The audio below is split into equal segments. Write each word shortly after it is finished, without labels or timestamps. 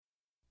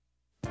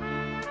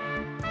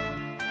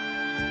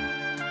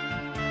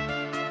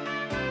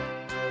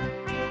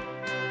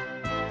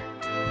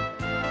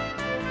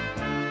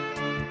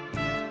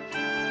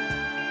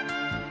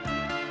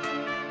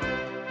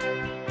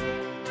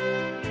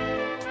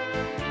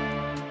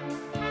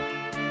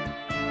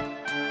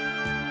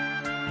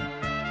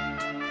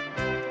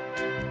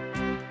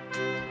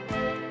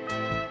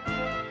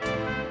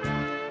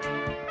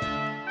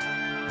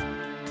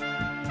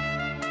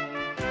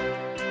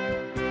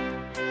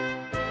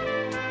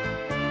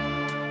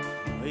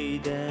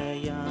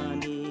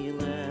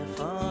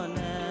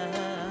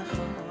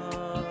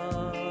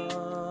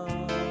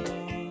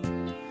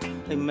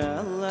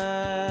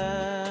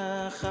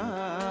melech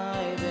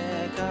chai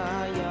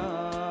v'kayam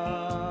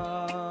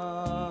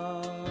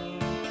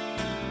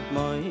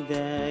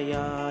moidei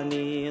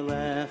ani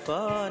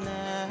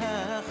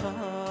lefanecha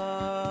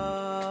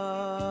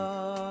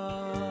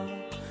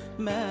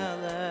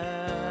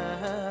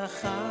melech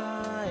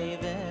chai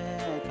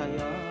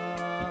v'kayam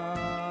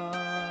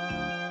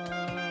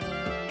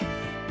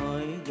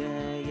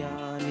moidei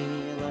ani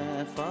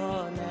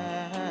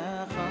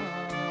lefanecha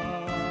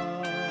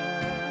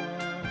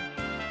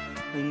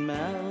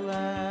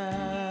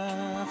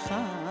melech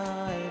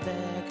chai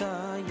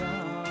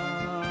v'kayam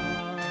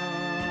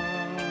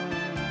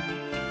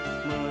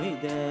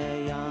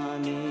moidei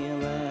ani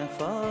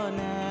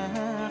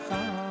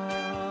lefanecha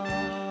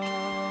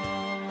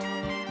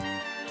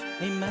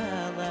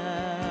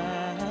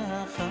melech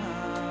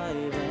chai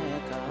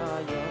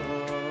v'kayam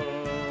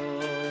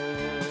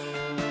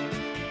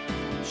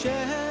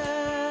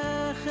shechazart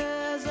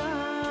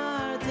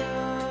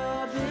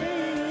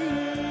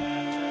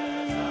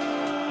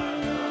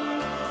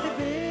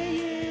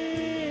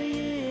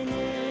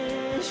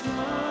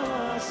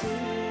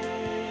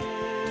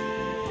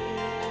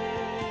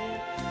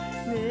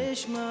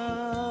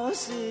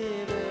nishmasi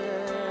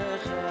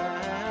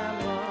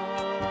b'chema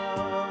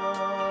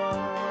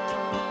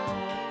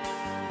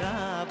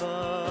Rabbo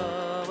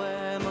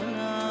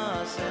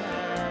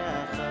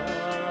emunasecha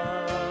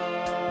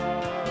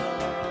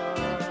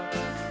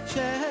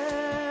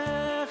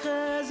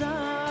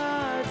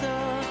shechazarta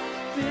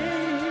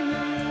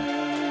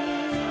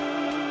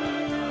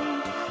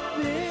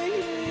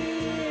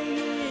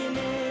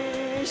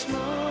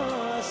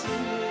nishmasi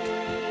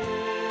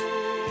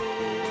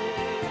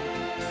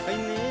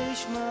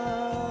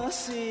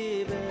nishmasi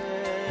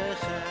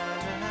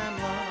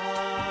b'chema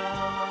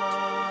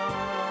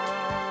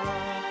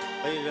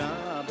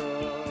Rabbo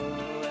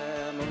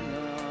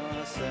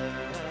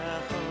emunasecha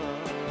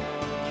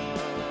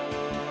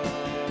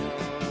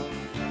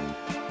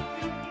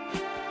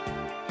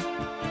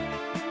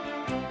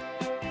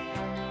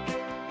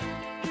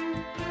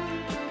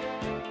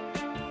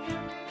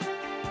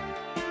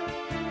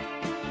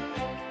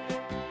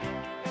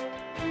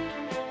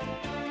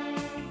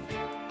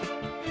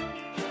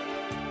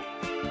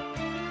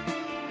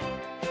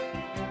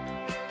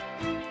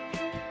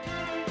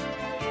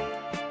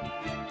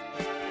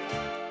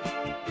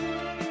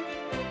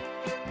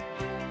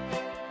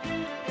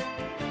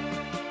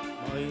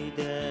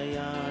moidei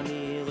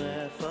ani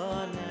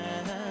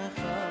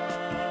lefanecha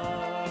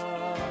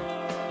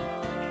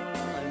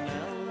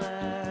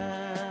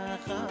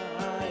melech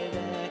chai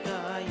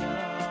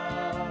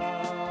v'kayam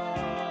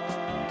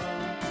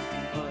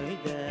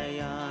moidei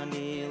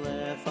ani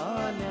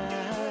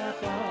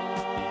lefanecha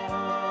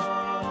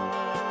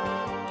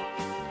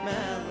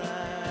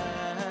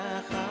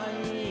melech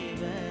chai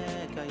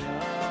v'kayam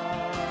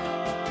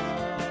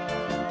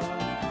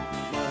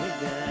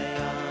moidei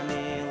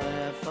ani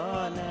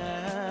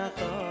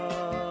lefanecha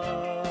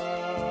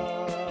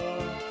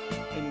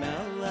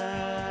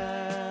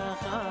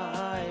melech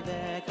chai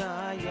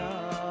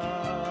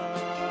v'kayam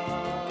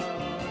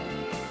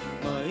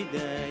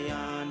moidei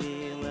ani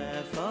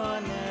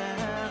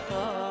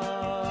lefanecha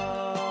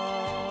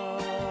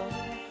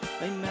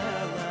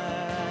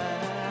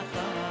melech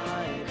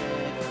chai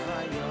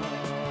v'kayam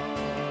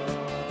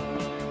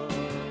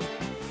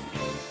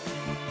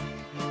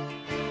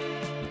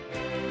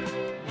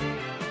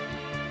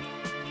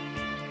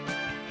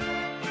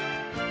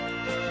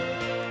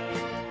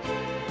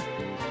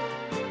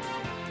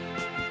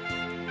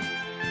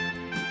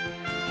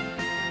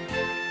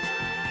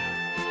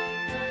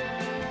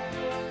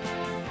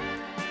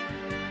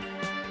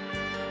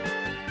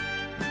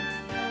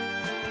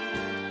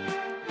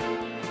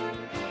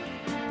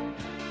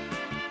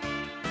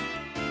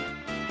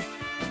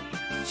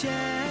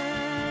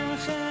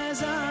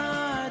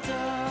shechazart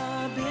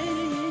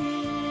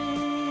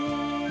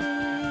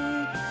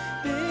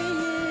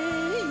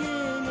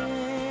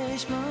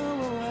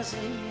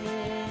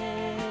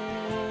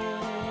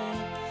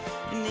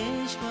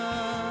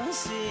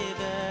nishmasi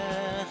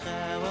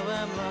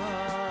b'chema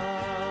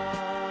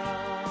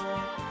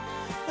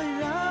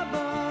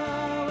Rabbo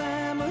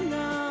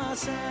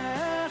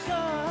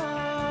emunasecha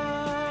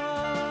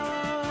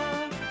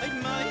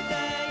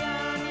moidei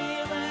ani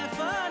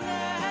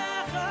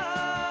lefanecha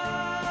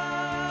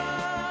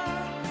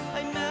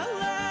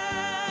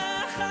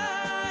melech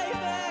chai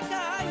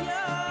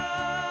v'kayam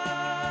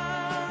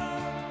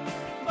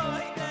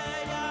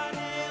moidei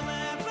ani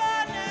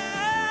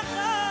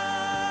lefanecha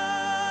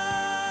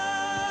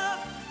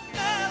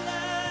melech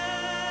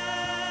chai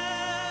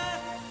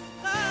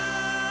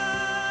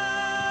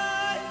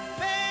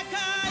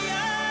v'kayam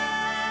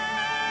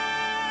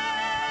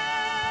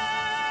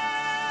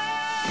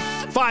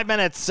 5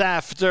 minutes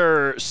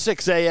after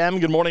 6 a.m.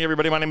 Good morning,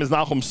 everybody. My name is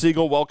Nachum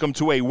Siegel. Welcome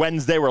to a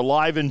Wednesday. We're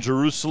live in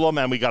Jerusalem,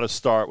 and we got to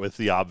start with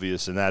the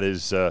obvious, and that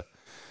is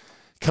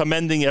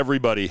commending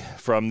everybody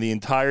from the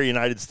entire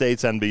United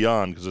States and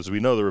beyond, because as we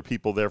know, there are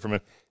people there from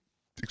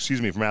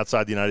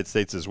outside the United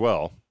States as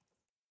well.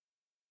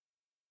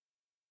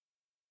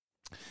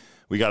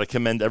 We got to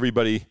commend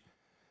everybody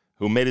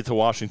who made it to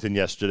Washington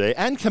yesterday,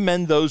 and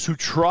commend those who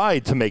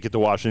tried to make it to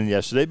Washington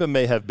yesterday, but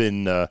may have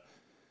been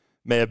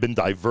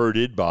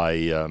diverted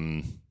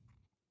by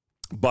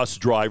bus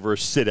driver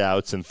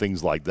sit-outs and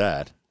things like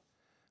that,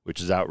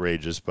 which is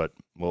outrageous. But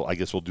well, I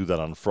guess we'll do that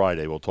on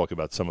Friday. We'll talk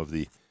about some of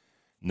the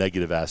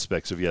negative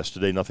aspects of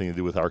yesterday. Nothing to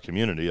do with our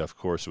community. Of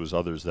course, it was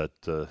others that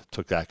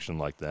took action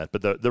like that.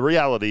 But the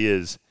reality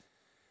is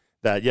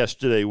that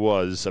yesterday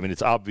was,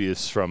 it's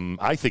obvious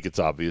I think it's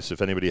obvious.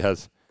 If anybody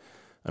has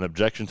an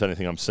objection to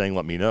anything I'm saying,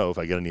 let me know if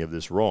I get any of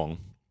this wrong.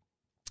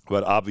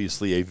 But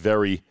obviously a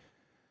very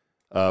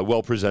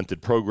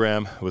well-presented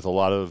program with a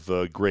lot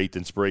of great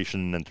inspiration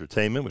and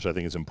entertainment, which I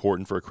think is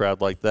important for a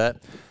crowd like that.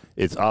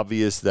 It's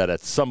obvious that at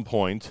some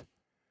point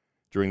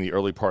during the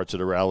early parts of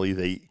the rally,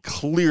 they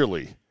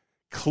clearly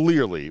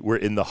were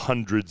in the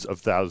hundreds of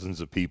thousands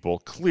of people,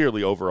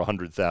 clearly over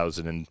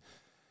 100,000, and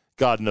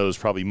God knows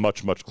probably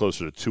much, much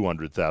closer to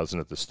 200,000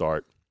 at the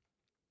start.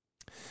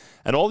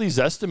 And all these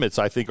estimates,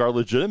 I think, are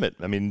legitimate.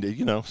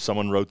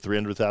 Someone wrote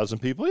 300,000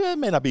 people. Yeah, it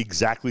may not be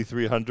exactly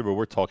 300, but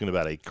we're talking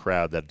about a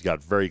crowd that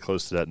got very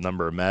close to that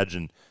number.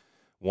 Imagine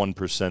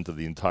 1% of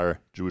the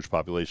entire Jewish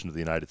population of the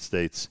United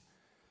States.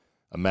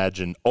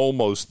 Imagine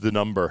almost the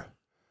number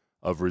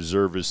of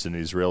reservists in the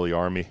Israeli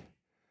army.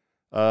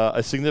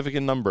 A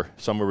significant number,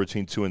 somewhere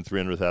between 200,000 and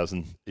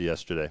 300,000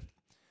 yesterday.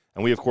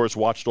 And we, of course,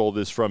 watched all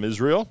this from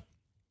Israel.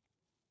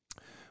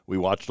 We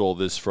watched all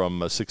this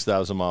from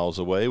 6,000 miles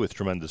away with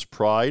tremendous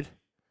pride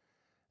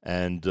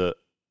and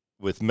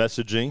with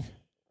messaging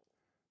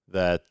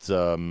that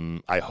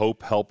I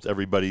hope helped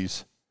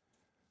everybody's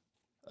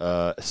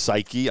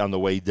psyche on the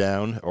way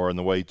down or on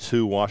the way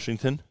to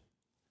Washington.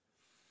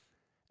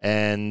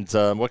 And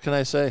what can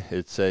I say?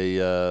 It's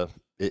a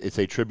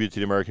tribute to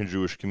the American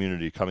Jewish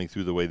community coming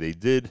through the way they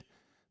did.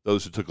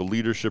 Those who took a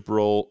leadership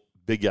role,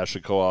 big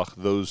yasher koach.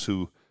 Those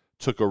who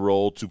took a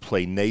role to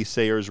play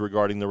naysayers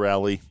regarding the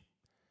rally.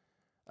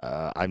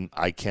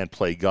 I can't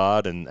play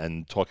God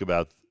and talk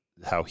about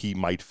how he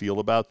might feel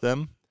about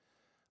them.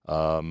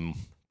 But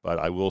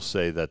I will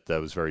say that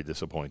was very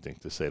disappointing,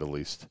 to say the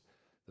least.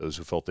 Those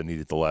who felt they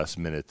needed the last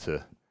minute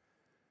to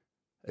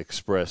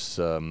express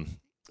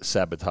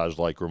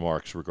sabotage-like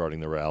remarks regarding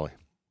the rally.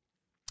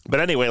 But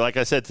anyway, like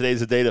I said,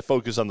 today's a day to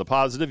focus on the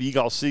positive.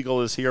 Yigal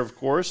Siegel is here, of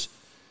course.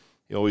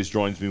 He always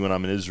joins me when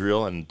I'm in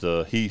Israel, and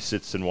he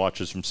sits and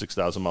watches from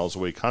 6,000 miles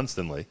away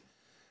constantly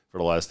for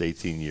the last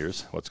 18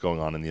 years, what's going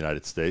on in the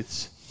United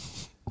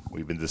States.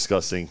 We've been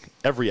discussing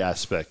every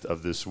aspect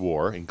of this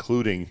war,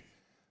 including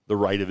the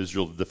right of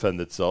Israel to defend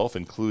itself,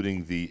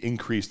 including the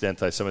increased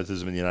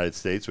anti-Semitism in the United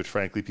States, which,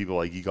 frankly, people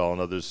like Yigal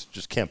and others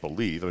just can't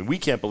believe. We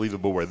can't believe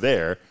it, but we're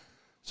there.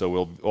 So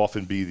we'll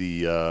often be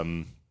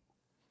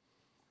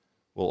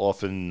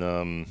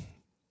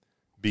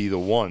the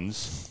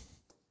ones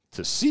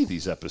to see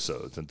these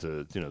episodes and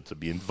to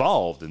be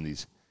involved in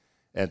these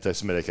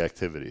anti-Semitic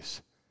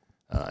activities.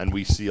 And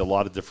we see a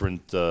lot of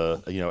different,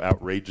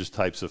 outrageous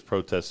types of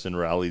protests and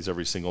rallies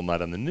every single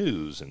night on the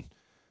news and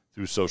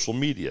through social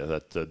media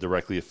that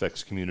directly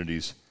affects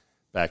communities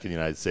back in the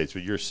United States.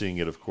 But you're seeing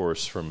it, of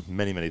course, from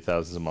many, many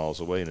thousands of miles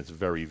away, and it's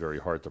very, very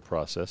hard to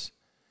process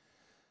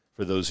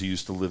for those who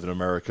used to live in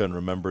America and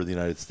remember the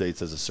United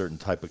States as a certain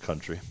type of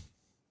country.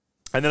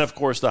 And then, of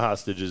course, the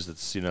hostages.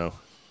 That's,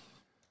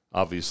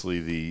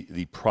 obviously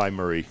the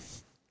primary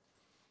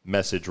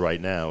message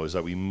right now is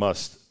that we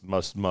must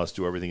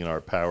do everything in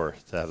our power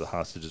to have the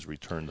hostages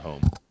returned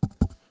home.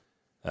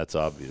 That's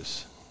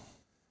obvious.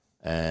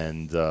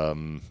 And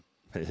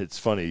it's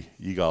funny,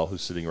 Yigal,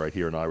 who's sitting right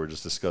here, and I were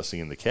just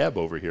discussing in the cab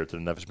over here to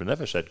the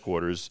Nefesh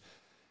headquarters,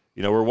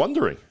 we're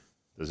wondering,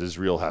 does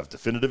Israel have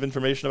definitive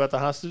information about the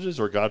hostages,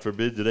 or God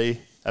forbid, do they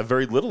have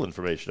very little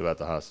information about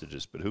the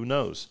hostages? But who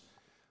knows?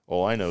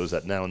 All I know is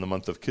that now in the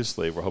month of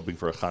Kislev, we're hoping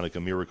for a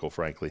Hanukkah miracle,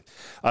 frankly.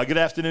 Good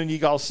afternoon,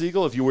 Yigal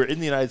Siegel. If you were in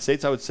the United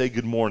States, I would say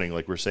good morning,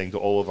 like we're saying to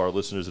all of our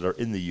listeners that are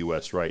in the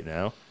U.S. right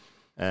now.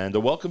 And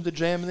welcome to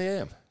JM in the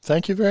AM.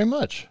 Thank you very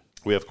much.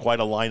 We have quite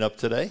a lineup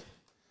today.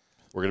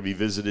 We're going to be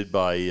visited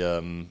by,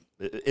 in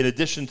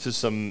addition to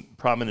some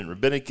prominent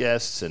rabbinic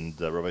guests, and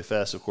Rabbi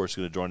Fass, of course, is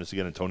going to join us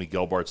again, and Tony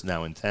Gelbart's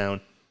now in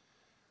town.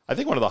 I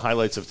think one of the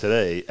highlights of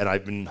today, and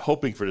I've been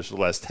hoping for this for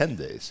the last 10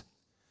 days,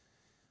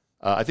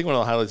 I think one of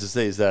the highlights of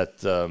today is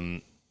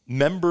that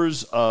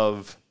members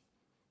of,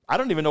 I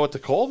don't even know what to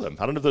call them.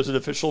 I don't know if there's an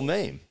official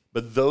name,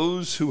 but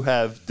those who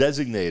have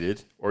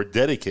designated or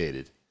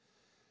dedicated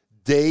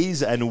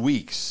days and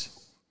weeks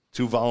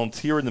to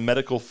volunteer in the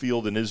medical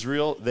field in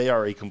Israel, they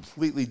are a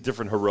completely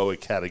different heroic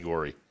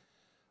category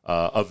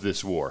of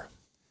this war.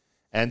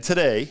 And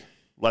today,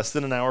 less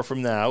than an hour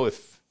from now,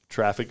 if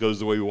traffic goes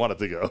the way we want it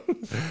to go,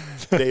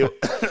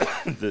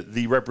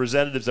 the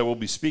representatives that we'll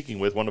be speaking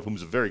with, one of whom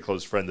is a very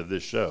close friend of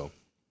this show,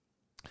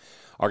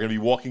 are going to be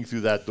walking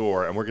through that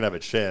door, and we're going to have a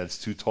chance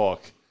to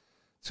talk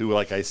to,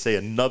 like I say,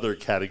 another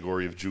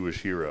category of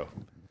Jewish hero.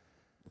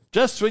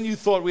 Just when you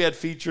thought we had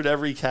featured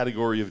every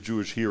category of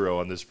Jewish hero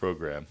on this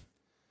program,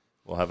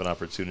 we'll have an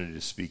opportunity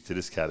to speak to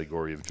this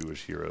category of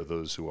Jewish hero,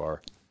 those who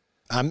are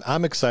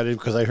I'm excited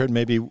because I heard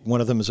maybe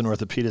one of them is an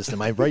orthopedist, and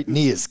my right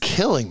knee is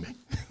killing me.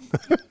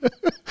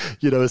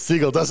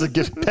 Siegel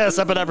doesn't pass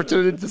up an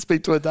opportunity to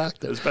speak to a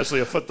doctor, especially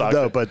a foot doctor.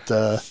 No, but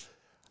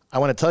I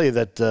want to tell you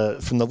that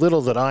from the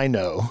little that I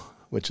know,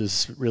 which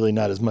is really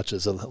not as much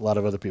as a lot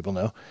of other people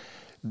know,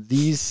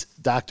 these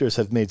doctors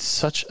have made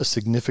such a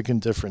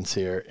significant difference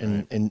here,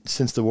 and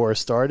since the war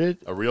started,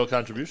 a real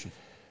contribution.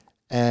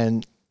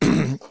 And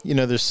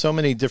there's so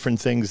many different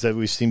things that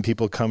we've seen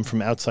people come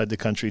from outside the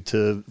country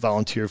to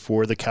volunteer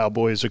for. The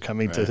Cowboys are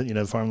coming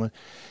to, farmland.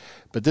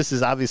 But this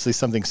is obviously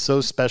something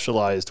so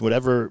specialized,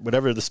 whatever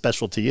the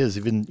specialty is,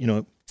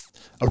 even,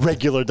 a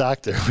regular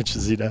doctor, which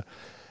is,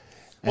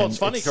 Well, it's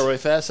funny, Roy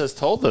Fass has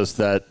told us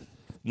that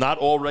not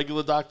all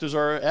regular doctors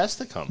are asked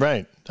to come.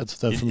 Right. That's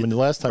from the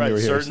last time you were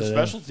here. Certain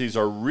specialties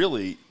are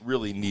really,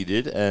 really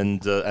needed,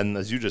 and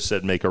as you just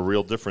said, make a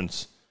real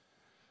difference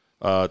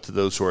to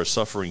those who are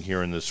suffering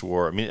here in this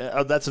war. I mean,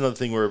 that's another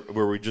thing where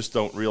we just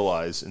don't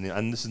realize,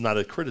 and this is not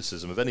a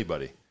criticism of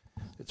anybody.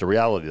 It's a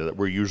reality that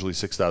we're usually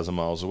 6,000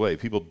 miles away.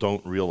 People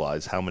don't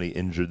realize how many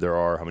injured there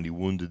are, how many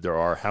wounded there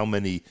are, how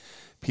many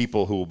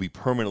people who will be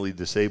permanently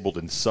disabled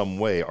in some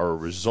way are a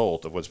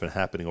result of what's been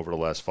happening over the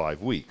last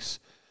 5 weeks.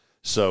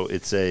 So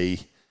it's a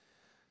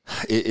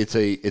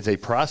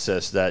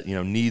process that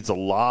needs a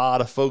lot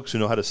of folks who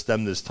know how to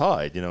stem this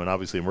tide. And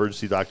obviously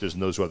emergency doctors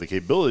and those who have the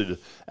capability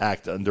to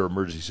act under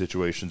emergency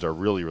situations are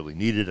really, really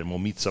needed. And we'll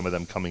meet some of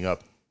them coming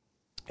up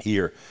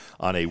here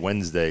on a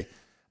Wednesday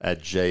at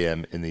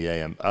JM in the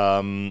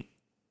AM.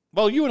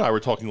 Well, you and I were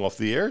talking off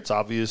the air. It's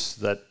obvious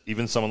that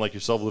even someone like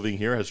yourself living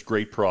here has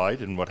great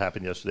pride in what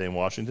happened yesterday in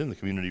Washington. The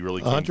community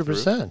really came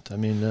 100%. through. I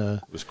mean,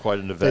 it was quite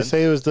an event. They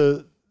say it was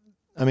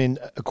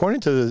according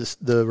to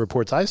the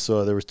reports I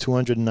saw, there was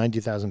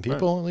 290,000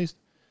 people at least.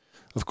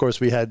 Of course,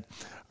 we had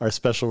our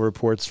special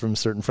reports from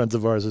certain friends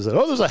of ours who said,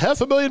 there's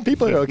 500,000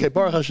 people here. Okay,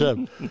 Baruch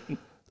Hashem.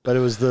 But it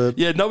was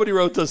nobody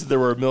wrote to us that there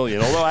were 1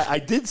 million. Although I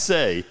did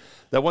say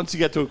that once you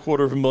get to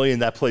 250,000,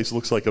 that place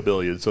looks like 1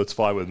 billion, so it's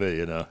fine with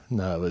me,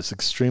 No, it was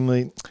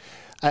extremely...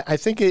 I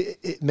think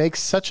it makes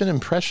such an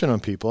impression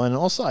on people. And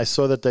also, I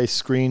saw that they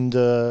screened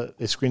a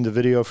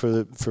video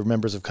for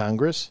members of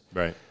Congress.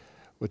 Right.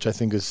 Which I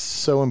think is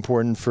so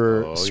important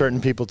for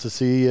certain people to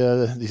see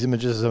these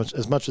images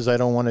as much as I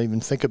don't want to even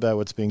think about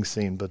what's being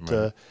seen.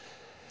 But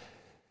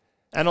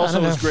and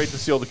also it was great to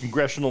see all the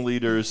congressional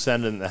leaders,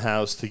 Senate and the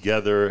House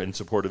together in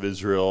support of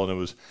Israel. And it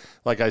was,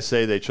 like I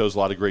say, they chose a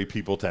lot of great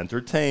people to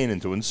entertain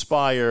and to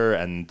inspire.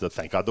 And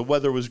thank God the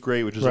weather was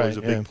great, which is always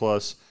a big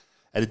plus.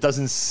 And it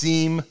doesn't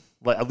seem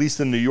like, at least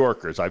in New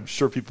Yorkers, I'm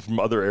sure people from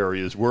other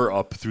areas were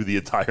up through the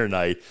entire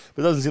night,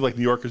 but it doesn't seem like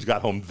New Yorkers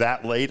got home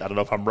that late. I don't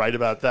know if I'm right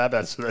about that.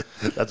 That's what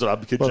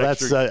I'm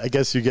conjecturing. Well, I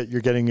guess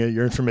you're getting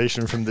your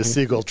information from the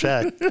Siegel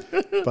chat.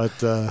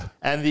 But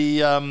and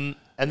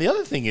the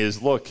other thing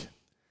is, look,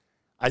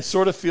 I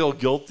sort of feel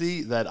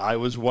guilty that I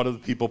was one of the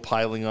people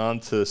piling on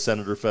to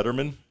Senator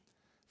Fetterman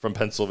from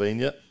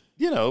Pennsylvania,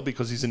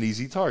 because he's an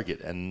easy target,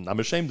 and I'm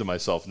ashamed of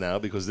myself now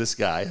because this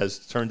guy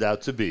has turned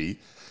out to be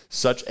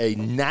such a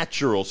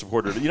natural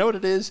supporter. You know what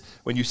it is?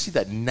 When you see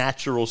that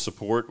natural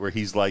support where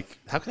he's like,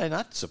 how can I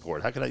not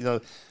support? How can I,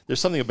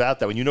 there's something about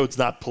that. When it's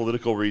not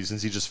political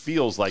reasons, he just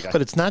feels like...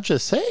 But it's not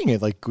just saying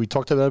it. Like we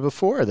talked about it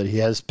before, that he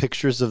has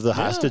pictures of the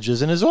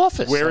hostages in his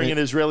office. Wearing an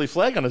Israeli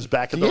flag on his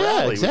back at the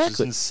rally, exactly. Which is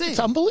insane. It's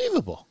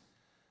unbelievable.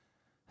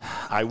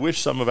 I wish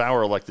some of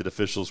our elected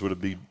officials would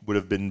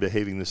have been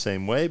behaving the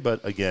same way.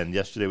 But again,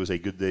 yesterday was a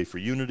good day for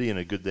unity and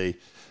a good day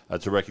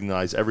to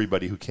recognize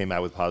everybody who came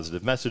out with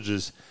positive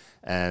messages.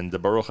 And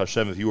Baruch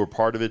Hashem, if you were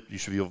part of it, you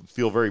should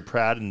feel very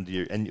proud,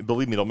 and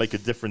believe me, it'll make a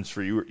difference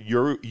for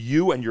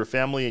you and your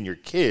family and your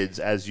kids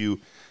as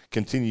you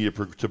continue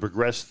to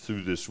progress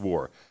through this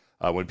war.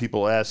 When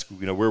people ask,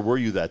 where were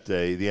you that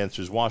day? The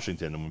answer is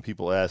Washington. And when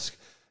people ask,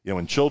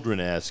 when children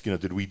ask,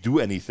 did we do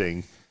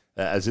anything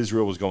as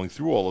Israel was going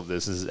through all of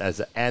this,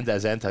 as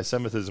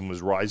anti-Semitism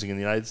was rising in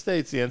the United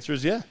States, the answer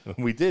is yeah,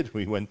 we did.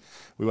 We went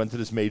to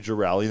this major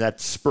rally, and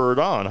that spurred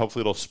on.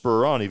 Hopefully, it'll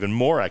spur on even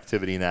more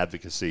activity and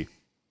advocacy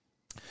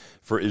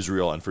for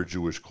Israel and for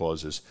Jewish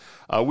causes.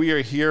 We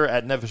are here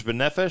at Nefesh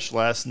B'Nefesh.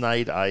 Last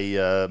night, I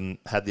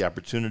had the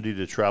opportunity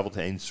to travel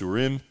to Ein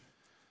Surim.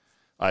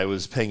 I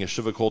was paying a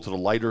shiva call to the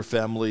Leiter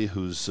family,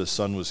 whose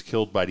son was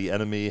killed by the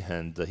enemy,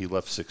 and he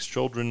left 6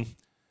 children.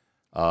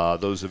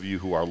 Those of you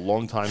who are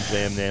longtime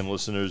JM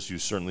listeners, you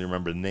certainly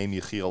remember the name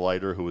Yechiel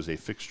Leiter, who was a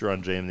fixture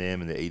on JM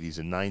in the 80s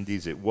and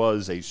 90s. It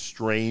was a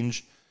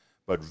strange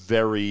but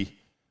very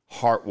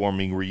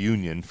heartwarming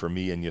reunion for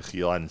me and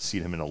Yechiel. I hadn't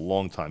seen him in a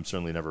long time,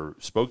 certainly never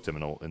spoke to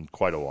him in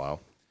quite a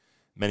while,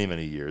 many,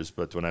 many years.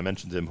 But when I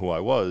mentioned to him who I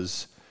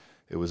was,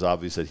 it was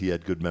obvious that he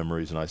had good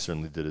memories, and I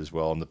certainly did as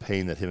well. And the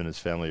pain that him and his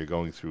family are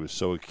going through is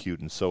so acute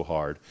and so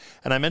hard.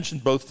 And I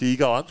mentioned both to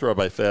Yigal and to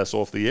Rabbi Fass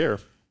off the air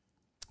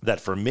that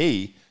for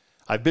me,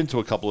 I've been to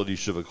a couple of these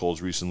shiva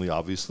calls recently,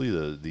 obviously,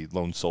 the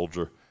Lone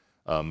Soldier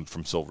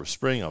from Silver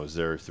Spring. I was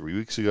there 3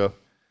 weeks ago.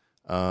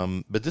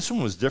 But this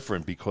one was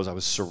different because I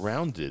was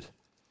surrounded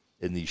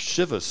in the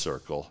shiva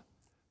circle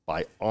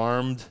by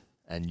armed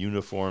and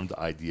uniformed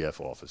IDF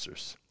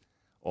officers,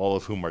 all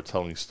of whom are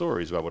telling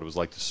stories about what it was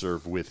like to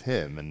serve with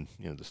him. And,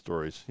 the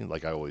stories,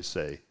 like I always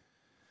say,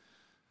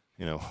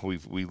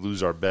 we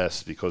lose our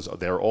best because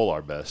they're all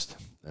our best.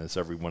 And it's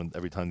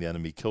every time the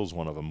enemy kills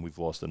one of them, we've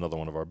lost another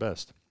one of our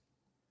best.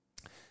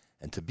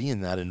 And to be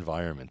in that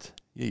environment,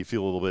 you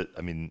feel a little bit,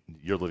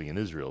 you're living in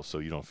Israel, so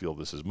you don't feel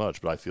this as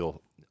much, but I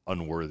feel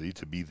unworthy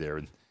to be there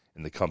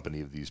in the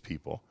company of these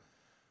people.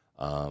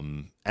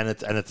 And at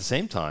the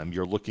same time,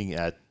 you're looking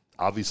at,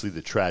 obviously,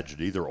 the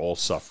tragedy. They're all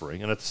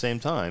suffering. And at the same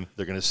time,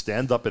 they're going to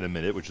stand up in a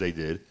minute, which they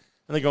did,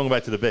 and they're going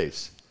back to the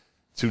base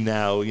to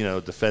now,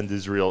 defend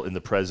Israel in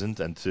the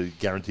present and to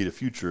guarantee the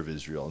future of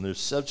Israel. And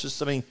there's just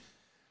something,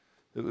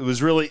 it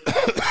was really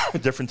a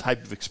different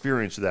type of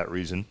experience for that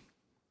reason.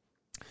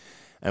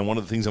 And one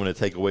of the things I'm going to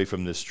take away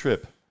from this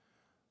trip,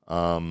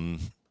 the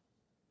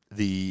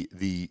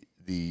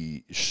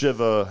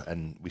Shiva,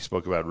 and we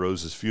spoke about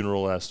Rose's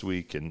funeral last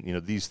week,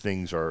 and these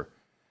things are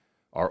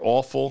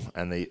awful,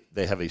 and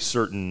they have a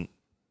certain,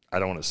 I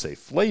don't want to say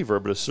flavor,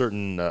 but a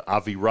certain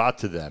avirah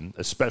to them,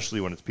 especially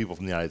when it's people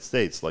from the United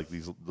States, like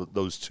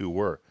those two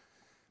were.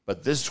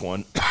 But this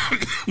one,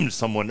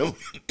 someone who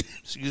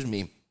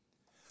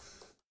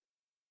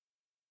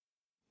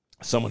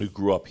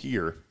grew up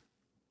here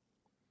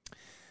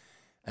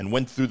and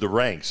went through the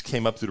ranks,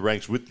 came up through the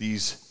ranks with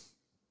these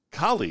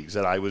colleagues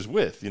that I was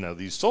with,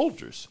 these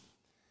soldiers.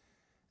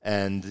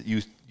 And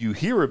you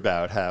hear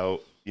about how,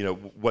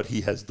 what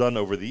he has done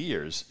over the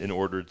years in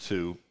order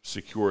to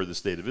secure the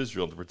state of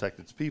Israel and to protect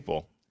its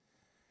people.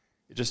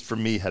 It just, for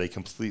me, had a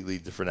completely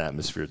different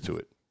atmosphere to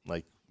it,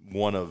 like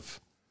one of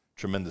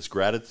tremendous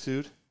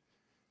gratitude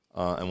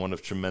and one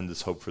of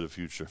tremendous hope for the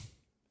future.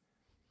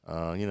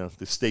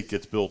 The state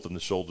gets built on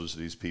the shoulders of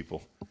these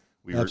people.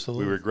 We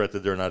regret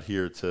that they're not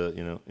here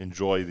to,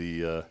 enjoy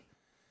the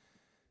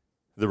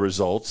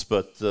results,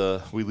 but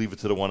we leave it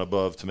to the one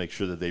above to make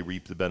sure that they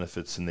reap the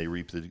benefits and they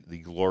reap the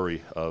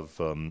glory of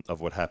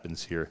what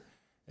happens here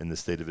in the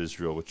state of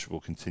Israel, which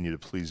will continue to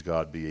please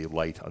God, be a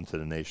light unto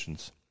the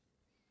nations.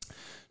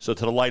 So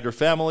to the Leiter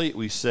family,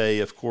 we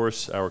say, of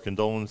course, our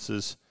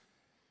condolences.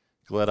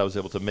 Glad I was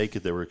able to make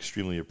it. They were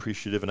extremely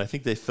appreciative, and I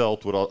think they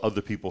felt what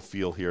other people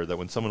feel here, that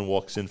when someone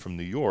walks in from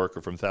New York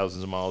or from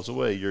thousands of miles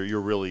away, you're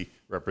really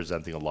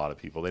representing a lot of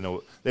people. They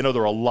know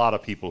there are a lot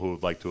of people who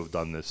would like to have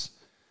done this,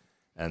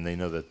 and they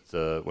know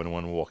that when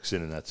one walks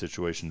in that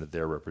situation, that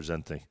they're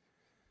representing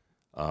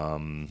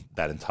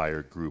that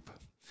entire group.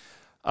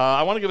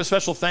 I want to give a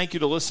special thank you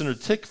to listener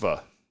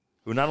Tikva,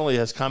 who not only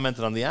has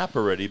commented on the app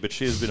already, but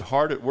she has been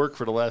hard at work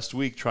for the last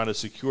week trying to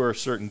secure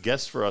certain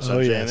guests for us on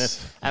JMN.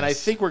 Yes. And I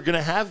think we're going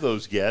to have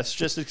those guests,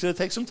 just it's going to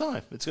take some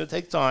time. It's going to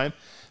take time,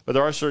 but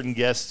there are certain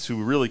guests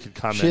who really could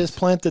comment. She has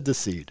planted the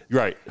seed.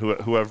 Right,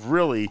 who have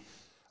really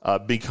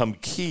become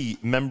key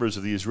members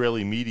of the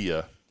Israeli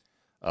media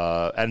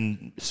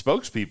and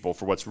spokespeople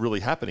for what's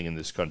really happening in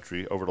this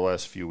country over the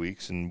last few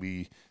weeks, and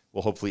we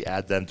will hopefully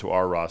add them to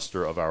our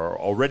roster of our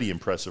already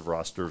impressive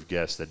roster of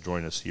guests that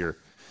join us here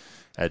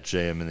at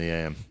JM in the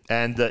AM.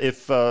 And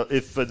if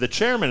the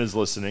chairman is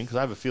listening, because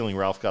I have a feeling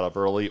Ralph got up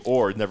early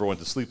or never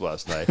went to sleep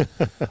last night,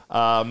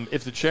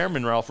 if the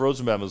chairman, Ralph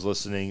Rosenbaum, is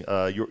listening,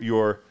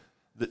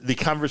 the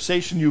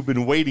conversation you've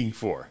been waiting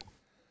for,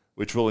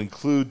 which will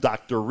include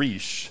Dr.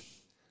 Reish,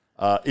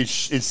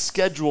 is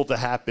scheduled to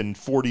happen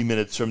 40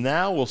 minutes from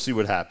now. We'll see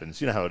what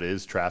happens. You know how it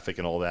is, traffic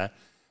and all that.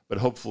 But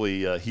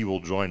hopefully he will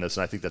join us,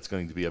 and I think that's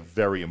going to be a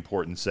very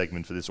important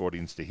segment for this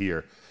audience to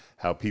hear,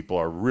 how people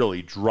are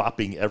really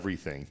dropping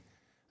everything.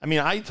 I mean,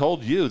 I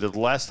told you that the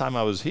last time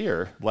I was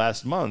here,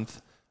 last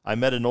month, I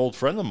met an old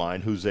friend of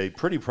mine who's a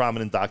pretty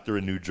prominent doctor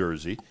in New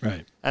Jersey.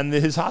 Right. And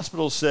his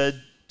hospital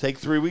said, take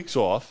 3 weeks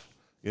off.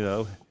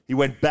 He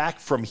went back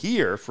from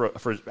here for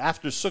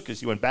after Sukkot.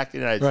 He went back to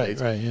the United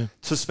States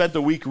to spend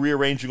a week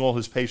rearranging all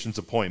his patients'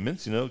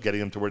 appointments, getting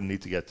them to where they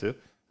need to get to.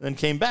 And then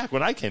came back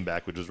when I came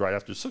back, which was right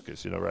after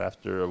Sukkot, right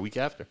after a week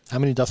after. How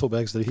many duffel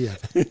bags did he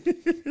have?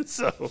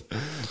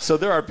 So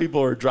there are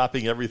people who are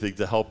dropping everything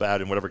to help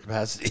out in whatever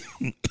capacity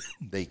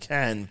they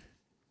can.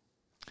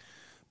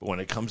 But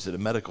when it comes to the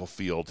medical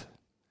field,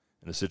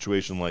 in a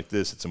situation like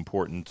this, it's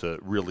important to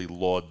really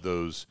laud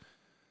those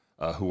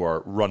who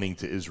are running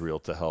to Israel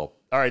to help.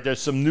 All right,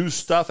 there's some new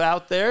stuff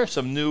out there,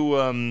 some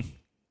new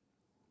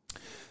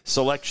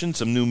selection,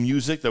 some new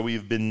music that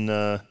we've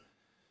been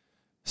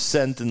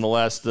sent in the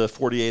last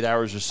 48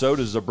 hours or so.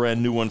 This is a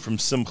brand new one from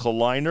Simcha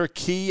Leiner,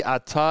 Ki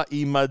Ata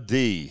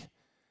Imadi.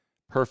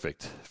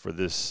 Perfect for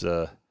this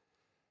for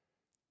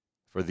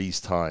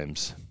these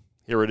times.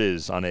 Here it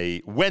is on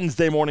a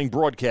Wednesday morning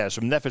broadcast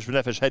from Nefesh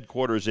Nefesh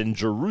headquarters in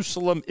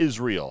Jerusalem,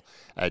 Israel,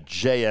 at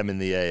JM in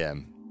the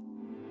AM.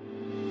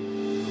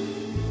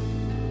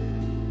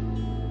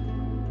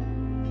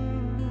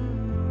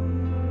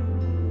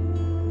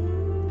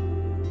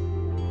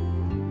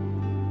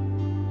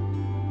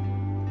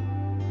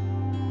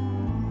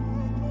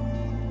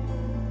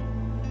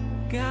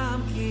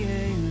 גם כי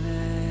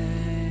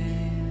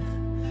אלך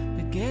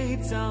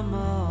בגיא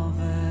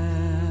המובס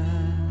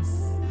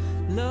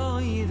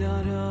לא ידעו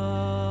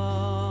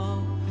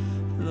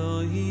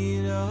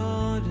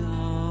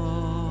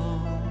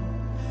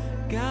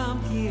גם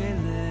כי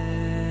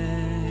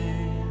אלך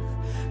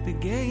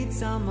בגיא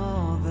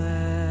צמאובס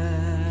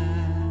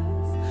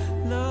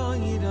לא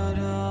ידעו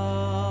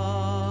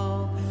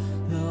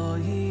לא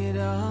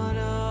ידעו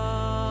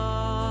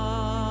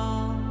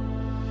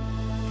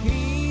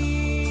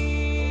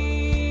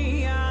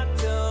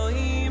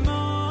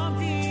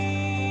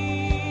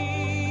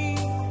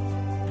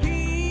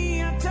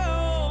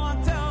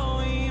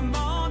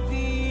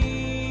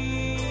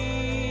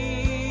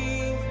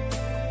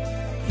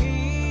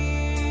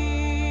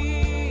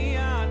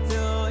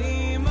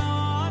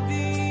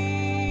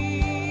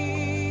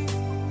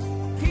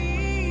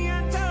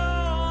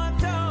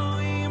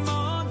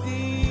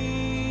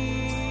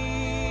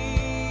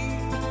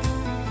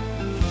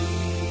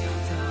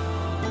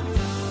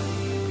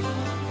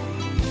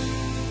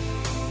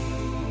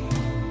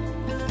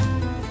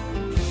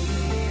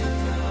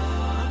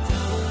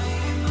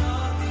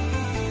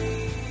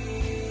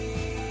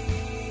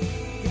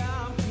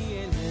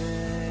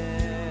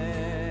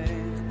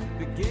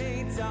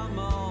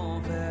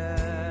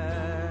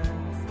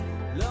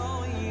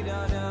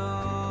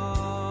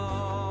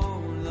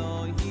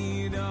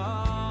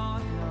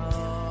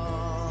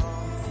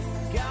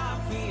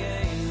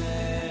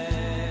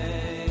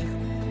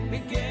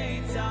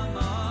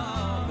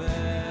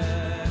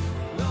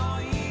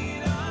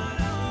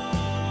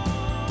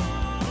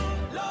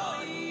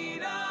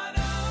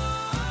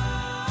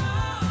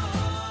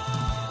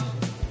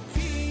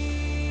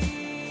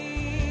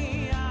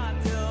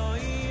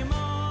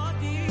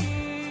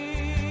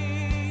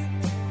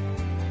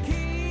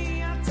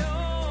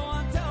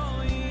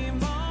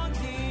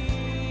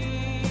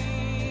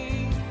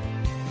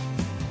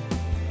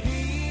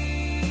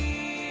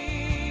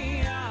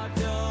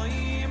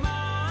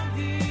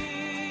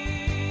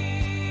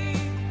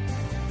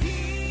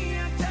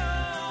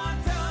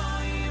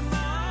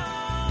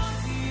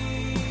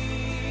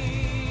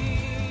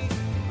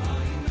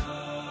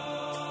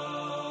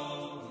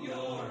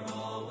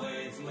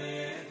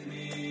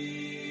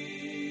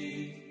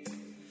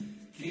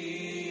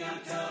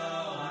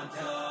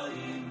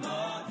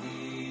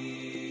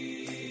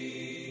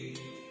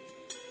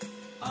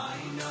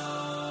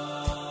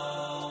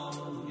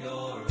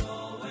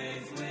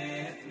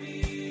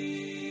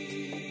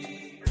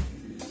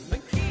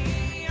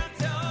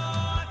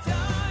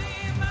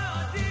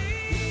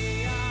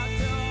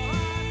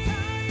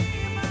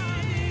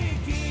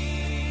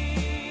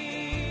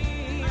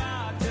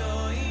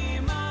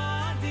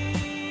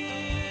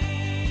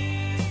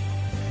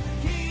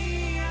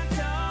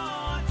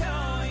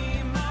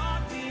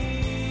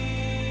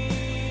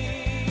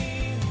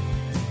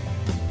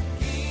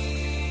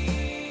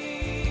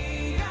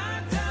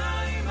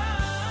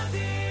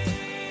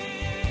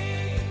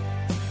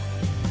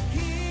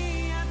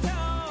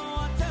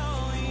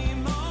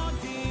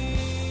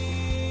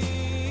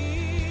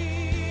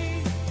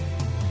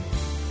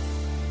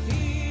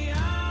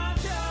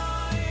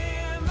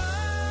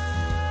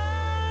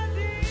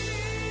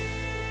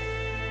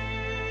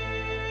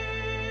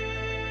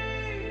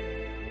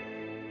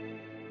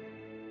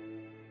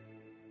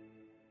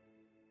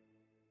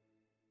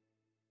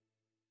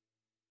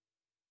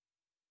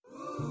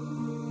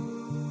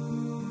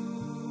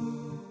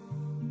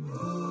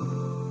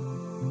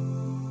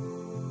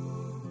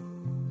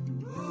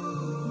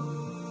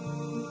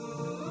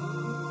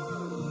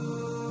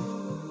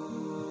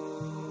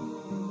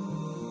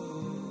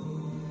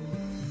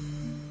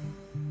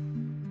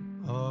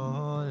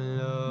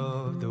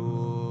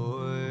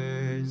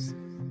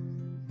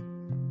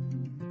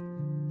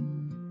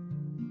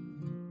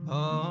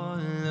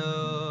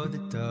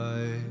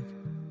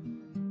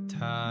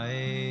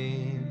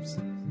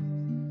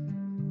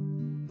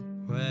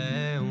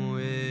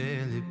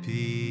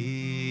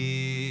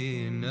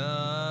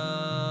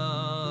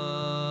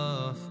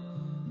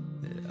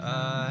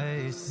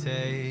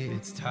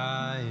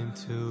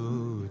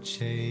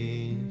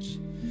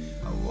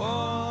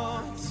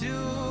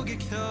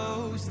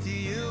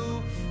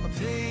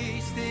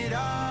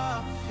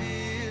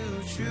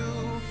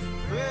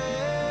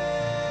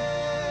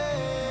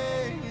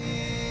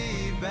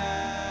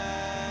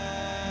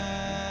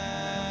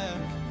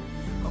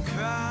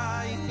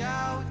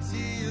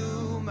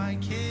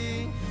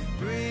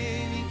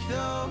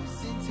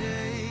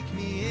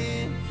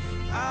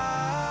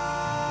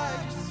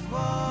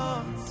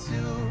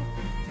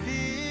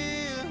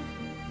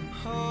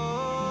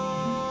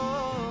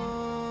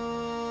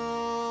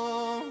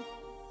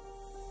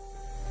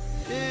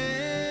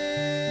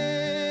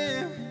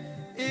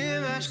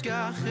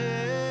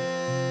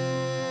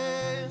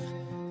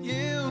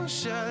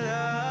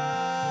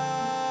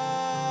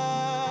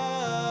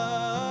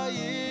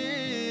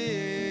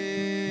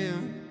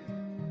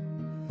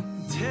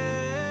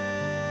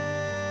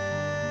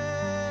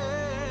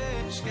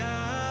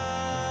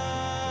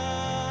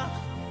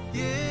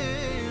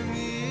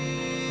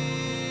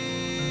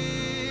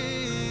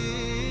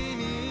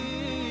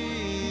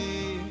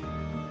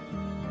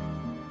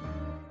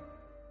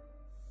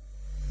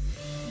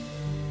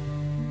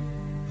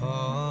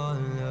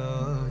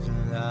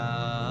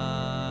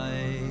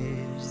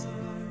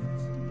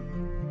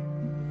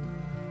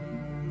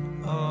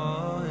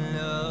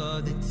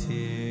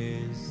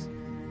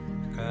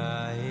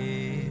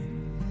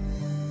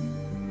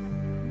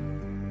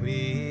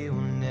We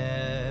will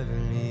never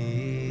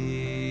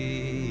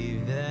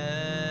leave them.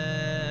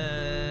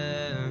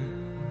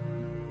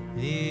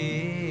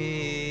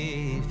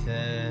 Leave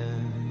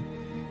them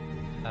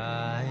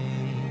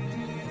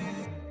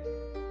behind.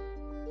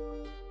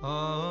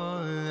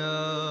 All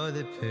of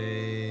the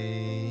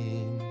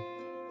pain.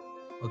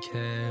 What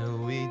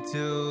can we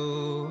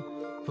do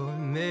but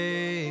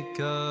make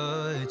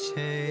a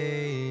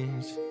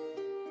change?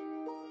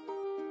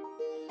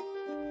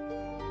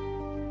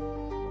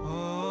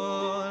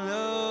 All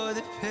of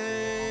the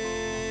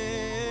pain.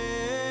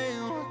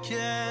 What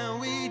can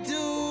we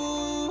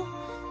do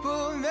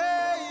but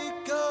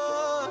make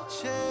a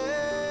change?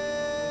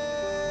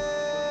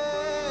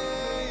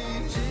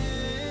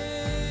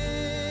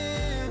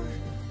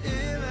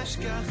 Im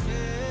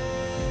Eshkachech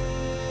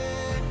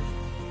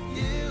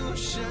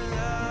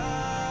Yerushalayim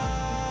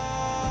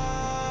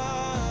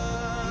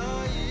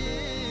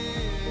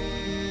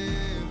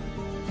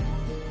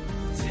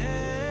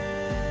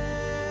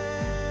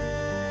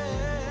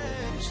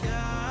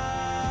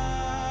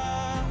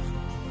Teshkach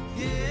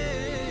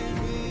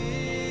Yemini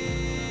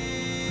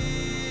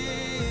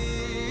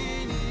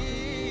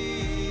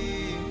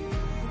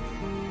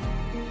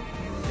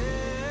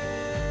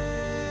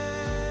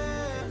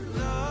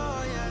Lo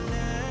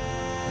Yaleh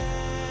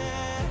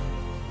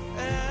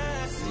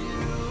Es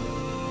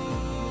Yerushalayim.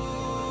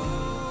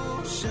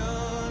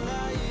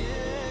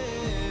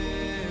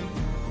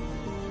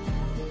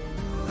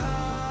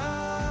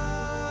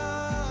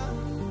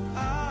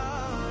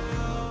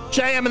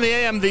 JM in the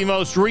AM, the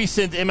most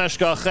recent Imesh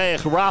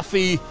Gachech,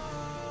 Rafi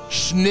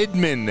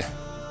Schnidman,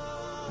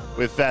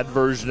 with that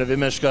version of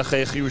Imesh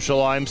Gachech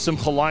Yerushalayim.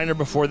 Simcha Leiner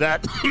before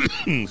that,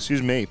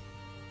 excuse me,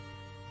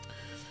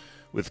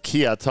 with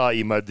Ki Ata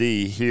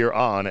Imadi here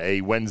on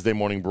a Wednesday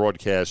morning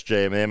broadcast,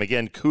 JM and AM.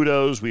 Again,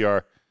 kudos. We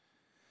are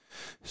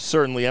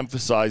certainly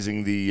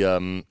emphasizing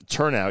the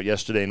turnout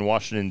yesterday in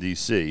Washington,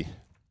 D.C.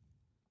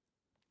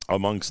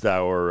 amongst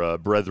our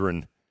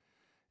brethren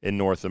in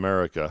North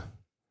America.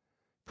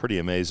 Pretty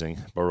amazing.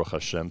 Baruch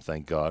Hashem,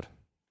 thank God.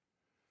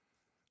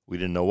 We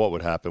didn't know what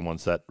would happen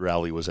once that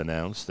rally was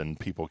announced and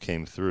people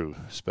came through,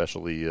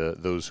 especially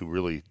those who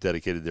really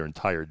dedicated their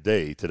entire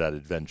day to that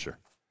adventure,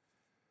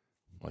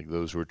 like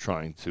those who were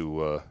trying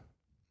to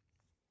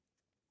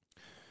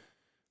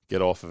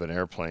get off of an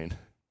airplane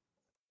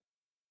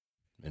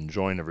and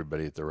join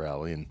everybody at the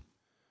rally and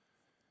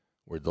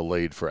were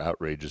delayed for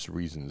outrageous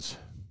reasons.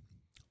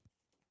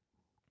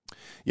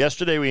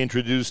 Yesterday we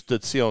introduced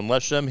Tzion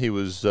Leshem. He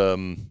was...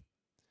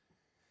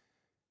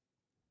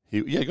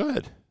 yeah, go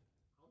ahead.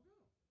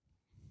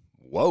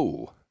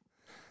 Whoa.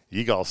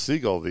 Yigal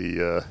Siegel,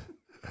 the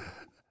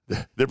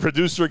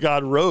producer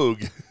got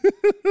rogue,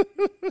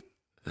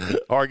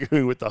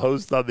 arguing with the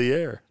host on the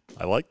air.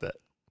 I like that.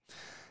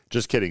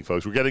 Just kidding,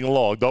 folks. We're getting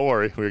along. Don't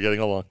worry. We're getting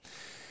along.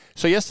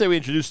 So yesterday we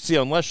introduced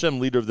Tzion Leshem,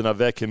 leader of the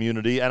Naveh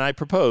community, and I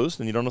proposed,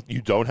 and you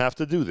don't have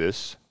to do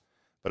this,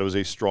 but it was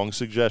a strong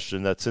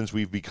suggestion that since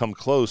we've become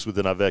close with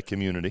the Naveh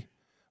community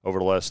over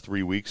the last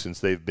 3 weeks since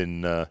they've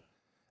been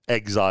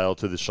exiled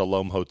to the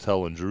Shalom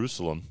Hotel in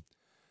Jerusalem,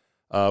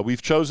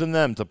 we've chosen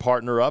them to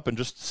partner up and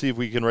just see if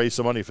we can raise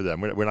some money for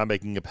them. We're not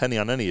making a penny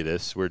on any of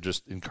this. We're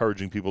just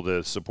encouraging people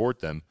to support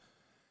them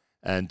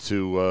and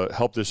to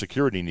help their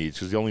security needs,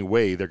 because the only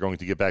way they're going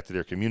to get back to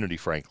their community,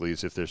 frankly,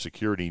 is if their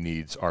security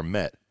needs are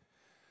met.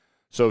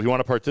 So if you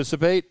want to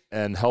participate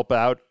and help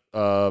out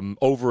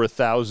over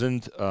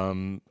 1,000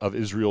 of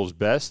Israel's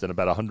best and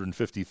about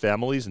 150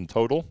 families in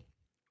total,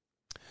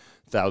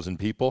 1,000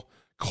 people,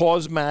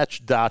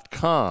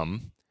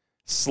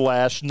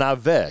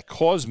 causematch.com/Naveh.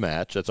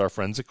 Causematch, that's our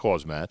friends at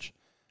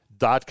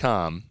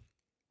causematch.com/Naveh,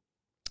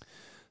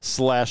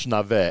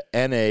 Naveh.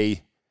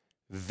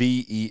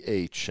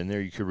 And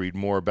there you can read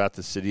more about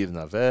the city of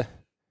Naveh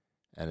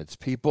and its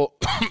people.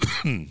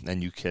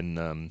 And you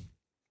can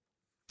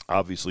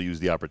obviously use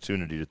the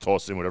opportunity to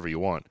toss in whatever you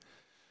want.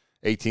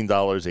 $18,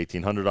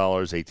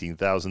 $1,800,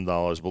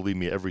 $18,000. Believe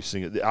me, every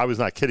single... I was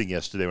not kidding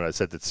yesterday when I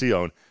said to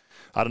Tzion,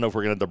 I don't know if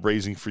we're going to end up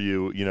raising for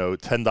you,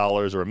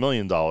 $10 or $1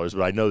 million,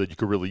 but I know that you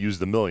could really use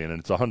the million, and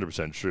it's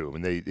 100% true.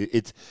 And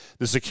it's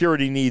the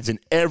security needs in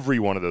every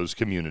one of those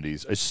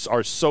communities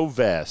are so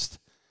vast,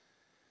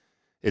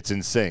 it's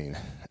insane.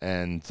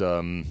 And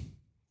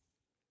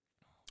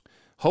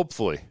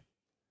hopefully,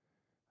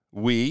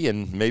 we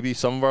and maybe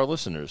some of our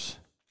listeners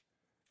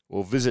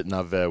will visit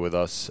Naveh with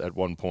us at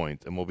one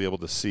point, and we'll be able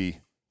to see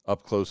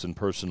up close and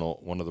personal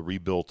one of the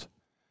rebuilt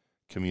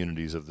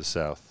communities of the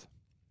South.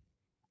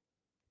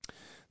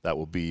 That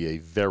will be a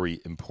very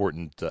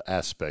important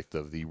aspect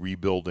of the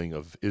rebuilding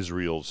of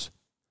Israel's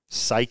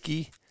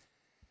psyche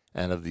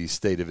and of the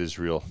state of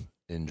Israel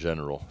in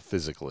general,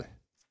 physically.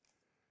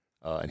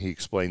 And he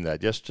explained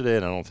that yesterday,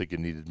 and I don't think it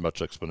needed much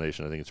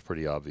explanation. I think it's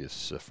pretty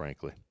obvious,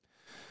 frankly.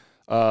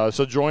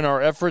 So join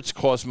our efforts,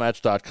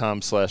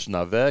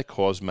 causematch.com/Naveh,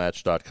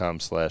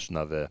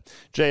 causematch.com/Naveh.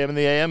 JM in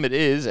the AM, it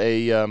is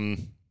a...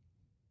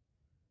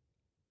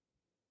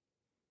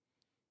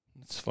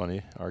 it's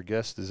funny. Our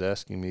guest is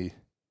asking me...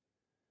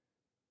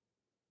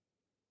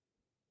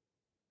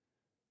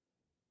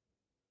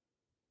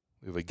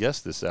 have a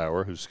guest this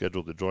hour who's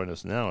scheduled to join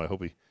us now. I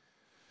hope he,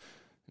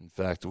 in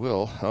fact,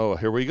 will. Oh,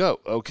 here we go.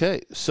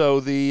 Okay, so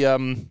the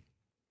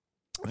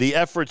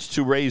efforts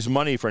to raise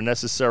money for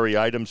necessary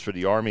items for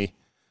the Army,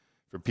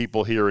 for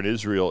people here in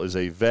Israel, is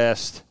a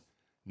vast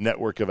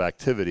network of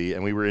activity,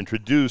 and we were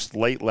introduced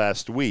late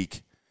last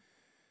week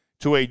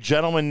to a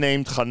gentleman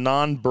named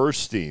Hanan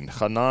Burstein.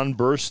 Hanan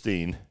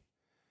Burstein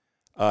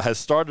has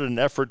started an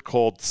effort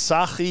called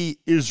Tzachi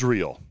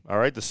Israel. All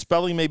right, the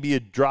spelling may be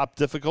a drop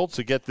difficult,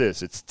 so get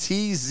this. It's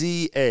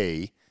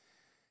Tzachi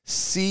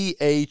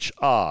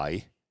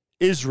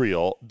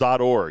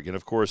Israel.org. And,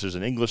 of course, there's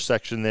an English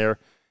section there.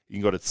 You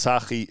can go to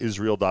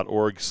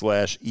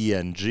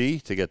tzachiisrael.org/ENG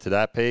to get to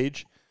that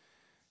page.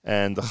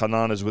 And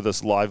Hanan is with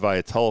us live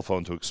via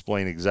telephone to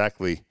explain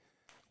exactly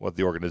what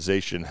the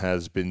organization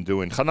has been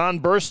doing. Hanan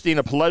Burstein,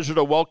 a pleasure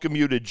to welcome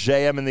you to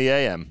JM in the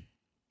AM.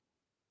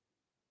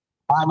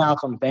 Hi,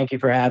 Malcolm. Thank you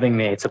for having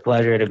me. It's a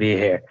pleasure to be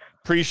here.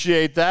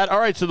 Appreciate that. All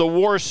right, so the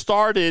war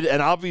started,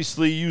 and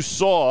obviously you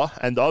saw,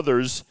 and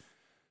others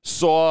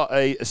saw,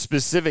 a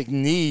specific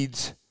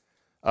needs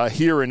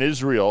here in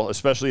Israel,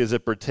 especially as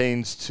it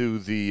pertains to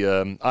the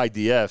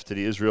IDF, to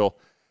the Israel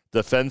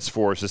Defense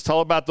Forces.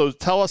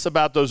 Tell us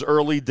about those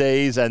early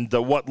days and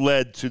what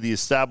led to the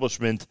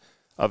establishment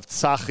of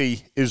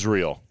Tzachi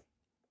Israel.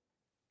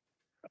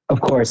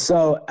 Of course.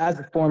 So as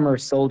a former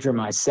soldier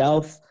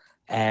myself,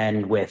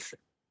 and with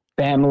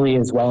family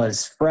as well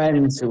as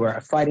friends who are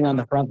fighting on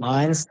the front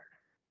lines,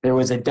 there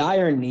was a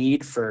dire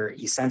need for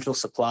essential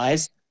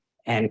supplies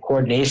and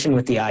coordination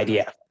with the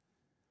IDF.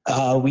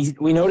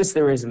 We noticed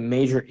there was a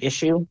major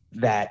issue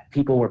that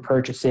people were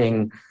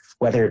purchasing,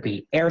 whether it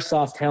be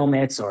airsoft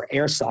helmets or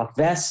airsoft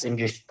vests, and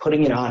just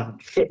putting it on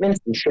shipments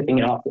and shipping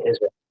it off to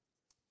Israel.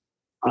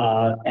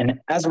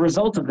 And as a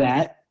result of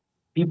that,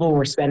 people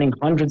were spending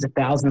hundreds of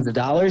thousands of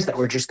dollars that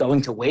were just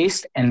going to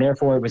waste, and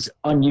therefore it was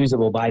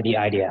unusable by the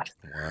IDF.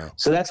 Wow.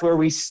 So that's where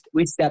we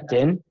stepped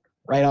in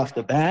right off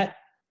the bat.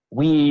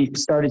 We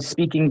started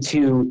speaking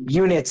to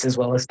units as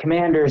well as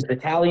commanders,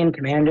 battalion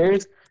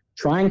commanders,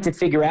 trying to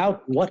figure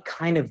out what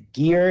kind of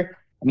gear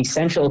and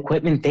essential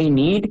equipment they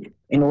need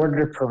in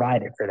order to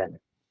provide it for them.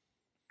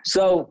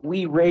 So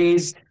we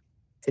raised,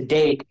 to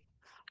date,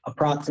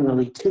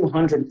 approximately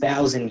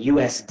 200,000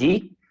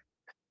 USD,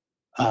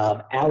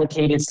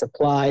 allocated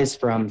supplies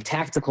from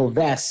tactical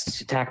vests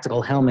to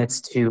tactical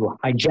helmets to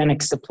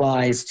hygienic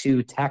supplies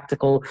to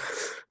tactical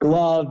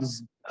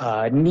gloves,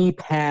 knee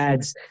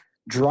pads,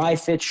 dry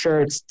fit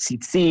shirts,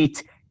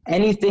 tzitzit,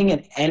 anything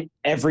and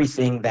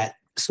everything that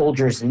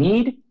soldiers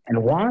need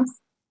and want.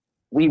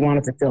 We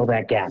wanted to fill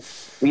that gap.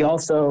 We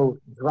also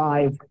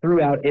drive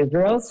throughout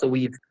Israel, so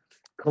we've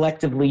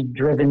collectively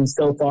driven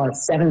so far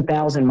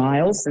 7,000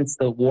 miles since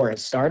the war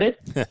has started.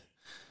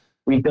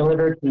 We've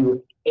delivered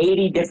to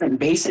 80 different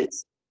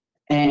bases,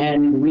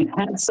 and we've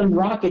had some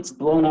rockets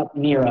blown up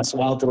near us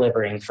while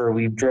delivering.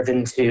 We've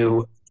driven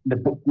to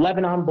the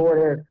Lebanon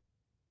border,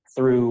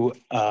 through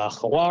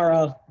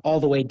Hawara, all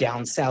the way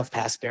down south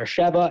past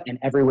Beersheba, and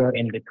everywhere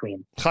in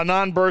between.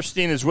 Hanan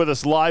Burstein is with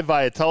us live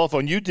via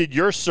telephone. You did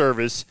your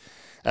service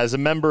as a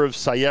member of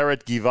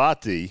Sayeret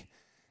Givati,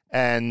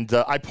 and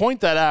I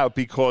point that out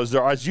because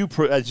there, as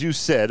you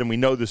said, and we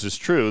know this is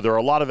true, there are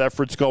a lot of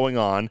efforts going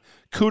on.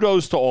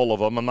 Kudos to all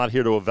of them. I'm not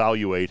here to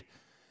evaluate.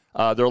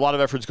 There are a lot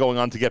of efforts going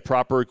on to get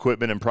proper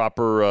equipment and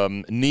proper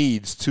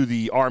needs to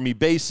the Army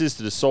bases,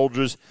 to the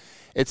soldiers.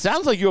 It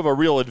sounds like you have a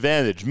real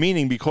advantage,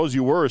 meaning because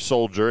you were a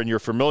soldier and you're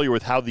familiar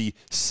with how the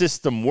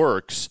system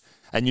works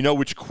and you know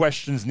which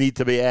questions need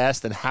to be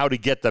asked and how to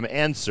get them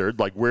answered,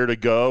 like where to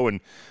go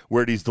and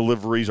where these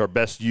deliveries are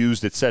best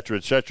used, et cetera,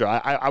 et cetera.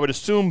 I would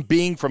assume,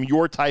 being from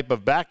your type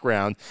of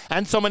background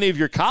and so many of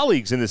your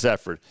colleagues in this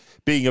effort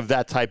being of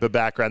that type of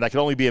background, that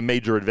can only be a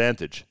major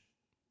advantage.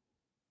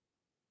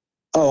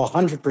 Oh,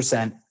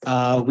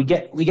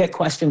 100%. We get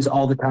questions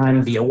all the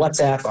time via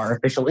WhatsApp, our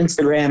official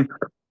Instagram,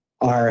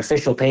 our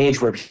official page,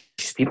 where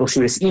people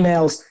shoot us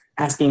emails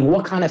asking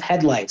what kind of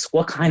headlights,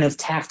 what kind of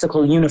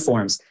tactical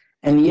uniforms.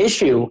 And the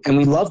issue, and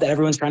we love that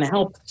everyone's trying to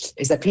help,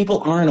 is that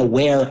people aren't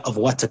aware of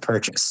what to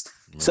purchase.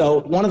 Right.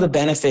 So one of the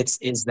benefits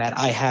is that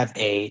I have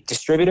a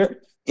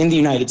distributor in the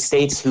United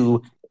States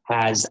who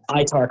has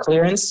ITAR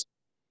clearance,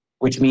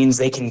 which means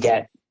they can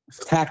get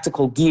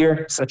tactical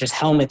gear such as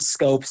helmets,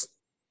 scopes,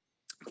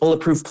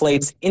 bulletproof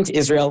plates into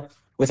Israel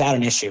without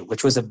an issue,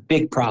 which was a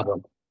big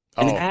problem.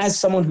 And as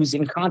someone who's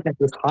in contact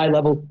with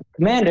high-level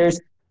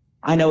commanders,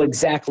 I know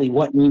exactly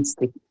what needs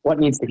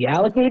to be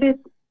allocated,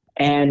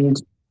 and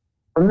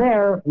from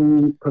there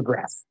we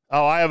progress.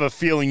 Oh, I have a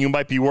feeling you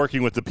might be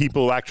working with the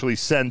people who actually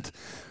sent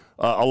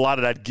a lot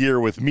of that gear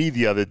with me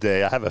the other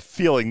day. I have a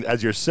feeling,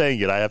 as you're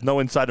saying it, I have no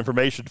inside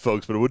information,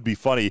 folks, but it would be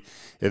funny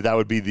if that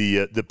would be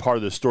the part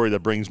of the story that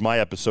brings my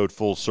episode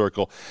full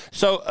circle.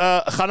 So,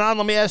 Hanan,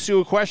 let me ask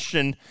you a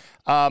question.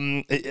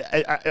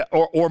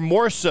 or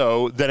more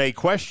so than a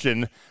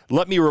question,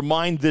 let me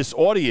remind this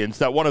audience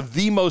that one of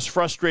the most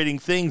frustrating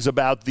things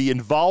about the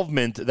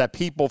involvement that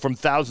people from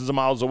thousands of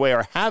miles away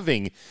are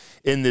having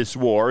in this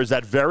war is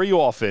that very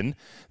often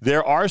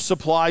there are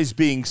supplies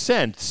being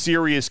sent,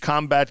 serious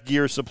combat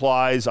gear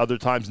supplies, other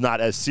times not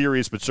as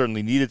serious but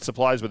certainly needed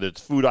supplies, whether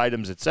it's food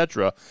items,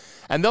 etc.,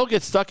 and they'll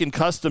get stuck in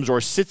customs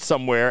or sit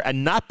somewhere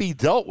and not be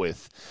dealt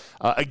with.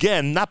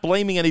 Again, not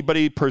blaming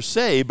anybody per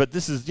se, but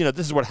this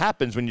is what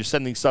happens when you're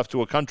sending stuff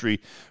to a country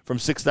from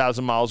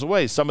 6,000 miles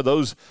away. Some of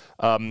those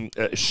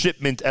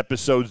shipment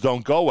episodes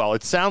don't go well.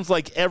 It sounds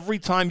like every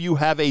time you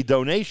have a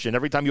donation,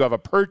 every time you have a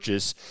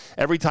purchase,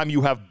 every time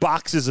you have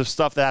boxes of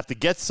stuff that have to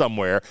get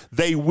somewhere,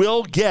 they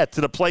will get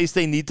to the place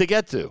they need to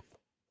get to.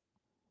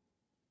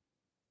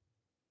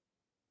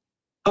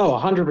 Oh,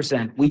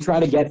 100%. We try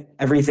to get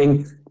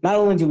everything. Not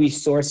only do we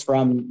source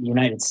from the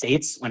United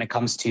States when it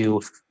comes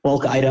to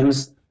bulk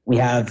items, we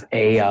have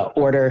a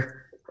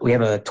order. We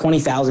have a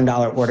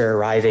 $20,000 order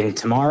arriving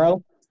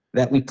tomorrow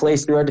that we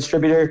place through our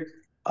distributor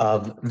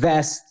of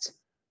vests,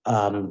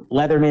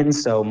 Leathermans,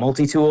 so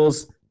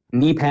multi-tools,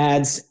 knee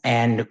pads,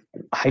 and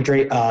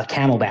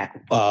Camelback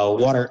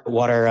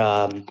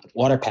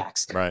water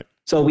packs. Right.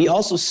 So we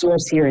also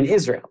source here in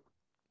Israel.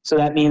 So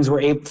that means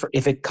we're able,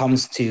 if it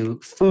comes to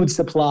food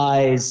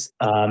supplies,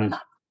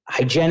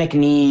 hygienic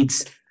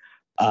needs,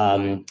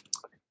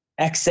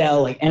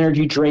 XL, like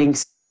energy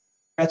drinks,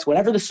 that's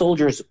whatever the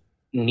soldiers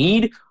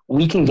need,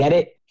 we can get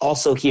it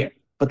also here.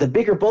 But the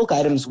bigger bulk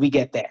items, we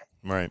get there.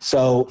 Right.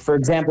 So, for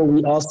example,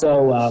 we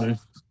also,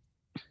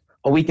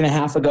 a week and a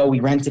half ago, we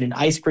rented an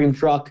ice cream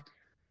truck,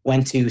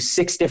 went to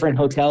 6 different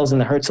hotels in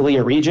the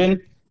Herzliya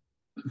region,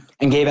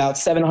 and gave out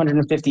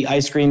 750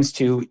 ice creams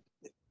to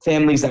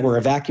families that were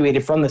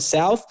evacuated from the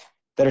south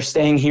that are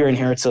staying here in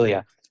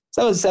Herzliya.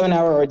 So that was a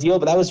 7-hour ordeal,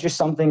 but that was just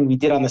something we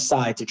did on the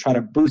side to try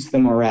to boost the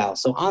morale.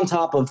 So on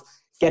top of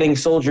getting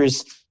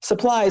soldiers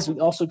supplies, we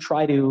also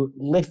try to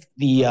lift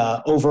the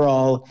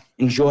overall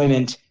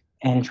enjoyment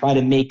and try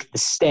to make the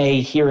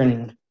stay here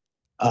in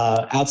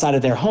outside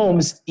of their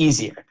homes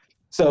easier.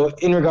 So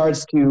in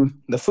regards to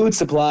the food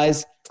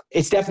supplies,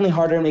 it's definitely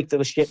harder to make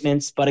those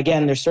shipments. But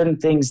again, there's certain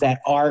things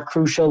that are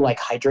crucial, like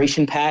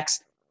hydration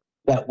packs,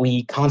 that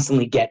we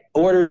constantly get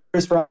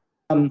orders from,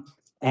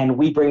 and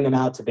we bring them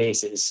out to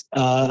bases.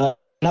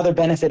 Another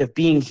benefit of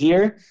being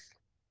here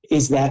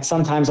is that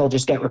sometimes I'll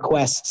just get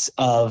requests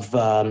of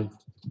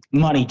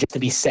money just to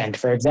be sent.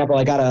 For example,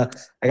 I got a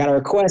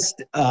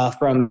request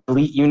from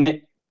Elite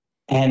Unit,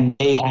 and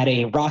they had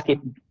a rocket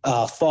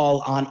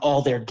fall on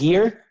all their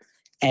gear,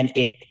 and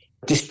it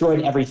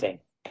destroyed everything.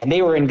 And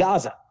they were in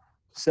Gaza.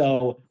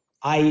 So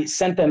I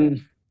sent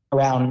them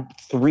around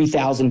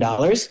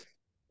 $3,000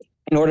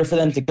 in order for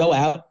them to go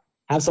out,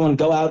 have someone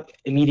go out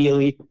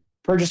immediately,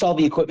 purchase all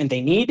the equipment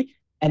they need,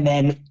 and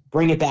then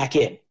bring it back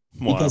in.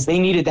 Wow. Because they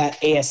needed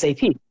that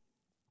ASAP.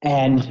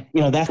 And,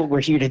 that's what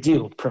we're here to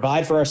do.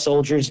 Provide for our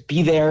soldiers,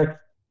 be there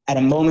at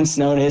a moment's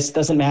notice.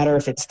 Doesn't matter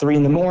if it's 3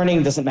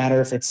 a.m, doesn't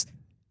matter if it's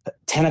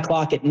 10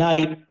 o'clock at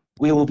night.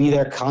 We will be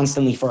there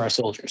constantly for our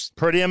soldiers.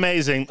 Pretty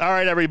amazing. All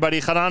right, everybody.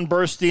 Hanan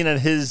Burstein and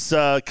his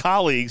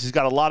colleagues, he's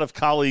got a lot of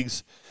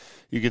colleagues.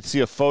 You can see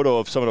a photo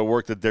of some of the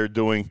work that they're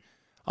doing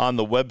on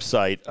the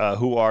website,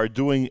 who are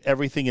doing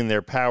everything in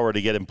their power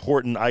to get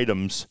important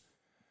items,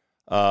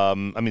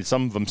 some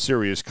of them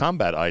serious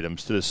combat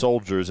items, to the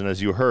soldiers. And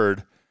as you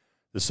heard,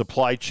 the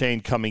supply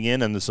chain coming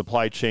in and the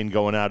supply chain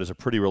going out is a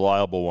pretty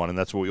reliable one, and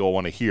that's what we all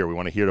want to hear. We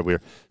want to hear that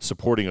we're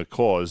supporting a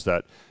cause,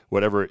 that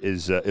whatever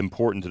is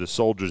important to the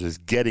soldiers is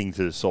getting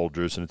to the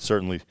soldiers, and it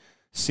certainly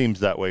seems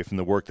that way from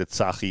the work that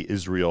Tzachi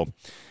Israel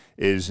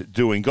is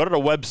doing. Go to the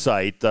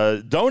website,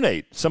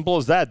 donate. Simple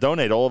as that.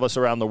 Donate. All of us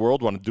around the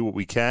world want to do what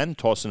we can,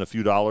 toss in a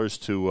few dollars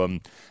to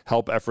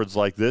help efforts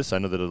like this. I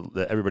know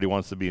that everybody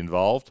wants to be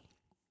involved,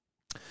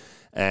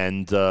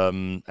 and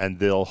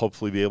they'll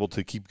hopefully be able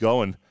to keep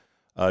going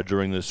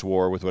during this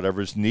war with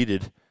whatever's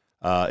needed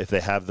if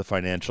they have the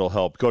financial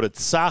help. Go to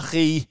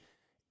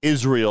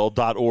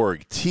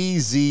tzachiisrael.org,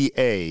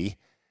 TZACHI,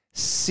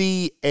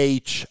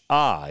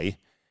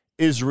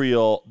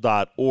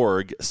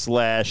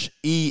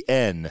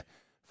 Israel.org/EN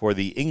for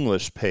the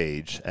English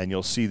page, and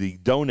you'll see the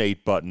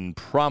donate button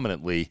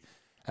prominently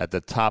at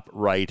the top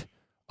right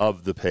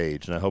of the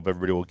page. And I hope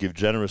everybody will give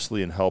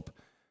generously and help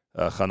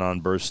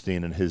Hanan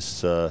Burstein and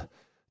his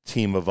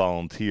team of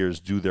volunteers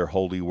do their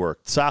holy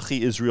work.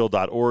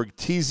 TzachiIsrael.org,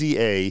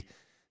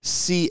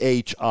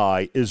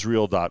 TZACHI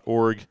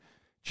Israel.org.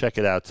 Check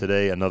it out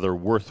today. Another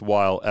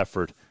worthwhile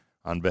effort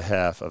on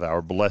behalf of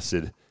our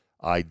blessed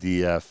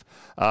IDF.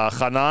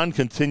 Hanan,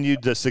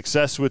 continued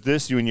success with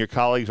this. You and your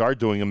colleagues are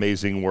doing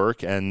amazing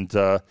work, and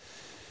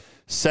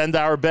send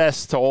our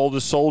best to all the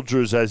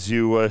soldiers as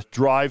you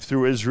drive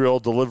through Israel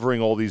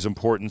delivering all these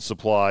important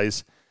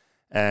supplies.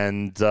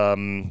 And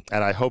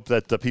I hope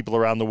that the people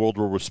around the world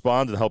will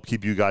respond and help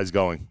keep you guys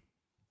going.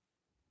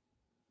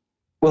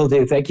 Will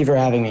do. Thank you for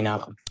having me,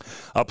 Malcolm.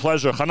 A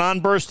pleasure.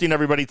 Hanan Burstein,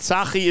 everybody.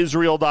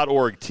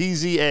 TzachiIsrael.org.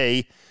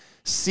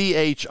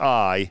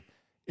 TZACHI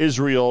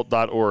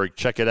Israel.org.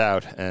 Check it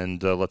out,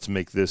 and let's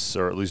make this,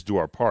 or at least do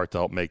our part to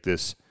help make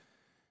this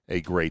a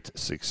great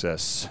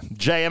success.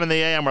 JM and the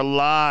AM are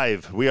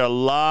live. We are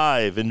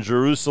live in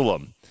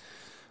Jerusalem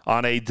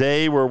on a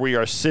day where we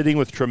are sitting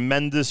with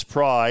tremendous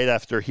pride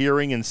after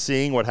hearing and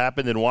seeing what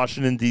happened in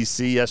Washington,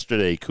 D.C.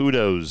 yesterday.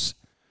 Kudos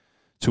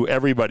to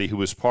everybody who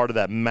was part of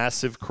that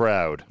massive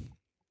crowd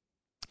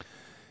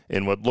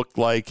in what looked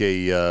like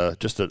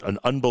an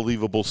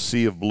unbelievable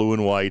sea of blue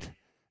and white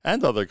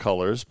and other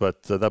colors,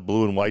 but that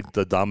blue and white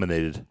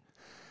dominated.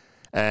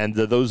 And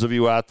those of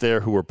you out there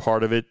who were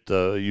part of it,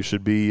 you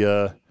should be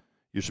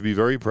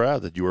very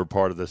proud that you were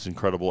part of this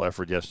incredible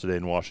effort yesterday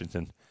in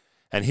Washington.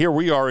 And here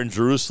we are in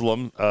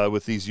Jerusalem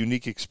with these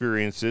unique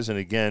experiences, and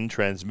again,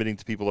 transmitting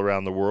to people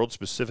around the world,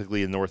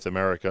 specifically in North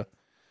America,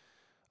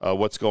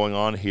 what's going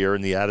on here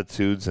and the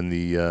attitudes and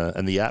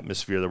the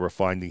atmosphere that we're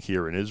finding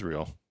here in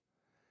Israel.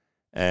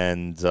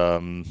 And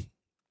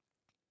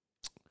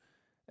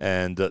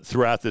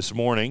throughout this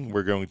morning,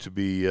 we're going to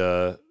be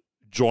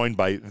joined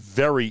by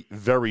very,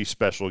 very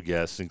special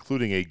guests,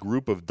 including a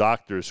group of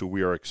doctors who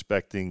we are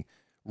expecting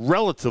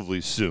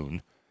relatively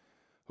soon,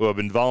 who have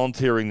been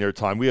volunteering their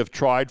time. We have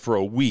tried for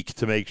a week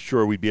to make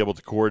sure we'd be able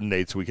to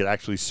coordinate so we could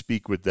actually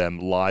speak with them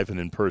live and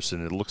in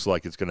person. It looks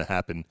like it's going to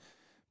happen,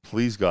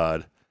 please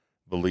God,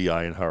 B'li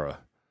Ayin Hara.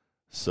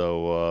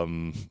 So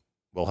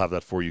we'll have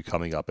that for you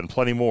coming up. And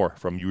plenty more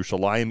from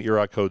Yerushalayim Ir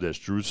HaKodesh,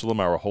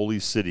 Jerusalem, our holy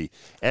city.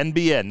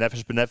 NBN,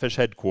 Nefesh B'Nefesh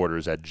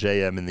headquarters at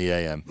JM in the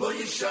AM. לא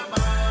יישמע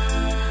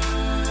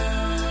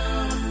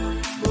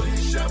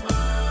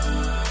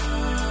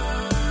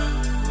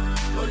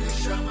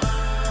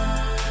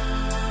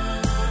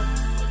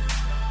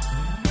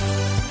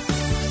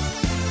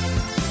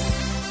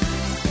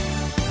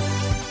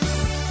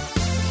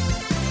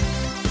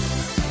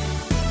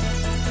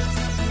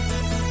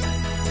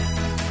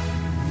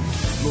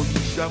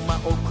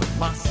עוד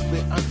חמאס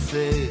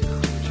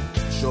בעצך,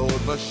 שור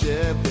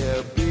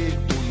ושבר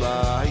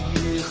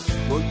בגבולייך.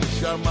 לא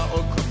יישמע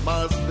עוד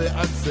חמאס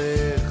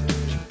בעצך,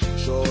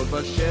 שור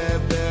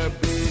ושבר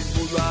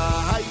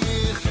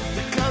בגבולייך.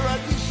 תקרא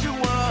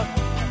ישועה,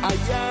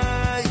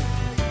 איי,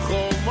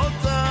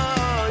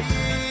 חומותייך,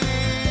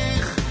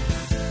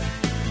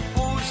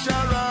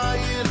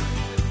 ושרייך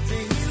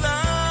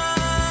תהילה.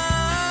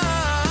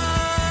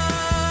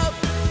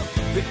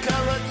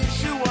 תקרא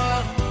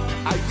ישועה,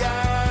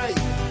 איי,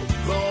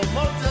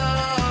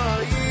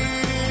 חומותייך,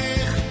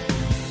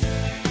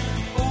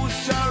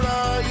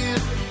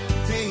 ושרייך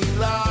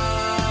תהילה.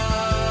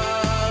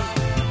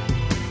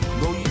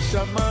 לא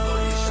יישמע,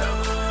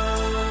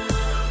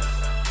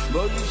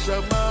 לא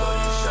יישמע,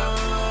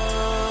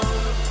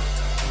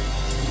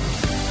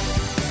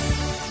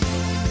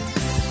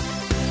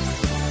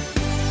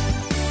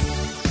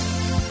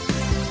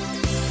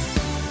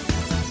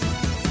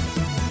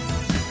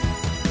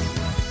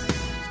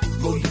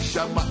 לא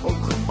יישמע עוד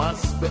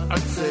חמאס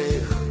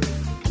בארצך,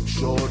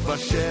 שור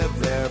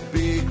ושבר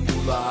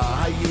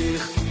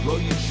בגבולייך. לא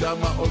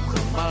יישמע עוד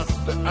חמאס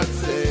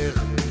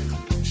בארצך,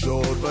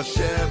 שור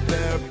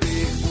ושבר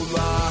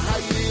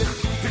בגבולייך.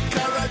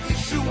 תקרא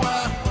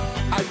ישועה,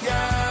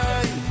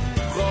 איי,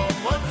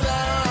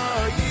 חומותייך,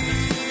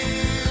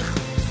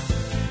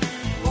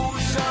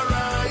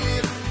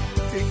 ושרייך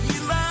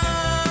תהילה.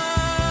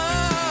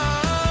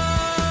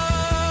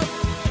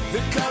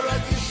 תקרא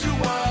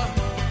ישועה,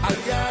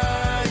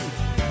 איי,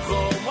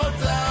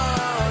 חומותייך,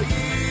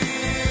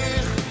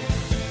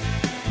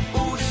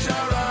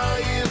 ושרייך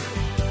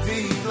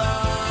תהילה.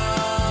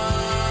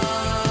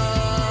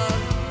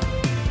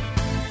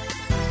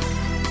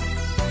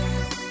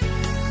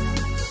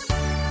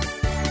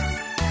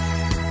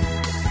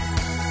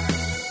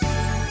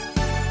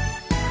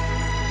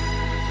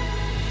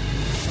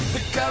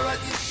 תקרא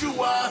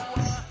ישועה,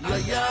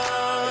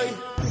 איי,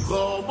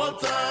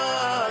 חומותייך,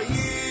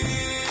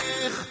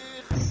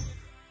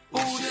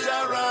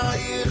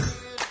 ושרייך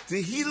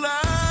תהילה.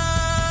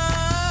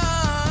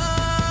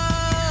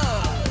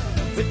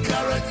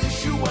 וקרא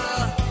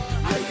ישועה,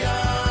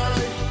 איי,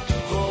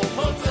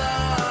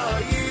 חומותייך,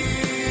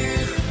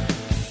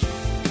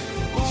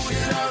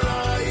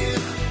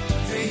 ושרייך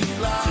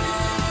תהילה.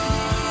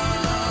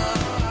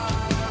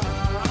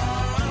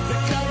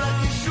 וקרא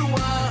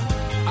ישועה,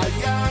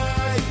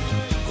 איי,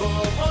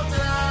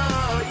 חומותייך,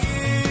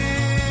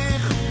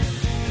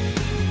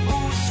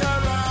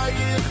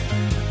 ושרייך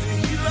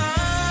תהילה.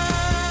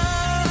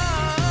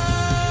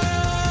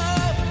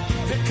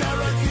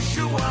 וקרא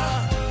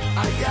ישועה,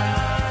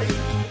 איי,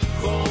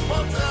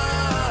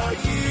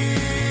 חומותייך,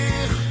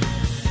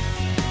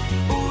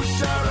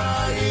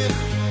 ושרייך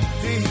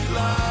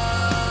תהילה.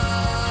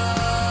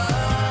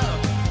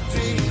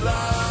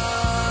 תהילה,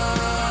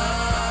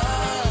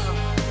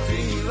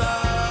 תהילה.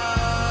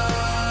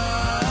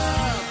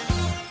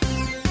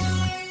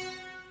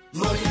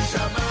 לא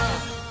יישמע.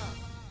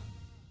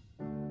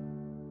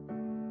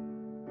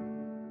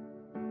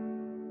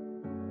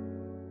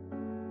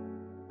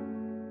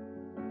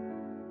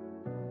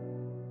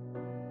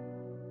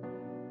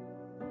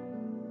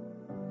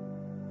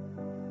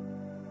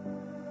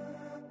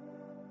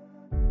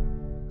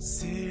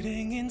 See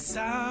in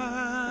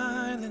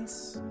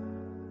silence.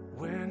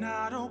 We're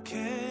not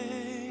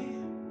okay.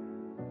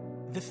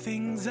 The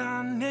things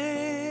our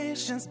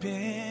nation's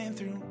been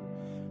through,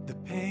 the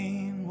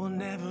pain will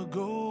never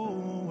go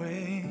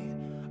away.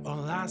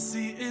 All I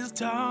see is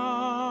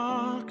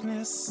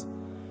darkness.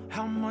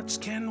 How much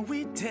can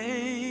we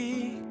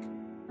take?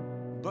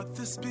 But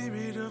the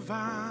spirit of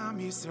Am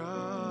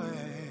Yisrael,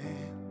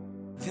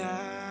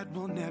 that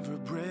will never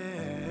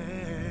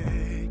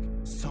break.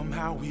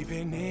 Somehow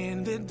even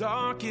in the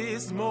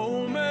darkest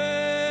moments,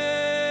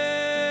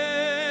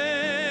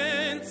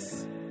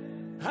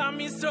 Am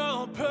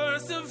Yisrael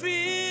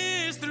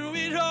perseveres through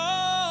it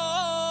all.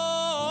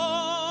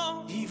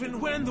 Even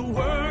when the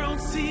world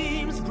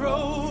seems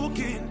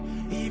broken,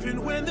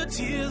 even when the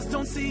tears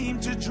don't seem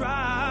to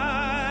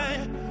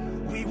dry,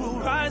 we will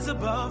rise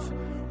above,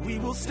 we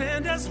will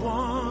stand as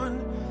one.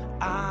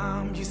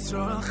 Am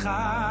Yisrael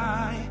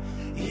Chai.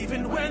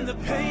 Even when the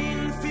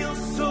pain feels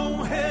so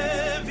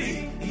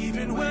heavy,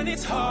 even when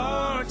it's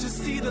hard to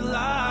see the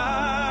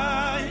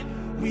light,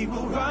 we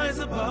will rise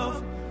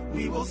above,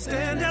 we will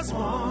stand as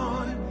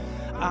one.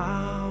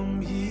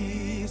 Am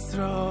Yisrael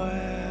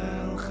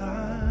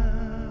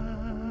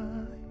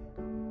Chai.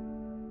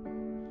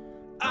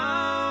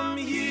 Am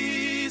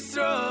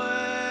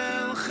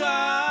Yisrael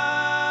Chai.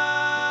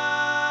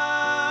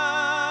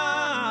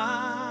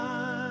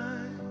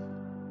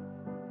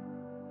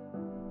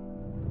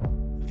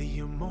 The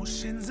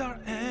emotions are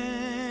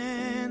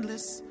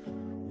endless.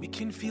 We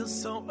can feel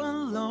so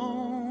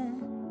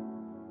alone,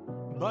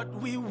 but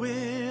we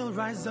will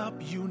rise up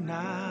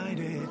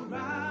united.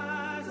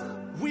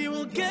 We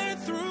will get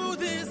through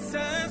this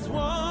as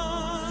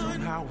one.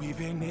 Somehow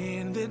even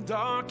in the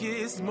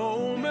darkest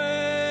moments,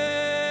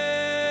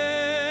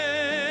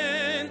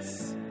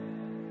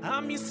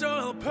 Am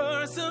Yisrael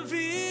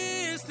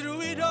perseveres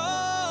through it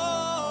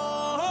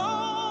all.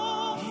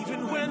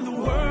 Even when the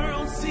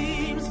world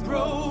seems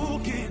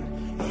broken,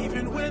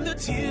 even when the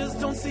tears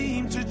don't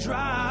seem to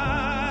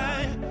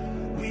dry,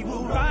 we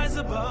will rise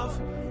above,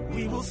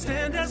 we will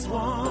stand as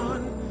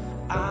one.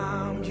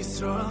 Am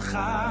Yisrael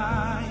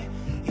Chai.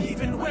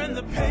 Even when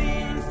the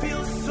pain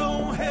feels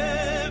so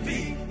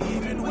heavy,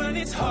 even when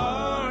it's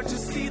hard to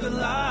see the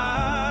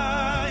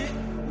light,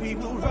 we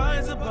will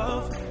rise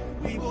above,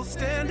 we will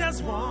stand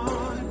as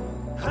one.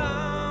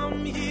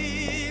 Am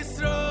Yisrael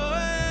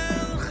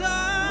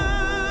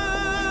Chai.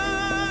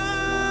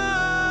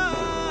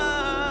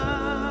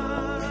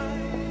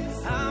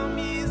 Am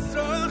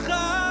Yisrael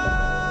Chai.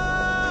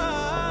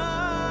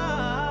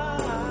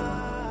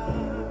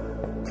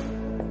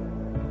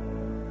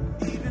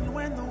 Even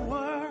when the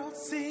world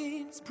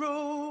seems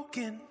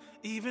broken,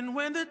 even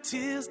when the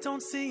tears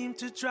don't seem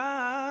to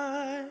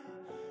dry,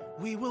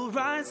 we will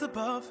rise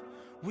above,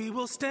 we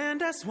will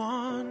stand as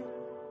one.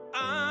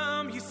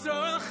 Am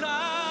Yisrael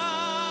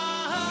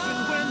Chai. Even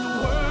when the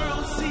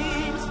world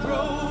seems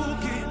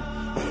broken,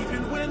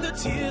 even when the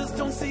tears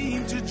don't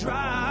seem to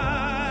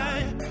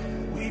dry,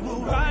 we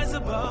will rise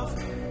above,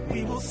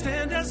 we will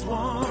stand as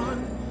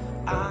one.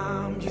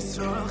 Am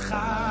Yisrael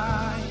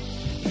Chai.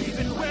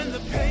 Even when the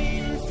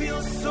pain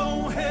feels so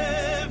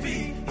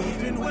heavy,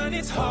 even when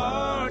it's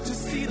hard to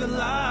see the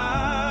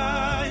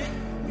light,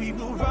 we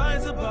will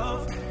rise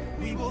above,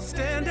 we will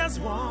stand as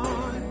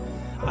one.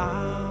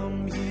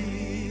 Am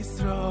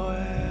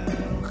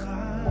Yisrael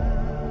Chai.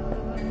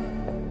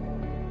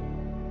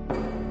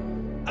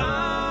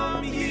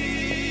 Am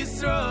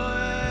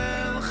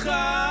Yisrael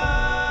Chai.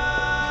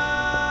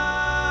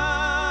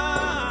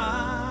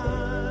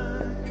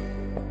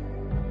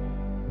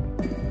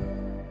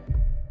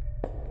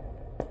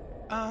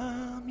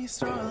 Am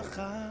Yisrael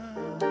Chai.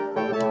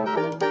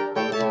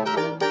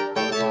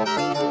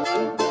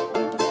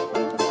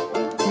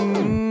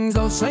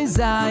 Soll schön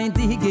sein,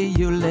 die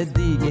Gejulle,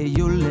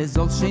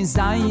 soll schön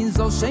sein,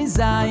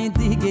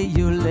 die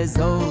Gejulle,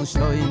 soll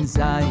schön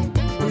sein.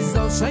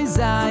 Soll schön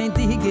sein,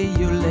 die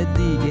Gejulle,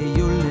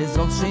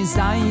 soll schön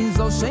sein,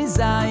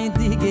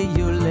 die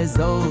Gejulle,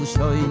 soll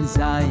schön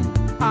sein.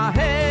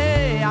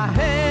 Ahey,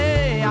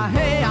 ahey,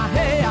 ahey,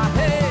 ahey,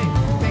 ahey.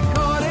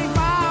 Bekore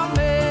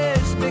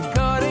mamesh,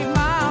 bekore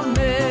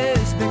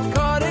mamesh,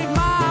 bekore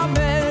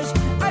mamesh.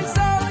 Ay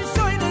soll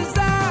schön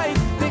sein,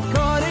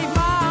 bekore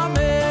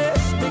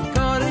mamesh,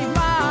 bekore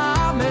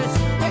mamesh,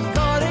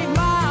 bekore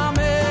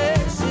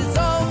mamesh.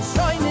 Soll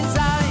schön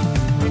sein,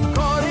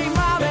 bekore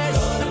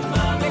mamesh,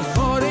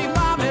 bekore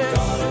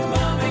mamesh,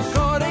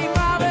 bekore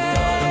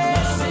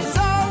mamesh.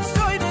 Soll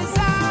schön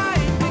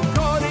sein,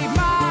 bekore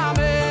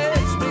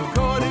mamesh,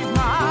 bekore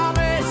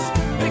mamesh,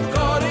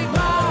 bekore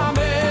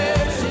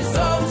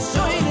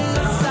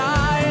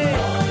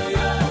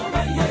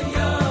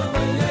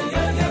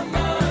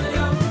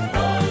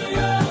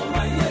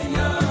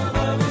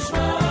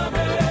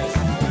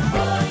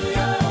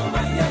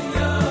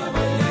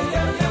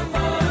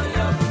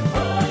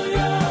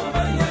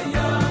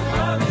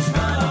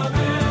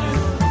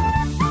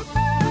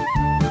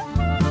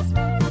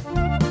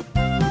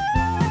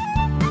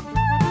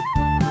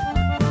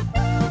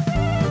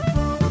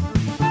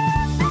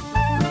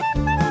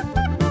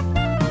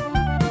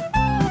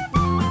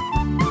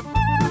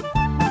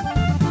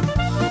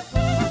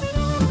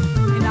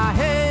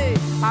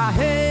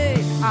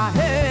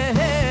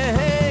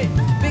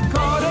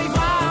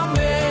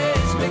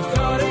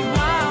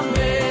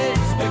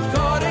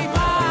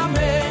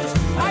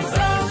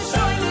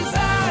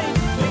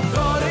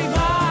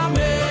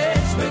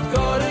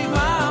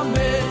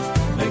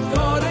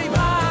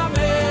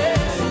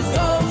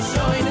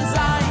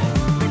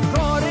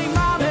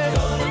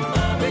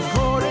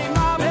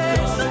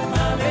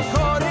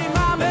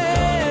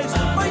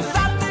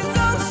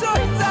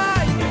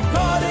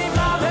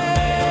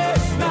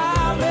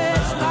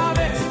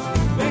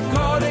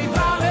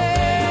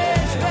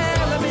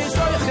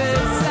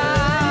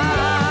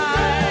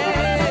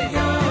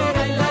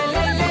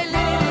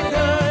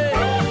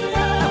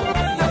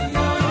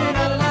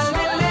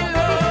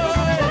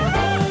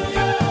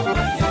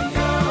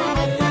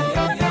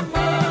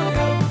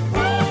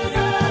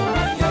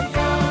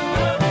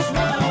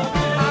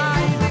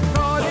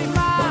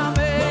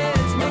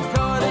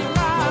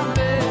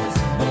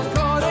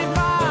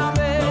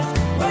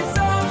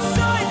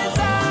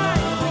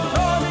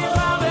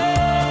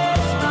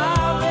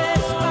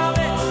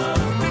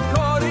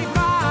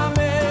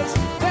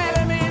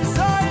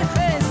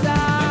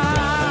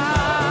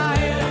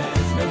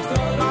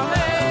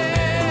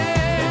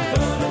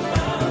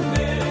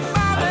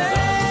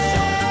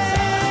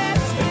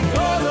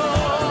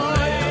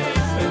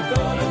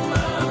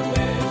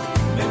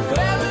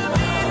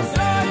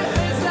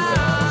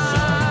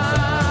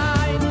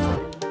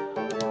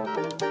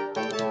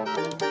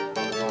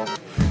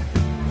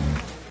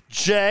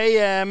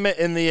JM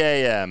in the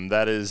AM.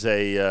 That is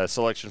a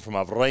selection from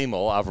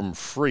Avram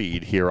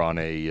Fried here on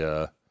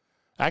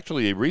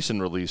actually a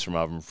recent release from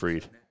Avram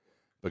Fried,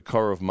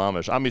 Bakar of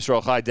Mamish. Am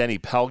Yisrael Chai, Danny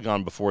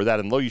Palgon before that,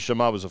 and Lo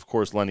Yishama was, of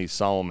course, Lenny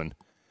Solomon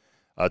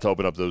to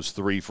open up those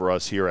three for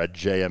us here at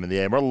JM in the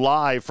AM. We're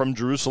live from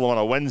Jerusalem on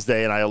a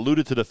Wednesday, and I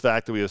alluded to the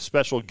fact that we have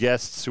special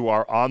guests who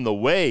are on the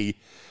way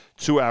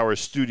to our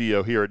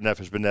studio here at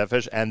Nefesh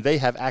B'Nefesh, and they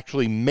have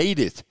actually made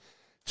it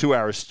to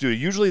our studio.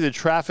 Usually the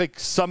traffic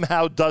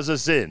somehow does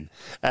us in,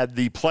 and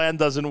the plan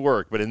doesn't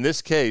work. But in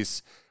this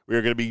case, we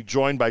are going to be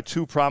joined by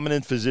two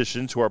prominent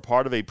physicians who are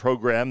part of a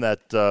program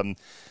that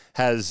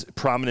has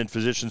prominent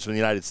physicians from the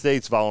United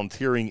States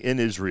volunteering in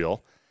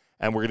Israel.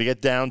 And we're going to get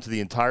down to the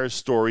entire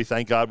story.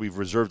 Thank God we've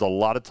reserved a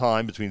lot of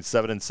time between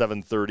 7 and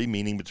 7:30,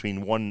 meaning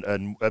between 2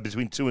 and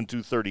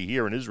 2:30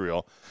 here in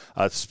Israel,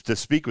 to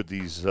speak with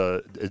these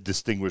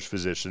distinguished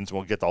physicians.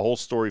 We'll get the whole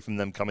story from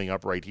them coming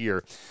up right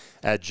here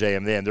at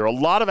JMN. There are a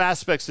lot of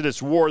aspects to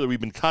this war that we've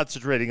been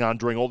concentrating on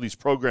during all these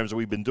programs that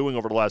we've been doing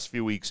over the last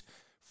few weeks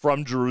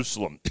from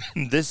Jerusalem.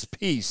 This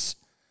piece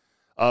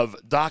of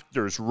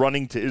doctors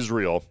running to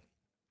Israel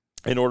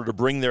in order to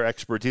bring their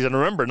expertise. And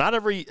remember, not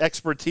every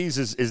expertise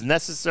is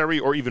necessary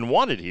or even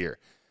wanted here.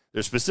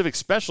 There's specific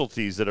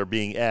specialties that are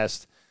being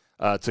asked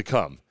to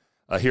come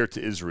here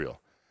to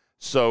Israel.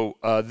 So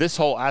this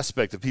whole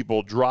aspect of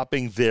people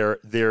dropping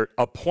their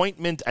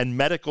appointment and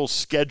medical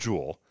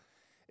schedule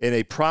in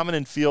a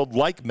prominent field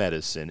like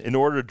medicine in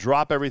order to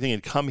drop everything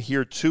and come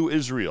here to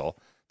Israel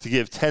to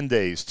give 10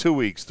 days, 2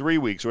 weeks, 3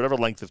 weeks, whatever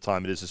length of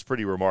time it is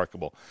pretty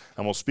remarkable.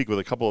 And we'll speak with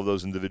a couple of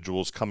those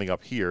individuals coming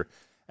up here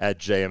at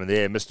JM and the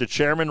AM. Mr.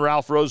 Chairman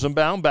Ralph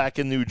Rosenbaum back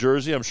in New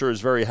Jersey, I'm sure is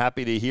very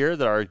happy to hear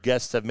that our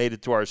guests have made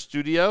it to our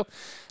studio,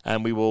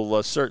 and we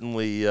will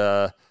certainly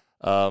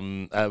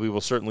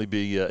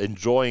be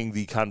enjoying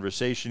the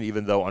conversation,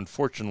 even though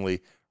unfortunately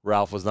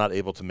Ralph was not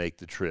able to make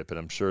the trip. And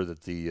I'm sure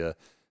that the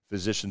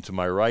physician to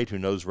my right, who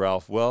knows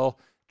Ralph well,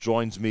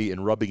 joins me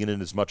in rubbing it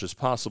in as much as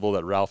possible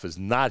that Ralph is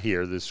not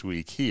here this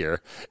week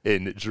here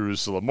in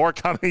Jerusalem. More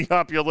coming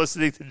up. You're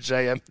listening to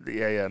JM and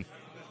the AM.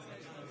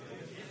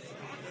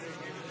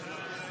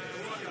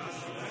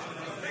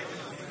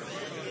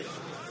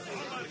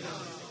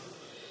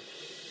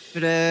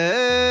 Freit,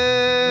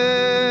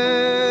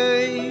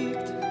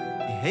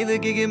 die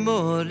heilige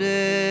Gemorre.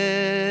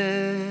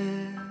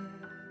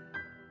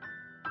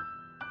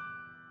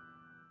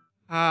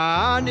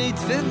 Nicht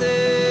finden,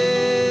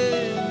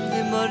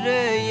 die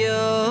Morre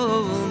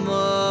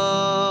Yoma.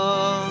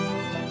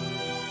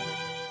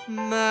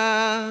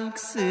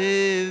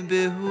 Maxi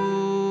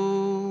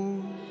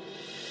Behu.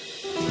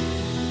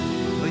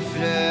 Oi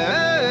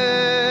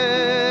Freit,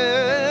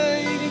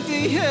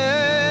 die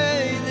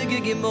heilige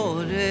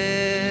Gemorre.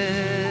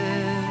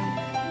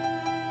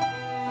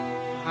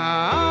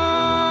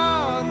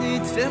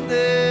 Nicht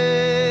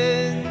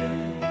finden,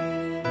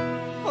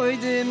 oi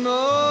die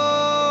Morre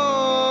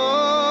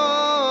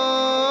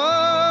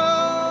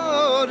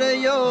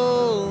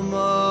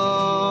Yoma.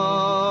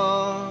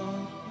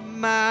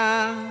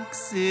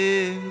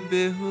 Maxi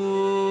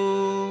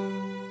Behu.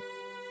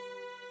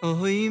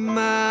 Oi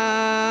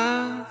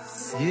Maxi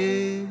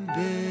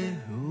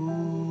Behu.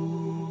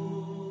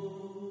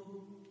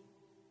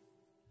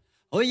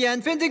 Oi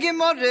en findige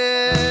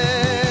Morre.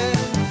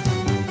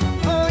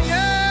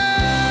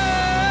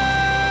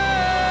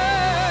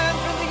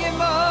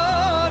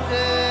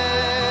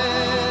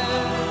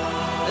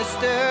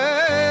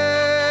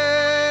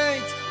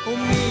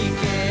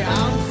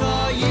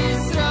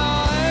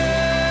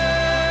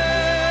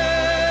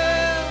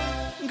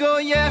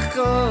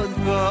 God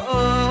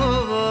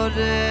Boret.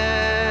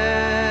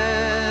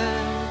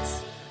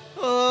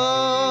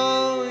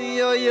 Oh,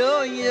 yo,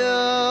 yo,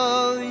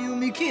 yo, you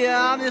make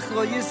am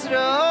Chol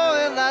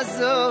Yisrael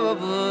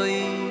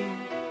azoboy.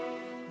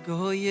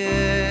 Go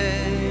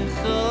ye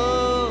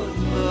God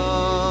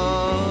Boret.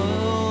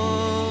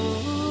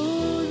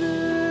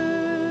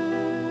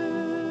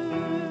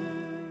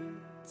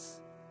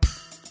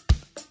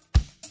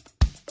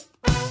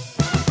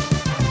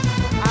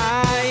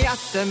 Ay,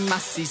 atem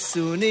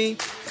masisuni.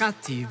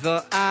 Chativa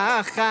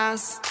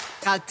achas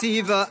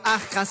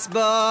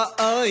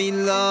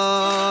ba'oilom.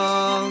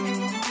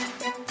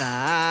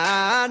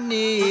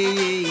 Dani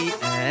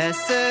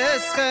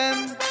eseschem.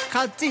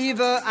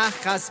 Chativa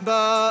achas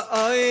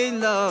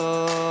ba'oilom.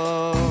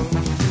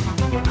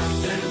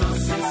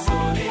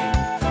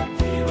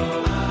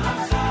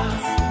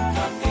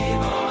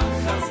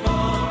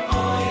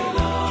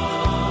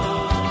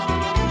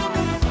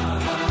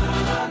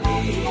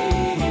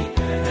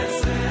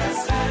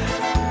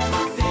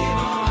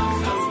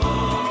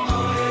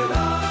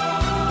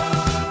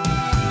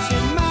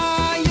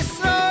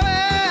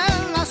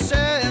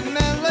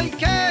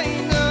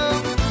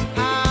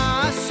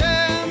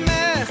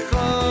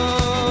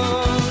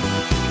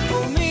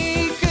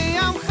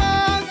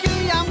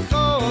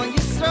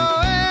 Yisrael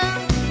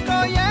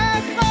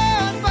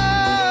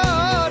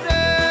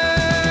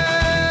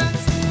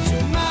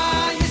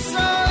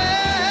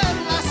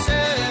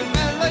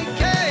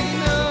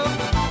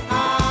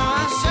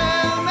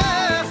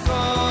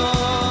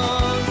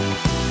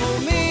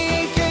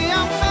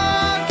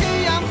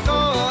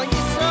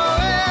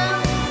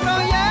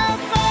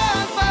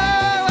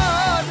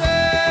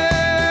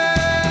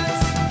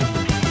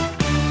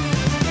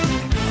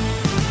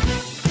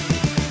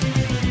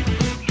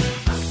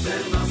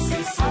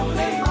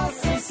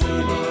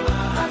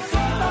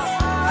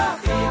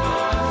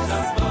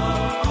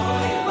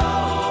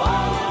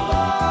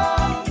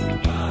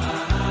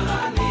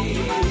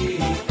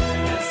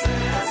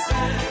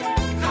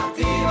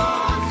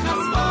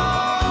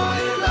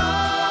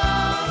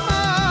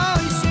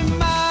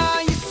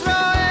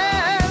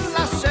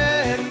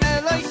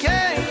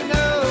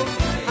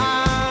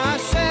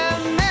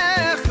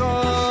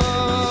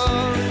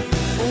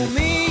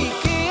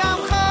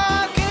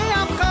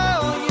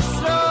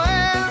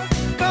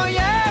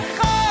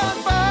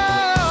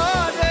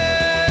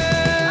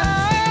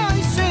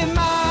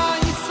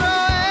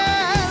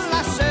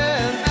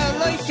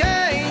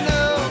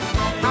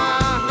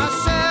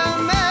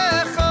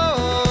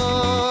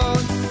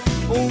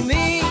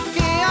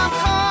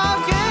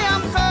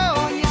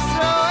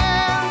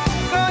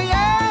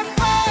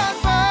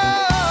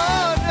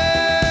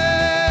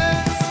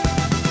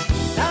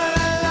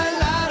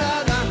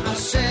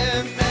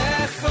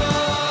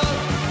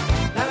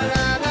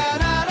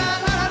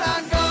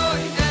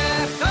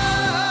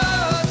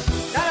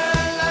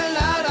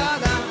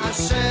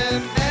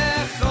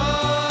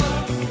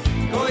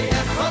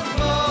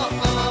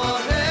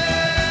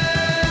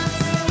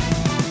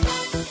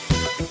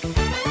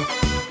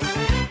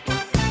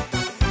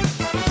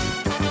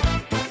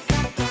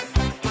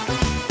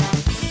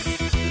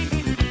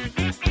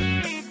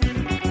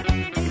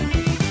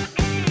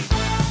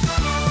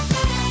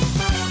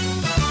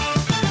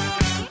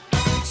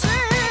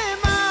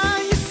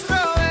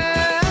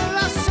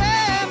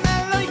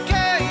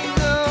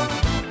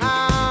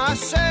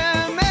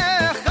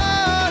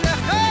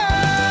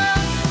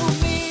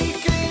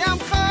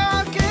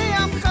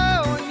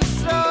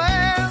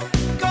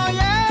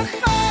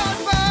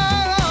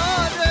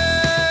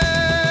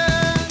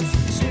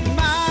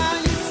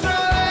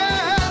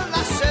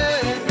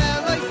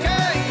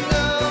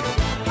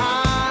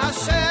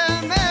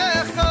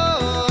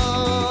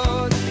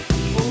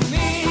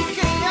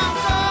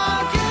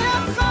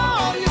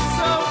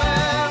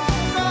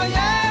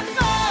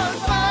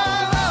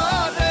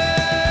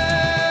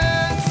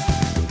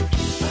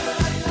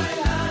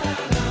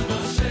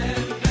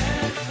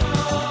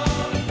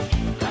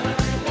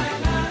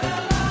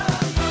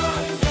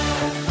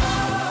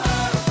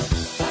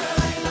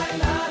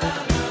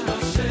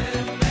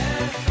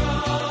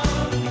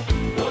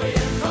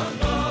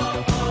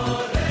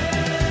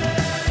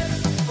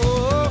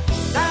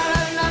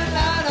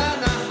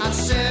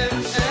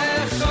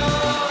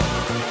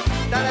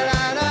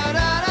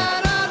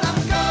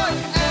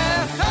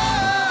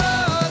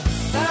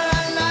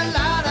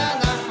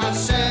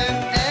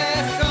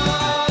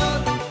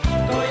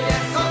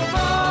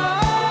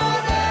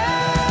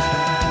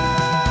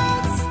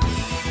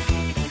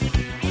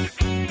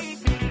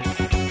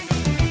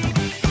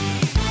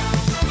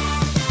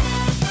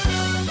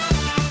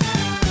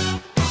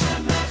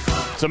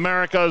It's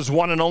America's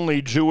one and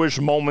only Jewish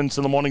Moments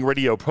in the Morning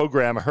radio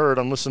program, heard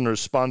on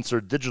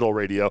listeners-sponsored digital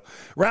radio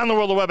around the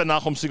world, the web at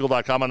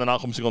NachumSegal.com, on the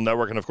Nachum Segal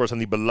Network, and, of course, on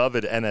the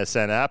beloved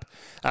NSN app.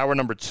 Hour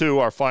number 2,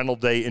 our final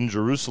day in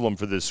Jerusalem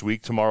for this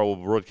week. Tomorrow we'll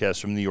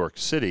broadcast from New York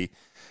City,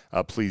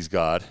 please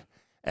God.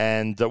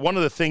 And one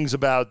of the things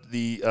about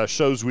the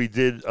shows we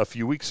did a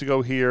few weeks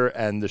ago here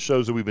and the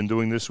shows that we've been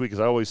doing this week is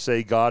I always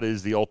say God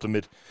is the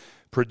ultimate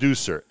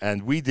producer.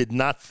 And we did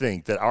not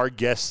think that our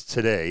guests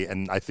today,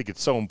 and I think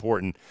it's so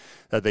important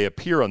that they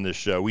appear on this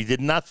show, we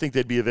did not think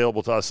they'd be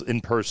available to us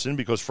in person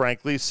because,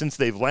 frankly, since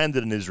they've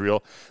landed in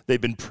Israel,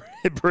 they've been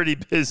pretty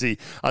busy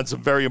on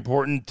some very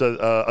important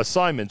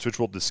assignments, which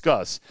we'll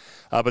discuss.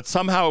 But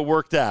somehow it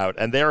worked out,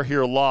 and they're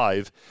here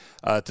live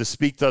to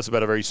speak to us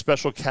about a very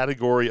special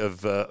category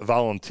of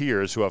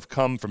volunteers who have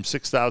come from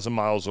 6,000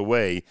 miles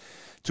away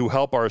to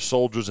help our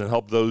soldiers and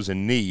help those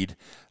in need,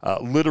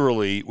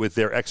 literally with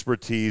their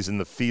expertise in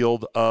the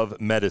field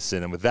of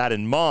medicine. And with that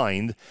in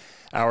mind,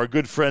 our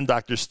good friend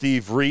Dr.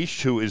 Steve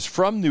Reish, who is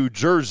from New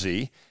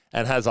Jersey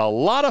and has a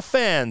lot of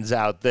fans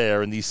out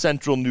there in the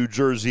central New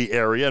Jersey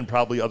area and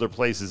probably other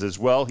places as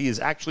well. He is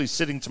actually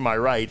sitting to my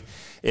right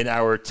in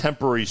our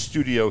temporary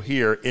studio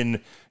here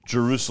in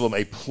Jerusalem.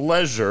 A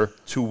pleasure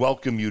to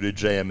welcome you to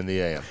JM in the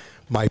AM.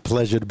 My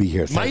pleasure to be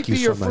here. Thank you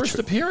so much. Might be your first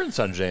appearance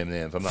on JM in the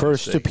AM, if I'm not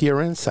First mistaken.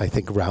 appearance. I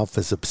think Ralph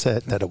is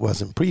upset that it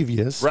wasn't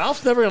previous.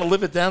 Ralph's never going to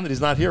live it down that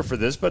he's not here for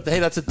this, but hey,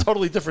 that's a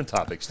totally different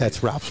topic, Steve.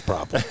 That's Ralph's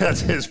problem.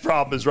 That's his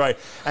problem, is right.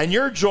 And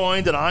you're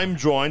joined, and I'm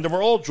joined, and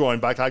we're all joined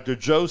by Dr.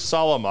 Joe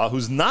Salama,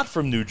 who's not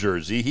from New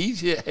Jersey. He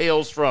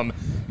hails from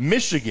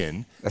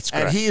Michigan. That's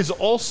correct. And he is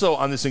also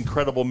on this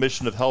incredible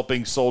mission of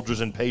helping soldiers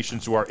and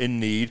patients who are in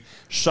need.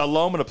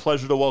 Shalom, and a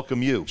pleasure to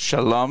welcome you.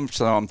 Shalom,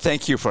 shalom.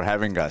 Thank you for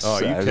having us. Oh,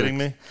 are you kidding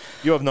me?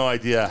 You have no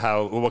idea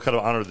what kind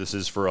of honor this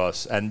is for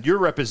us. And you're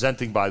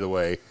representing, by the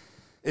way,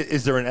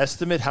 is there an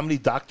estimate how many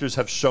doctors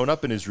have shown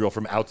up in Israel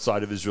from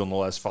outside of Israel in the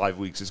last 5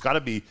 weeks? It's got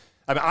to be.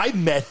 I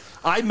mean,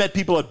 I met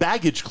people at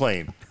baggage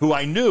claim who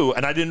I knew,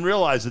 and I didn't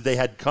realize that they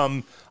had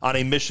come on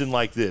a mission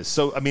like this.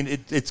 So, I mean,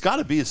 it's got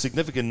to be a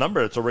significant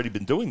number that's already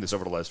been doing this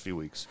over the last few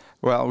weeks.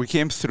 Well, we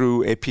came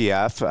through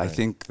APF. Right. I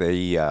think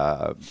they.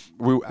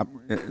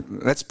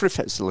 Let's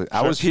preface.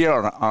 I was here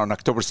on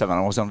October 7th.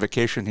 I was on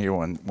vacation here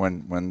when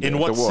in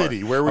what the war.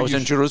 city? Where were you? I was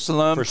in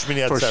Jerusalem for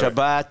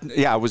Shabbat.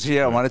 Yeah, I was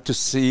here.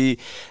 Right.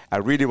 I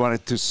really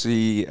wanted to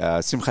see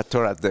Simchat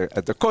Torah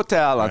at the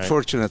Kotel. Right.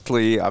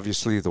 Unfortunately,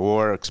 obviously, the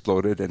war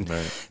exploded,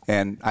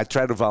 and I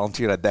tried to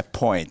volunteer at that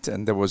point,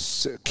 and there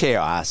was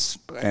chaos.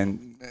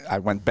 And I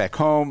went back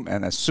home,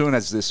 and as soon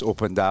as this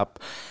opened up,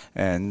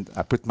 and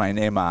I put my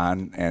name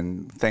on,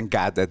 and thank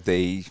God that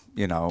they,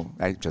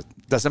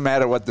 doesn't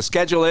matter what the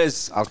schedule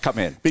is, I'll come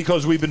in.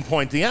 Because we've been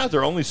pointing out there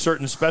are only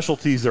certain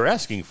specialties they're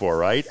asking for,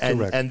 right?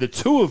 And the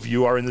two of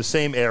you are in the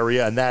same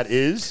area, and that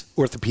is?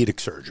 Orthopedic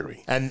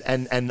surgery. And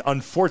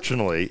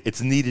unfortunately,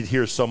 it's needed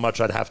here so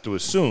much, I'd have to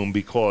assume,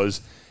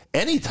 because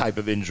any type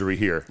of injury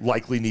here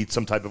likely needs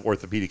some type of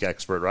orthopedic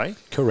expert, right?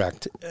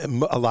 Correct.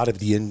 A lot of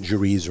the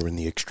injuries are in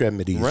the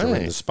extremities or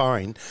in the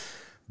spine.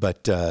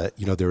 But,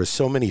 there are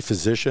so many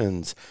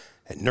physicians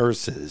and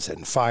nurses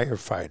and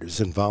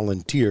firefighters and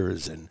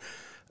volunteers and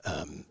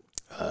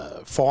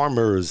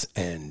farmers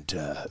and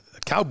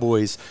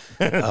cowboys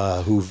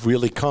who've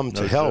really come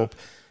to help.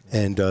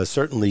 And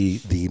certainly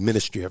the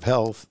Ministry of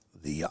Health,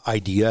 the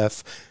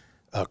IDF,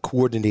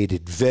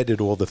 coordinated,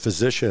 vetted all the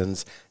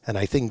physicians. And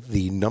I think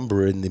the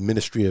number in the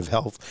Ministry of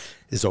Health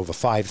is over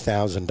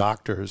 5,000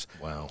 doctors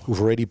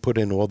who've already put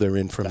in all their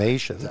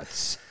information.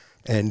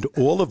 And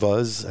all of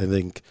us, I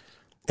think,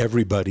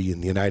 everybody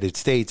in the United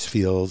States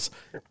feels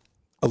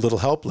a little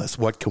helpless.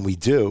 What can we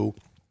do?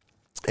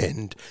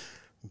 And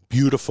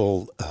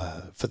beautiful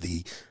for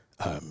the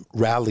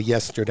rally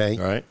yesterday.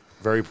 All right.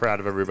 Very proud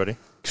of everybody.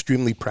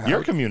 Extremely proud.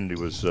 Your community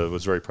was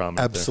very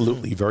prominent.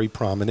 Absolutely, very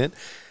prominent.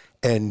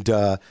 And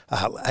I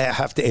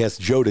have to ask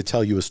Joe to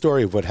tell you a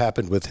story of what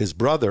happened with his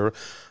brother.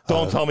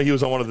 Don't tell me he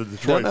was on one of the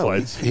Detroit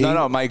flights.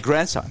 No, my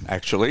grandson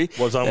actually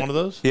was on one of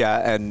those.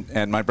 Yeah,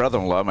 and my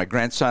brother-in-law, my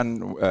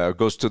grandson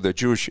goes to the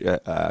Jewish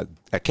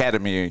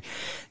Academy,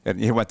 and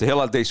he went to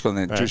Hillel Day School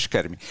and the Jewish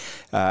Academy.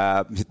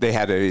 They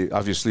had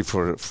obviously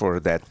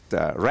for that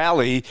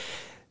rally,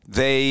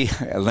 they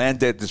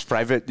landed this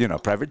private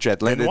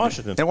jet landed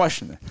in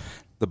Washington.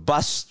 The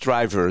bus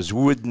drivers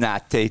would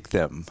not take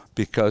them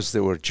because they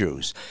were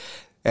Jews.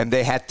 And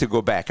they had to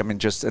go back. I mean,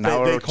 just an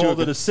hour or two. They called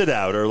it a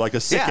sit-out or like a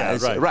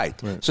sick-out. Right.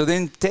 So they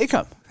didn't take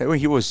him.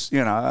 He was,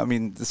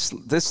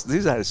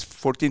 these are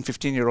 14,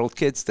 15-year-old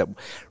kids that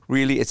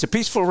really, it's a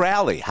peaceful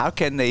rally. How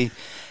can they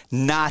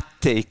not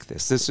take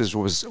this? This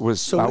was we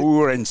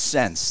were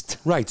incensed.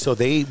 Right. So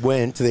they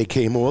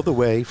came all the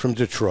way from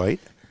Detroit,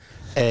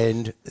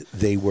 and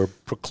they were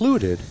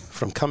precluded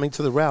from coming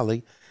to the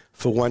rally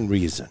for one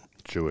reason.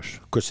 Jewish.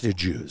 Because they're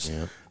Jews.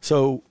 Yeah.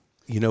 So,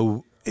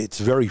 it's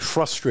very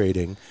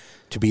frustrating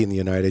to be in the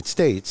United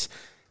States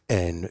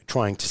and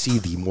trying to see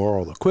the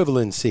moral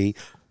equivalency.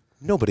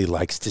 Nobody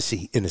likes to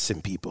see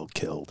innocent people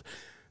killed.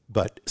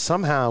 But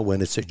somehow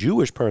when it's a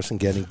Jewish person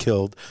getting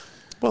killed,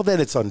 well, then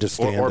it's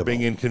understandable. Or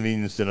being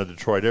inconvenienced in a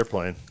Detroit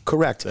airplane.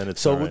 Correct. Then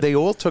it's so all right. they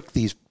all took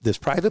this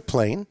private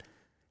plane,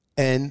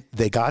 and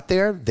they got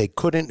there. They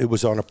couldn't. It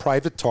was on a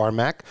private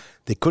tarmac.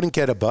 They couldn't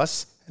get a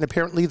bus, and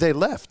apparently they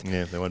left.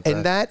 Yeah, they went back.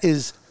 And that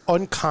is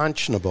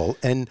unconscionable.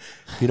 And,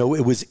 you know,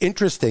 it was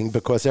interesting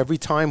because every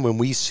time when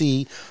we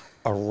see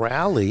a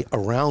rally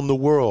around the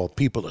world,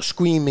 people are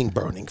screaming,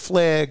 burning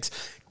flags,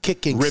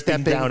 kicking, ripping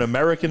stepping, down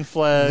American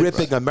flags.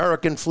 ripping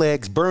American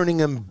flags, burning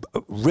them,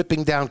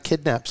 ripping down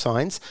kidnap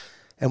signs.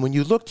 And when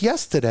you looked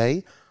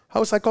yesterday, I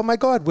was like, oh, my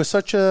God, we're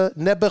such a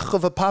nebuch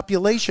of a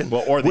population.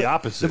 Well, or the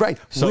opposite. Right.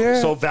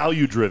 So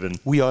value-driven.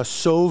 We are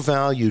so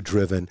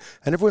value-driven.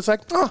 And everyone's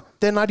like, oh,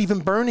 they're not even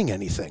burning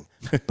anything.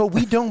 But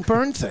we don't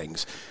burn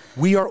things.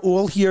 We are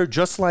all here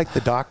just like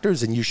the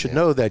doctors. And you should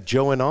know that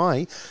Joe and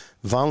I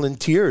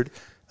volunteered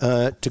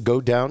to go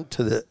down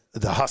to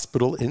the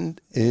hospital in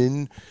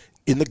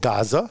the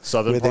Gaza.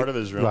 Southern part of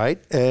Israel. Right.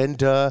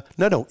 And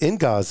in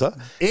Gaza.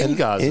 In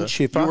Gaza? In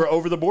Shifa. You were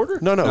over the border?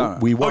 No.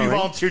 We weren't. Oh, you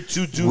volunteered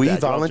to do we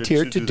that.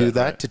 volunteered to do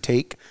that, to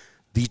take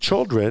the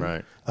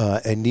children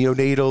and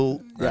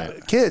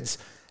neonatal kids.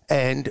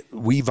 And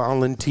we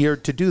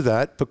volunteered to do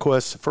that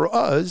because for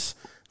us,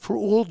 for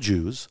all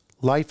Jews,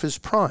 life is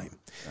prime.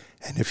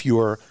 And if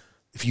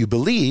you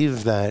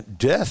believe that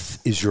death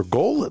is your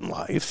goal in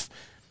life,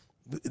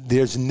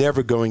 there's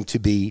never going to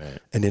be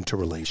an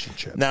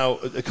interrelationship. Now,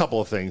 a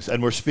couple of things,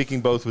 and we're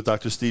speaking both with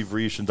Dr. Steve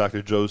Reish and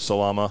Dr. Joe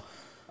Salama.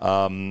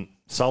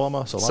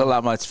 Salama,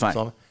 it's fine.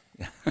 Salama.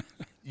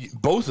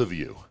 Both of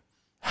you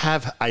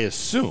have, I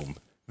assume,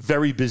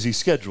 very busy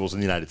schedules in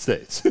the United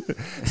States.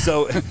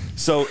 I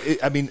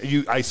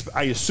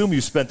assume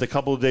you spent a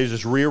couple of days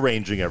just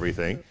rearranging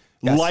everything.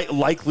 Yes.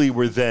 Likely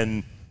were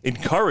then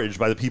encouraged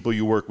by the people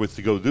you work with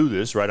to go do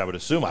this, right? I would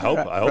assume. I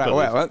hope.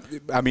 Well,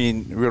 I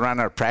mean, we ran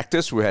our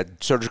practice. We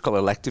had surgical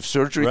elective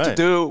surgery to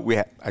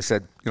do. I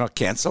said,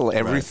 cancel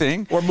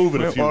everything. Or move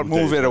it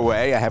move it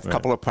away. I have a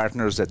couple of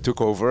partners that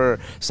took over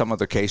some of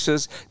the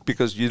cases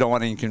because you don't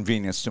want to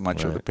inconvenience too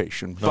much of the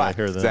patient. No, but I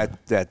hear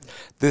that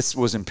this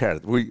was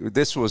imperative.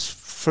 This was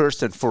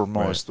first and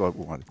foremost what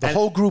we wanted. The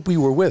whole group we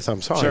were with,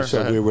 I'm sorry. Sure,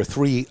 So we were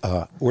 3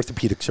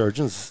 orthopedic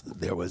surgeons.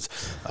 There was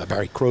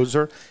Barry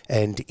Crozer,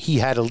 and he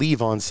had to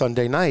leave on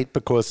Sunday night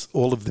because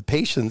all of the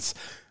patients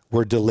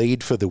were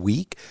delayed for the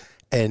week.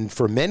 And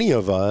for many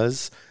of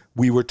us,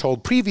 we were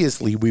told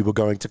previously we were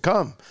going to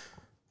come.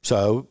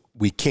 So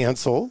we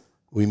cancel,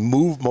 we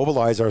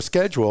mobilize our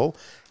schedule,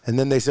 and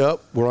then they say,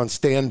 oh, we're on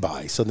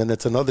standby. So then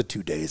it's another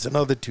 2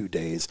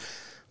 days.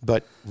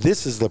 But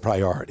this is the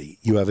priority.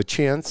 You have a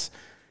chance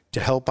to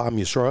help Am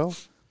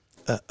Yisrael,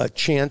 a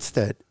chance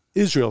that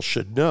Israel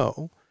should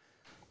know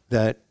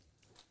that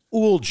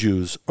all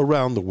Jews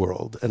around the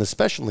world, and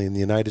especially in the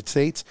United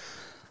States,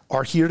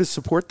 are here to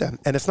support them.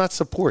 And it's not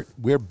support.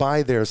 We're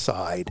by their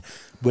side.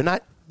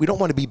 We don't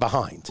want to be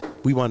behind.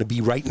 We want to be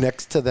right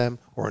next to them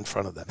or in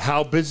front of them.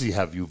 How busy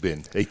have you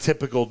been? A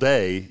typical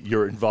day,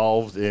 you're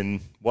involved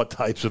in what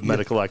types of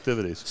medical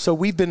activities? So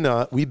we've been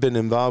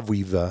involved.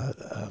 We've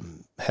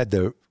had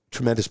the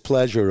tremendous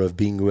pleasure of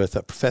being with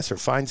Professor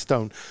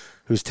Feinstein,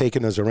 who's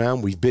taken us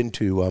around. We've been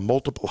to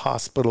multiple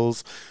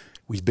hospitals.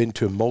 We've been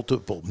to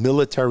multiple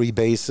military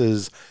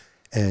bases,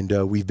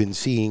 and we've been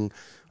seeing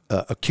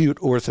acute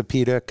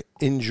orthopedic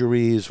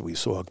injuries. We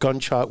saw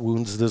gunshot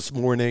wounds this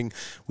morning.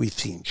 We've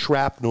seen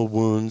shrapnel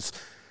wounds,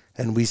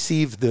 and we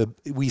see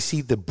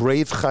the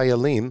brave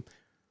Chayalim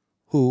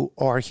who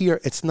are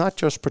here. It's not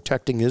just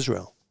protecting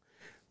Israel.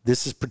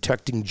 This is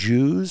protecting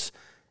Jews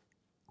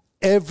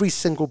every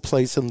single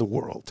place in the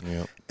world.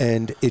 Yep.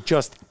 And it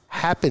just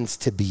happens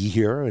to be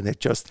here, and it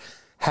just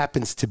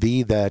happens to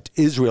be that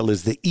Israel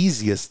is the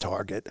easiest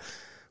target.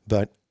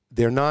 But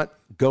they're not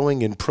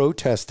going and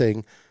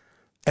protesting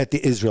at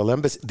the Israel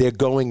embassy. They're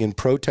going and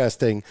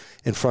protesting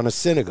in front of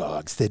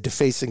synagogues. They're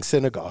defacing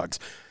synagogues.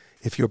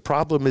 If your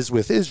problem is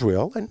with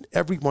Israel, and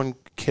everyone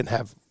can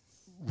have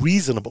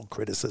reasonable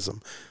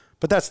criticism,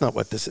 but that's not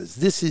what this is.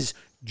 This is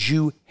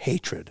Jew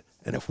hatred.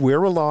 And if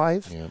we're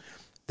alive,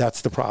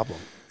 that's the problem.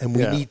 And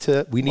we need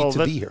to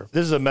be here.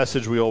 This is a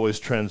message we always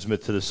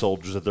transmit to the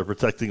soldiers, that they're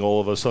protecting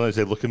all of us. Sometimes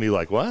they look at me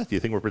like, what? Do you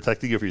think we're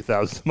protecting you for your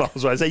thousands of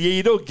miles away? I say, yeah,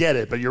 you don't get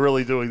it, but you're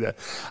really doing that.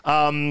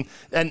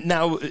 And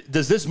now,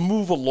 does this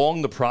move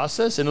along the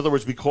process? In other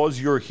words, because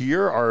you're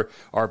here,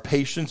 are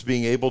patients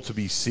being able to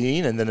be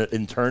seen and then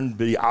in turn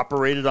be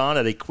operated on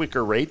at a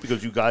quicker rate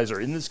because you guys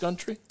are in this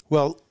country?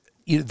 Well,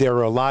 there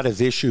are a lot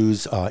of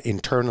issues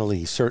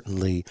internally,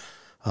 certainly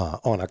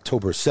on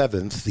October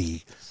 7th,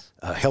 the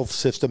health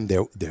system,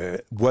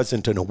 there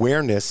wasn't an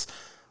awareness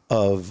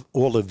of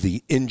all of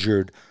the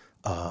injured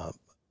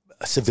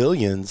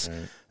civilians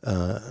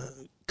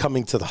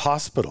coming to the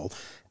hospital.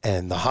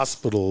 And the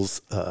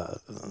hospitals,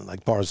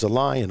 like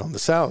Barzilai and on the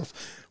south,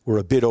 were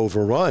a bit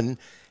overrun,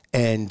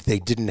 and they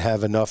didn't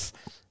have enough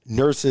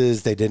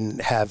nurses. They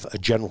didn't have a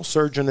general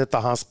surgeon at the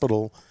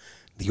hospital.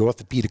 The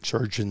orthopedic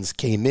surgeons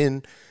came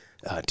in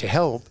to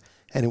help,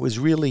 and it was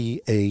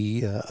really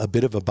a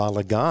bit of a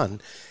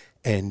balagan.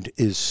 And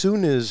as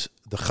soon as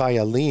the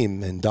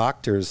Chayalim and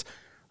doctors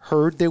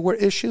heard there were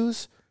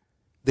issues,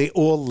 They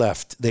all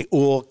left. They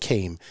all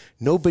came.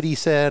 Nobody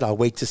said, I'll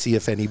wait to see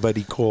if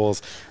anybody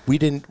calls. We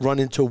didn't run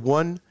into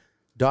one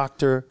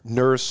doctor,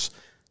 nurse,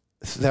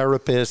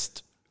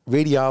 therapist,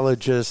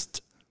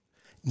 radiologist.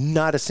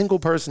 Not a single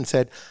person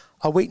said,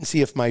 I'll wait and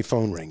see if my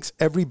phone rings.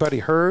 Everybody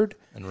heard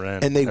and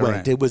ran. And they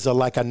went. It was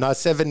like a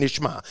Naseh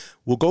Nishma.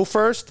 We'll go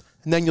first,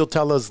 and then you'll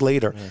tell us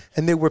later. Yeah.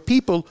 And there were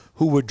people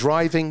who were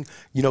driving,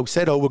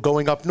 said, we're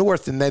going up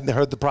north, and then they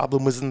heard the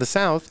problem was in the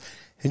south,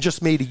 and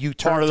just made a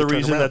U-turn. Part of the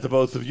reason that the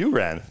both of you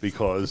ran,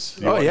 because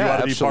you want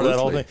to be part of that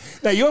whole thing.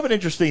 Now, you have an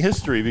interesting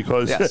history,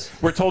 because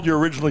we're told you're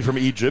originally from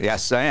Egypt.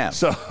 Yes, I am.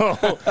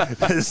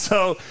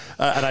 So,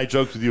 and I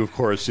joked with you, of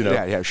course.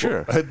 Yeah,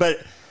 sure.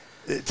 But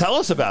tell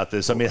us about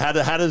this. I mean, how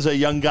does a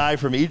young guy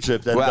from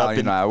Egypt end up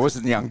in... I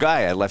wasn't a young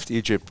guy. I left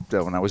Egypt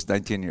when I was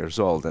 19 years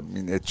old. I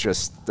mean, it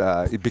just,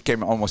 it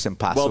became almost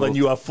impossible. Well, then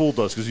you have fooled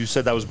us, because you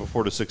said that was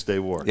before the Six-Day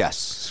War. Yes.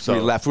 So we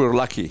left. We were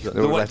lucky.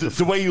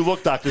 The way you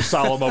look, Dr.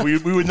 Solomon, we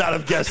would not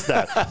have guessed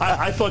that.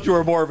 I thought you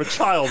were more of a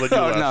child than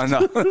you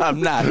left. No,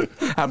 I'm not.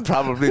 I'm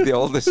probably the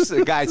oldest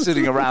guy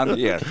sitting around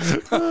here.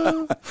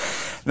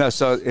 No,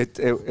 so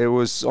it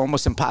was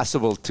almost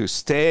impossible to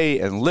stay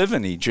and live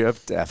in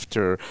Egypt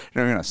after,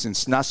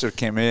 since Nasser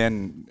came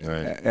in,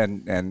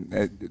 and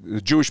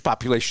the Jewish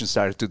population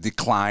started to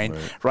decline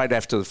right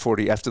after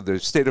the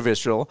state of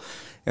Israel,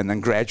 and then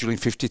gradually in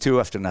 52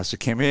 after Nasser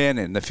came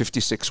in the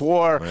 56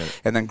 war,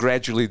 and then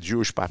gradually the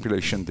Jewish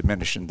population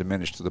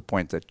diminished to the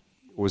point that it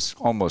was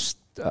almost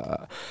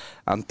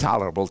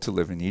intolerable to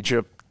live in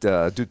Egypt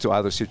due to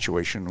other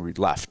situation. We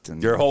left.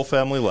 And your whole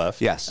family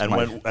left. Yes,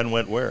 and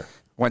went where?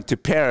 Went to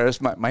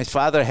Paris. My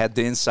father had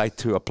the insight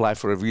to apply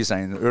for a visa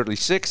in the early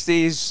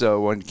 60s.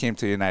 So when he came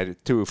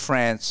to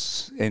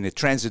France in a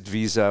transit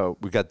visa,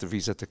 we got the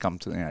visa to come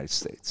to the United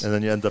States. And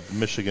then you end up in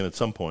Michigan at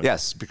some point.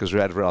 Yes, because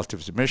we had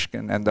relatives in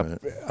Michigan.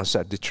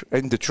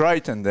 In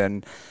Detroit, and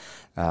then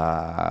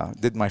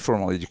did my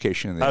formal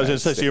education in the United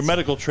States. So your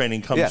medical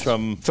training comes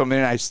from the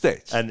United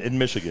States. And in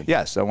Michigan.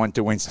 Yes, I went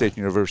to Wayne State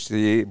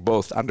University,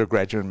 both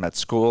undergraduate and med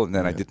school, and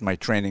then I did my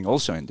training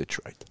also in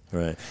Detroit.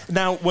 Right.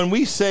 Now, when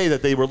we say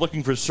that they were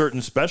looking for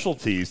certain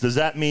specialties, does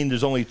that mean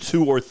there's only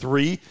 2 or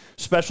 3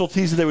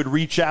 specialties that they would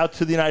reach out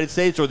to the United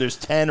States, or there's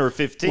 10 or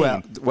 15?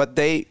 Well, what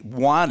they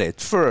wanted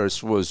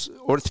first was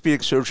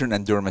orthopedic surgeon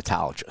and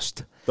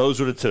dermatologist. Those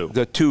were the 2.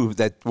 The 2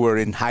 that were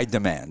in high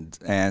demand.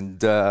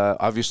 And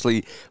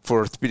obviously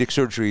for orthopedic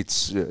surgery,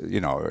 it's,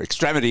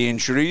 extremity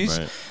injuries.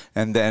 Right.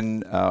 And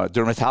then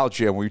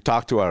dermatology, and we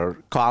talked to our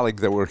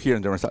colleague that were here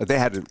in dermatology, they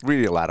had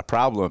really a lot of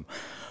problem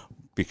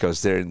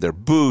because they're in their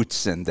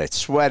boots and they're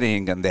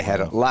sweating and they had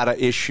a lot of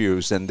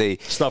issues. And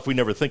stuff we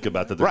never think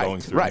about that they're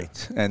going through.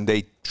 Right. And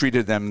they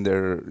treated them,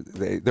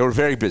 they were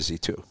very busy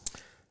too.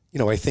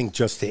 I think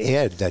just to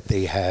add that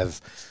they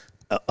have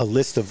a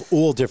list of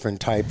all different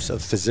types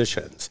of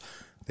physicians.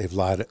 They've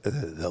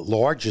the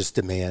largest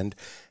demand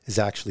is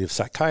actually of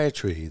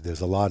psychiatry.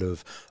 There's a lot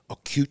of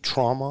acute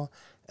trauma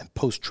and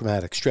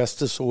post-traumatic stress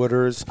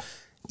disorders,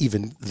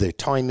 even the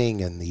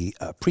timing and the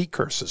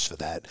precursors for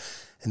that.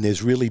 And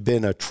there's really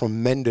been a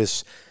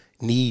tremendous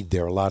need.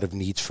 There are a lot of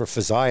needs for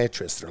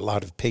physiatrists. There are a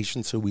lot of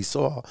patients who we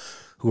saw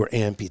who are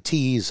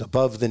amputees,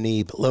 above the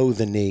knee, below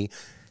the knee.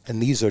 And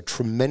these are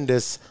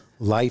tremendous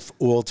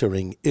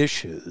life-altering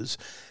issues.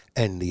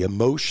 And the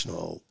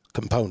emotional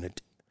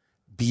component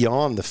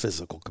beyond the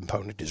physical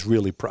component is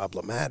really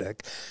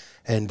problematic.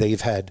 And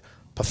they've had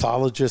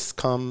pathologists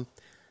come.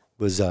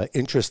 It was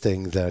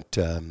interesting that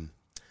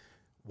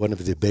one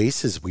of the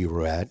bases we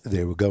were at,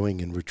 they were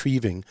going and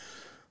retrieving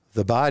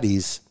the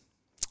bodies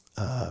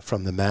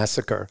from the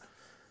massacre.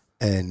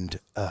 And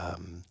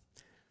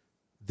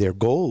their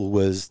goal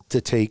was to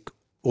take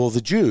all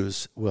the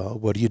Jews. Well,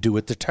 what do you do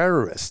with the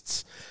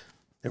terrorists?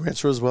 Their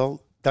answer was,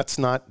 well, that's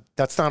not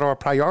our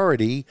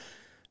priority.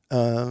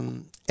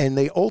 And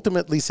they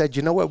ultimately said,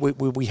 you know what,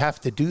 we have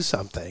to do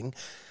something.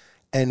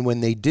 And when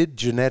they did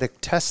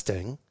genetic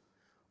testing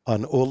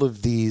on all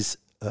of these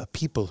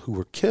people who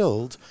were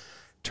killed,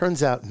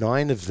 turns out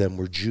 9 of them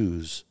were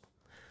Jews.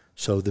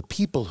 So the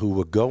people who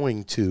were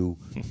going to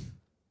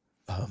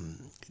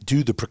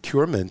do the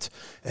procurement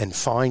and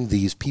find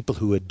these people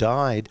who had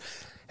died,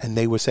 and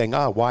they were saying,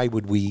 why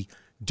would we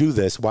do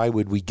this? Why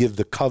would we give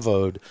the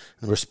kavod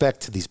and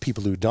respect to these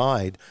people who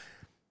died?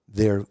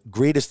 Their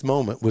greatest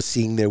moment was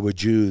seeing there were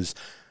Jews.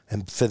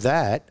 And for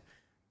that,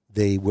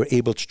 they were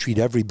able to treat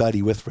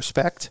everybody with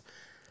respect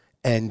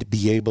and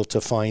be able to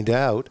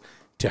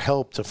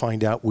help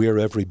find out where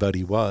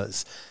everybody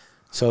was.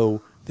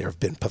 So there have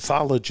been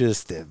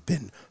pathologists, there have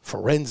been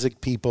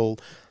forensic people,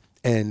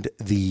 and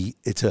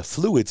it's a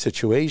fluid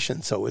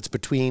situation. So it's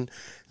between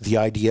the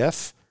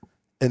IDF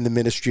and the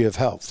Ministry of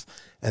Health.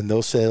 And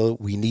they'll say,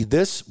 we need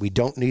this, we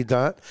don't need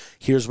that,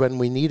 here's when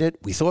we need it,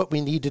 we thought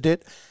we needed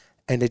it,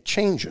 and it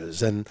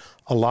changes. And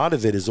a lot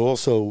of it is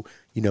also,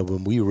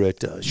 when we were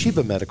at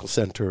Sheba Medical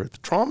Center, at the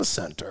Trauma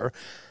Center,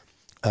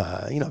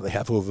 they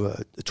have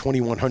over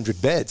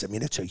 2,100 beds. I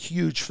mean, it's a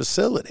huge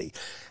facility.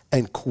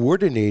 And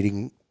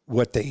coordinating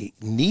what they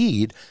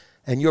need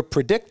and you're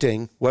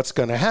predicting what's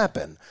going to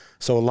happen.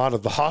 So a lot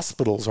of the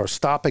hospitals are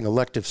stopping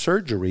elective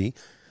surgery,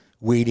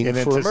 waiting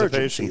for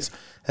emergencies.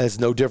 It's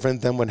no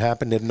different than what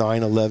happened at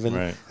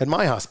 9/11 at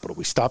my hospital.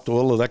 We stopped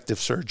all elective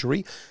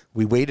surgery.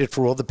 We waited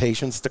for all the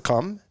patients to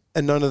come,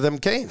 and none of them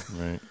came.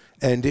 Right.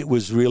 And it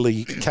was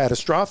really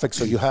catastrophic.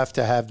 So you have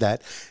to have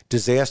that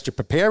disaster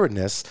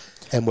preparedness.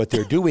 And what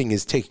they're doing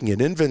is taking an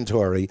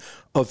inventory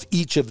of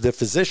each of the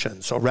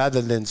physicians. So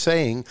rather than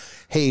saying,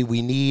 hey,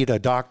 we need a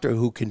doctor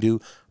who can do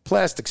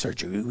plastic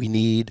surgery, we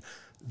need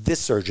this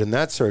surgeon,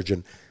 that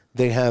surgeon,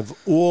 they have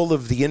all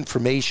of the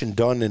information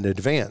done in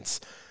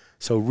advance.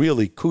 So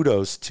really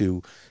kudos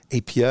to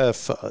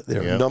APF,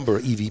 there are a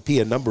number,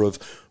 EVP, a number of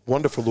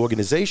wonderful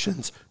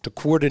organizations to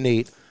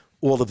coordinate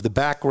all of the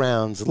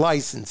backgrounds,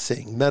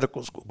 licensing,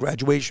 medical school,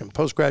 graduation,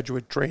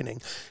 postgraduate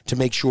training, to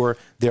make sure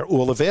they're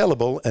all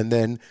available. And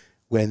then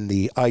when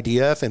the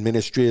IDF and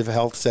Ministry of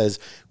Health says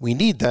we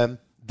need them,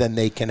 then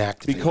they can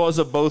activate. Because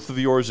of both of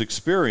yours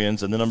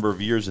experience and the number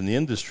of years in the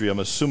industry, I'm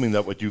assuming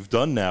that what you've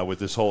done now with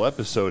this whole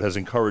episode has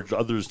encouraged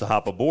others to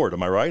hop aboard.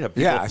 Am I right?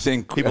 I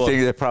think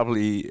they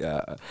probably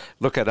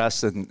look at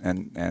us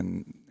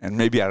and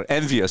maybe are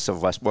envious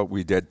of us, what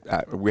we did.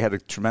 We had a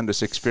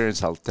tremendous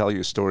experience. I'll tell you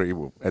a story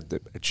at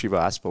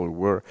Shiva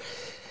Hospital.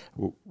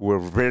 We're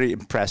very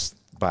impressed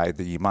by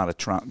the amount of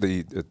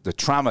the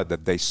trauma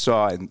that they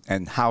saw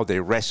and how they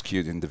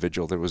rescued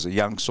individual. There was a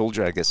young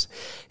soldier, I guess,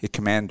 a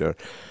commander,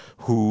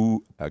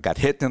 who got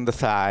hit in the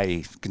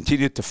thigh,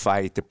 continued to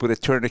fight. They put a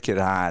tourniquet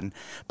on.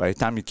 By the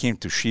time he came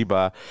to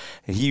Sheba,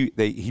 he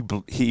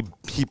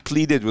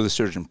pleaded with the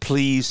surgeon,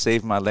 please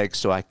save my leg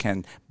so I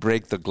can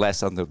break the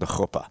glass under the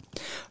chuppah.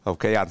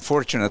 Okay,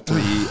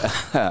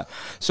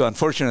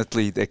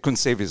 unfortunately, they couldn't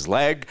save his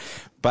leg,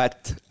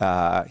 but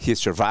he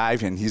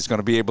survived, and he's going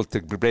to be able to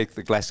break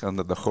the glass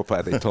under the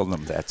chuppah. They told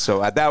him that.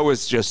 So that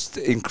was just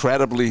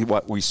incredibly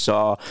what we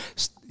saw.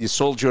 The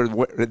soldier,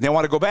 they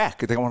want to go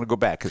back. They want to go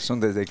back as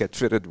soon as they get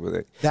fitted with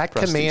it. That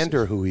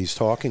commander who he's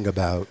talking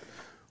about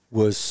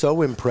was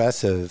so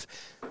impressive.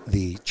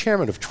 The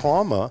chairman of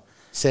trauma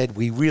said,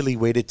 we really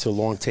waited too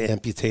long to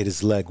amputate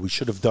his leg. We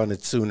should have done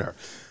it sooner.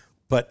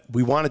 But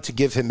we wanted to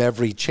give him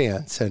every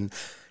chance. And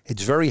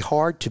it's very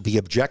hard to be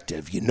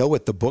objective. You know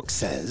what the book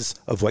says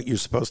of what you're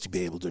supposed to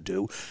be able to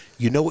do.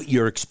 You know what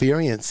your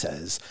experience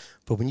says.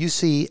 But when you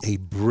see a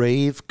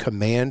brave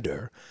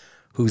commander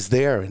who's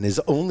there and his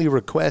only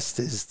request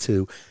is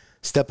to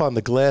step on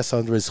the glass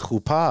under his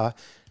chuppah,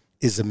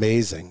 is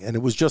amazing. And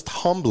it was just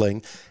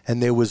humbling.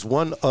 And there was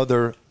one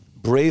other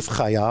brave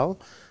chayal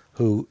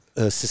who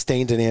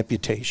sustained an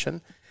amputation.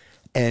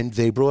 And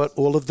they brought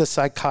all of the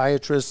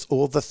psychiatrists,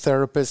 all the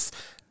therapists,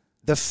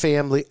 the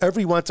family,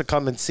 everyone to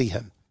come and see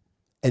him.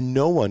 And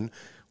no one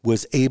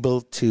was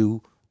able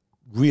to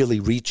really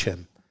reach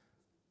him.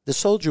 The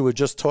soldier we're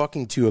just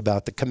talking to you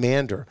about, the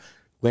commander,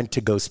 went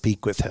to go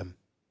speak with him.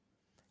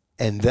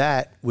 And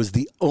that was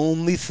the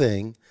only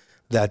thing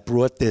that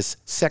brought this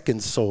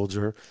second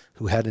soldier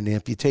who had an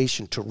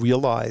amputation to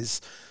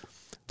realize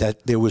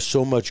that there was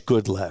so much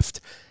good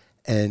left.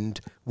 And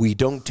we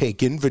don't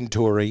take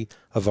inventory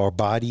of our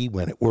body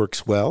when it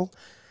works well.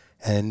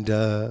 And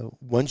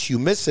once you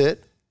miss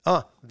it,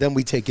 then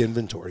we take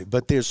inventory.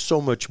 But there's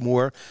so much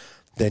more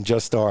than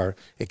just our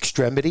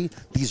extremity.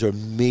 These are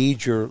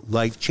major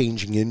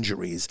life-changing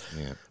injuries.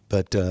 Yeah.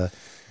 But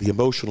the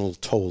emotional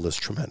toll is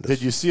tremendous.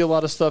 Did you see a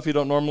lot of stuff you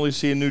don't normally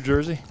see in New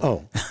Jersey?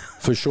 Oh,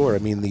 for sure. I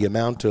mean, the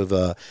amount of,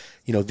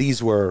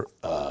 these were,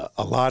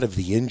 a lot of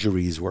the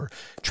injuries were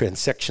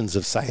transections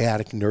of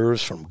sciatic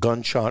nerves from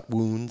gunshot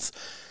wounds.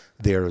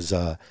 There's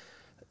the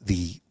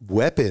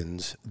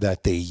weapons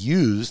that they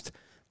used,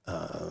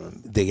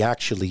 they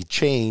actually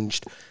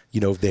changed,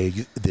 the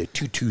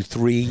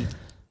 223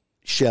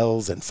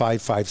 shells and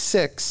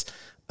 5.56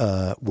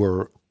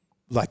 were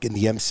like in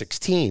the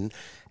M16,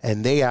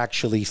 and they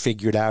actually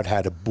figured out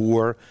how to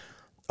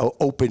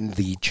open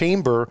the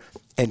chamber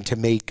and to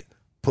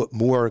put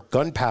more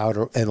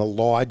gunpowder and a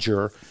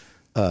larger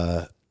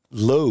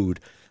load.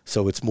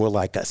 So it's more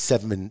like a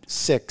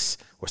 7.6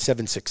 or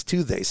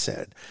 7.62, they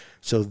said.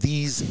 So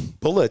these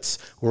bullets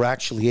were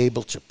actually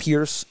able to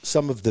pierce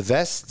some of the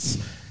vests,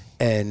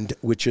 and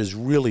which is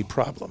really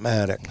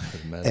problematic.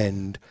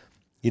 And,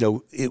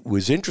 it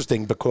was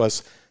interesting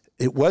because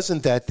it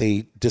wasn't that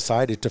they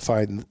decided to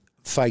fight.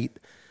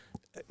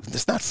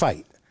 It's not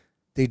fight.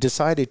 They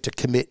decided to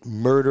commit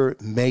murder,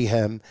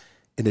 mayhem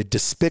in a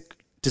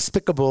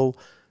despicable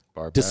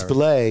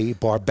display,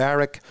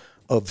 barbaric,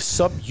 of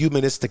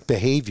subhumanistic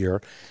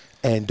behavior,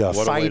 and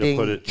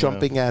fighting,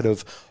 jumping out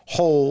of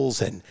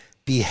holes and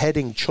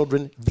beheading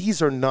children.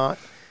 These are not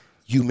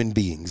human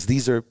beings.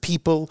 These are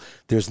people.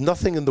 There's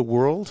nothing in the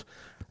world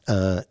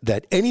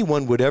that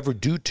anyone would ever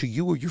do to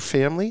you or your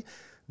family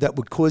that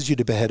would cause you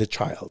to behead a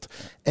child.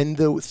 And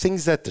the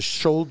things that the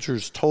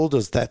soldiers told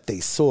us that they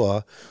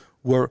saw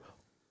were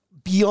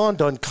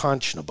beyond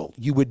unconscionable.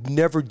 You would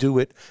never do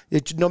it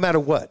no matter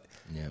what.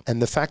 Yeah.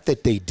 And the fact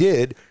that they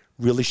did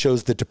really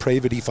shows the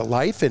depravity for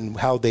life and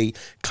how they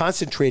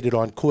concentrated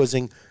on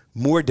causing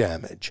more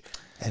damage.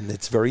 And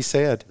it's very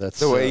sad. That's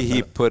The way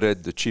he put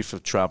it, the chief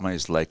of trauma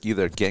is like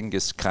either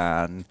Genghis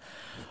Khan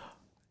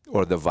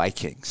or the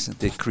Vikings.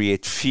 They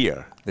create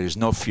fear. There's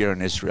no fear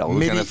in Israel.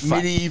 We're gonna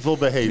fight. Medieval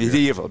behavior.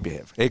 Medieval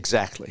behavior,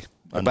 exactly.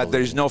 But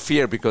there's no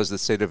fear because the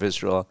state of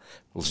Israel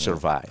will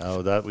survive.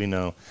 Oh, that we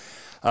know.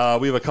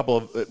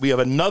 We have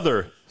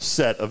another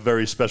set of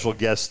very special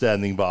guests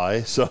standing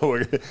by. So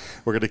we're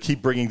going to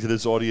keep bringing to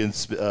this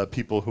audience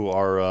people who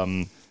are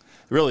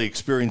really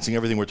experiencing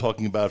everything we're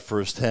talking about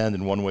firsthand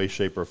in one way,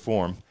 shape, or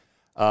form.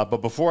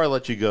 But before I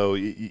let you go,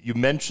 you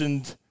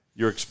mentioned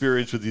your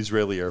experience with the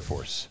Israeli Air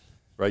Force,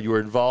 right? You were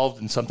involved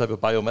in some type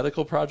of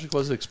biomedical project.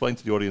 Was it? Explain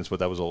to the audience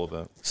what that was all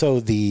about. So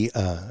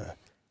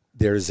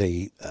there's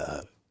a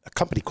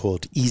company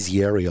called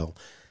Easy Aerial,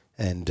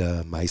 and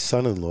my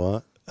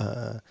son-in-law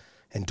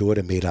and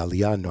daughter made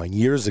Aliyah 9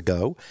 years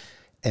ago,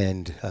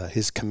 and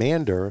his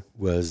commander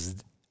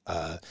was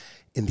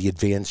in the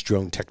Advanced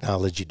Drone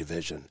Technology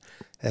Division,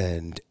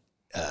 and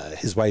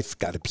his wife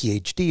got a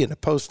PhD and a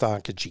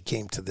postdoc, and she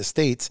came to the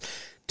States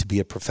to be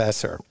a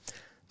professor.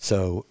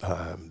 So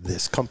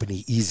this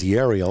company, Easy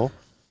Aerial,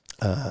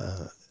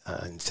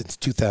 and since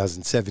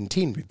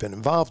 2017 we've been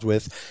involved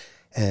with,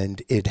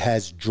 and it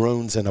has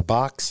drones in a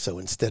box. So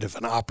instead of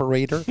an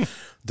operator,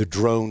 the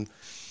drone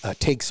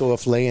takes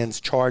off, lands,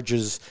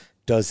 charges,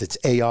 does its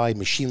AI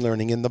machine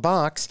learning in the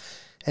box,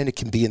 and it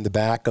can be in the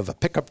back of a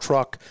pickup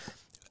truck.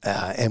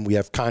 And we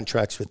have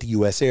contracts with the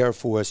U.S. Air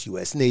Force,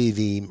 U.S.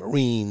 Navy,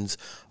 Marines,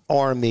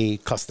 Army,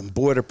 Custom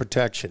Border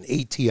Protection,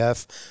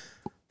 ATF.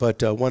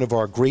 But one of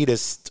our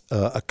greatest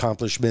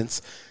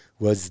accomplishments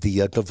was the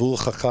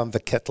Gavul Chacham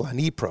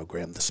V'Ketlani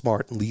program, the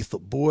Smart and Lethal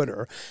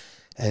Border.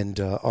 And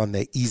on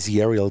the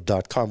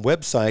easyaerial.com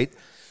website,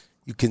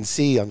 you can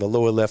see on the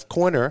lower left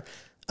corner,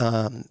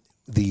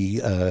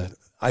 the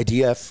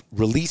IDF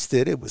released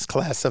it. It was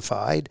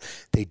classified.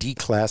 They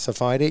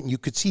declassified it. And you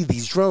could see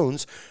these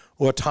drones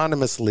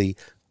autonomously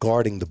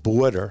guarding the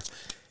border.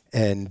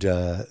 And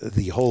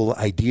the whole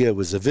idea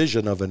was a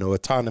vision of an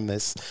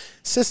autonomous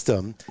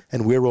system.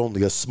 And we're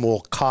only a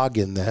small cog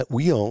in that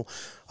wheel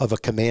of a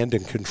command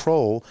and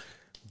control.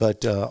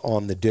 But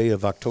on the day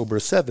of October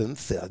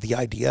 7th, the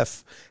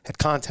IDF had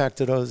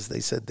contacted us.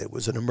 They said there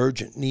was an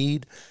emergent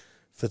need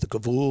for the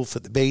Gavul, for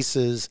the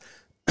bases,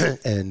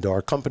 and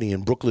our company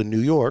in Brooklyn,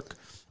 New York,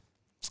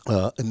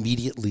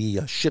 immediately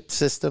shipped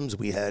systems.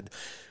 We had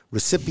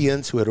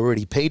recipients who had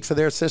already paid for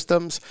their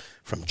systems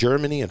from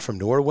Germany and from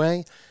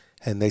Norway,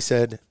 and they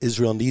said,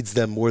 Israel needs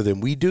them more than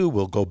we do.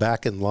 We'll go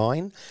back in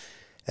line.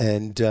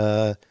 And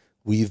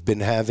we've been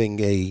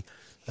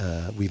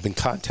we've been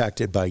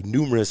contacted by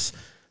numerous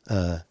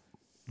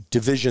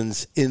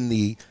divisions in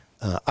the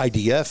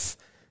IDF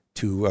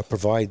to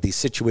provide the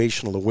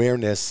situational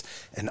awareness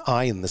and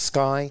eye in the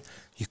sky.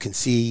 You can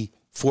see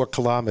 4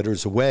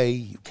 kilometers away.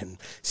 You can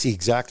see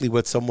exactly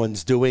what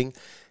someone's doing.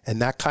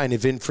 And that kind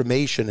of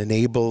information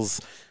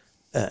enables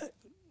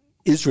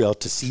Israel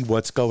to see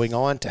what's going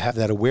on, to have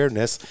that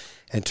awareness,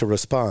 and to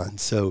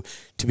respond. So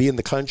to be in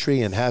the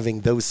country and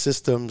having those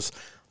systems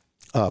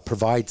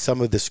provide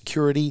some of the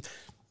security,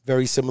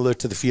 very similar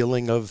to the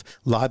feeling of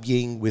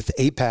lobbying with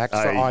AIPAC for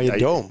Iron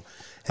Dome.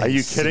 Are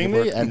you kidding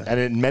me? And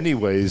in many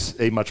ways,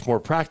 a much more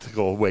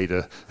practical way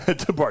to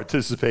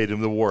participate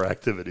in the war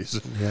activities.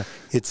 Yeah,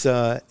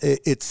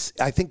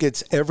 I think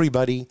it's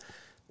everybody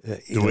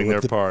doing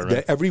their part.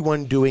 Right?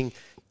 Everyone doing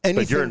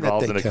anything. But you're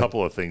involved in a can.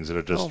 couple of things that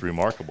are just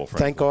remarkable.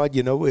 Frankly. Thank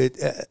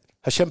God,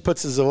 Hashem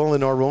puts us all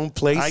in our own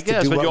place. I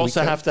guess, but you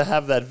also have to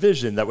have that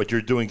vision that what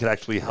you're doing can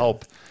actually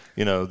help.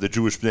 The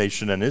Jewish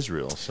nation and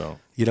Israel. So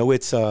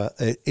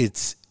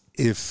it's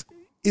if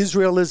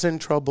Israel is in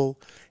trouble,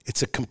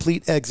 it's a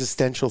complete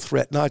existential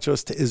threat, not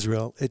just to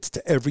Israel, it's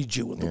to every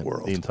Jew in the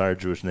world. The entire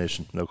Jewish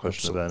nation, no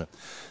question about it.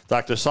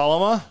 Dr.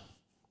 Salama,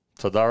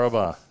 Toda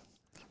Rabah.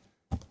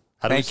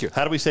 Thank you.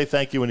 How do we say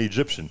thank you in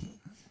Egyptian?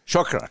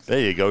 Shukran. There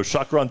you go.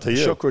 Shukran to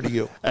you. Shukran to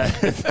you.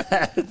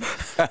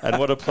 And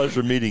what a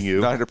pleasure meeting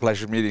you. Not a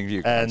pleasure meeting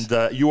you guys.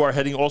 And you are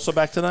heading also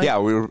back tonight? Yeah,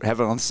 we're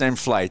having on the same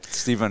flight,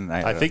 Stephen.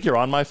 I think you're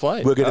on my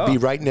flight. We're going to be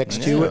right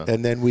next to it,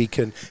 and then we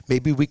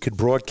could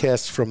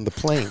broadcast from the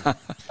plane.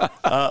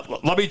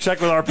 Let me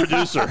check with our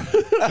producer.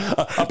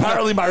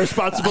 Apparently, my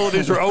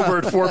responsibilities are over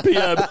at 4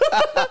 p.m.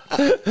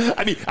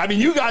 I mean,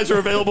 you guys are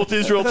available to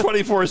Israel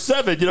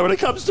 24/7. When it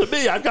comes to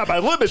me, I've got my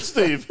limits,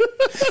 Steve.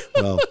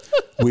 Well,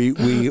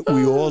 we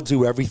all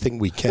do everything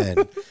we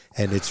can,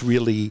 and it's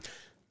really,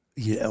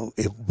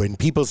 when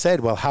people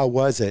said, "Well, how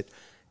was it?"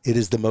 It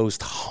is the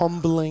most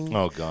humbling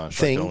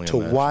thing to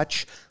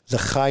watch the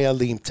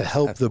Chayalim, to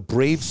help the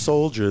brave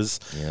soldiers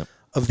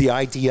of the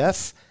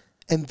IDF.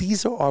 And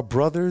these are our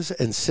brothers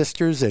and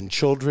sisters and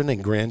children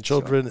and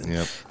grandchildren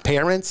and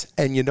parents.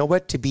 And you know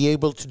what? To be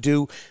able to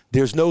do,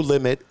 there's no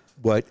limit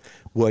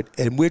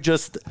and we're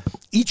just,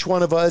 each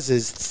one of us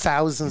is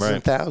thousands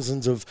and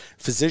thousands of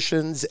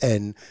physicians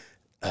and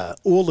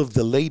all of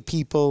the lay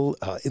people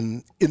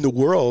in the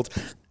world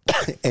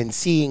and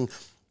seeing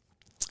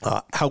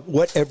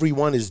what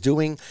everyone is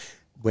doing.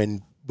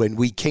 When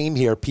we came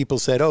here, people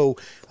said,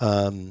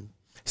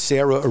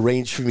 Sarah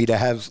arranged for me to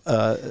have,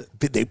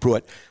 they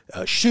brought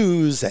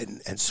shoes and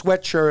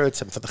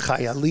sweatshirts and for the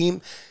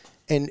Chayalim.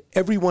 And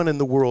everyone in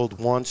the world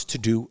wants to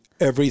do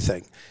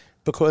everything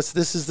because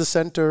this is the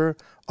center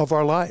of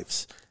our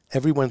lives.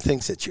 Everyone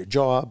thinks it's your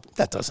job.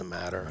 That doesn't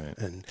matter. Right.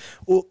 And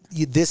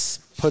this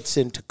puts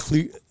into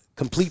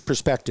complete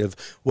perspective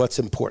what's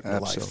important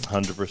in life.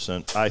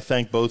 100%. I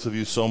thank both of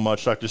you so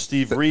much. Dr.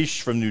 Steve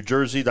Reish from New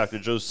Jersey, Dr.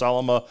 Joe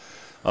Salama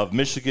of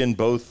Michigan,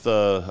 both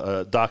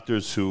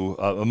doctors who,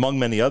 among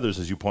many others,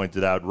 as you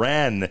pointed out,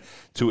 ran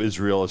to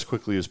Israel as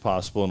quickly as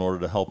possible in order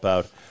to help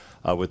out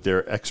with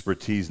their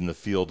expertise in the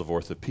field of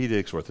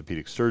orthopedics,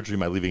 orthopedic surgery.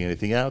 Am I leaving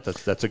anything out?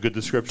 That's a good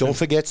description. Don't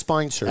forget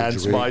spine surgery. And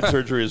spine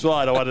surgery as well.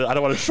 I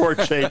don't want to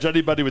shortchange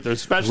anybody with their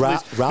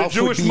specialties. The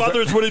Jewish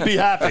mothers wouldn't be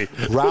happy.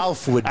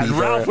 Ralph would be. And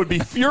Ralph would be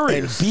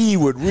furious. And B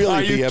would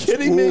really be upset. Are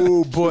you kidding me?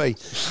 Oh boy,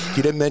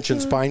 you didn't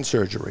mention spine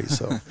surgery,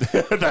 so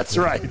that's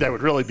right. That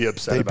would really be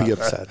upset. They'd be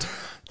upset.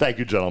 Thank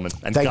you, gentlemen.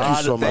 And Thank God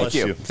you so much. bless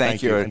you.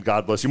 Thank you. And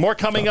God bless you. More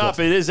coming up.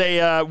 It is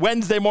a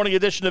Wednesday morning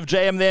edition of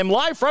JM the AM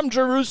live from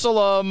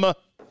Jerusalem.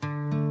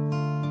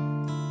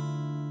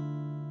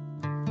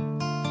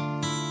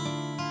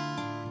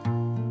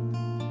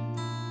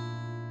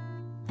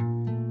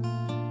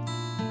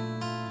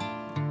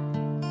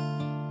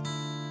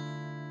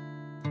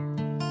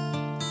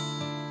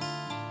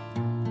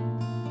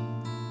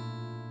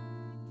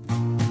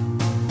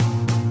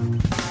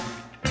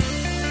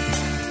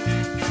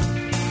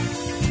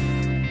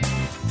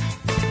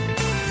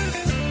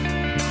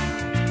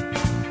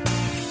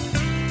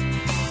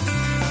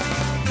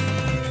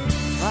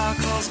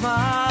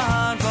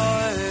 Man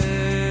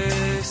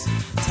voice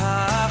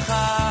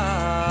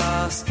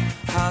tachas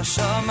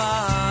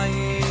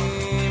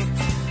hashamayim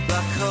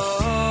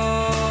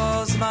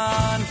lakoz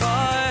man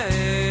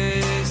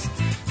voice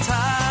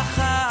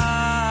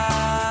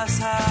tachas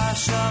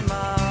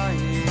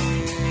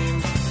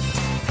hashamayim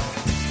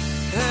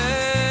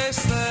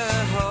es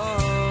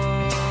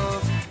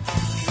lehov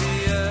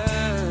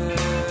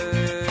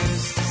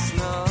v'es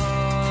snow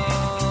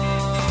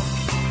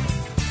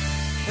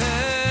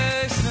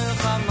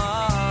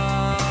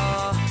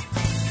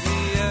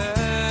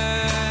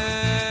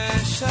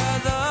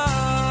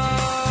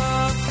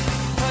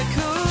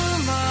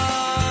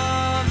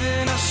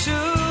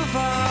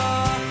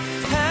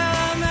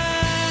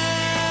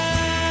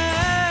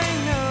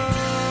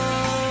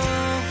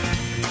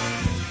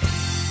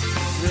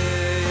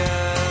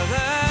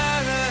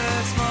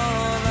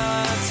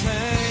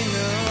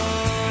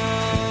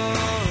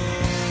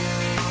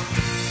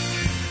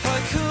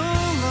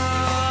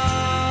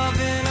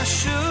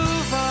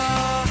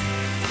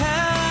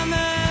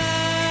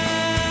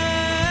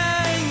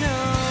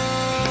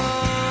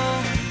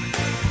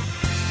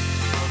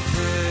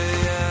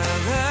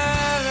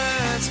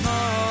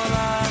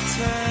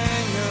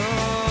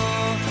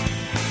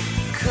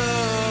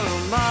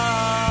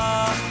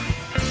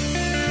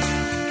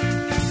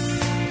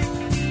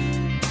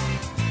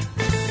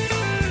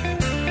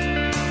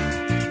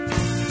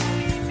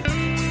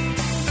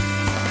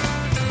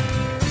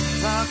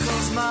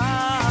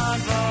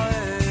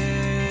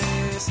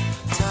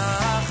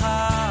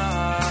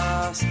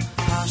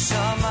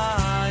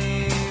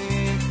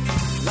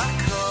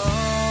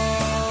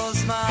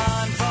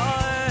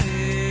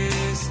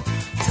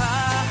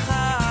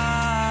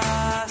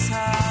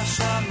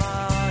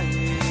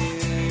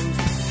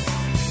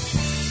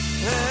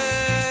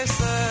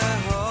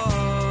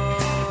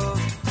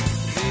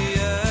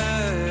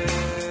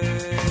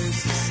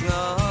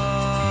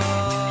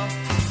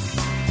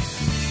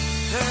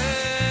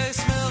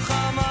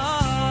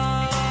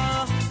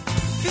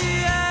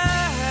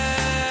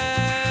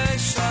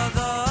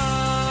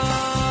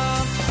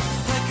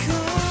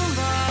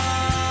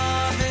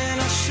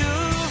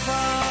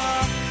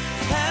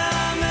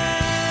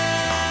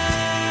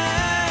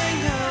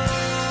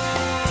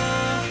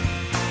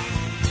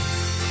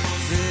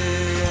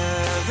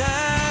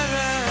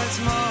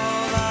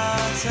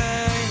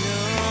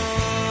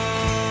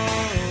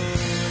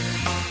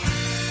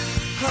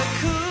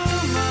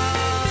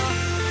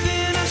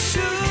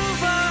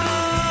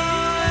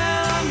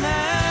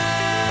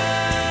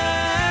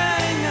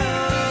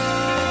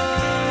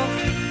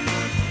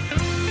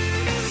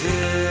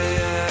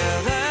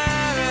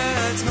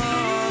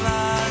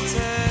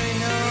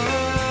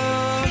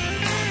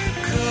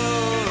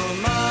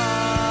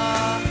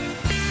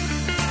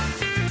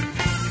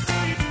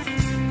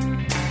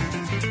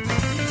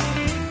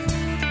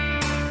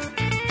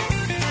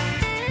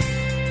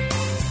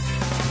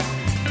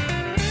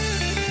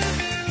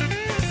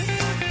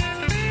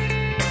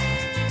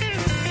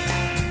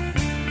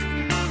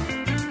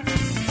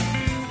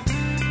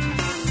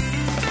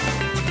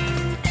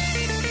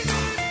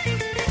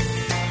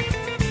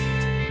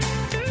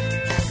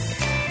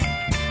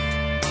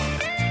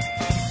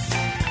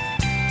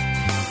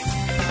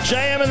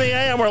JM in the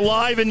AM, we're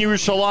live in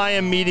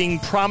Yerushalayim meeting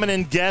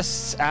prominent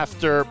guests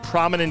after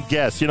prominent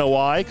guests. You know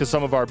why? Because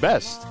some of our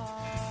best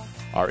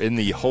are in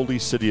the holy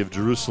city of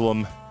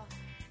Jerusalem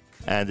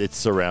and its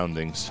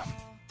surroundings.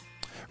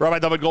 Rabbi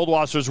David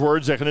Goldwasser's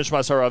words, Zech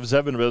Nishmas Harav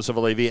Zevin Yosef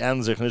Alevi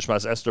and Zech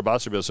Nishmas Esther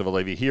Basar Yosef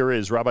Alevi. Here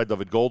is Rabbi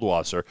David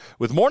Goldwasser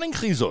with Morning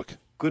Chizuk.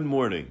 Good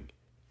morning.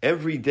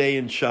 Every day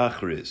in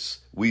Shachris,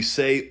 we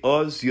say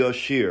Oz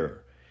Yoshir.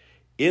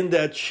 In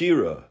that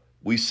Shira,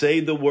 we say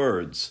the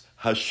words,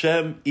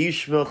 Hashem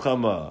Ish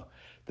Milchama,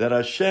 that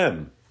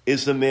Hashem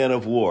is a man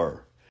of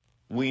war.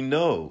 We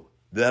know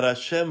that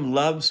Hashem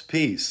loves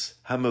peace.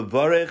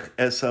 Hamavarech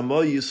es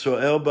hamo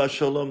Yisrael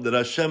b'shalom, that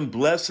Hashem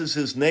blesses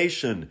his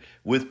nation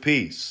with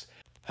peace.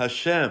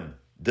 Hashem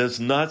does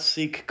not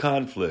seek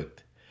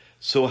conflict.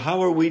 So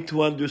how are we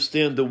to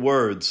understand the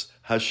words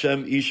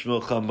Hashem Ish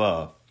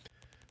Milchama?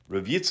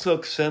 Rav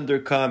Yitzchak Sender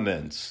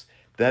comments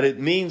that it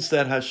means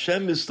that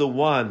Hashem is the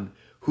one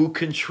who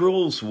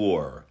controls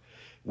war.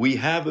 We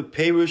have a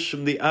perush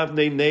from the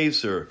Avnei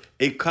Nezer,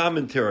 a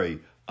commentary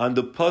on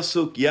the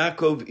pasuk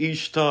Yaakov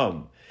Ish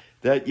Tam,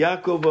 that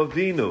Yaakov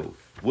Avinu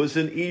was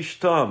an Ish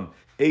Tam,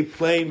 a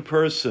plain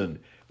person.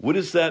 What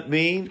does that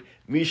mean?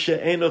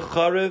 Misha Ena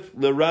Charev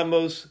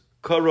Leramos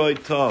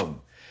Karoi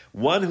Tam.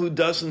 One who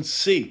doesn't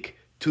seek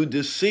to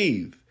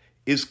deceive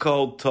is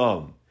called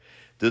Tam.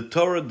 The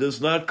Torah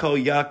does not call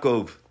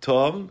Yaakov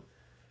Tam.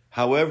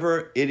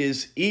 However, it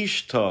is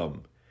Ish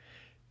Tam.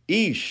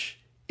 Ish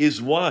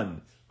is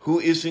one who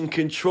is in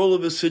control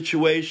of a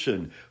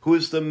situation, who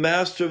is the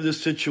master of the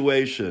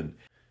situation.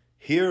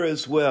 Here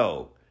as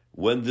well,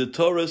 when the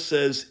Torah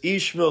says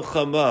Ish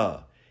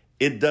Milchama,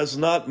 it does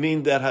not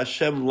mean that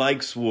Hashem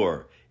likes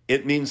war.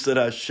 It means that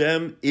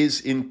Hashem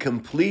is in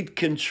complete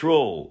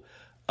control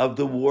of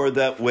the war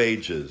that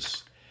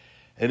wages.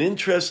 An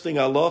interesting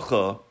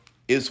halacha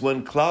is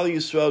when Klal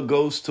Yisrael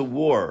goes to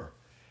war,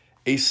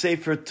 a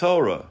Sefer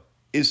Torah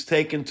is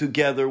taken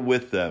together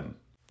with them.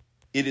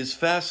 It is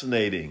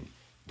fascinating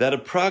that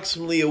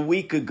approximately a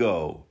week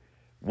ago,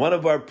 one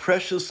of our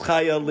precious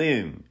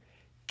Chayalim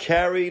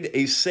carried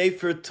a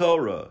Sefer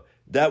Torah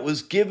that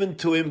was given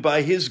to him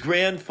by his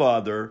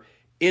grandfather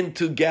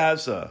into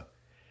Gaza.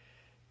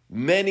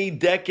 Many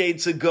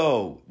decades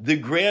ago, the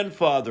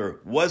grandfather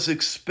was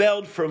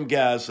expelled from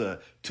Gaza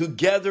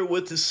together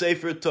with the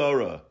Sefer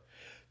Torah.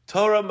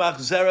 Torah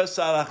machzeres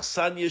al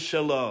achsanya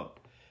shelo.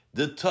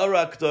 The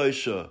Torah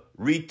Kedosha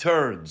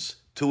returns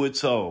to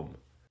its home.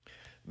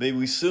 May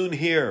we soon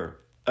hear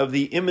of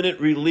the imminent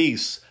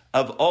release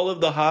of all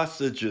of the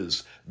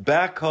hostages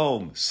back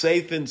home,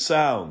 safe and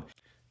sound,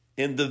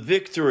 in the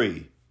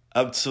victory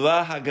of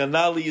Tzva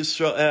Haganah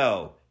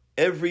Yisrael,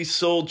 every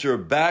soldier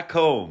back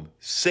home,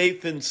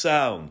 safe and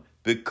sound,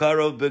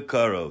 Bekarov,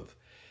 Bekarov.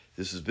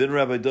 This has been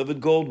Rabbi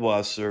David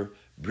Goldwasser,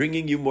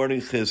 bringing you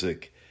Morning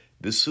Chizuk.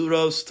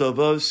 Besuros,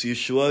 Tavos,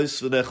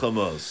 Yeshuos,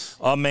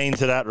 V'nechamos. Amen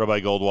to that, Rabbi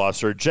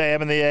Goldwasser.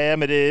 JM in the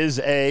AM, it is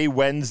a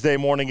Wednesday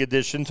morning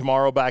edition.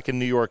 Tomorrow back in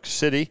New York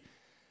City.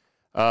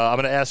 I'm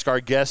going to ask our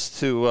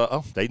guests to,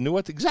 they knew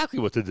exactly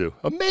what to do.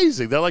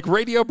 Amazing. They're like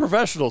radio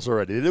professionals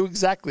already. They knew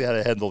exactly how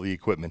to handle the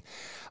equipment.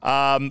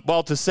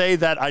 Well, to say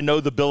that I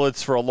know the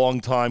Billets for a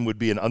long time would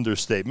be an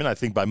understatement. I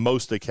think by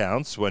most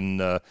accounts,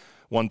 when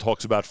one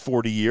talks about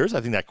 40 years,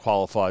 I think that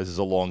qualifies as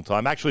a long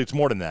time. Actually, it's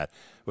more than that.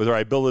 With our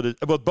ability,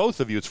 well, both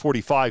of you, it's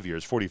 45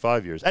 years.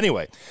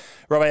 Anyway,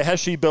 Rabbi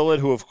Heshi Billet,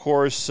 who, of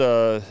course,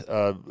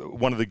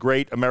 one of the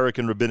great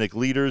American rabbinic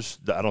leaders,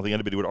 I don't think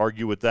anybody would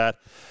argue with that,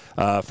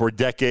 for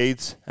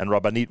decades, and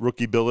Rabbanit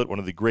Ruki Billet, one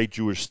of the great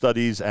Jewish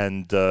studies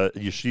and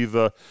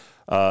yeshiva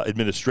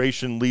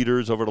administration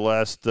leaders over the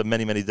last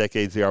many, many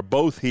decades. They are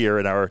both here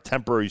in our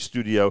temporary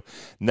studio,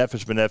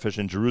 Nefesh B'Nefesh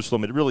in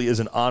Jerusalem. It really is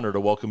an honor to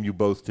welcome you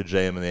both to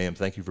JM and AM.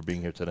 Thank you for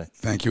being here today.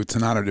 Thank you. It's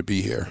an honor to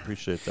be here. I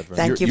appreciate that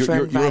very much. Thank you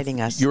for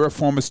inviting us. You're a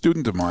former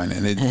student of mine,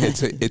 and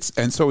it's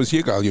and so is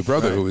Yigal, your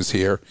brother, who is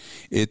here.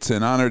 It's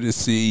an honor to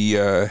see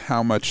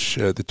how much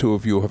the two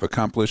of you have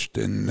accomplished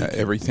in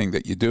everything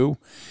that you do.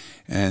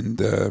 And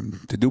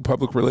to do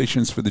public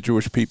relations for the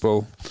Jewish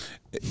people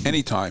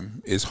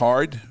anytime is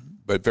hard,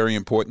 but very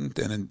important,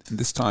 and in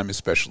this time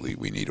especially,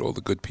 we need all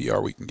the good PR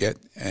we can get,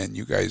 and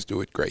you guys do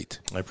it great.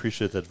 I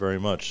appreciate that very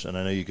much, and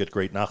I know you get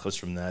great nachas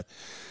from that,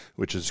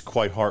 which is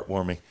quite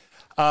heartwarming.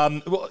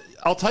 Well,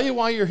 I'll tell you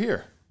why you're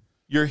here.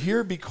 You're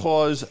here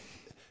because,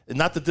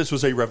 not that this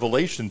was a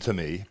revelation to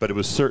me, but it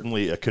was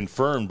certainly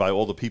confirmed by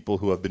all the people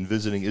who have been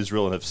visiting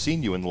Israel and have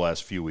seen you in the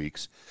last few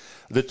weeks.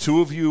 The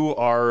two of you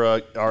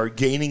are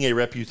gaining a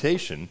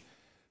reputation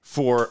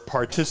for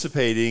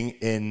participating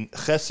in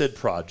chesed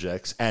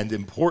projects and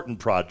important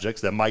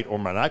projects that might or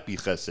might not be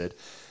chesed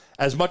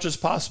as much as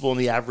possible in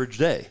the average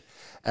day.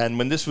 And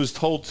when this was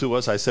told to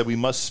us, I said we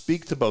must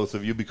speak to both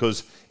of you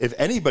because if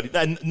anybody,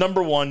 and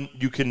number one,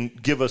 you can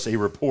give us a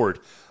report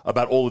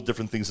about all the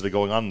different things that are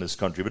going on in this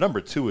country. But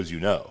number two, as you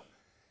know,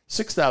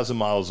 6,000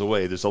 miles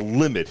away, there's a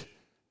limit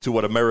to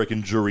what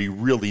American Jewry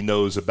really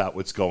knows about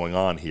what's going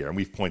on here. And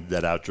we've pointed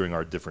that out during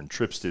our different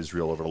trips to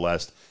Israel over the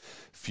last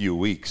few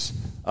weeks.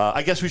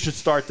 I guess we should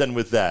start then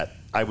with that.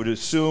 I would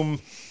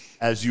assume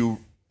as you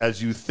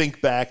think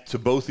back to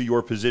both of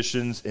your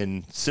positions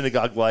in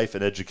synagogue life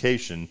and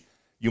education,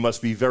 you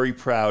must be very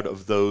proud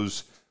of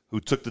those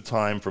who took the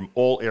time from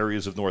all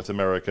areas of North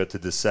America to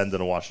descend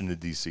in Washington,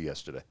 D.C.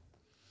 yesterday.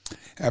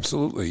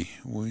 Absolutely.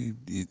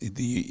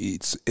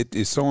 It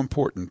is so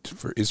important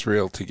for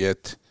Israel to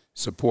get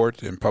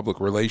support in public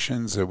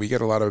relations. We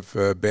get a lot of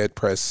bad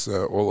press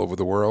all over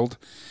the world,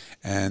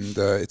 and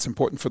it's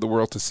important for the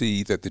world to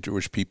see that the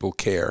Jewish people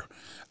care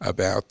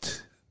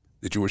about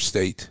the Jewish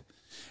state.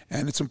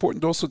 And it's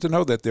important also to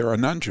know that there are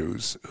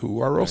non-Jews who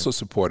are also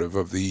supportive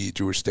of the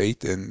Jewish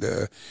state, and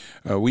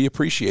we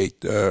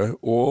appreciate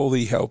all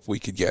the help we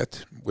could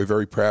get. We're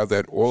very proud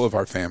that all of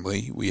our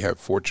family, we have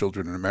 4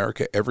 children in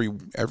America,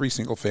 every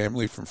single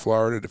family from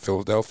Florida to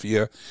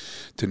Philadelphia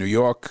to New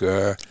York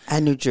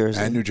and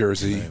New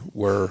Jersey,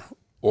 were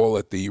all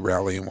at the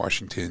rally in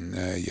Washington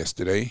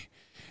yesterday.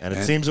 And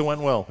it seems it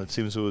went well. It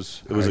seems it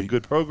was a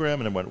good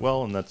program, and it went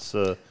well, and that's...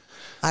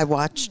 I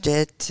watched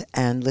it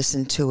and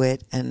listened to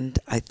it, and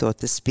I thought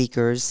the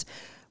speakers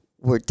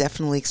were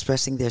definitely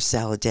expressing their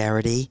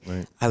solidarity.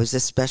 Right. I was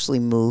especially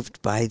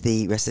moved by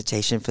the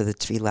recitation for the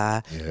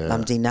Tefillah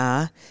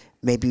Lamdina.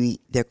 Maybe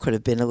there could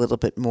have been a little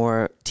bit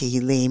more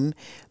Tehillim,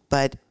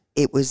 but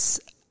it was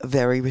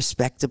very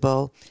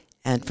respectable.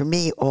 And for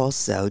me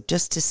also,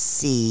 just to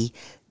see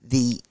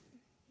the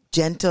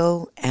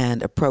gentle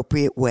and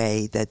appropriate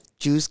way that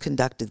Jews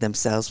conducted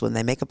themselves when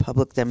they make a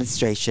public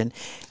demonstration,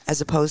 as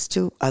opposed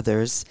to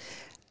others,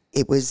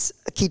 it was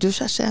a Kiddush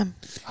Hashem.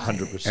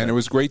 100%. And it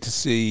was great to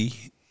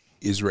see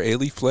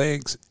Israeli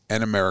flags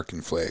and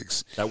American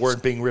flags that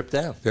weren't being ripped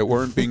down.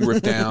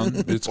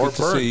 It's Or good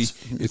to burned.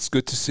 see. It's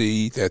good to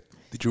see that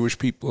the Jewish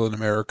people in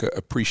America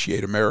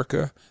appreciate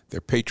America. They're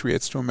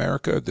patriots to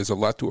America. There's a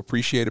lot to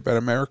appreciate about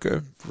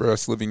America. For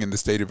us living in the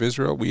state of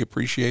Israel, we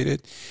appreciate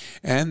it.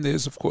 And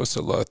there's, of course,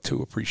 a lot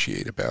to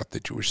appreciate about the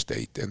Jewish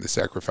state and the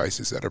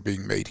sacrifices that are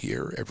being made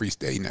here every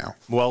day now.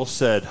 Well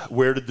said.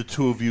 Where did the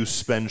two of you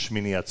spend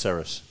Shmini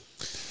Atzeres?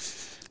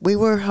 We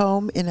were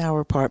home in our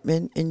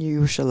apartment in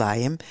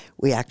Yerushalayim.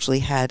 We actually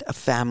had a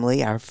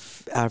family. Our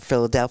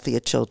Philadelphia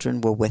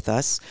children were with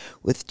us,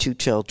 with 2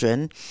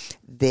 children.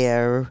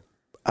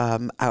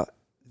 My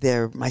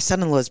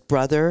son-in-law's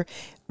brother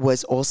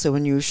was also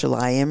in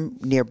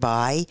Yerushalayim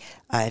nearby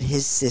at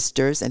his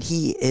sister's, and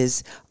he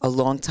is a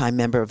longtime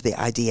member of the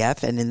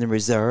IDF and in the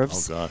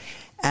reserves. Oh, gosh.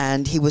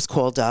 And he was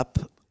called up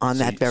on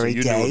that very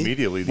you day. knew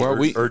immediately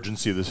the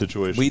urgency of the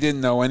situation. We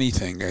didn't know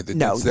anything.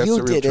 No, that's you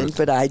the real didn't, truth.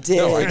 but I did.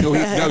 No,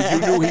 you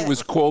knew he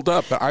was called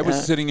up. I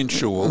was sitting in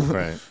shul.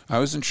 Right. I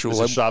was in shul.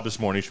 This is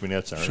Shabbos morning,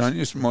 Shmini Atzeres.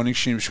 Shabbos morning,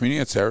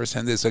 Shmini Atzeres,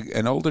 and there's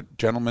an older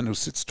gentleman who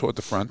sits toward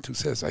the front who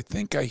says, "I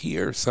think I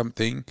hear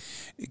something,"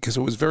 because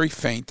it was very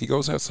faint. He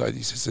goes outside.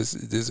 He says,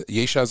 "There's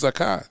Yesh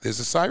Hazakah. There's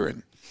a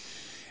siren."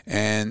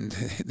 And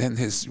then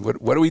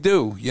what do we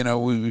do?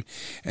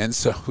 And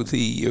so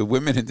the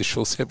women in the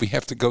shul said, we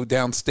have to go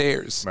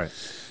downstairs. Right.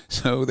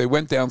 So they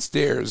went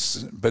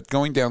downstairs, but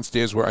going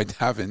downstairs where I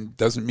daven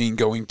doesn't mean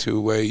going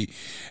to a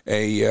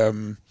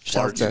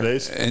Shelter.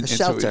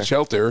 into a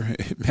shelter.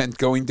 It meant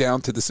going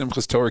down to the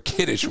Simchas Torah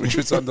Kiddush, which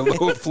was on the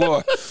lower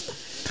floor.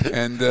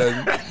 And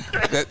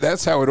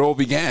that's how it all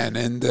began.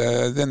 And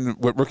then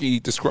what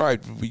Rookie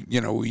described,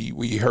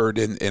 we heard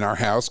in our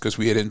house, because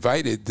we had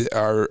invited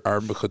our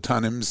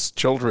Mechutanim's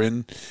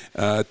children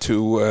to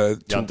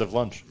Yantav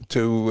lunch. To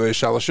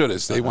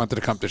Shalashudas. They wanted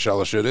to come to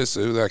Shalashudas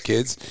with our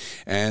kids,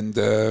 and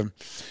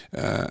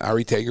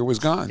Ari Tager was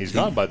gone. He's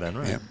gone by then,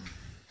 right? Yeah.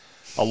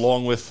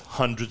 Along with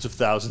hundreds of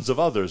thousands of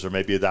others, or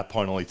maybe at that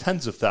point only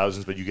tens of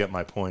thousands, but you get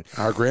my point.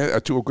 Our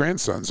 2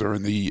 grandsons are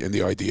in the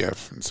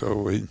IDF, and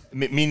so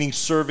meaning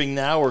serving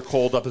now or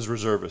called up as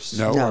reservists?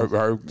 No,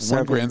 our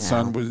one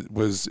grandson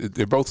was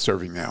they're both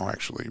serving now.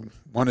 Actually,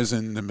 one is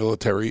in the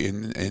military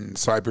in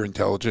cyber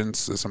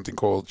intelligence, something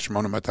called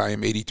Shmona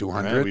Matayim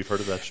 8200. Right, we've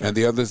heard of that. Sure. And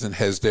the other's in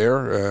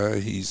Hesder.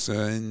 He's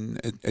in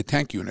a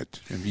tank unit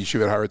in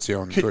Yeshivat Har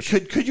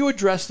Etzion. Could you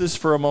address this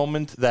for a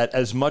moment? That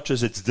as much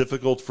as it's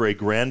difficult for a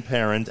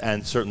grandparent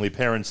and certainly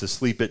parents to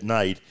sleep at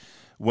night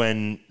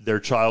when their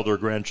child or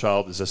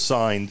grandchild is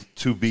assigned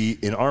to be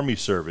in Army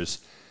service,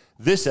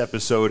 this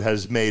episode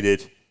has made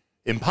it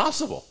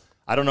impossible.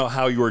 I don't know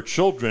how your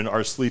children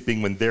are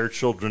sleeping when their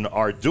children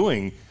are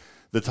doing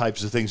the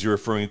types of things you're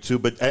referring to,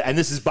 and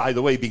this is, by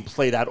the way, being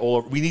played out all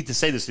over. We need to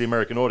say this to the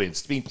American audience.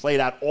 It's being played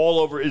out all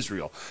over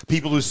Israel.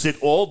 People who sit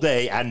all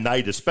day and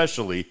night,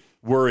 especially,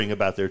 worrying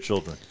about their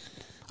children.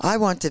 I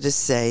wanted to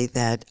say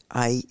that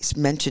I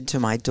mentioned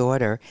to my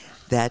daughter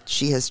that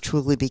she has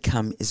truly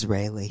become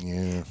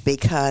Israeli,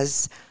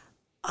 because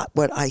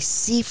what I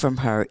see from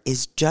her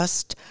is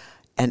just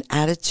an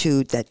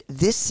attitude that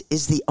this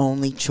is the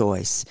only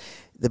choice.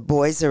 The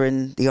boys are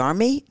in the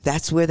Army.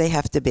 That's where they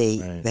have to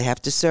be. Right. They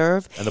have to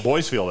serve. And the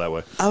boys feel that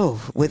way.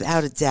 Oh,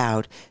 without a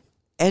doubt.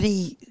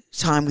 Any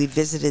time we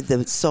visited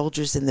the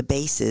soldiers in the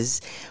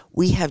bases,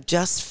 we have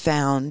just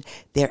found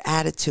their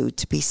attitude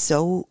to be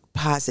so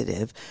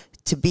positive,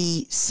 to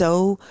be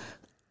so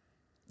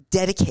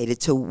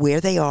dedicated to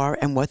where they are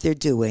and what they're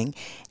doing.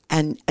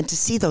 And to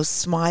see those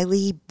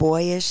smiley,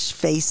 boyish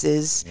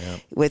faces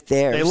with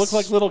their... They look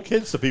like little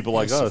kids to people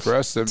like us. For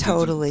us,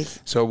 totally.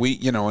 So we,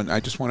 and I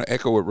just want to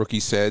echo what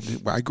Rookie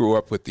said. I grew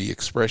up with the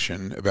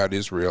expression about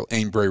Israel,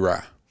 Ein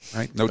Breira.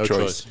 right? No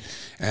choice.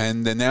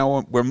 And then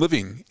now we're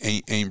living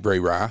Ein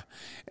Breira,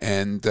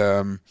 and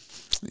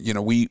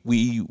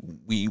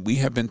we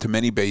have been to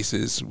many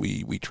bases.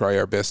 We try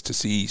our best to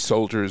see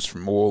soldiers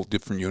from all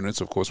different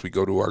units. Of course, we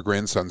go to our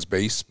grandson's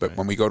base, but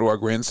when we go to our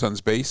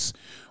grandson's base,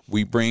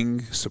 we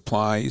bring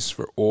supplies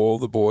for all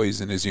the boys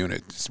in his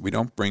unit. We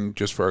don't bring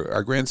just for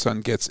our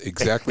grandson gets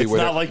exactly what.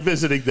 It's not like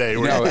visiting day.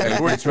 No,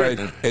 that's right.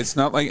 It's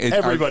not like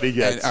everybody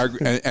gets,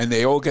 and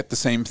they all get the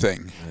same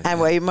thing. And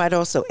well, you might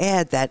also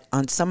add that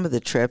on some of the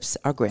trips,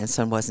 our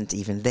grandson wasn't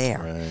even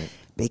there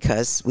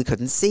because we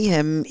couldn't see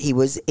him. He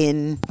was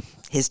in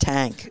his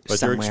tank but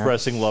somewhere. You're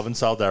expressing love and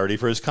solidarity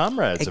for his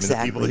comrades. Exactly. I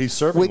mean, the people that he's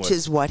serving Which with.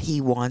 is what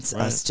he wants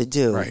us to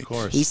do. Right. Of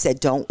course. He said,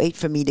 don't wait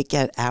for me to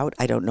get out.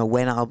 I don't know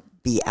when I'll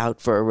be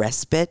out for a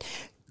respite.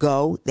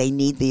 Go. They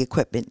need the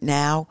equipment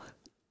now.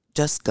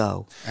 Just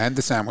go. And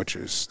the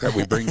sandwiches that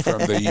we bring from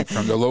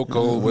the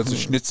local with the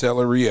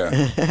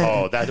Schnitzeleria.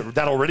 Oh,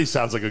 that already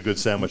sounds like a good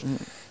sandwich.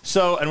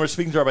 So, and we're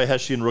speaking to Rabbi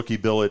Heshi and Rookie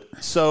Billet.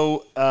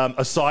 So,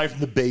 aside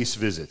from the base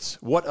visits,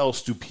 what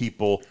else do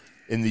people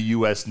in the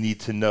U.S.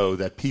 need to know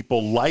that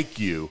people like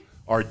you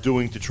are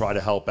doing to try to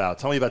help out?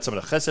 Tell me about some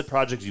of the chesed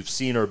projects you've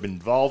seen or been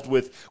involved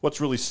with.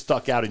 What's really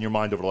stuck out in your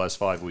mind over the last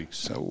 5 weeks?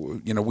 So,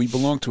 we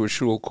belong to a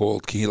shul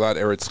called Kehilat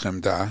Eretz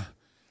Chemda.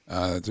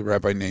 It's a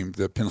rabbi named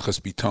Pinchas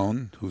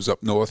Biton, who's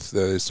up north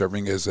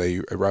serving as a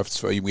Rav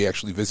Tzvai. We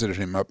actually visited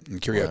him up in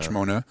Kiryat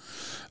Shmona.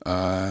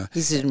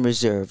 He's in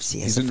reserves.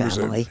 He has a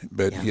family.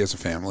 But he has a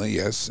family,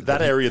 yes.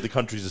 That area of the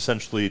country is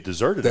essentially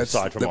deserted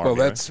aside from Army. Well,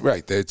 that's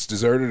right. It's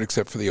deserted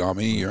except for the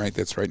Army. You're right.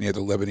 That's right near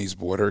the Lebanese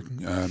border.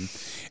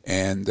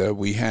 And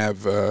we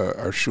have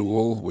our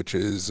shul, which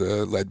is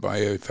led by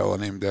a fellow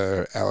named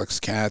Alex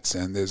Katz,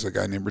 and there's a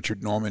guy named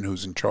Richard Norman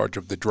who's in charge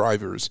of the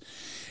drivers.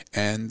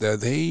 And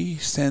they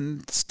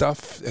send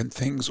stuff and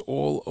things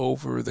all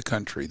over the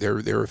country.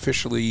 They're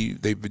officially,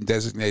 they've been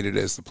designated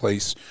as the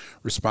place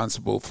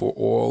responsible for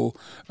all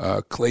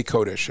clay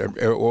kodesh,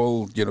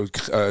 all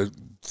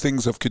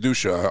things of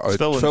kedusha,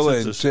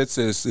 tefillah and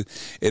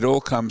tzitzis. It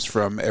all comes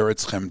from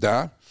Eretz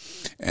Chemda,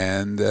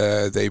 and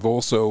they've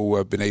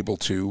also been able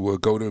to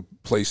go to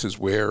places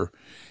where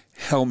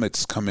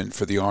helmets come in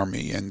for the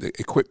army and the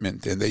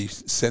equipment, and they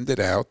send it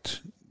out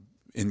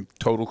in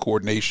total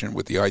coordination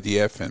with the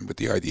IDF and with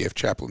the IDF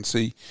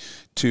chaplaincy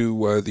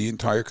to the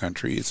entire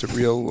country. It's a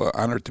real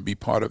honor to be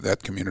part of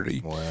that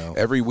community. Wow.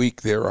 Every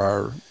week there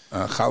are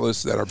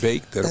challahs that are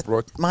baked, that are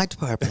brought. My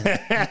department.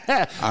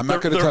 I'm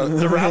not going to tell.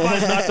 The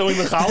rabbi's not doing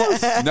the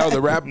challahs? No,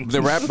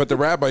 but the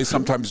rabbi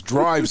sometimes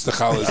drives the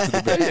challahs to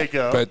the bake. There you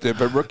go. But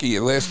Rookie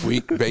last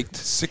week baked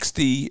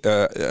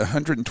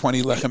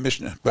 120 lechem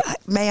mishnah.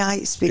 May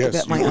I speak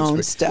about my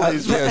own stuff?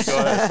 Please, yes. Go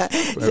ahead.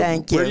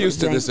 Thank you. We're used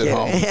to this at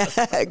home.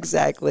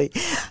 Exactly.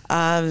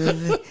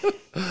 I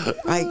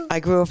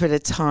grew up at a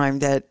time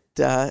that,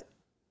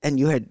 and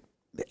you had,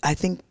 I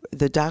think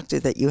the doctor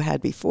that you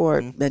had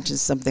before mentioned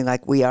something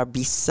like, we are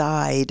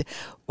beside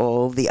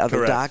all the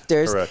other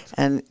doctors. Correct.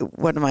 And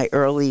one of my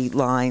early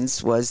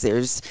lines was,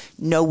 there's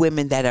no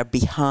women that are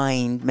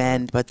behind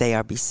men, but they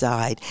are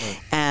beside.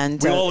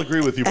 And we all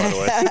agree with you, by the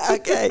way.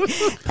 Okay.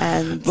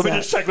 And let me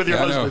just check with your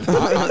husband.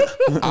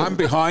 I'm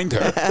behind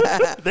her.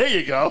 There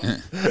you go.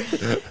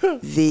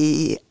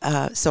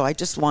 So I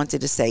just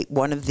wanted to say,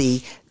 one of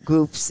the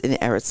groups in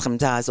Eretz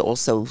Chemda is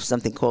also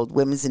something called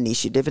Women's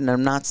Initiative, and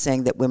I'm not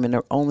saying that women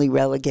are only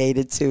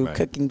relegated to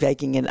cooking,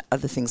 baking, and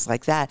other things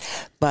like that,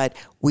 but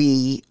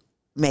we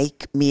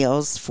make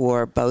meals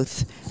for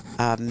both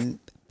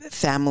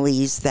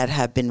families that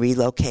have been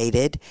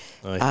relocated.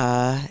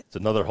 It's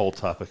another whole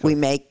topic. We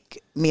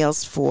make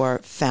meals for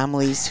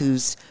families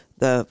whose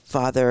the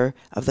father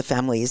of the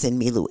family is in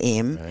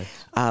Miluim.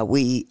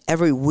 We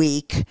every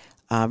week,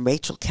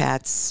 Rachel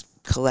Katz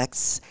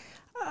collects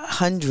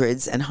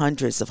hundreds and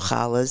hundreds of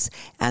challahs,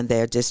 and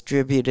they're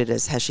distributed,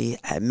 as Heshi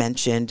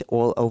mentioned,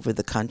 all over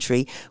the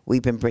country.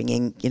 We've been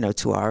bringing,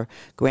 to our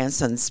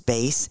grandson's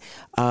base.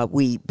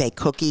 We bake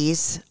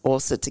cookies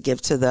also to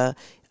give to the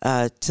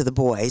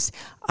boys.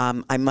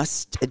 I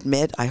must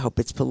admit, I hope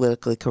it's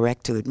politically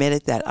correct to admit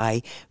it, that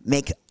I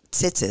make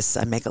tzitzis.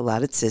 I make a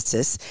lot of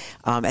tzitzis.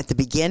 At the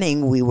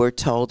beginning, we were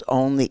told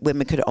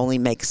women could only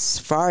make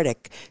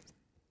Sephardic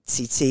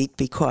tzitzit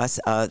because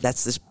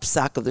that's the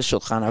psak of the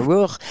Shulchan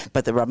Aruch,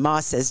 but the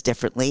Ramah says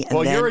differently.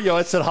 And you're a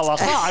yoetz at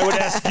halacha. I would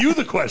ask you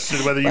the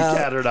question whether you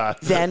can or not.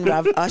 Then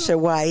Rav Asher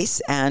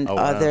Weiss and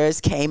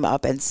others came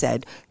up and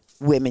said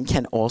women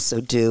can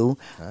also do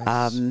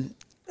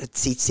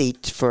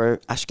tzitzit for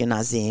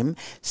Ashkenazim.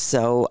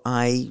 So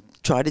I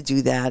try to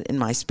do that in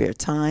my spare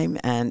time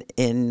and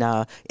in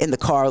the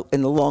car,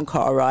 in the long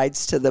car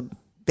rides to the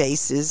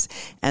bases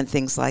and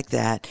things like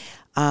that.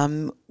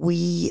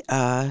 We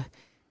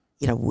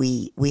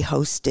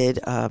hosted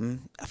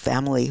a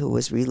family who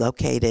was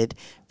relocated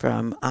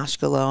from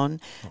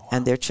Ashkelon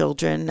and their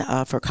children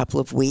for a couple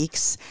of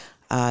weeks.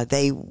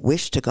 They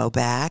wished to go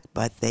back,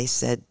 but they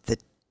said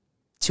that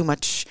too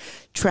much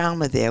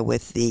trauma there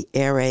with the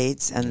air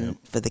raids and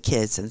for the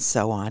kids and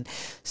so on.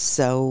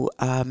 So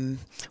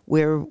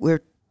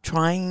we're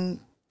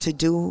trying to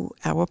do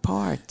our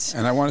part.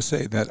 And I want to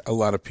say that a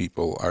lot of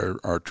people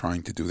are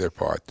trying to do their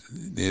part.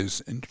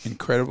 There's an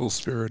incredible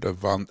spirit of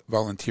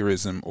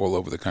volunteerism all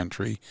over the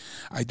country.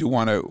 I do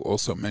want to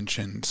also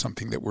mention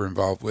something that we're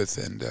involved with,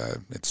 and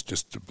it's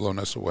just blown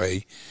us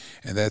away,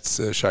 and that's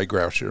Shai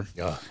Groucher.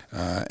 Yeah.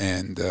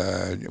 And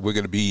we're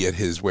going to be at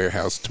his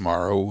warehouse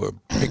tomorrow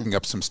picking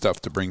up some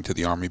stuff to bring to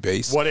the Army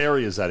base. What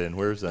area is that in?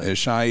 Where is that?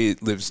 Shai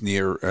lives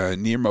near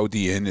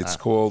Modi'in. It's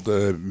called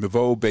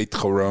Mevo Beit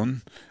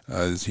Choron.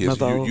 He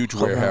has a huge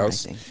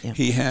warehouse.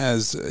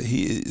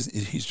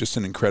 He's just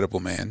an incredible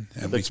man.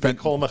 And we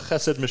call him a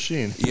chesed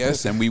machine.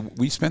 Yes, and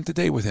we spent the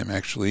day with him.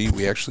 Actually,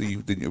 we were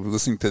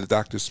listening to the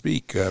doctor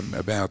speak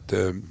about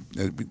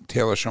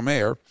Taylor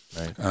Shomer.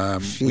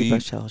 Right. Sheba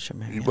Taylor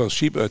Shomer. Yeah. Well,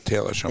 Sheba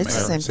Taylor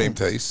Shomer, same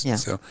place. Yeah.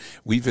 So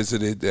we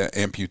visited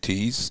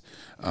amputees.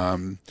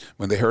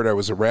 When they heard I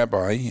was a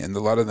rabbi, and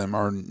a lot of them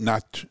are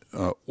not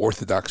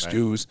Orthodox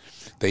Jews,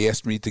 they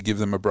asked me to give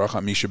them a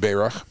bracha Misha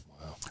Berach.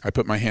 I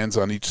put my hands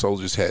on each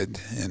soldier's head,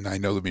 and I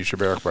know the Misha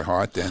Berach by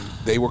heart, and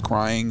they were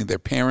crying. Their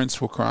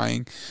parents were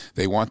crying.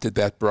 They wanted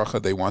that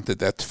bracha. They wanted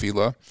that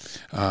tefillah.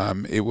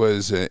 It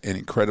was an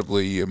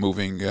incredibly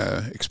moving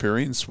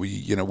experience.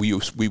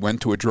 We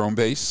went to a drone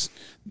base,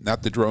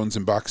 not the drones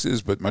in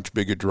boxes, but much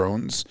bigger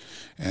drones,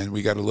 and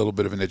we got a little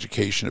bit of an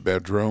education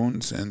about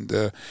drones. And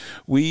the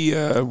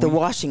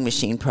washing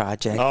machine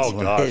project. Oh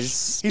gosh,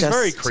 he's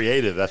very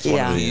creative. That's one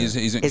of the.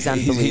 He's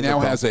unbelievable. He now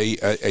has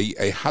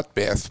a hot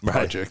bath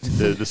project.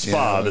 The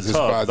spa, the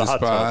tub, the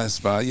hot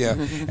spa. Yeah,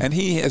 and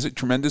he has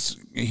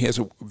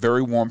a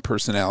very warm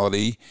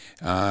personality.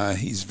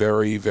 He's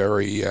very,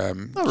 very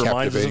captivating.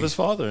 Reminds us of his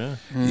father.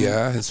 Yeah,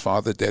 yeah. His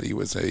father, Daddy,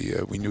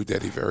 we knew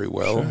Daddy very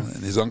well,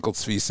 and his uncle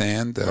Tzvi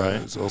Sand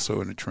was also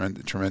a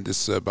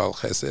tremendous Baal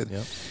Chesed.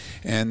 Yep.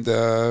 And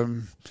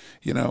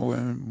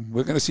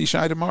we're going to see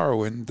Shai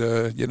tomorrow, and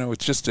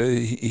it's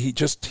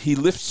just he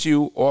lifts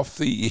you off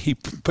he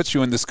puts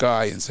you in the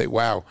sky and say,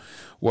 wow.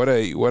 What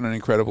an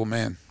incredible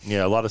man.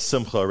 Yeah, a lot of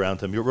simcha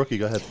around him. Your rookie,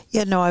 go ahead.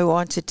 Yeah, no, I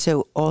wanted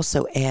to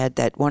also add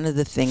that one of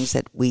the things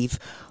that we've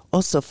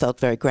also felt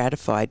very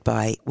gratified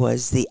by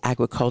was the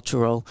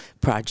agricultural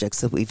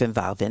projects that we've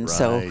involved in. Right.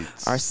 So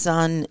our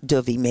son,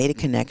 Dovi, made a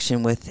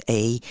connection with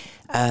a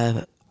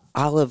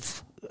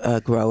olive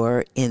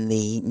grower in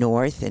the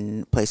north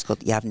in a place called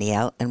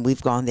Yavniel, and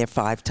we've gone there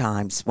 5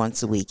 times,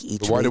 once a week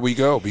each Why week. did we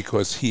go?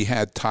 Because he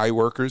had Thai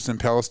workers and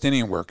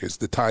Palestinian workers.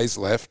 The Thais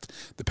left.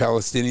 The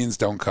Palestinians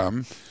don't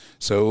come.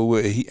 So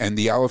and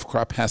the olive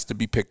crop has to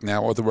be picked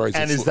now, otherwise.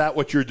 And is that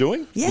what you're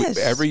doing? Yes.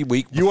 Every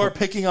week you are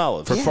picking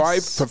olives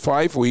for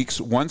 5 weeks.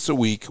 Once a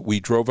week,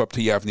 we drove up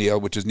to Yavniel,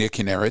 which is near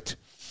Kinneret.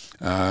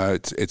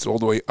 It's all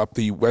the way up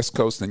the west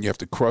coast, and you have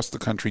to cross the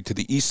country to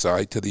the east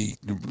side,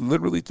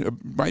 literally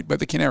right by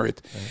the Kinneret.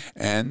 Right.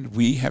 And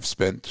we have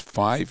spent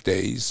 5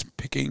 days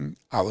picking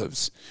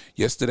olives.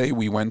 Yesterday,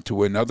 we went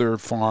to another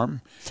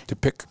farm to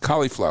pick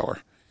cauliflower,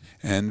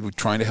 and we're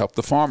trying to help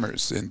the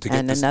farmers. And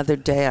another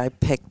day, I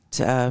picked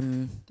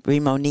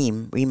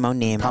Rimonim.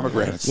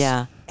 Pomegranates.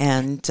 Yeah,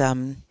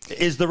 and.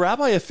 Is the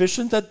rabbi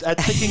efficient at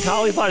picking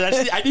cauliflower?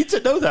 I need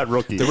to know that,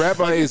 rookie. The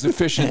rabbi is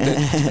efficient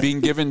at being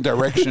given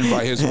direction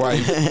by his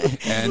wife,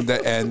 and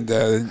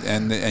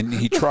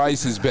he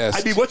tries his best.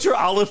 I mean, what's your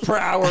olive per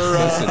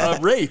hour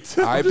rate?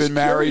 I've been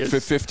married for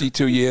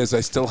 52 years.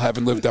 I still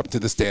haven't lived up to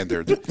the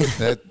standard. But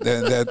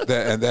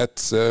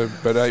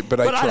I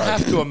try. I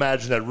have to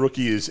imagine that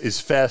rookie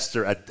is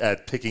faster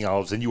at picking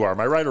olives than you are. Am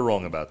I right or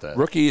wrong about that?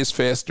 Rookie is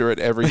faster at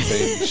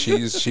everything.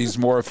 She's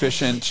more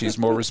efficient. She's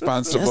more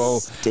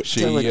responsible.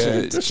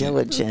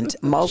 Diligent,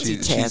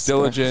 multitasker. She's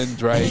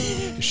diligent, right?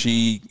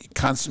 She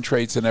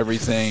concentrates on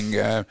everything.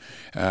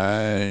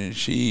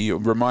 She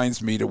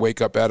reminds me to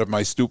wake up out of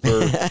my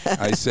stupor.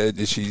 I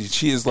said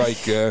she is like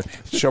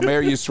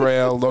Shomer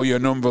Yisrael, lo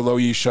yanum v'lo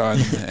yishan.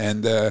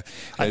 And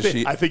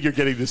I think you're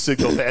getting the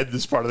signal to end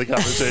this part of the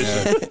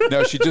conversation.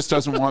 No, she just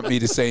doesn't want me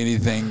to say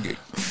anything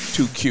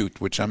too cute,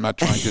 which I'm not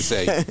trying to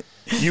say.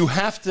 You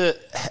have to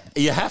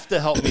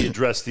help me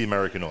address the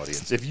American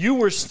audience. If you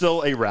were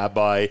still a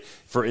rabbi,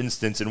 for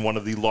instance, in one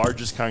of the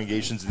largest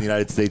congregations in the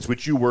United States,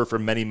 which you were for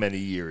many, many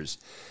years,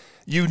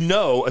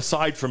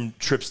 aside from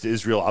trips to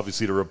Israel,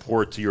 obviously, to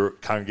report to your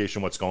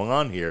congregation what's going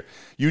on here,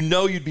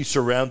 you'd be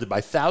surrounded by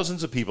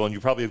thousands of people, and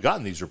you probably have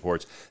gotten these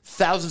reports,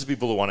 thousands of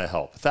people who want to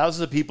help,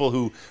 thousands of people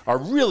who are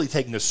really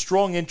taking a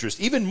strong interest,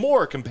 even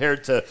more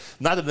compared to,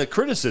 not in the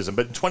criticism,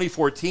 but in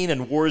 2014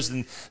 and wars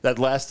that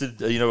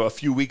lasted, a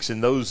few weeks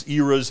in those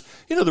eras,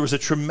 there was a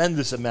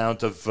tremendous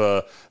amount of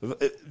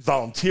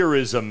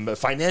volunteerism,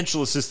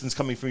 financial assistance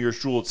coming from your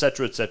shul, et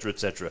cetera, et cetera, et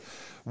cetera.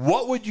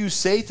 What would you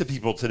say to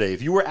people today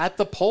if you were at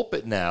the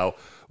pulpit now?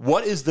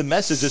 what is the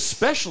message,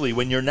 especially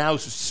when you're now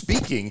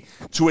speaking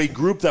to a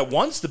group that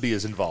wants to be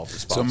as involved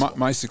as possible? So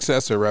my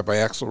successor, Rabbi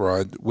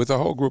Axelrod, with a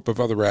whole group of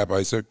other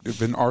rabbis, there have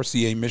been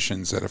RCA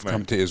missions that have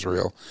come to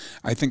Israel.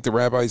 I think the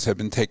rabbis have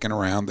been taken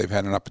around. They've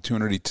had an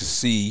opportunity to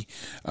see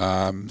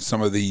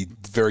some of the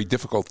very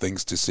difficult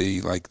things to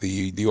see, like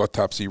the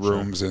autopsy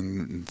rooms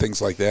and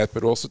things like that,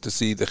 but also to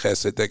see the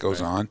chesed that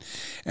goes on.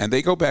 And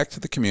they go back to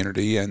the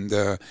community, and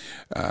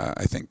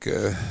I think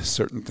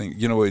certain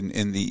things, you know,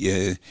 in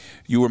the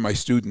you were my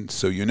student,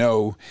 so you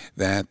know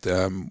that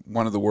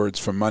one of the words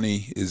for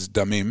money is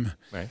damim,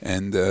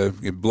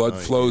 and blood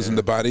flows in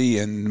the body,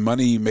 and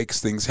money makes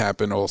things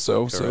happen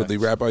also. Correct. So the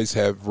rabbis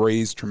have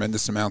raised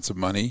tremendous amounts of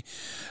money.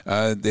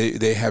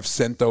 They have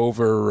sent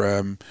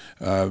over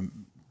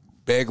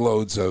bag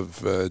loads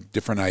of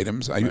different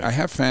items. I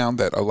have found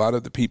that a lot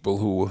of the people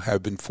who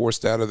have been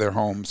forced out of their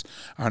homes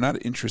are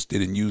not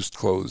interested in used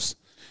clothes.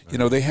 You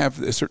know, they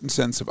have a certain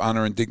sense of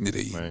honor and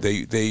dignity.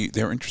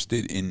 They're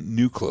interested in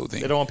new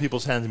clothing. They don't want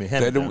people's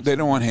hand-me-downs. They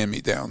don't want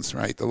hand-me-downs,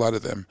 right? A lot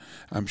of them.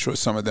 I'm sure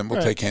some of them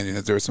will take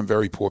hand-me-downs. There are some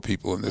very poor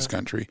people in this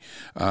country.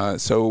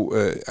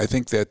 So I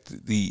think that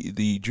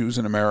the Jews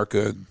in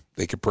America,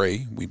 they could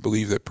pray. We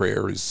believe that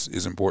prayer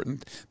is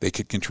important. They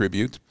could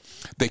contribute.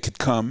 They could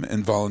come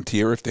and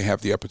volunteer if they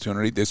have the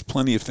opportunity. There's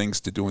plenty of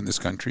things to do in this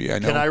country. I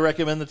know. Can I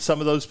recommend that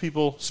some of those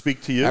people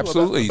speak to you?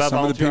 Absolutely. About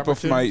some of the people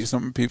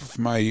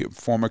from my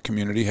former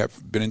community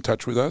have been in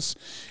touch with us,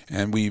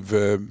 and we've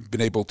been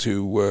able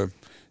to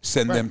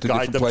send them to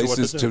different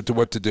places to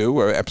what to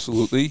do.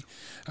 Absolutely.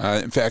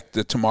 In fact,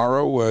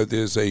 tomorrow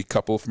there's a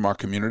couple from our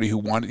community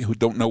who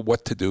don't know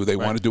what to do. They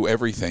want to do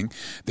everything.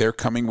 They're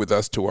coming with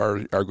us to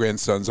our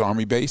grandson's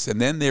army base, and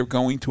then they're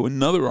going to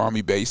another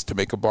army base to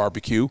make a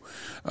barbecue.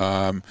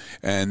 And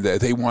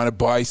they want to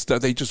buy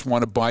stuff. They just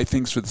want to buy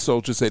things for the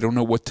soldiers. They don't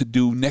know what to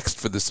do next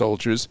for the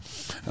soldiers.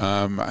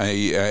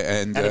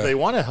 And if they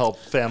want to help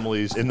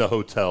families in the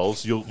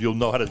hotels, you'll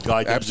know how to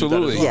guide them.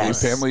 Absolutely. To do that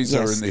as well. Families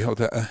are in the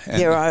hotel.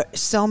 There are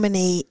so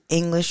many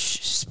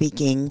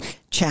English-speaking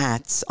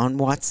chats on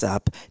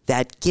WhatsApp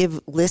that give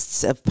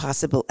lists of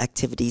possible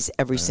activities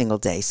every single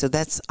day. So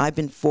I've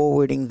been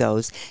forwarding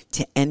those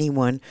to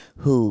anyone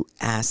who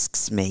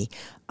asks me.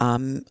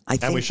 And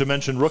we should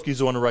mention Rookie's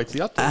the one who writes the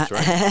updates,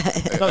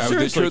 right? No,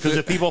 seriously, because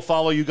if people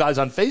follow you guys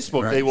on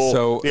Facebook, they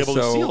will be able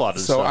to see a lot of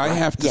this stuff. So I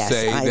have to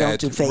say that I don't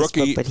do Facebook,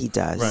 Rookie, but he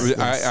does.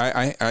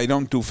 Yes. I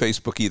don't do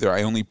Facebook either.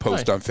 I only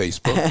post on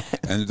Facebook.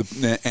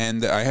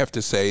 and I have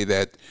to say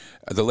that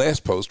the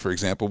last post, for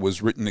example,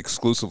 was written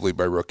exclusively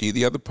by Rookie.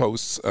 The other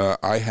posts,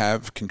 I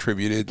have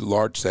contributed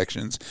large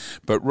sections,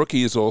 but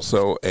Rookie is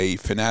also a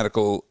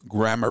fanatical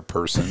grammar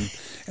person,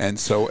 and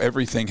so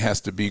everything has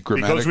to be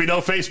grammatical. Because we know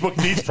Facebook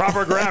needs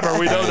proper grammar.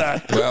 We know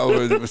that.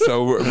 Well,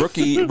 so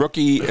Rookie,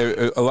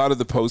 a lot of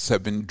the posts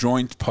have been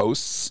joint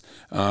posts,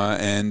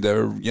 and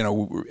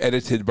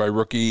edited by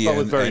Rookie.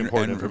 With very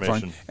important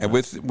information. And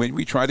when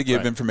we try to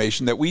give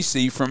information that we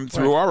see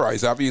through our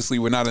eyes. Obviously,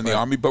 we're not in the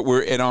Army, but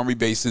we're at Army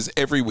bases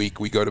every week.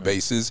 We go to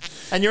bases.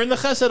 And you're in the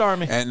Chesed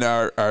Army. And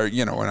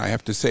and I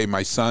have to say,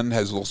 my son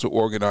has also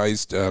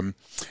organized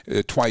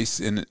twice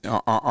in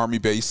our Army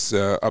base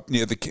up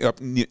near the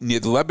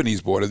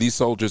Lebanese border. These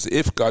soldiers,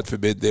 if God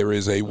forbid there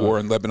is a war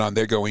in Lebanon,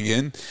 they're going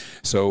in.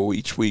 So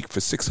each week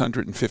for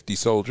 650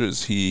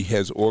 soldiers, he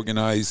has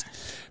organized.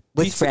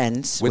 With his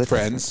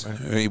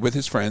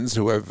friends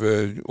who have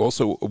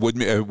also a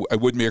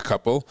Woodmere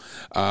couple.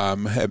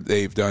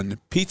 They've done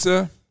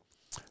pizza,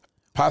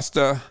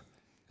 pasta,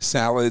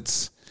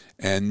 salads,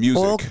 and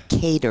music. All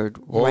catered.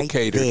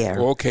 There.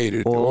 All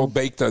catered. All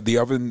baked. The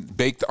oven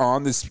baked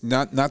on this,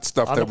 not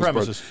stuff on that the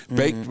premises.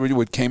 Baked.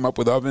 We came up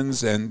with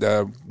ovens, and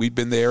we've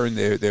been there, and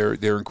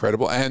they're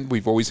incredible. And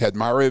we've always had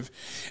Mariv,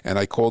 and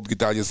I called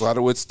Gedalia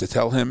Zlotowitz to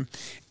tell him.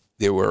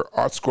 There were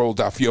Art Scroll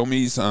Daf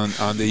Yomis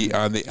on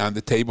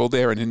the table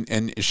there, and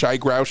in Shai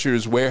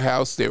Grauscher's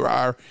warehouse there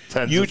are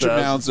huge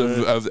amounts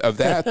of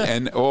that,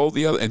 and all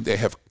the other, and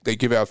they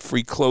give out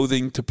free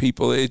clothing to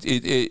people.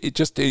 It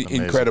just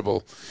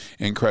incredible.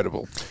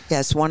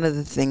 Yes, one of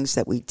the things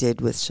that we did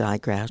with Shai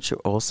Grauscher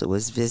also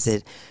was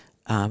visit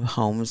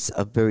homes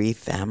of bereaved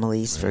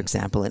families, for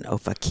example, in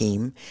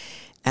Ofakim,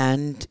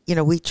 and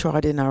we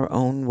tried in our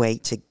own way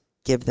to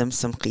give them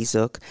some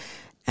chizuk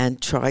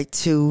and try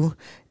to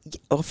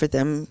offer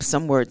them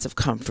some words of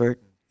comfort,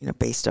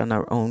 based on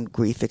our own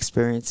grief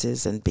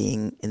experiences and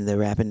being in the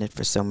rabbinate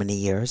for so many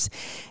years.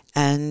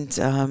 And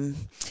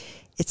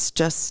it's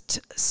just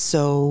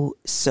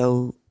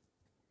so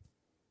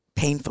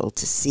painful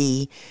to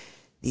see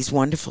these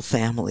wonderful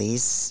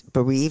families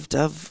bereaved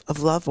of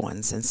loved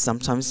ones, and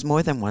sometimes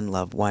more than one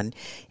loved one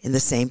in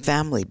the same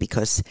family,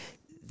 because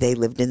they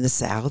lived in the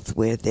South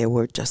where there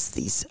were just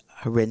these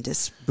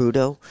horrendous,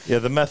 brutal. Yeah,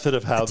 the method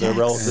of how their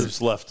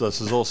relatives left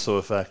us is also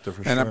a factor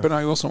for sure. But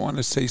I also want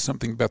to say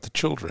something about the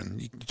children.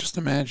 You just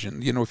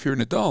imagine, if you're an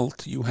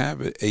adult, you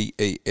have an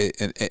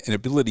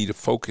ability to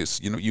focus.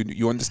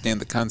 You understand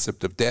the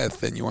concept of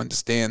death, and you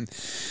understand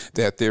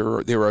that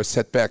there are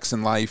setbacks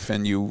in life,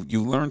 and you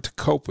learn to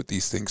cope with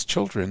these things.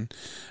 Children,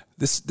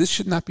 this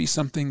should not be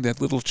something that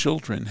little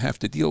children have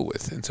to deal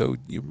with. And so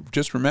you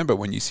just remember,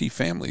 when you see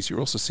families, you're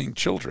also seeing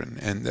children.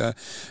 And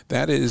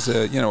that is,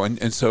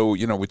 and so,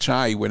 with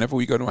Chai, whenever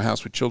we go to a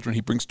house with children,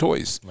 he brings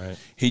toys. Right.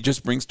 He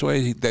just brings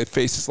toys. Their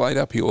faces light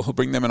up. He'll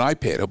bring them an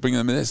iPad. He'll bring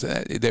them this.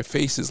 Their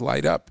faces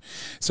light up.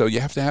 So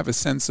you have to have a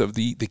sense of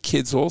the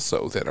kids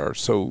also that are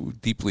so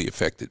deeply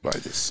affected by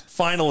this.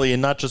 Finally,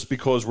 and not just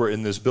because we're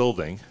in this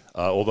building,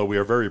 although we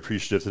are very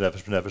appreciative to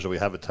Nefesh B'Nefesh that we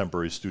have a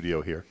temporary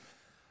studio here.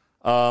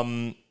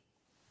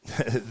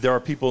 There are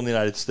people in the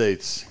United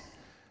States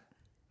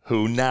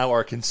who now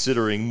are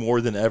considering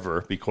more than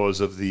ever, because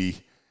of the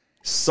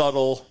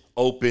subtle,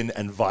 open,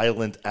 and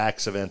violent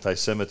acts of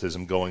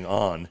anti-Semitism going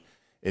on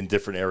in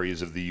different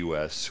areas of the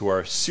U.S., who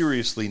are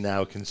seriously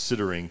now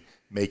considering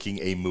making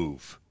a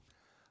move.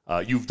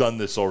 You've done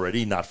this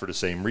already, not for the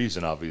same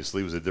reason,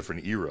 obviously. It was a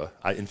different era.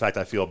 In fact,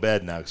 I feel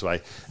bad now, because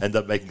I end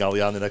up making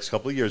Aliyah in the next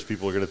couple of years.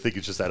 People are going to think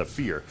it's just out of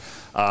fear.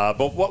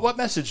 But what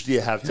message do you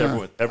have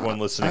to everyone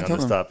listening on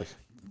this topic?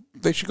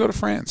 They should go to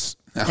France.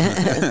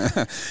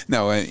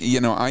 No,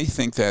 I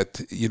think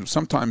that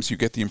sometimes you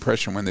get the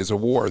impression when there's a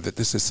war that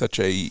this is such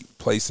a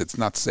place that's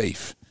not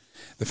safe.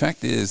 The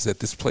fact is that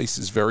this place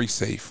is very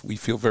safe. We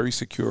feel very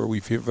secure. We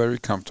feel very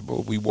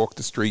comfortable. We walk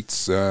the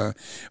streets. We're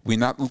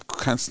not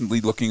constantly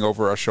looking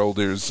over our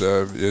shoulders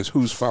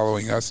who's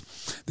following us.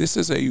 This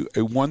is a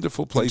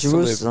wonderful place to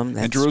live.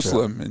 In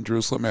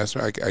Jerusalem,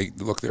 I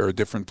look, there are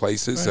different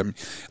places. Right.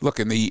 Look,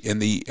 when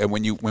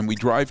we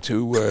drive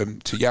to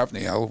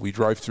Yavneel, we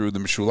drive through the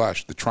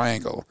Mishulash, the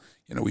triangle.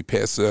 We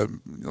pass a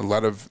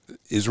lot of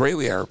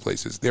Israeli Arab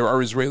places. There are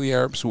Israeli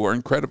Arabs who are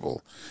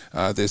incredible.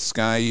 This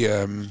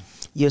guy.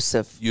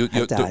 Yosef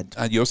Haddad.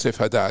 Yosef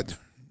Haddad.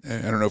 I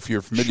don't know if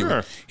you're familiar Sure.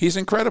 with him. He's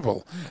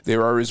incredible.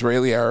 There are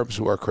Israeli Arabs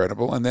who are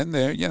credible, and then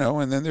there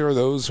are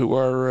those who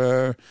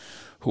are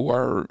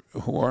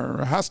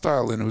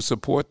hostile and who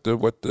support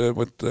what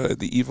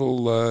the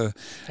evil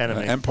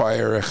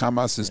empire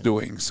Hamas is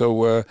doing.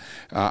 So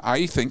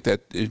I think that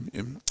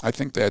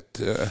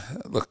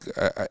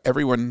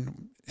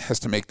everyone has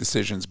to make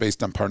decisions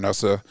based on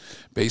parnasa,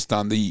 based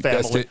on the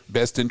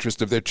best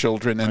interest of their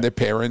children and their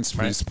parents.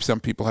 Right. Some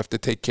people have to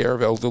take care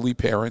of elderly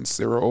parents.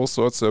 There are all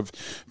sorts of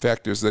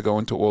factors that go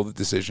into all the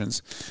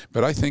decisions.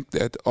 But I think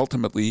that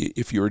ultimately,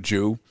 if you're a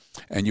Jew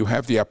and you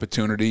have the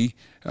opportunity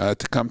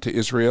to come to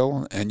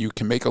Israel and you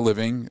can make a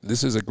living,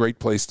 this is a great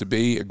place to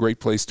be, a great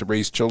place to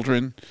raise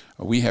children.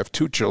 We have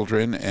 2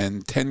 children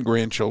and 10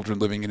 grandchildren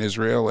living in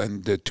Israel,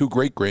 and 2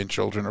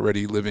 great-grandchildren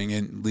already living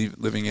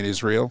in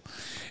Israel.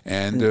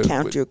 And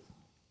count your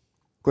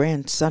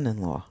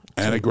grandson-in-law.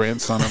 And a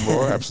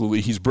grandson-in-law,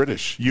 absolutely. He's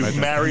British. You've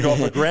married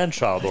off a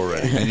grandchild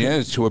already. And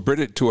yes, to a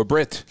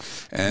Brit.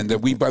 And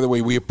by the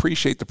way, we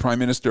appreciate the Prime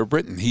Minister of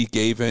Britain. He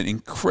gave an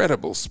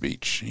incredible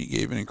speech.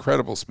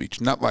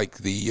 Not like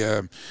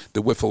the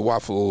wiffle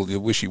waffle, the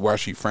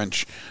wishy-washy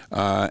French.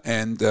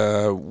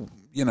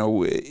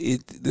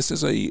 This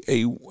is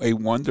a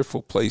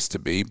wonderful place to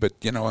be. But,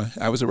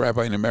 I was a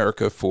rabbi in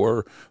America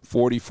for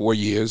 44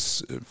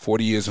 years,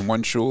 40 years in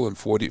one shul and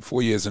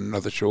 44 years in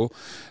another shul.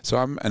 So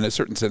I'm, in a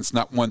certain sense,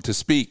 not one to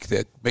speak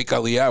that make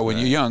aliyah when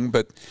you're young.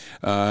 But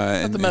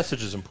the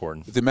message is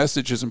important. The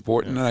message is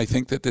important, and I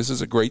think that this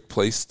is a great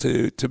place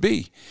to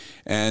be.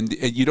 And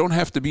you don't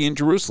have to be in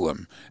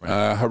Jerusalem.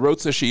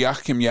 Harotza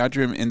Sheyachim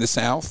Yadrim in the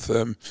south.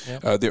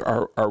 There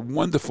are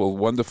wonderful,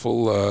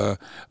 wonderful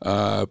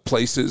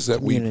places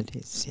that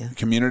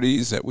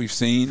communities that we've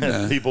seen.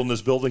 People in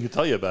this building can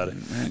tell you about it.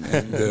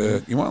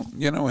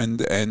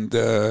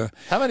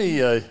 How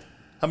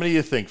many do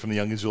you think from the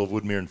Young Israel of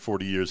Woodmere in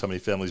 40 years? How many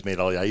families made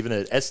Aliyah? Even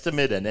an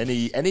estimate and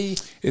any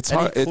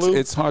hard. Clue?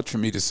 It's hard for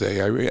me to say.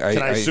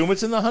 Can I assume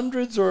it's in the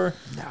hundreds or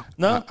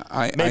no?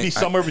 Maybe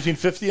somewhere between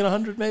 50 and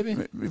 100, maybe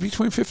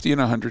between 50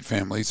 and 100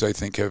 families, I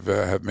think have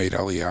made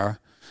Aliyah,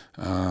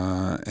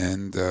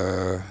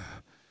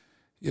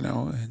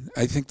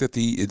 I think that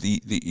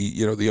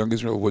the Young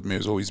Israel of Woodmere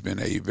has always been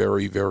a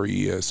very,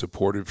 very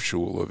supportive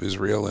shul of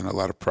Israel and a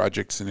lot of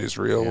projects in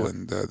Israel,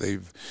 and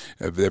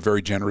they're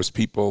very generous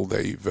people.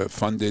 They've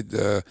funded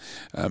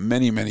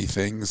many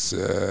things.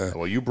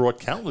 Well, you brought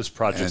countless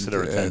projects to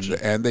their attention,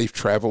 and they've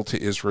traveled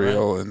to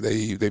Israel, and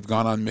they've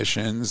gone on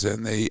missions,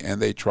 and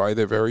they try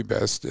their very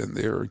best. And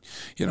they're,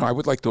 I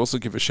would like to also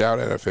give a shout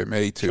out, if I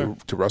may, to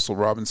Russell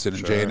Robinson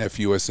and JNF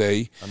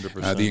USA,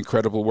 the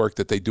incredible work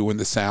that they do in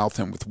the South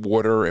and with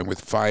water and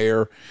with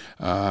fire.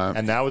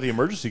 And now with the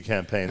emergency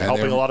campaign,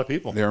 helping a lot of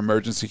people. Their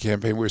emergency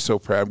campaign, we're so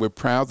proud. We're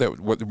proud that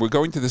we're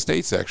going to the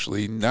States,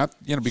 actually, not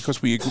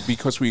because we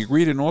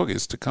agreed in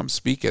August to come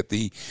speak at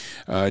the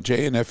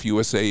JNF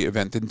USA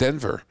event in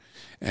Denver.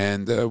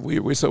 And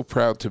we're so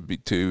proud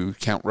to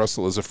count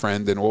Russell as a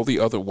friend and all the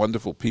other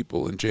wonderful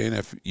people in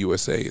JNF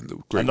USA and the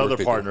great another work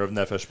they partner do.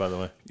 of Nefesh, by the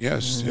way.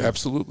 Yes,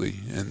 absolutely.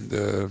 And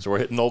so we're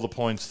hitting all the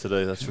points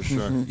today, that's for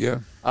sure. Yeah.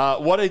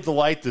 What a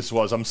delight this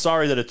was. I'm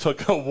sorry that it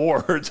took a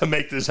war to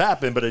make this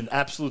happen, but an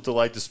absolute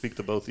delight to speak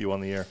to both of you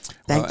on the air.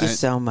 Thank you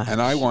so much. And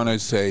I want to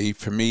say,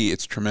 for me,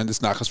 it's tremendous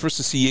nachas. First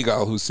to see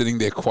Yigal, who's sitting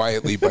there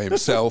quietly by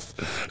himself,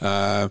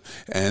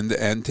 and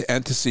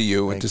to see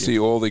you, and to see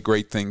all the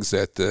great things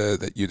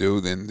that you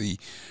do.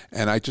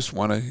 And I just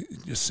want to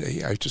just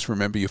say, I just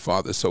remember your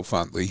father so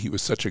fondly. He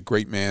was such a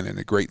great man and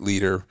a great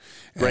leader.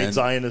 Great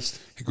Zionist.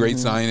 A great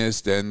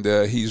Zionist, and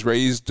he's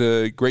raised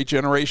great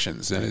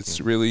generations. And it's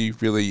really,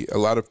 really a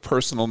lot of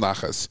personal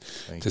nachas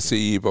to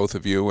see both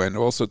of you, and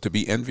also to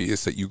be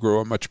envious that you grow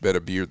a much better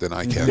beard than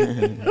I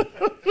can.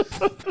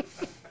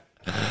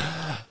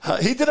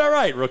 He did all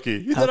right,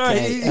 rookie. He did all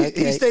right.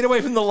 He stayed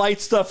away from the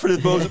light stuff for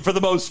the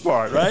most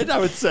part, right? I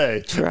would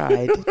say.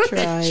 Tried.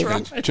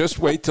 Just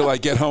wait till I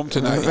get home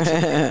tonight.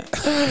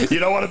 You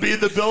don't want to be in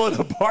the billet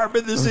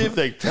apartment this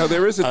evening. Now,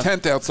 there is a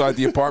tent outside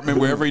the apartment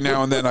where every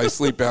now and then I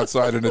sleep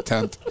outside in a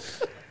tent.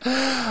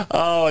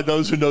 Oh, and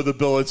those who know the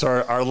billets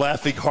are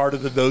laughing harder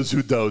than those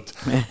who don't.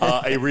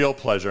 A real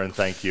pleasure, and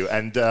thank you.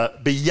 And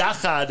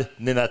biyachad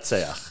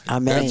ninatzeach.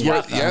 Amen.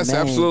 Yes,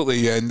 Amen.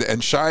 absolutely.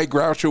 And Shai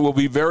Groucher will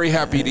be very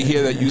happy to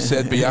hear that you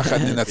said biyachad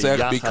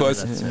ninatzeach,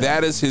 because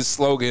that is his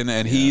slogan,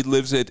 and he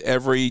lives it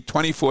every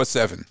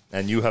 24/7.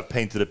 And you have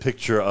painted a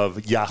picture of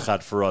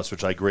Yachad for us,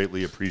 which I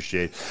greatly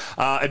appreciate.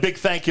 A big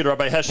thank you to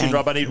Rabbi Heshi and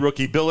Rabbanit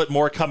Rookie Billet.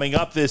 More coming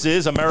up. This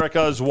is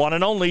America's one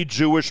and only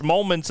Jewish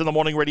Moments in the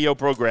Morning radio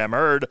program,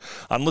 heard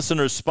on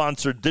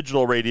listeners-sponsored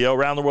digital radio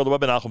around the world, the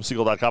web at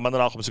NachumSegal.com, on the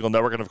Nachum Segal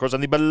Network, and, of course, on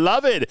the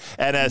beloved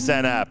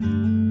NSN app.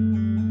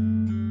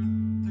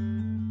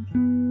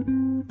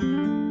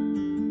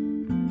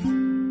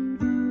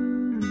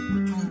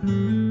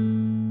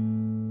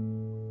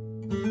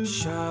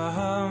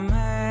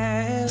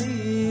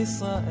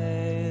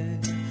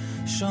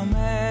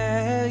 שומר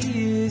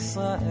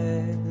ישראל,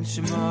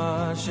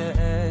 שמה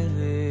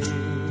שאלי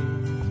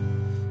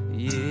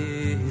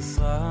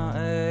ישראל.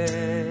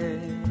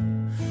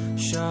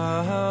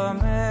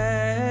 שומר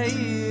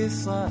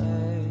ישראל,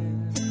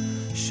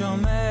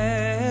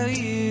 שומר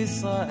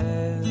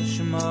ישראל,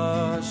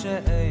 שמה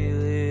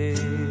שאלי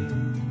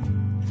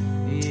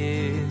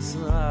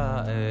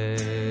ישראל.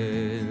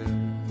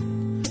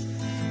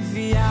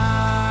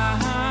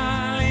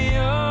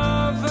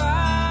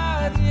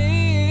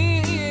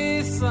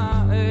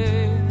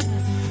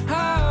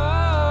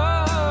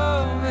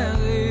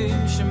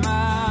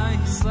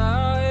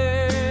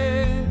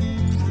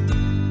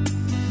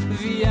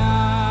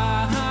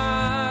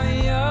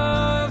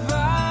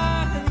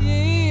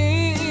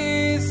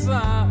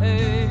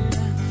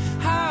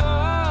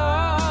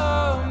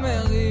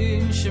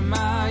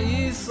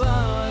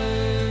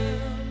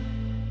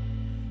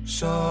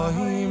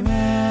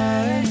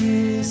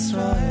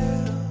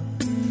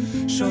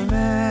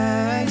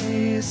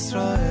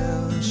 Israel,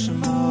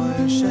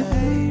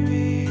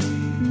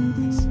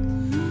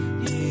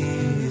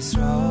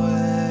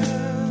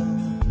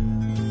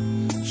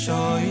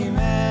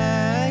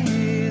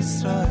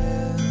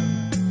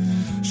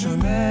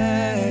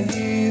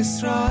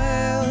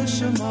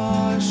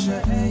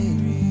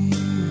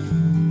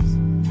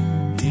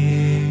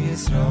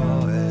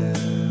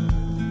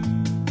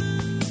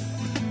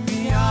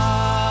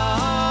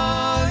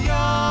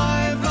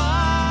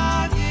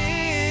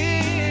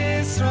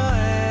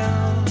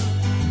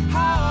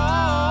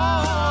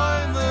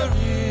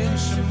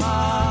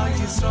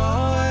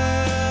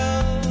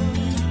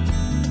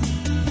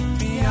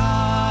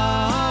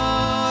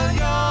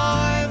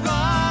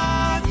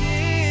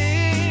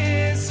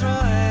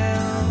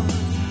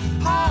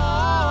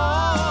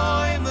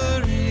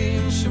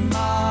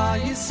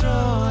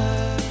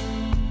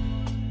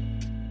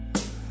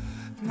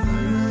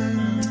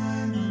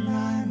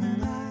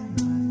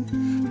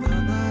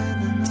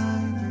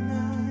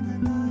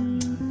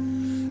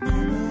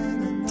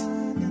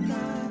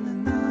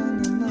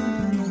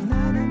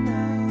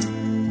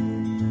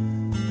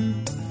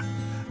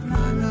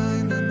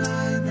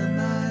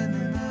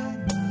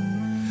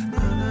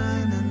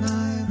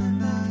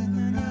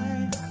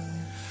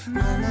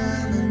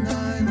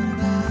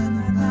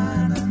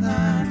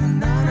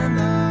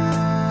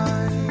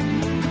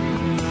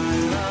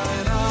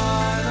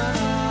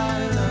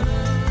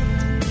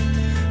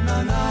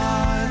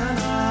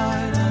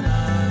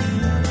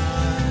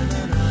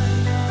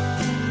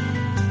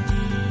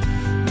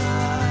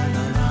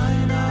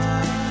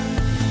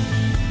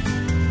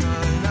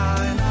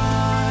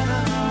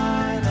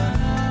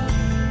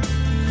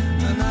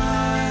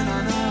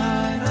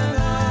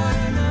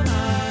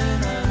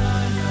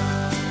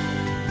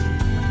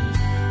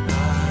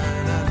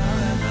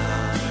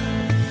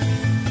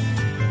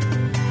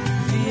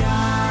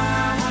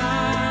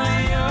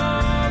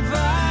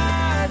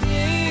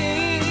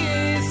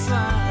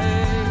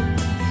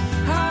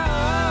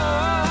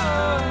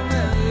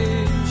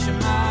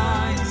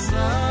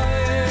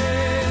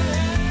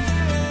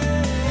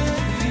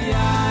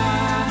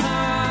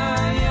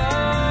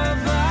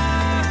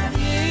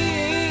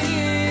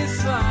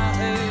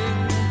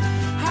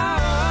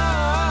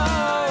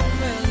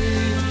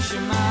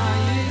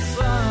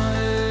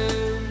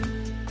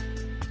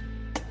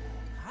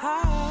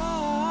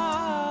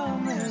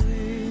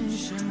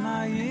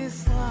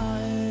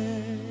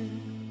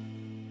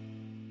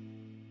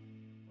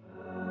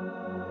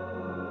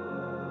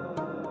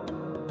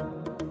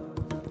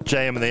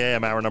 JM and the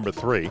AM, hour number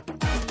 3.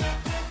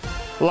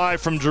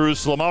 Live from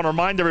Jerusalem. I want to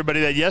remind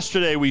everybody that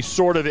yesterday we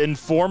sort of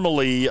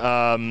informally,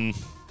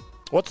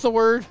 what's the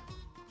word?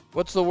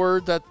 What's the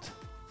word that...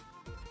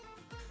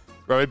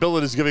 Rabbi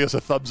Billet is giving us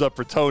a thumbs up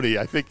for Tony.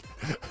 I think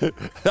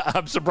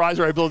I'm surprised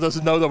Rabbi Billet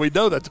doesn't know that we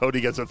know that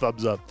Tony gets a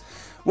thumbs up.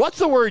 What's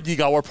the word,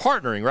 Yigal? We're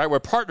partnering, right? We're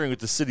partnering with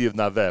the city of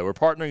Naveh. We're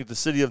partnering with the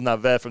city of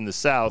Naveh from the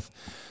south,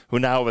 who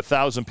now have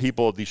 1,000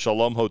 people at the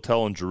Shalom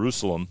Hotel in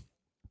Jerusalem.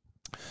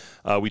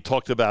 We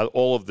talked about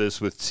all of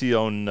this with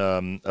Tzion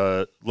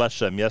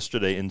Leshem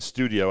yesterday in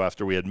studio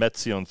after we had met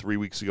Tzion 3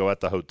 weeks ago at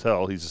the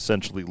hotel. He's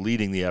essentially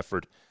leading the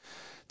effort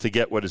to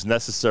get what is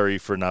necessary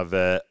for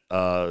Naveh,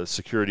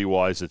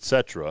 security-wise,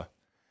 etc.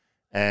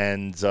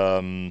 And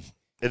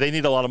they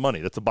need a lot of money.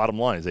 That's the bottom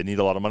line. Is they need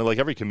a lot of money. Like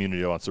every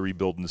community that wants to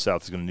rebuild in the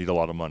South is going to need a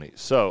lot of money.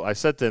 So I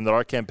said to him that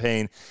our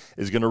campaign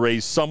is going to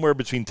raise somewhere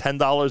between $10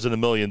 and $1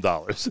 million.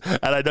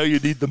 And I know you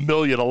need the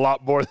million a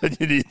lot more than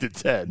you need the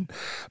 10.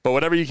 But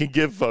whatever you can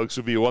give, folks,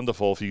 would be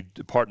wonderful if you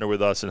partner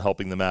with us in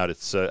helping them out.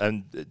 It's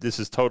and this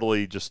is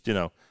totally just,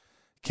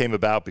 came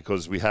about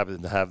because we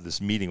happened to have this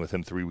meeting with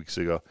him 3 weeks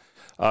ago.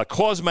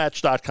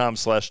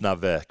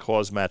 Causematch.com/Naveh.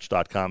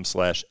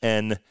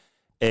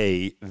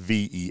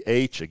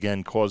 Causematch.com/NAVEH.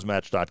 Again,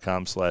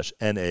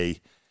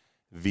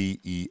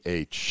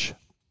 causematch.com/NAVEH.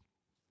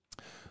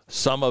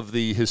 Some of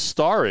the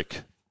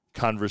historic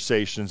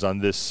conversations on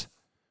this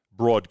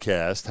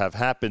broadcast have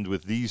happened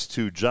with these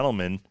two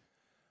gentlemen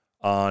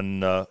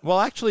on,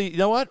 actually, you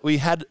know what?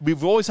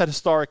 We've always had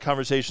historic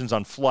conversations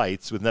on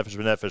flights with Nefesh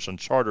B'Nefesh on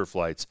charter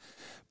flights.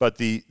 But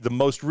the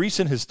most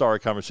recent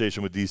historic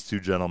conversation with these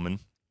two gentlemen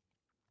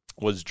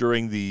was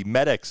during the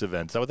MEDEX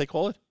event. Is that what they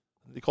call it?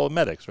 They call it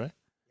MEDEX, right?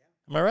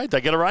 Am I right? Did I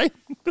get it right?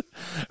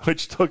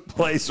 Which took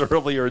place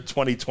earlier in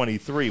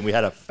 2023. We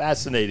had a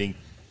fascinating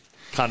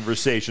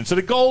conversation. So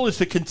the goal is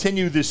to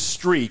continue this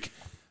streak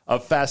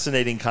of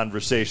fascinating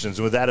conversations.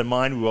 And with that in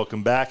mind, we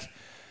welcome back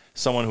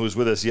someone who was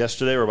with us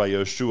yesterday, Rabbi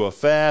Yoshua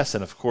Fass,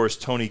 and of course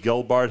Tony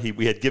Gelbart.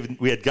 We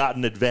had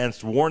gotten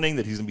advanced warning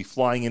that he's going to be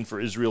flying in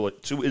for Israel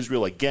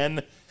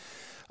again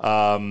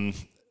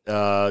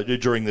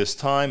during this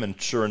time,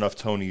 and sure enough,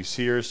 Tony's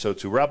here. So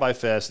to Rabbi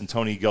Fass and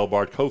Tony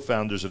Gelbart,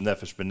 co-founders of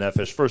Nefesh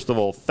B'Nefesh, first of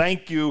all,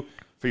 thank you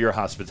for your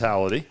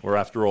hospitality. We're,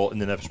 after all, in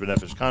the Nefesh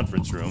B'Nefesh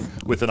conference room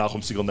with the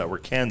Nachum Segal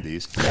Network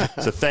candies.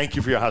 So thank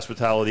you for your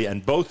hospitality,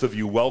 and both of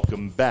you,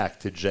 welcome back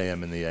to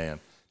JM and the AM.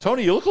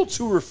 Tony, you look a little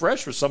too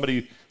refreshed for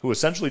somebody who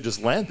essentially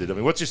just landed. I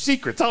mean, what's your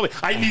secret? Tell me.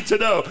 I need to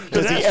know.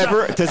 Does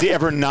he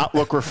ever not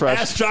look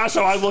refreshed? Ask Josh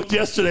how I looked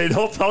yesterday, and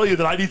he'll tell you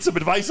that I need some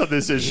advice on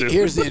this issue.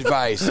 Here's the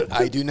advice.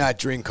 I do not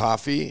drink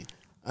coffee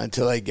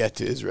until I get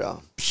to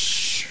Israel.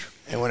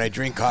 And when I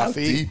drink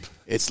coffee,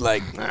 it's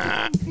like,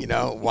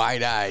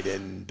 wide-eyed,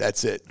 and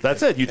that's it.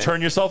 That's it. You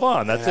turn yourself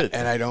on. That's it.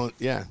 And I don't,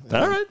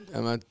 All right.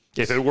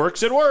 If it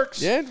works, it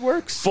works. Yeah, it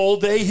works. Full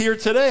day here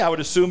today. I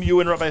would assume you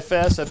and Rabbi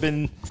Fass have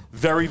been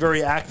very,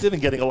 very active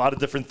and getting a lot of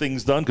different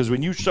things done, because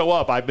when you show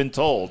up, I've been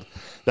told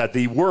that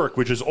the work,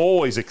 which is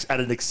always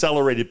at an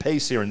accelerated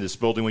pace here in this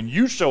building, when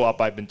you show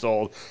up, I've been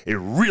told, it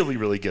really,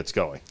 really gets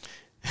going.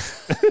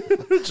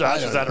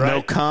 Josh, is that right?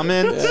 No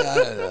comment?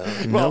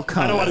 No comment.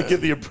 I don't want to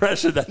give the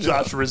impression that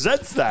Josh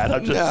resents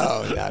that.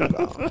 No, not at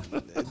all.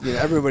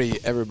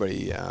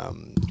 Everybody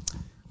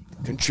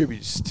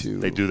contributes to...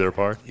 They do their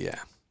part? Yeah.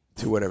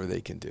 To whatever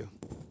they can do.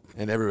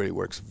 And everybody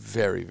works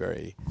very,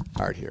 very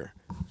hard here.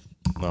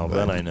 Well,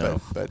 then I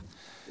know. But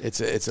it's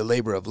a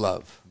labor of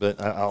love.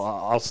 But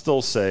I'll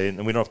still say,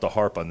 and we don't have to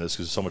harp on this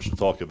because there's so much to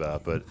talk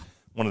about, but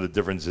one of the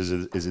differences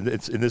is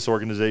in this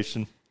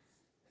organization,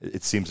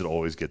 it seems it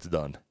always gets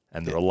done.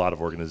 And there are a lot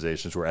of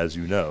organizations where, as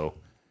you know,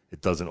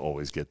 it doesn't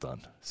always get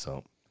done.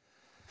 So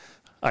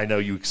I know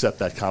you accept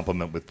that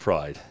compliment with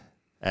pride.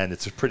 And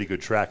it's a pretty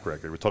good track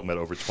record. We're talking about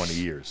over 20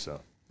 years.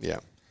 So yeah.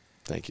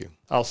 Thank you.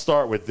 I'll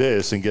start with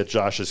this and get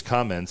Josh's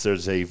comments.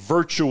 There's a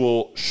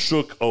virtual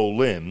Shuk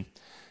Olim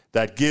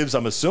that gives,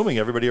 I'm assuming,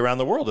 everybody around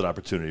the world an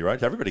opportunity,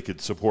 right? Everybody could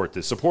support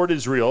this. Support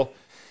Israel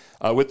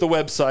with the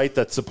website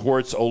that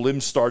supports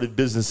Olim-started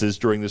businesses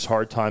during this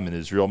hard time in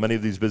Israel. Many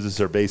of these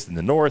businesses are based in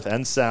the north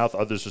and south.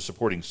 Others are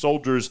supporting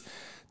soldiers,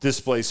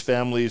 displaced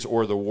families,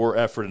 or the war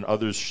effort, and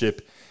others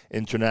ship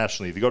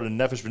internationally. If you go to the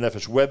Nefesh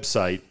B'Nefesh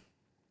website,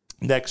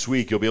 next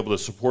week, you'll be able to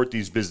support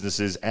these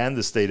businesses and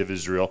the state of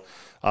Israel.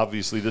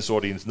 Obviously, this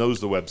audience knows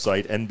the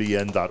website,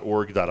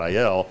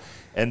 nbn.org.il.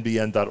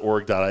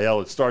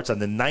 nbn.org.il. It starts on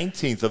the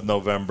 19th of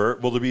November.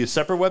 Will there be a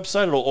separate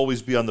website? It'll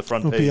always be on the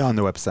front page. It'll be on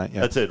the website,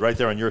 yeah. That's it, right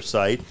there on your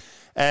site.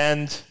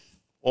 And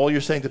all you're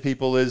saying to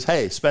people is,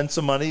 hey, spend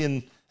some money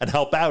and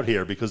help out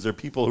here, because there are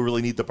people who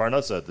really need the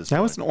parnasa at this point.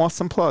 That was an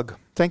awesome plug.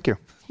 Thank you.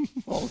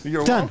 Well,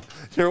 you're Done.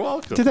 You're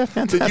welcome. Did that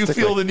fantastically. Did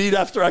you feel the need,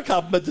 after I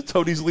complimented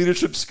Tony's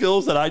leadership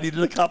skills, that I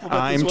needed a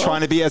compliment as I'm well?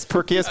 trying to be as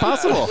perky as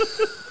possible.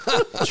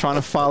 Trying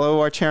to follow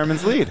our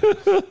chairman's lead.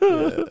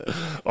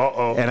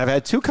 Uh-oh. And I've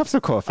had 2 cups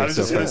of coffee. I was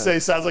just going to say,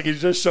 sounds like he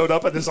just showed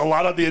up and there's a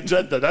lot on the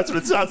agenda. That's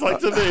what it sounds like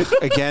to me.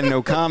 Again,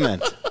 no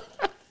comment.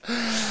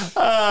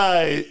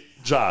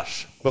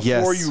 Josh,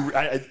 before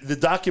Yes. the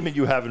document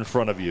you have in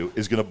front of you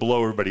is going to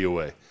blow everybody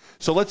away.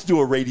 So let's do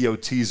a radio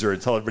teaser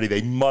and tell everybody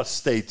they must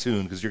stay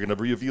tuned because you're going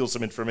to reveal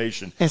some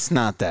information. It's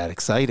not that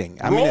exciting.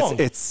 I Wrong. mean,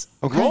 it's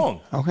okay.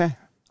 Wrong. Okay.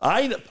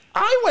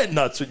 I went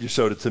nuts when you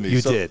showed it to me.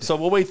 You did. So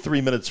we'll wait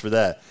 3 minutes for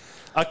that.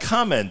 A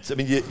comment. I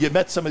mean, you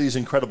met some of these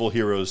incredible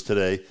heroes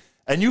today,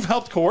 and you've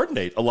helped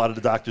coordinate a lot of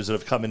the doctors that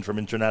have come in from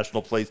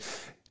international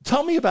places.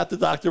 Tell me about the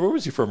doctor. Where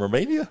was he from?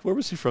 Romania? Where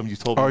was he from? You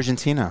told me.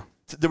 Argentina.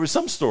 There was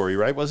some story,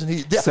 right? Wasn't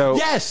he? Yeah. So,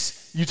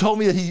 yes. You told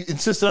me that he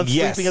insisted on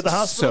sleeping at the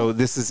hospital. So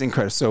this is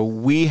incredible. So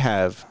we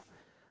have,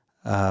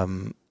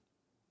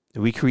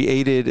 we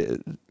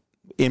created,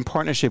 in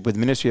partnership with the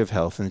Ministry of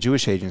Health and the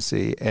Jewish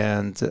Agency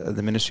and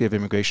the Ministry of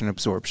Immigration and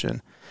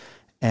Absorption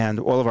and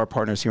all of our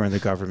partners here in the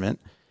government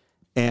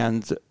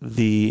and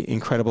the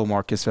incredible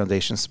Marcus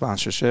Foundation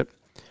sponsorship,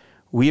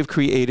 we have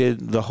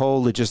created the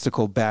whole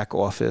logistical back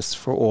office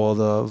for all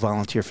the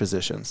volunteer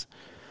physicians,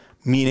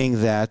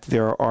 meaning that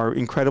there are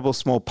incredible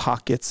small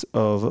pockets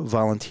of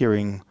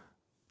volunteering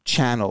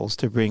channels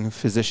to bring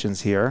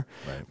physicians here,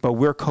 but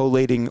we're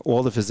collating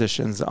all the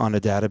physicians on a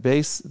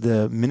database.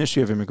 The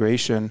Ministry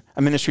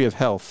of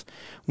Health,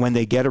 when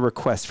they get a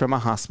request from a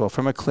hospital,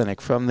 from a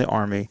clinic, from the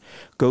Army,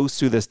 goes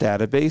through this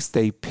database.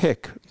 They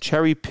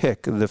cherry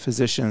pick the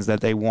physicians that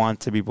they want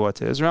to be brought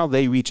to Israel.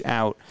 They reach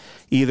out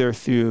either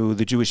through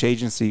the Jewish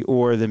Agency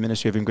or the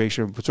Ministry of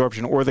Immigration and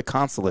Absorption or the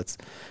consulates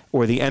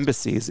or the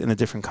embassies in the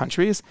different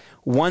countries.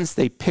 Once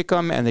they pick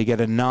them and they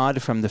get a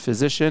nod from the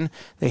physician,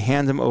 they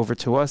hand them over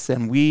to us,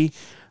 and we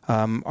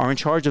are in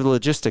charge of the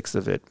logistics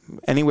of it,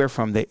 anywhere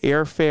from the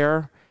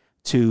airfare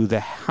to the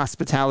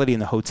hospitality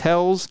in the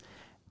hotels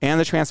and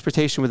the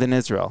transportation within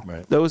Israel.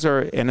 Right. Those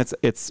are, and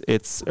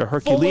it's a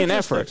Herculean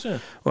effort. Yeah.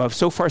 Well,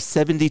 so far,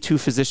 72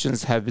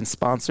 physicians have been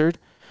sponsored.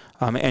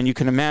 And you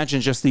can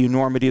imagine just the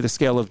enormity of the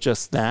scale of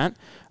just that,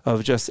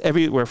 of just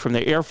everywhere from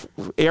the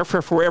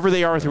airfare for wherever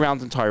they are around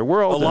the entire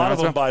world. A lot of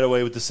them, by the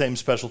way, with the same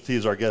specialty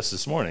as our guest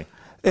this morning.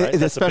 Right?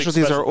 The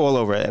specialties are all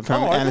over,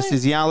 from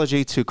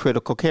anesthesiology to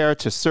critical care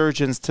to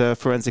surgeons to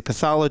forensic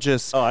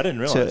pathologists. Oh, I didn't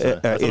realize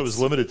that. I thought it was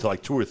limited to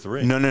like 2 or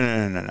 3.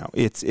 No.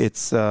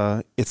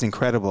 It's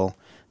incredible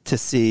to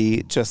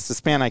see just the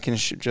span. I can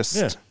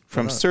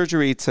from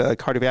surgery to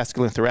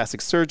cardiovascular and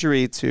thoracic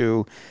surgery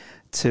to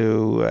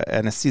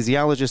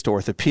anesthesiologist, to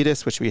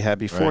orthopedist, which we had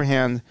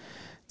beforehand,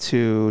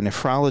 to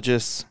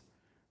nephrologists,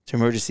 to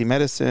emergency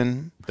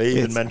medicine. They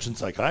even mentioned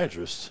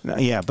psychiatrists.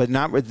 Yeah, but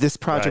not this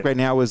project right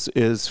now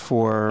is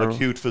for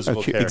acute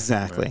physical care.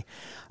 Exactly.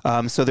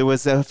 Right. So there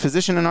was a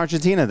physician in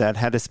Argentina that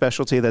had a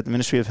specialty that the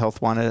Ministry of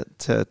Health wanted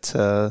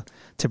to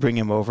bring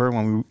him over.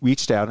 When we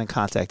reached out and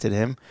contacted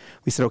him,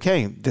 we said,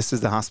 okay, this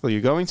is the hospital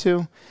you're going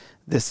to.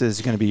 This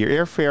is going to be your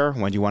airfare.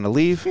 When do you want to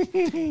leave?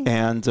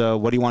 And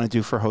what do you want to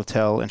do for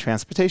hotel and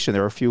transportation?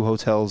 There are a few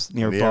hotels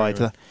nearby.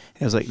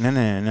 He was like,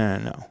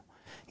 no.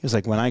 He was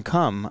like, when I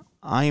come,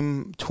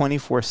 I'm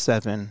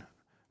 24/7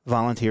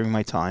 volunteering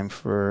my time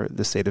for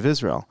the state of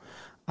Israel.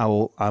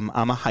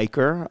 I'm a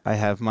hiker. I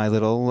have my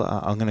little,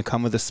 I'm going to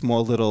come with a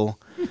small little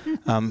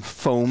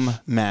foam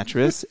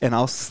mattress, and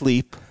I'll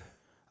sleep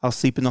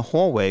in the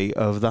hallway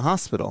of the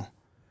hospital.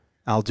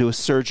 I'll do a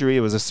surgery.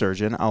 It was a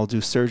surgeon. I'll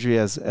do surgery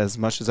as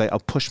much as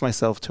I'll push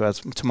myself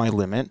to my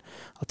limit.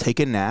 I'll take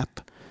a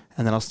nap,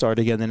 and then I'll start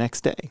again the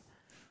next day.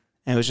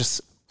 And it was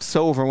just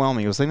so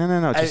overwhelming. It was like,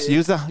 no. Just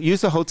use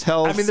the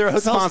hotel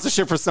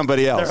sponsorship for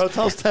somebody else. Their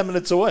hotel's 10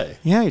 minutes away.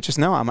 Yeah, you just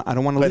know. I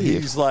don't want to leave.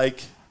 But he's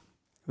like,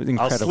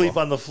 I'll sleep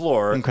on the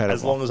floor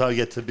as long as I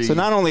get to be. So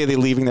not only are they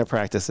leaving their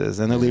practices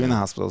and they're leaving the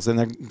hospitals and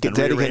they're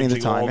dedicating the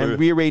time and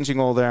rearranging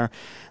all their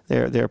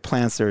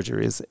planned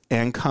surgeries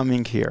and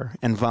coming here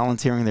and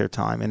volunteering their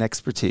time and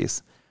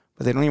expertise,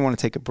 but they don't even want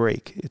to take a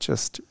break. It's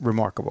just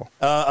remarkable.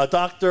 A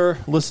doctor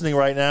listening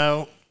right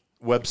now,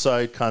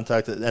 website,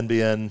 contact at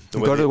NBN.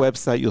 Go to the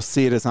website. You'll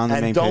see it is on the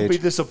main page. And don't be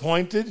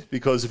disappointed,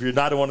 because if you're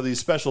not in one of these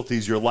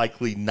specialties, you're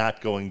likely not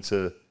going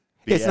to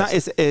be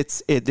asked.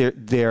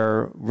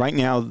 They're right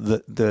now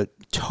the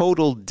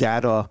total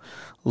data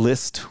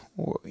list,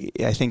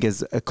 I think,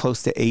 is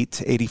close to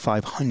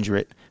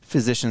 8,500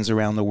 physicians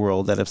around the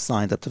world that have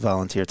signed up to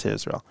volunteer to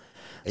Israel.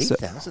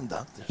 8,000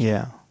 doctors.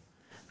 Yeah,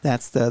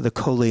 that's the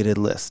collated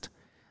list.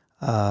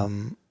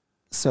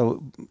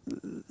 So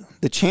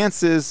the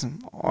chances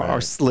are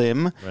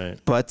slim,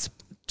 but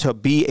to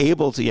be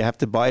able to, you have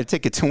to buy a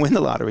ticket to win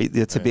the lottery.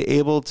 To be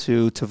able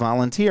to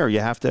volunteer,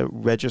 you have to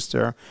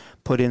register,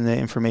 put in the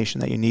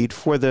information that you need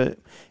for the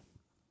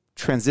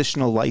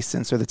transitional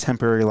license or the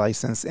temporary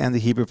license and the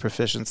Hebrew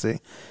proficiency,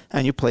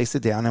 and you place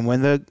it down. And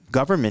when the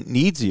government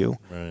needs you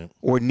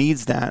or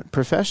needs that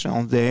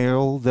professional,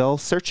 they'll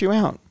search you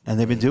out. And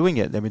they've been doing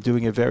it. They've been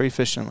doing it very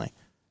efficiently.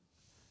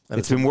 And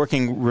it's been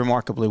working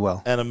remarkably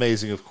well. And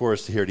amazing, of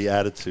course, to hear the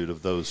attitude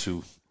of those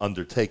who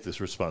undertake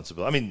this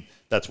responsibility. I mean,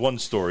 that's one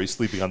story,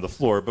 sleeping on the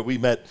floor, but we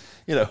met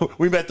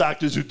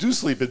doctors who do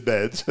sleep in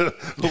beds who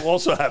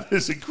also have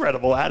this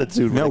incredible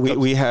attitude. No,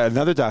 we had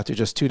another doctor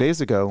just 2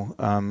 days ago.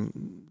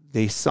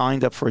 They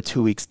signed up for a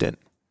 2-week stint,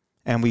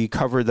 and we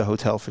covered the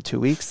hotel for 2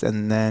 weeks,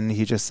 and then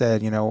he just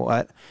said, you know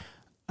what,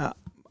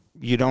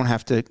 you don't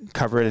have to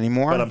cover it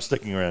anymore. But I'm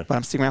sticking around. But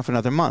I'm sticking around for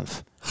another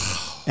month.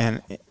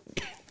 And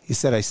he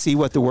said, I see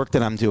what the work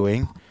that I'm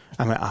doing.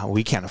 I mean,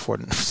 we can't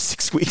afford it in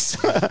 6 weeks,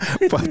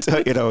 but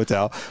in a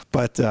hotel.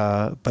 But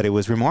it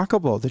was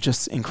remarkable. They're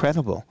just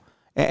incredible.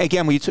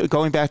 Again,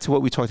 going back to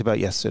what we talked about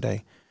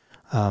yesterday,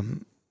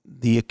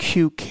 the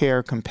acute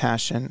care,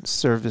 compassion,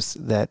 service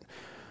that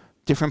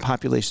different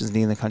populations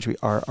need in the country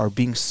are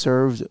being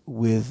served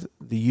with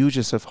the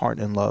hugest of heart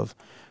and love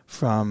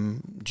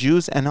from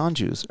Jews and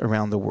non-Jews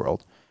around the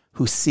world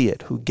who see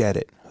it, who get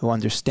it, who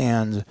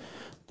understand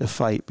the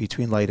fight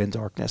between light and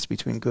darkness,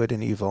 between good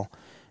and evil.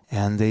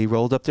 And they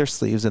rolled up their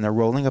sleeves, and they're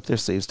rolling up their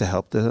sleeves to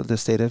help the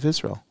state of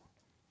Israel.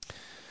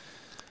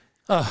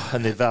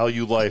 And they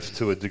value life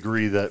to a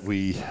degree that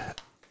we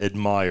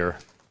admire.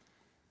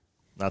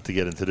 Not to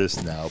get into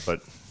this now,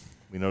 but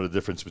we know the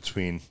difference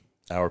between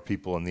our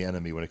people and the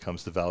enemy when it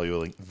comes to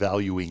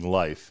valuing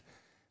life.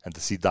 And to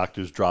see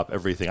doctors drop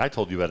everything. I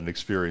told you about an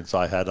experience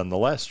I had on the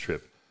last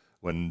trip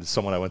when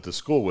someone I went to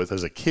school with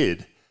as a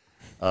kid,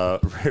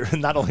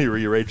 not only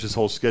rearranged his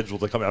whole schedule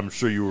to come, I'm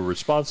sure you were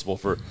responsible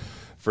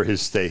for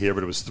his stay here,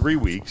 but it was 3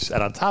 weeks.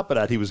 And on top of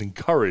that, he was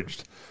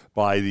encouraged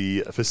by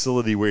the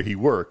facility where he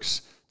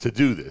works to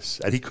do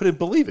this. And he couldn't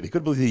believe it. He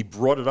couldn't believe he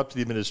brought it up to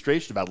the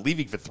administration about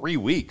leaving for 3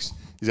 weeks.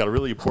 He's got a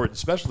really important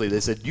specialty. They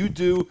said, you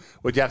do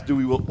what you have to do.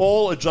 We will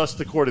all adjust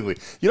accordingly.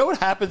 You know what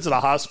happens in a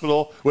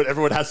hospital when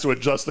everyone has to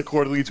adjust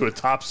accordingly to a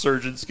top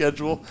surgeon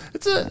schedule?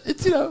 It's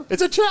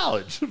a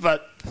challenge.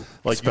 But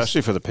like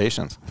especially for the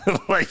patients.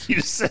 Like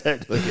you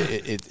said. Look,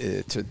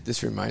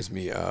 this reminds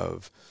me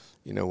of,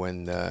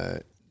 when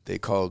they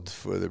called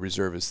for the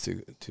reservists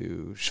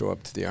to show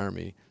up to the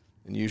Army.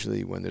 And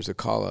usually when there's a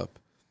call-up,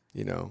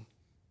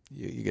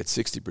 you get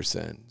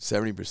 60%,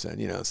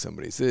 70%.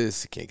 Somebody's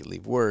this, can't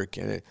leave work.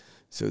 And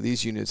so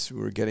these units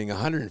were getting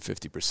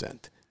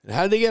 150%. And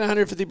how did they get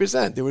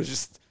 150%? They were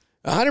just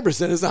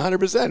 100% is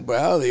 100%.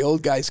 Well, the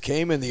old guys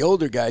came and the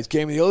older guys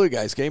came and the older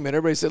guys came. And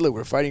everybody said, look,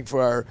 we're fighting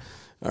for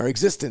our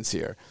existence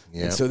here.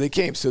 Yep. And so they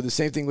came. So the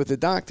same thing with the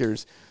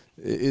doctors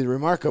is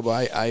remarkable.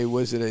 I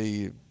was at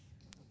a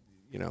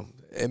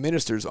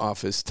minister's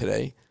office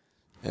today,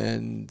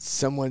 and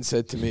someone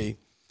said to me,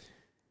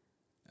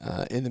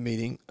 in the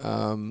meeting,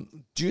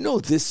 do you know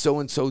this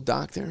so-and-so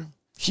doctor?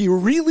 He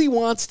really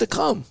wants to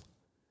come.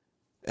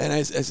 And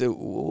I said,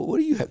 what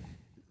do you have?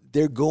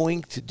 They're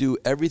going to do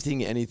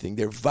everything, anything.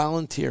 They're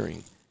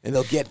volunteering. And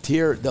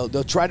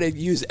they'll try to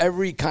use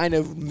every kind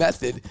of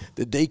method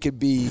that they could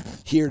be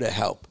here to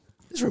help.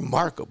 It's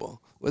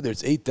remarkable. Whether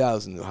it's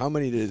 8,000, how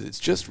many it is, it's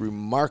just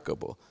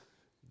remarkable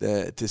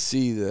to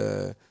see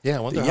the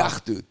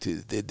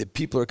Yachdut. The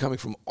people are coming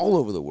from all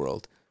over the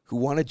world who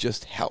want to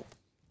just help.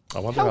 I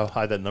wonder how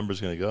high that number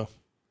is going to go.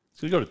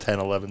 It's going to go to 10,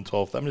 11,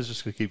 12. I mean, it's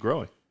just going to keep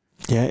growing.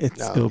 Yeah,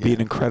 it'll be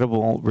an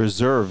incredible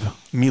reserve,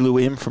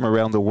 miluim from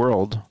around the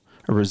world,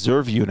 a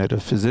reserve unit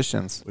of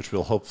physicians. Which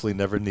we'll hopefully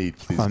never need,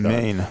 please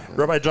Amen. God.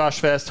 Rabbi Josh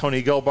Fast,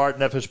 Tony Gelbart,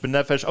 Nefesh Ben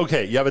Nefesh.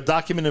 Okay, you have a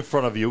document in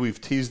front of you. We've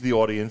teased the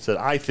audience that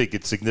I think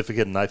it's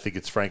significant, and I think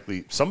it's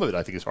frankly, some of it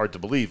I think is hard to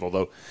believe,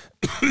 although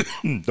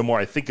the more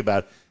I think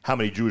about how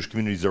many Jewish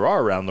communities there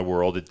are around the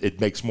world, it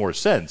makes more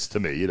sense to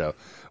me,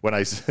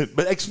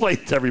 but explain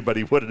to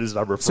everybody what it is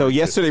I'm referring to. So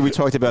yesterday we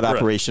talked about Correct.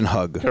 Operation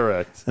Hug.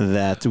 Correct.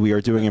 That we are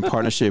doing in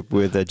partnership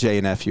with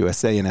JNF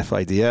USA and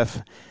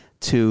FIDF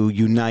to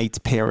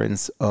unite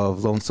parents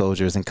of lone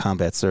soldiers in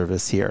combat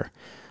service here.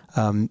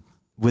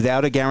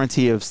 Without a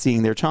guarantee of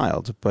seeing their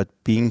child, but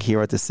being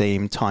here at the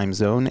same time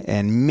zone,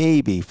 and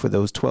maybe for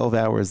those 12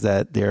 hours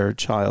that their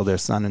child, their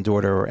son and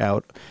daughter are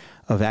out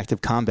of active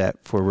combat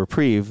for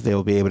reprieve,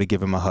 they'll be able to give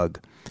them a hug.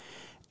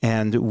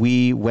 And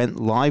we went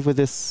live with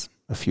this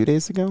a few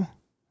days ago,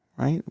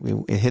 right?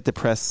 It hit the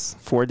press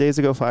 4 days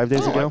ago, 5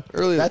 days ago.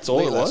 That's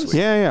all it was?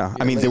 Yeah.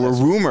 I mean, there were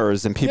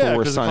rumors and people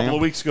were signing a couple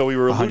of weeks ago we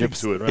were alluding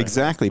to it, right?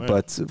 Exactly, right.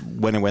 But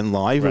when it went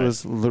live, it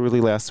was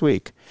literally last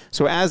week.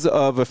 So as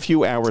of a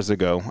few hours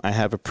ago, I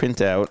have a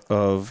printout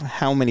of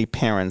how many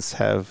parents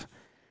have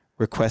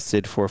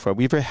requested for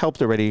we've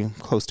helped already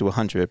close to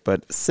 100,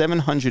 but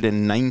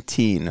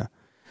 719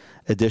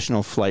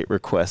 additional flight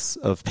requests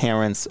of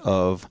parents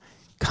of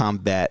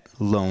combat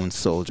lone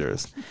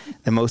soldiers.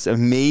 The most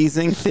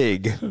amazing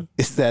thing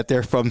is that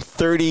they're from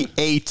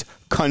 38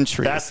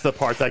 countries. That's the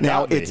part that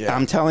now got me.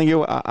 I'm telling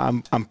you,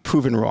 I'm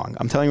proven wrong.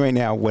 I'm telling you right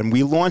now, when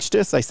we launched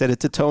this, I said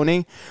it to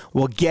Tony,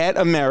 we'll get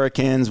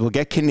Americans, we'll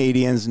get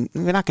Canadians.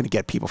 We're not going to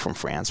get people from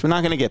France. We're not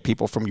going to get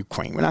people from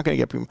Ukraine. We're not going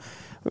to get people.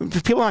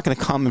 People are not going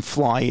to come and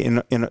fly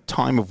in a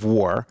time of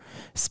war,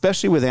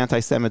 especially with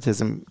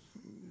anti-Semitism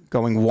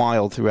going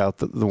wild throughout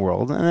the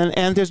world.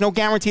 And there's no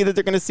guarantee that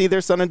they're going to see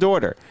their son and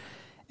daughter.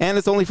 And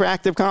it's only for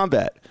active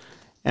combat.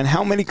 And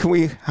how many can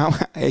we? How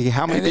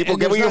many people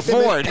can we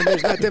afford? And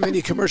there's not that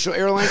many commercial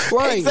airlines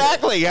flying.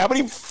 Exactly. How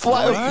many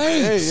fly?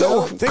 Right.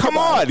 So come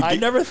on. I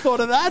never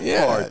thought of that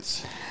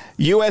part.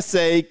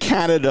 USA,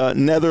 Canada,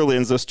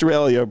 Netherlands,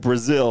 Australia,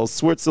 Brazil,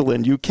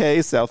 Switzerland,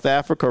 UK, South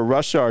Africa,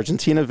 Russia,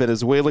 Argentina,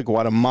 Venezuela,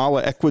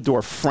 Guatemala,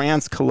 Ecuador,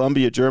 France,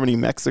 Colombia, Germany,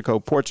 Mexico,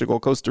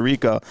 Portugal, Costa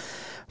Rica,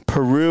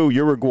 Peru,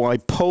 Uruguay,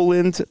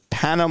 Poland,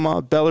 Panama,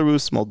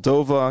 Belarus,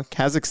 Moldova,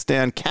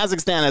 Kazakhstan.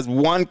 Kazakhstan has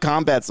one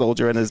combat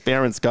soldier and his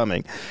parents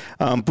coming.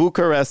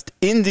 Bucharest,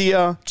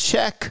 India,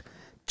 Czech,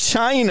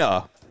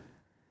 China,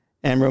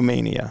 and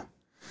Romania.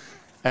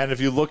 And if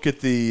you look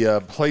at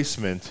the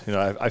placement,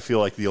 I feel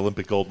like the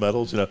Olympic gold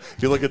medals. If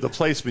you look at the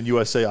placement,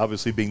 USA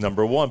obviously being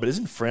number one, but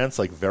isn't France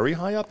like very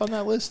high up on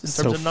that list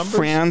in terms of numbers?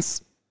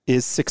 France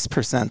is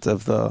 6%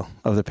 of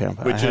the parent.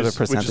 I have a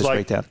percentage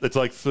breakdown. It's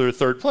like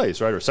third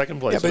place, right, or second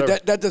place. Yeah,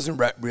 but that doesn't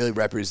really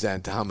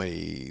represent how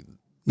many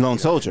lone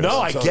soldiers. No,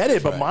 I get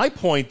it, but my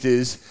point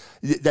is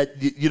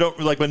that you don't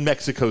like when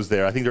Mexico's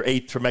there. I think there are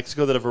 8 from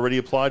Mexico that have already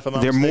applied. If I'm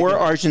not They're mistaken. more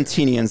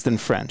Argentinians than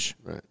French.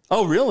 Right.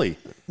 Oh, really?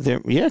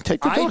 Take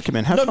the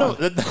document. Have fun.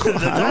 I don't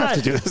have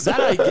to do this.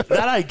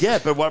 That I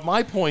get, but what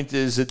my point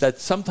is that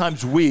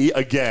sometimes we,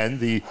 again,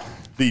 the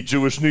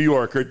Jewish New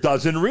Yorker,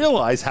 doesn't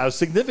realize how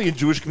significant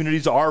Jewish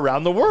communities are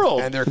around the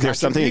world. And their There's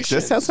something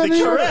contributions. exists outside New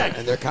York? Correct.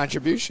 And their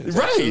contributions.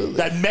 Right. Absolutely.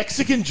 That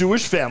Mexican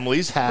Jewish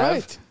families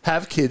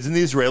have kids in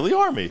the Israeli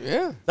army.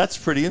 Yeah. That's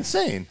pretty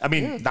insane. I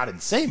mean, not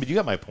insane, but you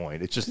got my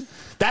point. It's just,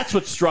 that's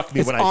what struck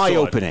me It's when I saw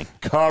eye-opening.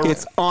 it. Correct.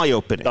 It's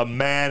eye-opening. The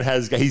man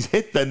he's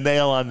hit the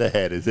nail on the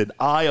head. It's an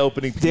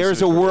eye-opening piece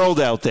There's a of world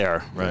out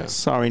there. Right.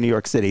 Sorry, New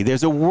York City.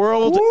 There's a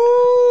world.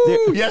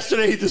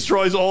 Yesterday he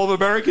destroys all of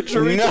American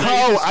Jewry. No,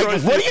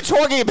 what are you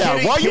talking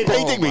about? Why are you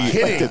painting me?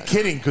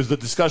 Kidding, because the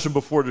discussion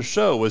before the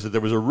show was that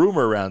there was a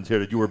rumor around here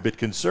that you were a bit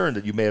concerned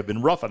that you may have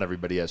been rough on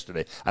everybody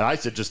yesterday. And I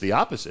said just the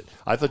opposite.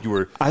 I thought you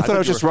were... I thought I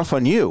was just rough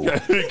on you.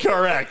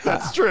 Correct,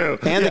 that's true.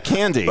 And the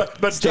candy.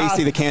 But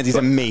Stacey, the candy's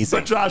amazing.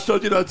 But Josh,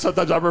 don't you know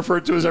sometimes I'm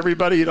referred to as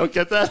everybody? You don't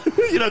get that?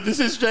 This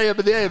is JM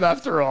and the AM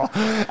after all.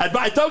 And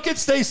I don't get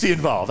Stacey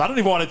involved. I don't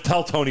even want to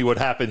tell Tony what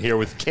happened here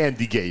with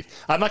Candygate.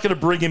 I'm not going to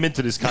bring him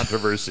into this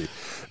controversy.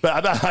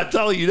 But I'm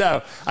telling you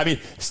now, I mean,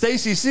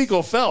 Stacey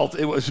Siegel felt,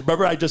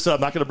 remember I just said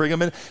I'm not going to bring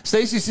him in?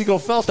 Stacey Siegel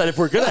felt that if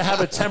we're going to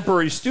have a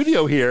temporary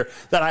studio here,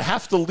 that I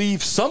have to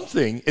leave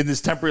something in this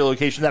temporary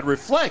location that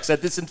reflects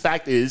that this, in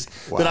fact, is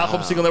the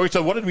Nachum Siegel Network.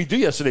 So what did we do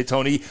yesterday,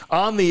 Tony?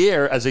 On the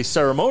air, as a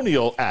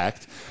ceremonial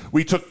act,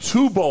 we took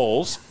 2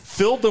 bowls,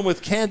 filled them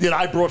with candy that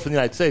I brought from the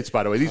United States,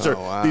 by the way. These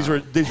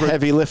were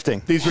heavy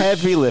lifting. These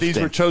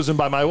were chosen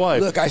by my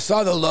wife. Look, I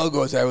saw the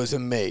logos. I was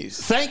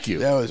amazed. Thank you.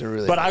 That was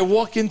really. But I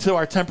walk into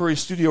our temporary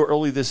studio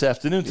early this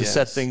afternoon to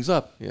set things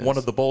up. Yes. One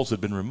of the bowls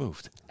had been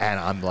removed, and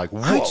I'm like,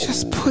 whoa! I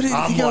just put it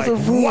in the like, other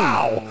room.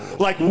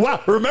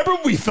 Wow! Remember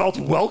we felt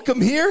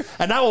welcome here,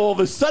 and now all of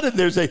a sudden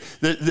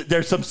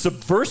there's some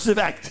subversive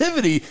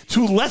activity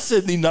to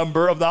lessen the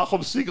number of the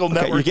Nachum Siegel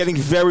Network. You're getting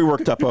very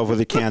worked up over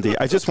the candy.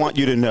 I just want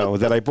you to know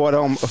that I brought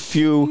home a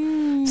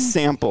few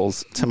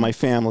samples to my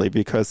family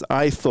because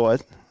I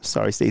thought,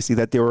 sorry, Stacey,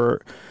 that they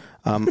were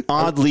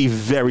oddly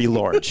very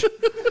large.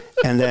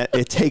 And that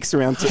it takes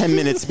around 10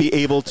 minutes to be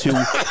able to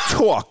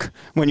talk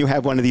when you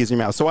have one of these in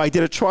your mouth. So I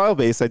did a trial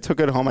base. I took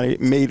it home. I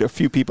made a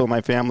few people in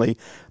my family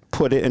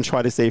put it and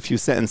try to say a few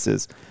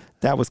sentences.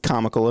 That was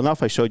comical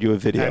enough. I showed you a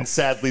video. And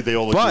sadly, they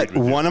all But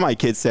agreed with one of my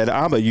kids said,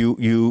 Abba,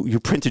 you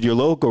printed your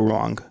logo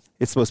wrong.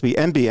 It's supposed to be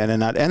NBN and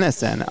not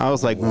NSN. I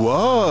was like,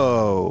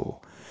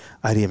 whoa.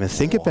 I didn't even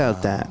think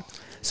about that.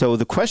 So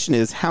the question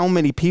is, how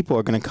many people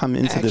are going to come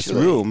into this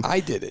room? I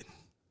did it.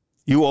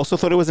 You also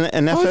thought it was an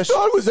Nefesh? I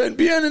thought it was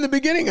NBN in the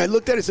beginning. I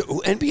looked at it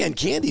and said, NBN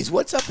candies,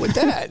 what's up with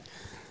that?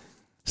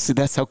 See,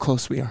 that's how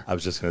close we are. I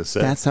was just going to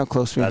say. That's how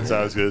close we are. That's what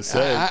I was going to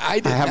say.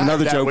 I have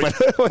another joke.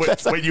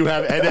 When you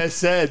have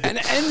NSN, and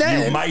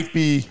then, you might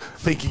be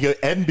thinking of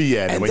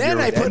NBN. And then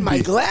I put my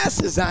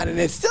glasses on, and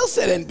it still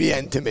said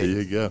NBN to me.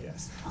 There you go.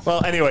 Yes.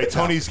 Well, anyway,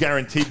 Tony's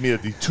guaranteed me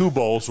that the 2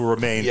 bowls will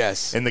remain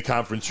in the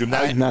conference room.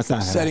 Now, I'm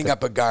setting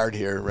up a guard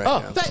here right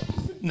now.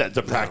 That's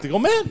a practical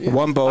man. Yeah.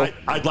 One bowl.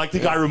 I'd like the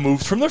guy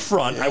removed from the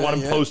front. I want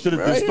him posted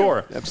at this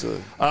door.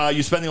 Absolutely.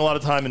 You're spending a lot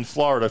of time in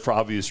Florida for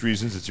obvious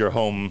reasons. It's your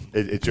home.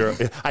 It's your.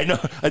 I know.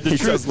 He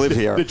does live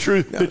here. The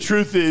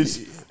truth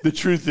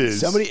is.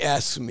 Somebody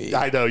asks me.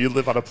 I know you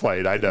live on a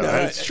plane. I know.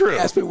 It's true.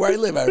 Ask me where I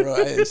live. I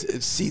wrote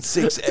it's seat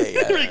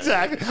 6A.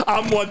 Exactly.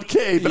 I'm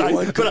 1K,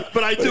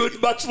 but I do it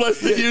much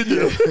less than you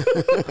do.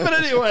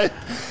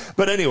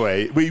 But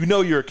anyway, we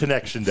know your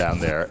connection down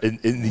there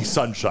in the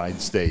Sunshine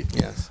State.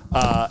 Yes.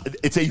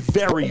 It's a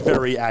very,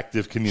 very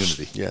active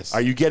community. Yes.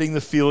 Are you getting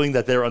the feeling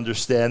that they're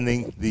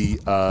understanding the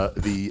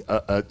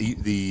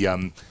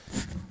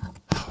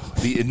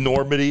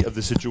enormity of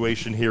the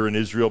situation here in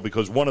Israel?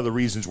 Because one of the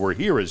reasons we're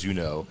here, as you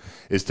know,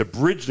 is to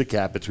bridge the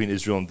gap between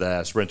Israel and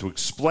diaspora and to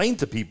explain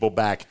to people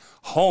back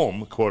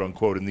home, quote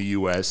unquote, in the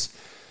U.S.,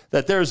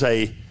 that there's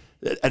an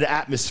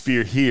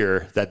atmosphere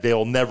here that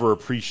they'll never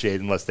appreciate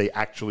unless they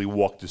actually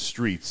walk the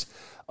streets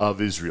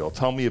of Israel.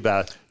 Tell me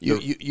about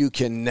you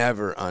can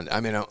never. I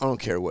don't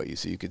care what you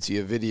see. You can see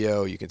a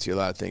video, you can see a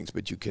lot of things,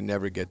 but you can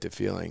never get the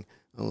feeling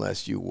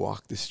unless you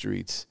walk the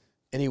streets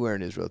anywhere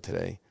in Israel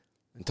today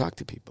and talk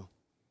to people.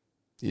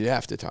 You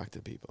have to talk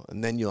to people,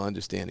 and then you'll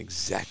understand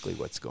exactly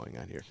what's going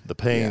on here. The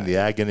pain, the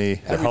agony,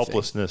 the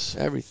helplessness.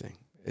 Everything.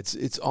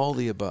 It's all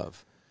the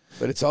above,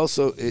 but it's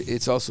also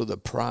the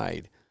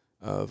pride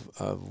of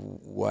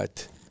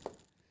what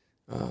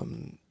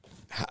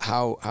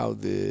how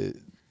the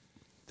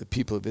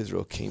people of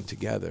Israel came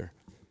together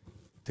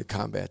to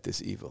combat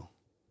this evil.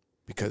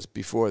 Because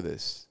before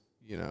this,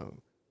 it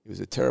was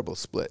a terrible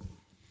split.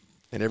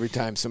 And every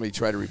time somebody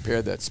tried to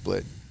repair that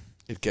split,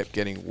 it kept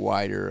getting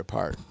wider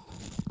apart.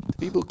 The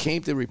people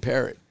came to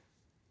repair it,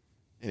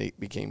 and it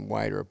became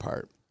wider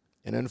apart.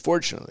 And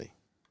unfortunately,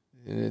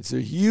 and it's a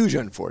huge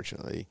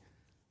unfortunately,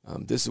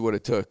 this is what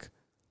it took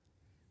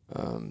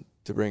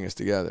to bring us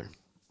together.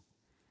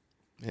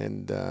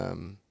 And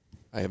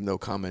I have no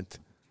comment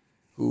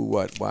who,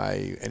 what,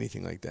 why,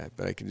 anything like that.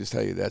 But I can just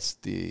tell you that's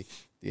the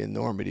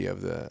enormity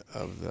of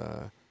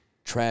the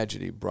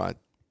tragedy brought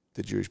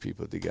the Jewish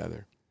people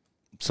together.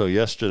 So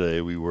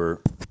yesterday we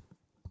were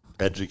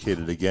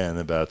educated again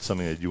about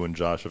something that you and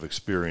Josh have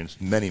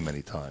experienced many,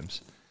 many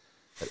times.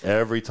 That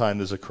every time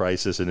there's a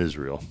crisis in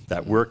Israel,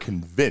 that we're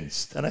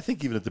convinced, and I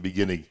think even at the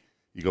beginning,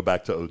 you go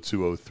back to 2002,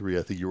 2003,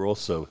 I think you were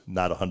also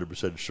not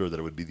 100% sure that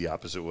it would be the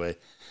opposite way.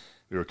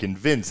 We were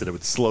convinced that it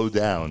would slow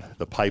down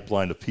the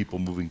pipeline of people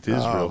moving to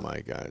Israel. Oh,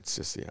 my God, it's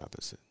just the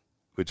opposite.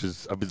 Which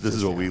is, this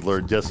is what we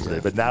learned yesterday,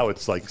 but now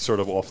it's like sort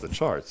of off the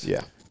charts.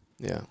 Yeah.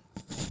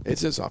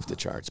 It's just off the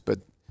charts, but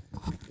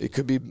it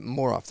could be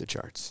more off the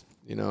charts.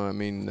 You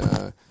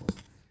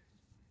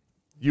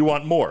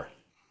want more?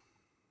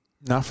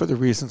 Not for the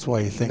reasons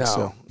why you think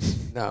so.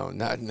 No.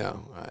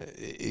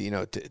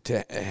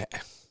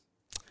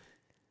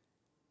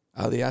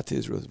 Aliyah to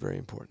Israel is very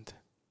important.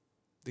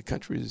 The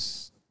country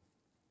is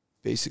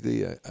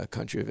basically a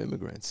country of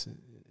immigrants,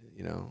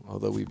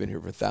 although we've been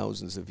here for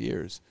thousands of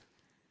years.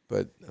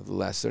 But of the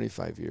last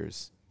 75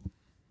 years,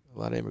 a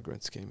lot of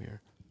immigrants came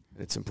here.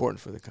 And it's important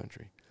for the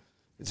country.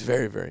 It's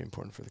very, very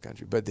important for the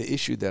country. But the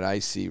issue that I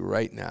see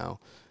right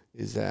now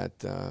is that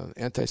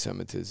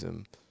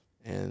anti-Semitism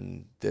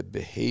and the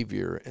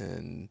behavior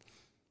and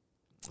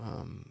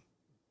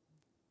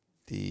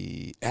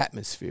the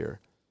atmosphere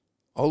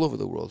all over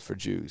the world for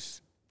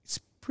Jews, it's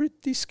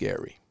pretty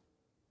scary.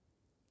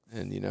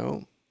 And,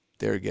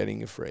 they're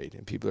getting afraid,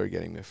 and people are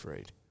getting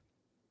afraid.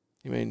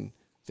 Think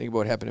about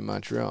what happened in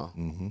Montreal.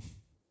 Mm-hmm.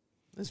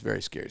 That's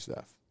very scary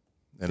stuff.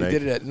 And they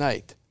did it at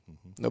night.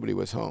 Mm-hmm. Nobody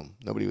was home.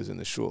 Nobody was in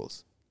the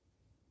shuls.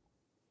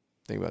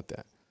 Think about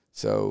that.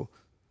 So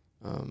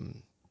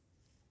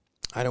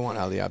I don't want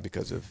Aliyah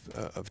because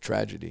of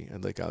tragedy.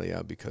 I'd like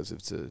Aliyah because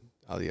it's a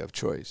Aliyah of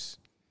choice.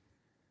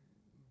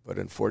 But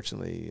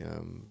unfortunately,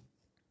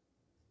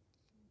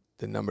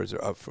 the numbers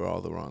are up for all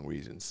the wrong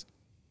reasons.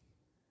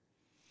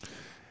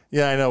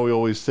 Yeah, I know we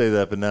always say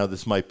that, but now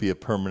this might be a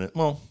permanent.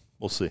 Well,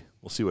 we'll see.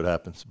 We'll see what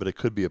happens. But it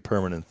could be a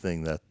permanent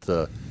thing that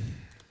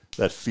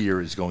that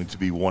fear is going to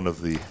be one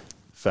of the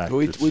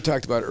factors. We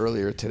talked about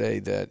earlier today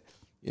that,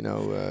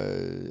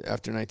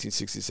 after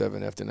 1967,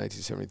 after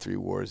 1973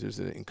 wars, there's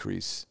an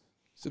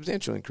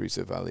substantial increase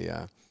of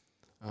Aliyah.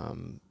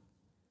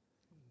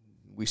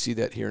 We see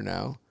that here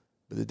now,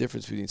 but the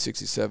difference between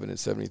 67 and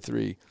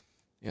 73,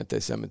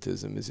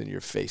 anti-Semitism is in your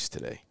face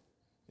today.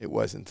 It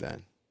wasn't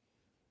then.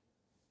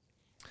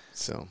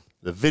 So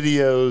the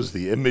videos,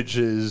 the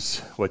images,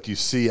 what you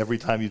see every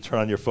time you turn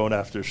on your phone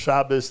after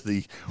Shabbos,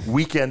 the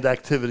weekend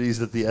activities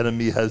that the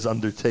enemy has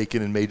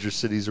undertaken in major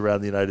cities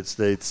around the United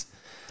States.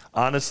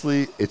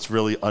 Honestly, it's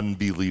really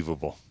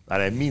unbelievable.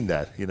 And I mean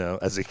that,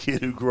 as a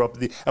kid who grew up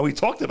and we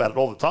talked about it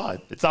all the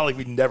time. It's not like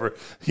we never,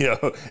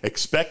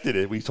 expected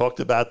it. We talked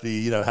about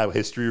how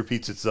history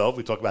repeats itself.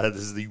 We talked about how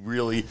this is the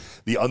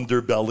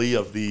underbelly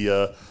of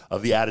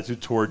the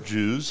attitude toward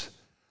Jews.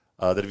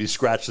 That if you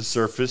scratch the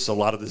surface, a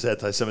lot of this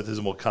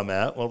anti-Semitism will come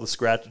out. Well,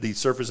 the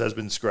surface has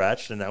been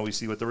scratched, and now we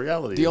see what the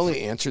reality is. The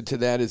only answer to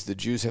that is the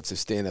Jews have to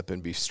stand up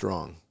and be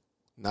strong.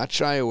 Not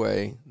shy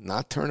away,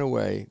 not turn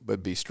away,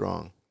 but be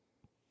strong.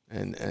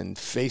 And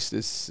face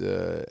this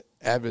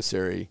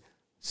adversary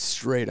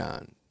straight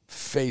on,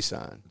 face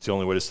on. It's the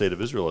only way the state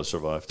of Israel has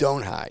survived.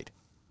 Don't hide.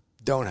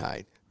 Don't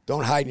hide.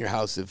 Don't hide in your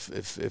house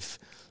if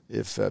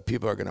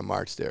people are going to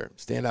march there.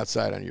 Stand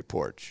outside on your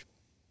porch.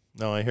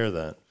 No, I hear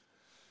that.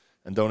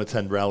 And don't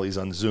attend rallies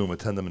on Zoom.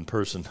 Attend them in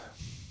person.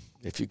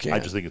 If you can. I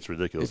just think it's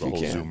ridiculous, the whole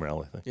Zoom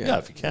rally thing. Yeah,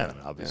 if you can,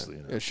 obviously.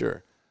 Yeah,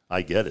 sure.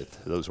 I get it,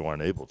 those who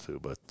aren't able to.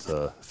 But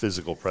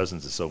physical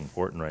presence is so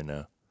important right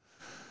now.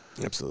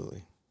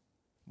 Absolutely.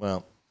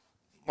 Well,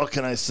 what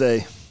can I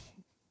say?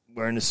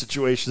 We're in a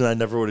situation that I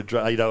never would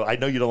have... I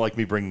know you don't like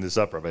me bringing this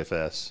up, Rabbi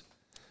Fass.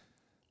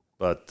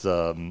 But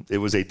it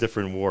was a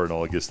different war in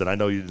August. And I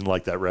know you didn't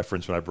like that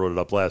reference when I brought it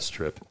up last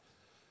trip.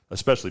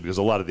 Especially because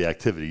a lot of the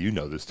activity,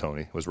 this,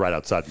 Tony, was right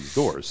outside these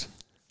doors.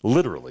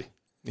 Literally.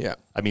 Yeah.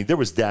 I mean, there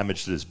was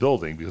damage to this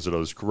building because of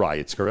those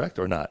riots, correct,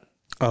 or not?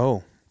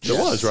 Oh.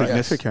 There was, right?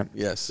 Significant.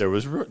 Yes. There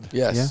was.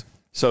 Yes. Yeah.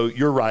 So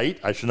you're right.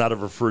 I should not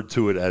have referred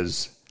to it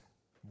as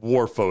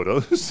war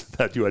photos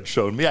that you had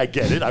shown me. I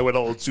get it. I went a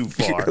little too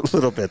far. A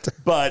little bit.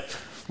 But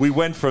we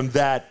went from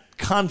that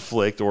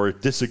conflict or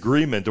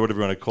disagreement or whatever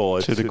you want to call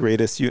it. To the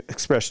greatest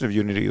expression of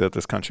unity that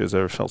this country has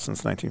ever felt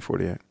since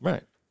 1948.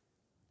 Right.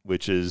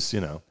 Which is,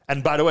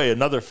 and by the way,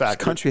 another factor.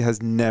 This country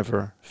has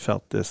never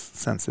felt this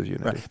sense of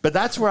unity. Right. But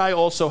that's where I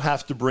also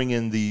have to bring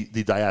in the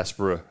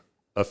diaspora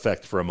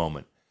effect for a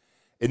moment.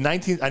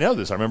 I know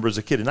this, I remember as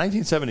a kid, in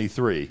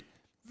 1973,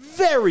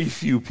 very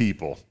few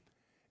people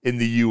in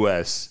the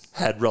U.S.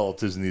 had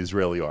relatives in the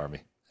Israeli army.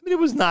 I mean, it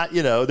was not,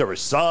 there were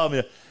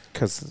some.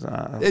 Because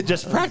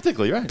just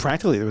practically, right?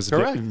 Practically, there was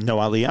no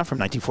Aliyah from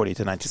 1940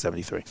 to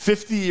 1973.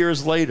 50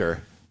 years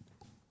later,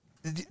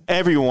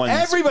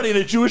 everybody in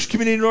the Jewish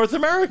community in North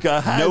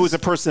America knows a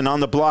person on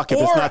the block if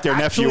it's not their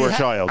nephew or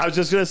child. I was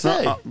just going to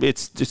say.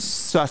 It's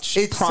such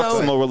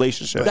proximal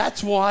relationship.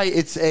 That's why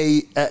it's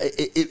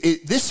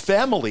this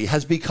family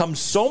has become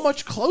so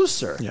much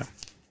closer. Yeah.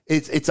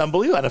 It's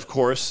unbelievable. And of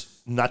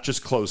course, not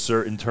just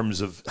closer in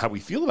terms of how we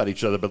feel about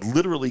each other, but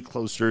literally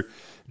closer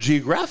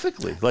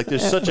geographically. Like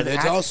there's such an...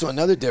 There's also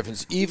another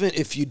difference. Even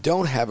if you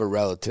don't have a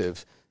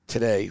relative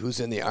today who's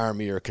in the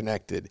army or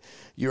connected,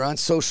 you're on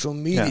social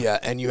media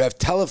and you have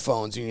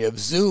telephones and you have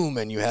Zoom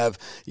and you have,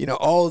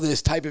 all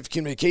this type of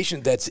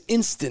communication that's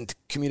instant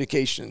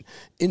communication,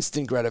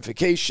 instant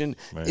gratification,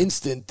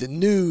 instant the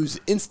news,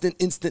 instant,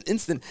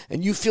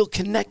 and you feel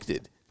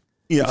connected.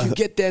 Yeah, if you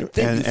get that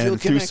thing, you feel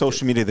connected. Through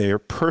social media, they are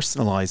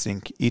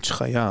personalizing each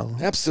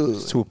chayal.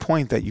 Absolutely. To a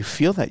point that you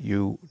feel that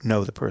you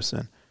know the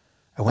person.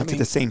 I went to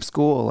the same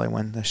school.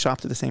 I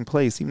shopped at the same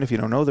place, even if you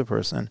don't know the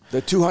person.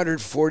 The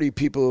 240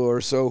 people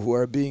or so who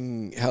are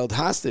being held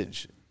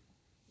hostage,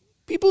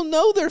 people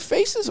know their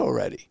faces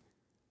already.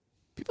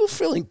 People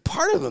feeling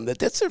part of them,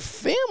 that's their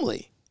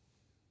family.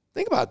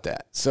 Think about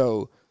that.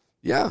 So,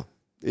 yeah,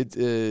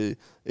 it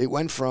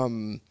went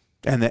from...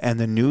 And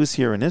the news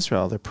here in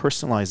Israel, they're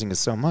personalizing it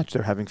so much.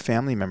 They're having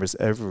family members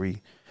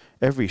every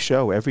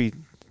show, every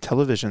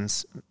television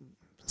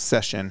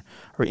session,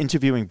 or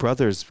interviewing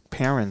brothers,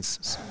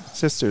 parents,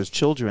 sisters,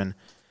 children.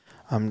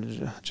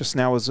 Just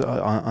now was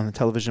on the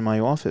television in my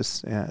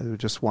office,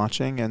 just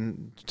watching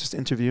and just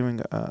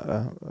interviewing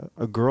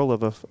a girl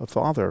of a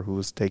father who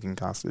was taken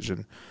hostage.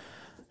 And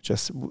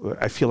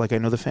I feel like I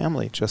know the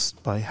family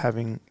just by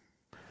having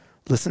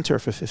listened to her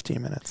for 15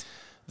 minutes.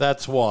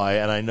 That's why,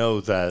 and I know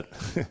that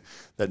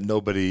that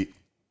nobody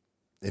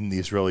in the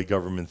Israeli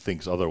government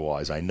thinks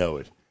otherwise. I know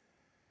it.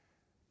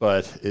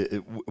 But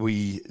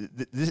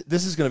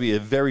this is going to be a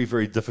very,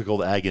 very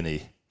difficult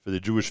agony for the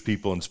Jewish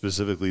people and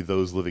specifically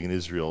those living in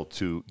Israel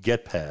to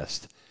get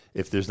past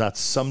if there's not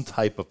some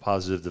type of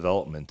positive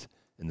development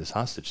in this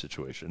hostage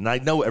situation. And I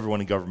know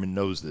everyone in government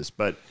knows this,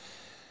 but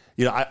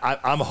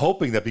I'm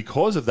hoping that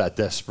because of that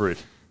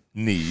desperate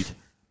need,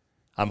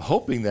 I'm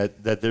hoping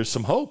that there's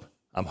some hope.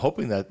 I'm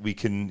hoping that we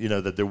can,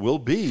 that there will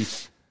be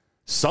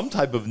some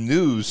type of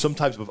news, some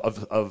type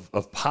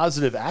of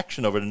positive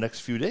action over the next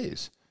few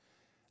days.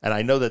 And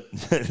I know that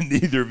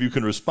neither of you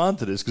can respond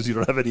to this because you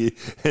don't have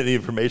any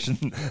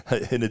information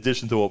in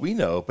addition to what we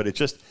know. But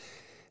it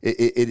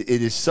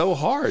is so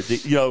hard.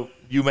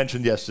 You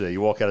mentioned yesterday,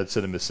 you walk out of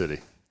Cinema City,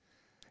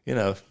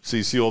 so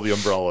you see all the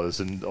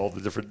umbrellas and all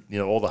the different,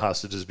 all the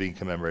hostages being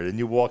commemorated. And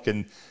you walk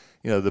in,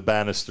 the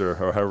banister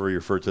or however you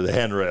refer to the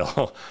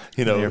handrail,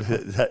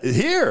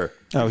 here.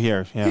 Oh,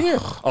 here, yeah. Here.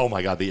 Oh,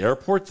 my God, the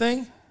airport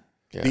thing?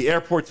 Yeah. The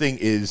airport thing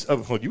is,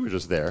 you were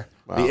just there.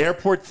 Wow. The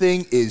airport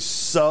thing is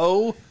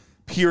so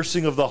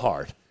piercing of the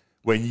heart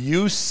when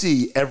you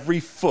see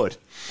every foot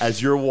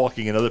as you're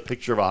walking another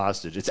picture of a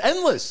hostage. It's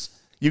endless.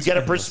 You get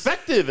a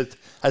perspective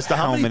as to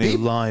how many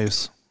people.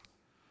 Lives.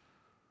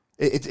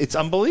 It's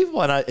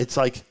unbelievable. And it's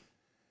like,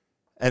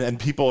 and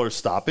people are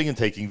stopping and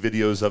taking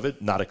videos of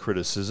it, not a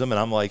criticism. And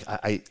I'm like,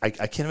 I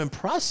can't even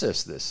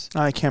process this.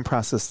 I can't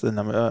process the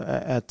number.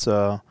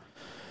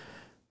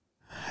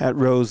 At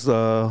Rose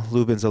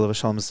Lubin's Aleva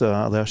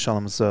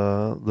Shalom's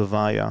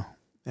Levaya,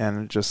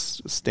 and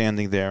just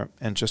standing there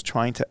and just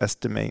trying to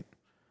estimate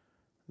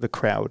the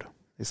crowd.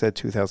 They said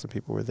 2,000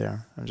 people were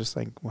there. I'm just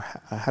like,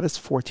 how does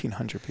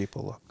 1,400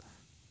 people look?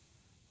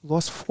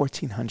 Lost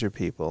 1,400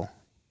 people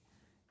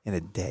in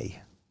a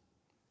day.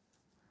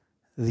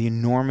 The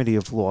enormity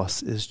of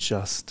loss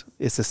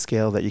it's a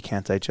scale that you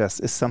can't digest.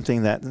 It's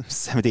something that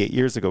 78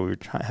 years ago we were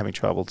having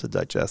trouble to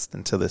digest,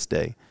 and to this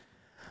day.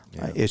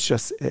 Yeah. It's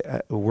just,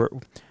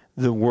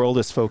 the world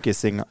is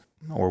focusing,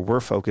 or we're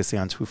focusing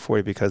on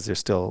 240 because there's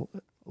still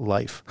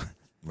life.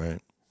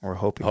 Right. We're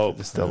hoping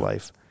there's still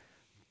life.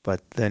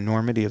 But the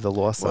enormity of the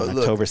loss on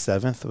October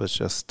 7th was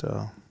just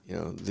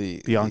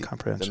beyond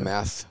comprehension. The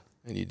math,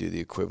 and you do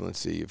the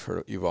equivalency.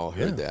 You've all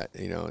heard that.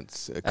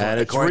 It's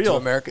according to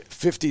America,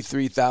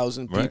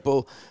 53,000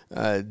 people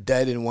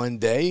dead in one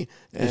day.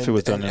 If it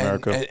was done in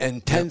America,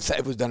 and 10 if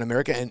it was done in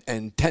America,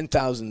 and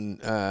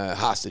 10,000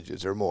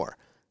 hostages or more.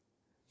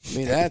 I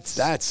mean,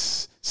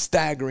 that's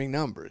staggering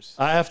numbers.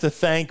 I have to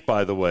thank,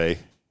 by the way,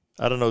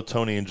 I don't know,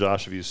 Tony and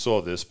Josh, if you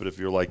saw this, but if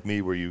you're like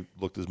me, where you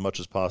looked as much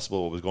as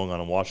possible what was going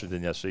on in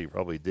Washington yesterday, you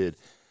probably did.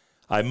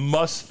 I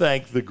must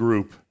thank the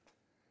group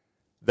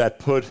that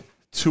put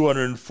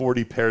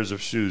 240 pairs of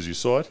shoes. You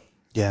saw it?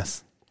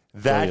 Yes.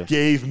 That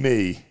gave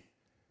me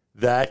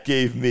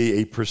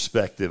a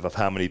perspective of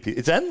how many people.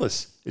 It's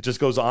endless. It just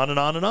goes on and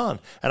on and on.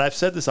 And I've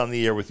said this on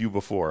the air with you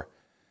before.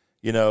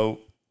 One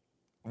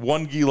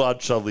Gilad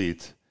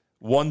Shalit,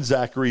 one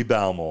Zachary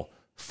Baumel,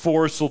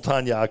 4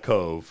 Sultan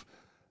Yaakov,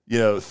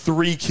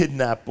 3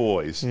 kidnapped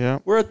boys. Yeah.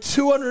 We're at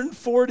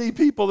 240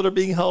 people that are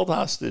being held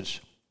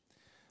hostage.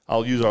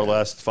 I'll use our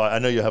last 5. I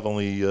know you have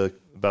only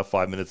about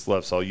 5 minutes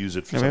left, so I'll use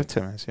it for We have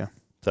something. 10 minutes, yeah.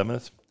 10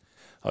 minutes?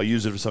 I'll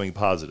use it for something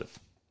positive.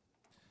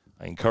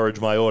 I encourage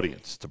my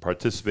audience to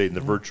participate in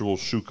the virtual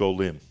Shuko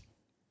Lim.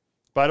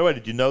 By the way,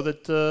 did you know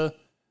that there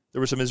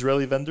were some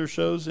Israeli vendor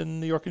shows in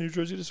New York and New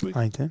Jersey this week?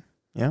 I did,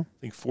 yeah. I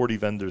think 40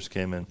 vendors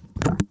came in.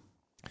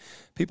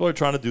 People are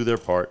trying to do their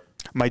part.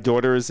 My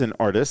daughter is an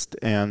artist,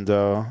 and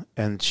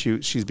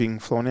she's being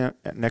flown in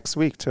next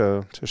week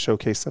to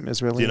showcase some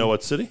Israeli. Do you know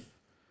what city?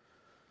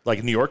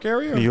 Like New York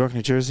area? Or? New York,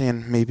 New Jersey,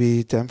 and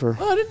maybe Denver.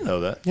 Oh, I didn't know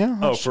that. Yeah.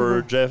 Oh,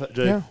 for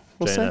yeah,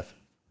 we'll see. JNF.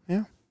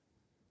 Yeah.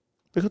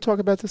 We could talk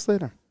about this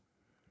later.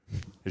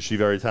 Is she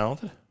very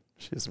talented?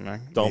 She's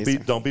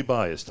amazing. Don't be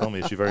biased. Tell me,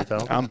 is she very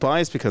talented? I'm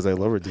biased because I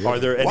love her dearly. Are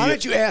there any? Why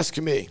don't you ask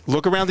me?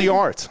 Look around the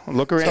art.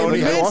 Look around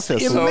the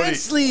office.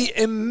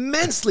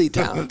 Immensely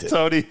talented.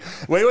 Tony,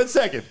 wait 1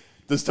 second.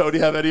 Does Tony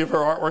have any of her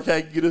artwork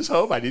hanging in his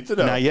home? I need to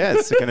know. Not yet.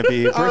 It's going to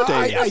be a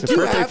birthday. I do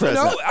birthday have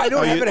present. no. I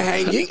don't have it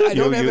hanging. I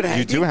don't have it hanging.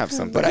 You do have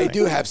something. But I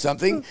do have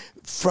something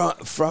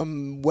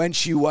from when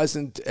she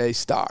wasn't a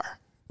star.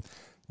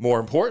 More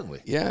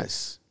importantly,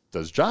 yes.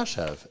 Does Josh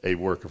have a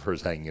work of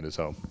hers hanging in his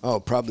home? Oh,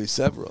 probably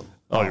several.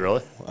 Oh,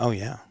 really? Oh,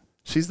 yeah.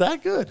 She's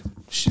that good.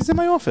 She's in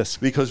my office.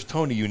 Because,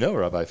 Tony,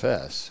 Rabbi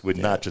Fass would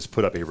not just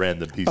put up a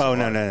random piece of art.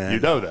 No. You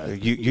know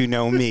that. You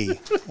know me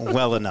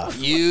well enough.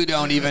 You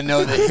don't even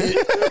know the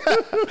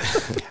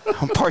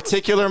hit.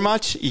 Particular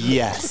much?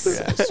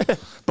 Yes.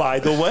 By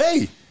the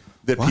way,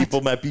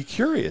 people might be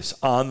curious.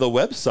 On the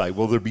website,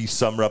 will there be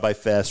some Rabbi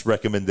Fass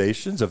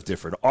recommendations of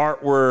different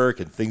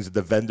artwork and things that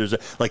the vendors,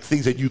 like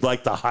things that you'd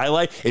like to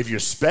highlight? If you're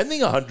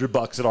spending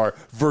 $100 at our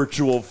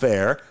virtual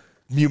fair,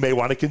 you may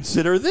want to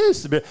consider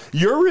this.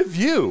 Your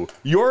review,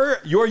 your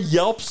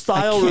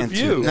Yelp-style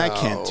review. I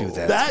can't do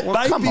that. That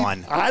might come be,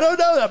 on. I don't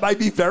know. That might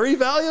be very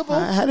valuable.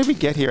 How did we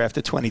get here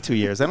after 22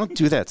 years? I don't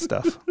do that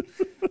stuff.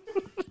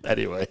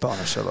 Anyway,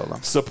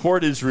 Shalom.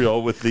 Support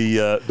Israel with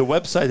the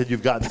website that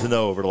you've gotten to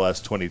know over the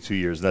last 22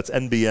 years, and that's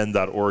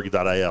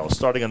nbn.org.il.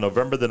 Starting on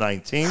November the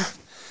 19th,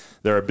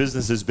 there are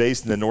businesses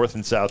based in the north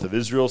and south of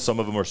Israel. Some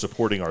of them are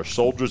supporting our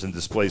soldiers and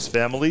displaced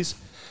families.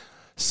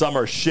 Some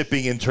are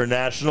shipping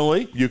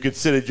internationally. You could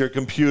sit at your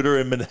computer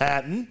in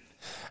Manhattan,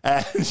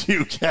 and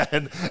you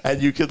can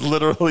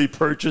literally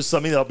purchase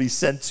something that'll be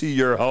sent to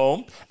your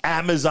home.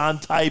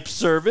 Amazon-type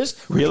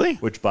service. Really?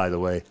 Which, by the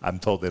way, I'm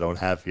told they don't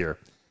have here,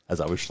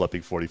 as I was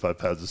schlepping 45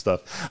 pounds of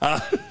stuff.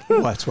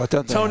 What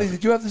don't they Tony, have?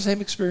 did you have the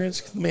same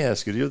experience? Let me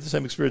ask you, do you have the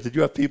same experience? Did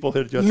you have people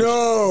here?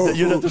 No.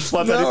 You didn't have to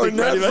schlep anything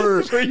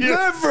never. for you?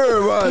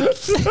 Never.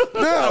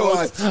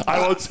 I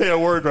won't say a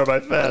word,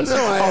 Rabbi Fass.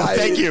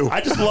 Thank you. I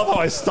just love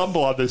how I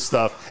stumble on this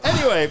stuff.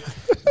 Anyway.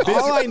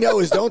 All I know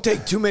is don't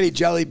take too many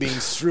jelly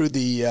beans through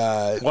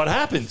the... What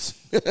happens?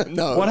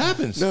 No. What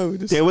happens? No.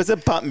 There was a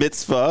bat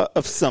mitzvah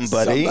of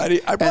somebody. I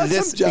brought and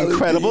this some jelly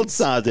incredible beans.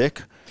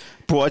 tzaddik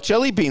brought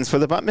jelly beans for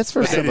the bat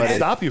mitzvah. They didn't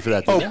stop you for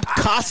that, did they?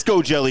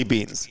 Costco jelly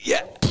beans.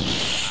 Yeah.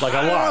 Like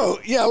a lot. Oh,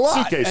 yeah, a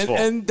lot. Suitcase full.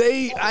 And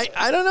they,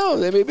 I don't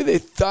know. Maybe they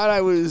thought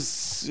I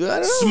was, I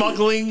don't know.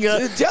 Smuggling.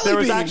 Jelly there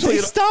was beans. actually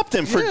They stopped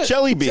him for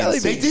jelly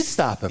beans. They did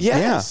stop him.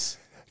 Yes.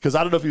 Because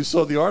I don't know if you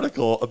saw the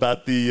article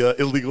about the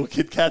illegal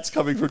Kit Kats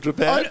coming from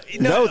Japan.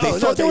 No, they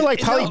thought they were like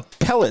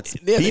pellets,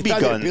 Yeah, they BB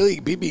thought gun. they were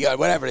BB gun,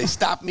 whatever. They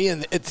stopped me,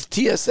 and it's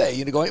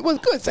TSA. Going, it was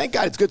good. Thank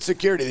God, it's good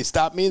security. They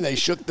stopped me, and they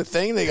shook the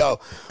thing. They go,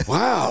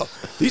 "Wow,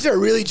 these are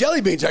really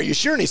jelly beans. Are you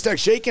sure?" And he started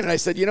shaking, and I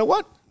said, "You know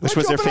what? Which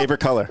was their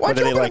favorite color? Why What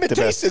don't do you they open like them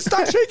the and best? taste it?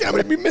 Stop shaking. I'm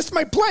going to miss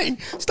my plane.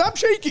 Stop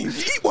shaking.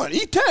 Eat one.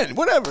 Eat 10.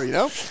 Whatever,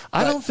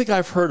 I don't think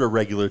I've heard a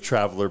regular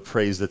traveler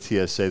praise the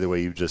TSA the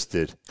way you just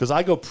did. Because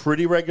I go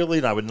pretty regularly,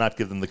 and I would not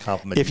give them the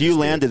compliment. If you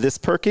landed this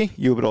perky,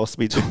 you would also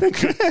be doing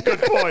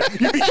good point.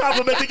 You'd be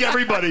complimenting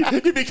everybody.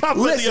 You'd be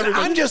complimenting Listen,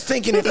 everybody. I'm just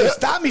thinking if they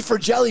stop me for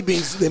jelly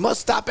beans, they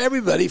must stop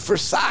everybody for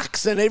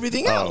socks and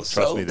everything else.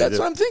 Trust So me, they that's did.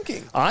 what I'm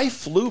thinking. I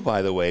flew,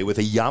 by the way, with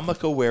a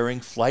yarmulke-wearing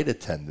flight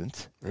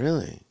attendant.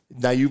 Really?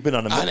 Now, you've been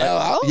on On El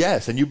Al?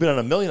 Yes, and you've been on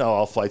a million El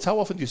Al flights. How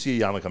often do you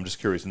see a yarmulke? I'm just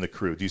curious in the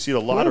crew. Do you see it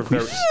a lot or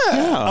very?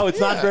 Oh, it's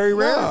not very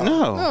rare?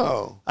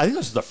 No. I think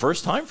this is the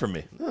first time for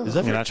me. Is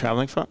that You're not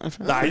traveling for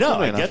I know,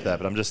 I get that,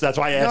 but that's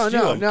why I asked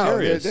you. I'm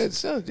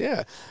curious.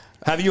 Yeah.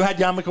 Have you had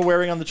yarmulke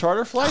wearing on the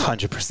charter flight?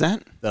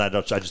 100%. Then I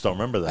just don't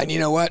remember that. And you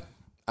know what?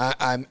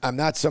 I'm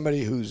not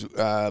somebody who's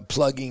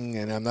plugging,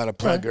 and I'm not a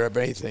plugger of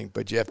anything,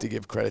 but you have to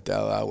give credit to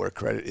El Al where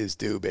credit is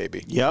due,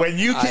 baby. Yep. When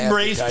you can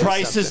raise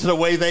prices the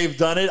way they've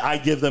done it, I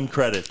give them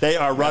credit. They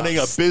are running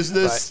a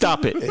business.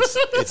 Stop it.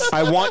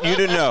 I want you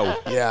to know.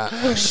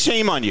 Yeah.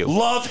 Shame on you.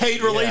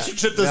 Love-hate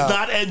relationship does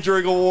not end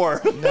during a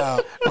war.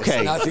 No.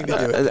 Okay. Nothing to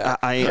do with that.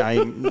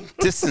 I'm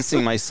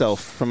distancing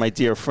myself from my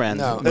dear friend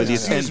with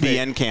these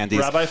NBN candies.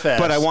 Rabbi Fass.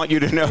 But I want you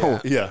to know.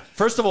 Yeah.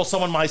 First of all,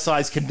 someone my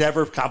size can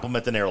never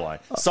compliment an airline.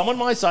 Someone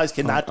my my size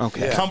cannot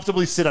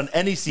comfortably sit on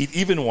any seat,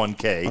 even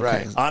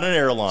 1K, on an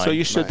airline. So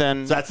you should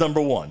then. So that's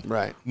number one.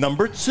 Right.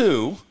 Number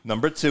two,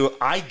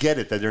 I get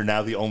it that they're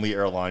now the only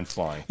airline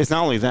flying. It's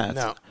not only that.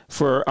 No.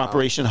 For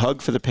Operation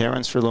Hug for the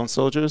parents for lone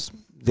soldiers,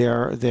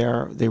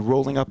 they're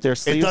rolling up their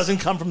sleeves. It doesn't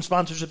come from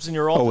sponsorships in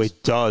your office. Oh,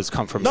 it does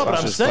come from. No, but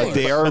I'm saying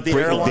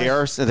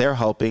they're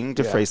helping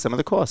defray some of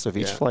the costs of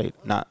each flight.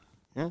 Not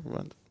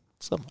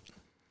some.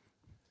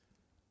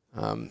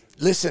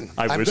 Listen,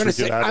 I I'm wish going we to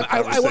say. could have a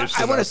I want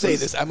conversation to about say this.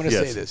 this. I'm going to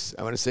Yes. say this.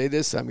 I'm going to say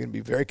this. I'm going to be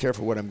very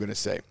careful what I'm going to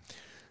say.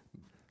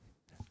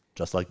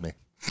 Just like me.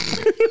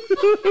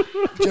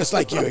 Just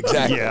like you,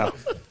 exactly. Yeah.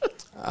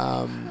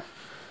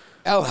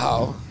 El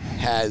Hal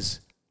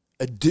has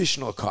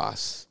additional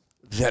costs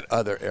that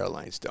other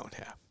airlines don't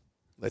have.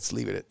 Let's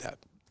leave it at that.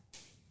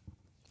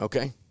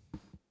 Okay?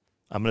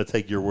 I'm going to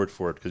take your word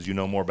for it because you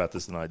know more about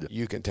this than I do.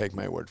 You can take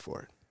my word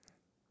for it.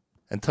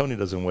 And Tony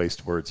doesn't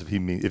waste words. If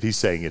he's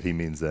saying it, he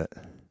means that.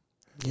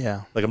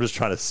 Yeah. Like, I'm just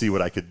trying to see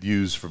what I could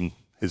use from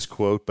his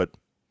quote, but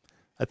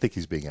I think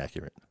he's being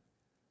accurate.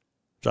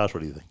 Josh,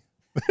 what do you think?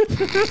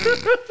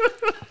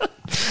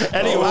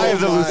 Anyway, I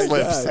have the loose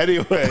lips.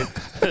 Anyway.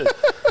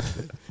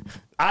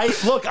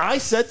 I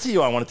said to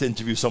you I wanted to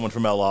interview someone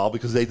from El Al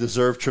because they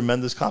deserve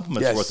tremendous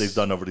compliments for what they've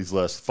done over these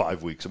last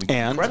 5 weeks. I mean,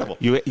 incredible.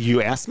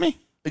 You asked me?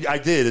 I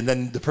did, and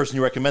then the person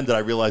you recommended, I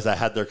realized I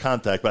had their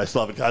contact, but I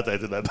still haven't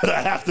contacted them. But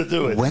I have to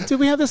do it. When did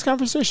we have this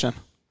conversation?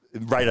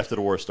 Right after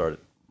the war started,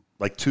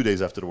 like 2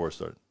 days after the war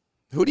started.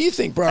 Who do you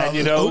think brought?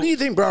 Who do you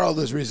think brought all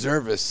those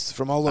reservists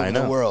from all over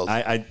the world?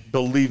 I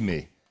believe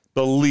me.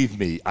 Believe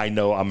me, I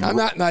know I'm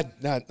not.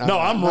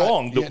 I'm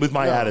wrong with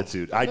my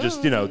attitude. I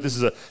just, this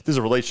is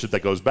a relationship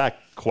that goes back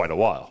quite a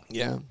while.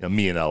 Yeah.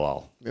 Me and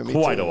LL. Yeah, me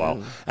quite too, a while.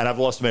 yeah. And I've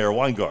lost Mayor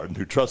Weingarten,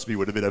 who, trust me,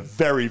 would have been a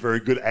very, very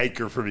good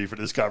anchor for me for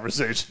this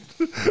conversation.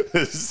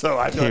 So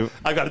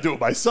I've got to do it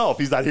myself.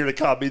 He's not here to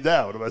calm me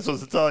down. What am I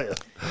supposed to tell you?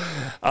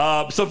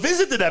 So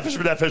visit the Nefesh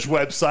B'Nefesh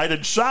website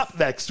and shop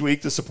next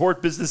week to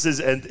support businesses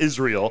and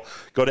Israel.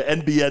 Go to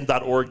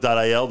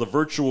nbn.org.il. The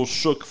virtual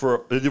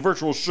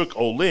Shuk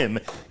Olim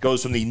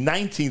goes from the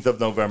 19th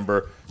of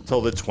November till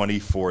the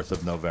 24th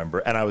of November.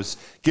 And I was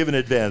given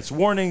advance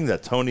warning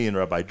that Tony and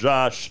Rabbi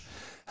Josh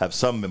have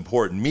some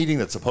important meeting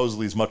that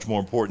supposedly is much more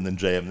important than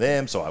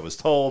JM, so I was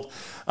told,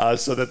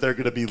 so that they're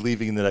going to be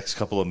leaving in the next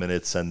couple of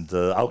minutes, and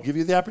I'll give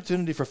you the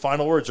opportunity for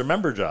final words.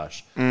 Remember,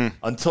 Josh,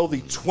 until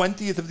the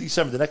 20th of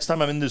December, the next time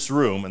I'm in this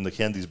room, and the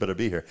candies better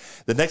be here,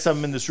 the next time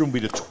I'm in this room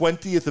will be the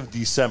 20th of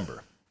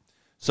December.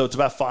 So it's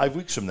about 5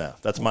 weeks from now.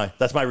 That's my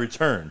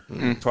return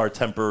to our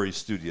temporary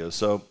studio.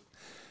 So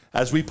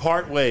as we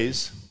part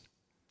ways,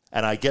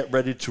 and I get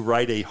ready to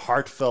write a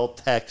heartfelt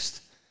text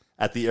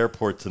at the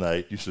airport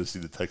tonight. You should have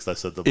seen the text I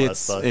sent the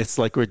last time. It's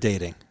like we're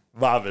dating.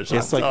 Mavish,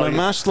 it's like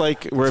Mamash,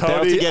 like we're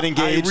about to get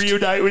engaged. I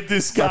reunite with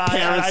this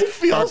guy.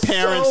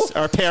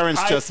 Our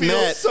parents just met.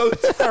 I feel so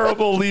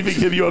terrible leaving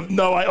him. You have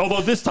no idea.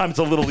 Although this time it's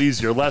a little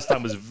easier. Last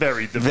time was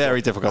very difficult.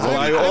 Very difficult.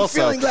 Well, I'm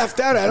feeling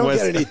left out. I don't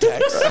get any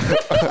texts.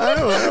 I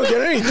don't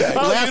get any texts.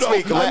 Last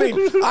week,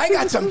 I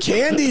got some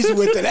candies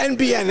with an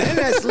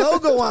NBNNS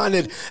logo on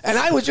it, and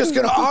I was just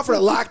going to offer to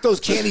lock those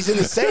candies in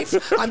the safe.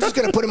 I'm just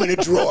going to put them in a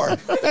drawer.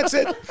 That's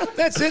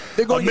it.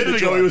 They're going a minute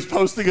ago, he was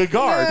posting a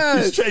guard. Yeah.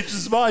 He's changed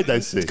his mind, I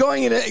see.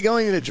 Going in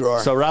a drawer.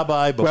 So,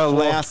 Rabbi, before...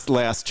 Well,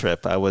 last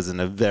trip, I was in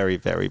a very,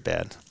 very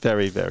bad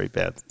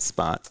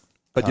spot.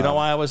 But you know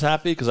why I was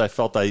happy? Because I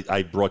felt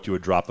I brought you a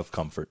drop of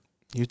comfort.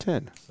 You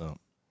did. So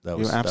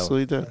you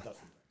absolutely did.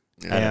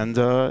 Yeah. And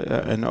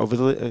over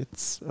the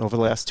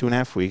last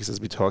 2.5 weeks,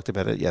 as we talked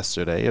about it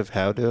yesterday, of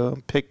how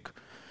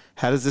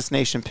does this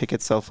nation pick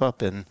itself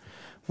up, and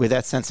with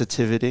that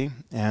sensitivity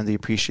and the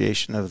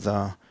appreciation of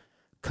the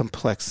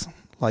complex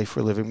life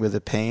we're living with,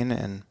 the pain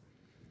and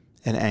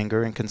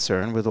anger and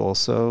concern, with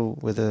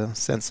a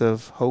sense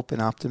of hope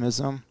and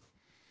optimism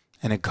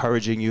and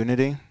encouraging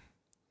unity.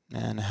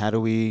 And how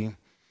do we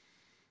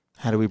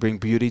bring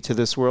beauty to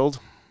this world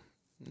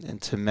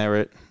and to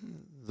merit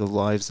the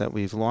lives that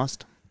we've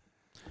lost?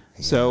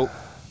 Yeah. So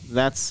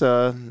that's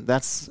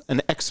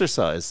an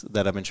exercise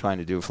that I've been trying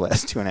to do for the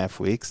last 2.5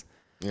 weeks.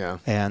 Yeah.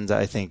 And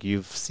I think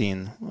you've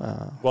seen...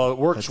 well, it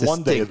works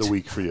one day of the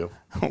week for you.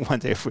 One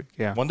day of the week,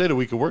 yeah. One day of the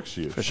week it works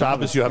for you. For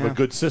Shabbos, you have a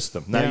good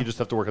system. Now you just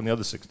have to work on the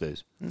other 6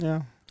 days.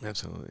 Yeah.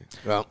 Absolutely.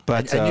 Well,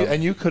 but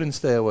and you couldn't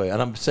stay away.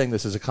 And I'm saying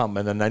this as a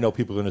compliment, and I know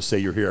people are going to say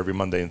you're here every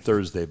Monday and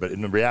Thursday, but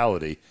in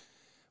reality,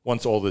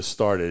 once all this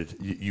started,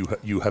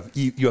 you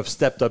have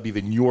stepped up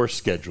even your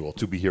schedule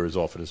to be here as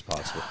often as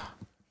possible.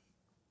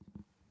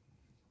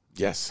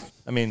 Yes.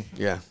 I mean...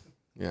 Yeah.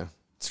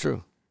 It's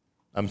true.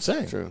 I'm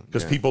saying. True.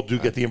 Because people do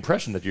get the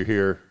impression that you're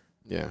here,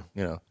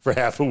 for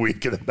half a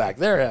week and then back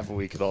there half a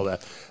week and all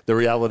that. The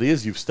reality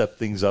is you've stepped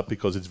things up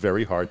because it's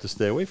very hard to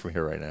stay away from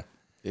here right now.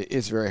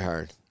 It's very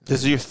hard.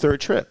 This is your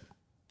third trip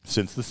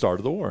since the start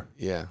of the war.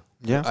 Yeah.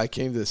 Yeah. I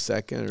came the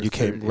second or you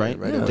third, came right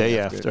the day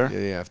after. The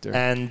day after.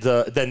 And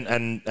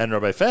then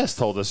Rabbi Fast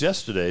told us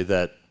yesterday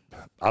that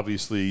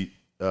obviously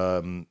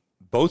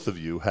both of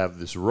you have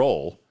this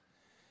role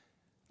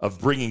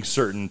of bringing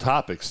certain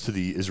topics to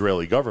the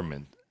Israeli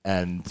government.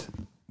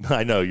 And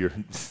I know you're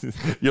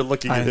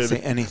looking at I him. didn't say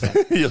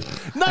anything.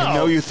 No. I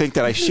know you think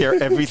that I share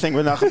everything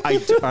with Nachum.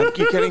 Aren't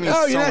you kidding me? No,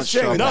 so you're not much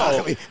sharing with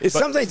trouble. Nachum. It's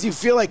sometimes you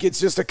feel like it's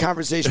just a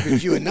conversation between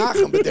you and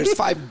Nachum, but there's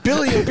 5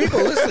 billion people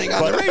listening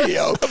on the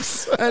radio.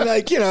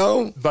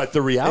 And But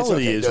the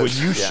reality is when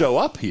you yeah. show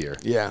up here,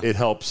 Yeah. it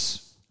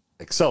helps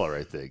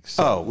accelerate things.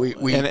 So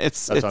and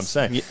that's what I'm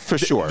saying. For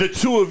sure. The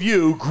two of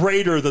you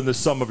greater than the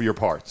sum of your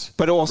parts.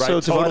 But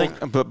also right?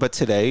 but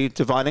today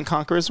divide and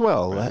conquer as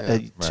well.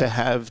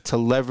 To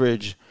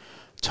leverage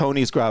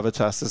Tony's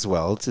gravitas as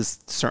well.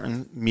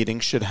 Certain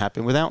meetings should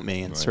happen without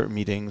me, and certain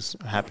meetings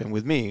happen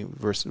with me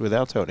versus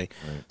without Tony.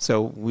 Right.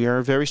 So we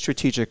are very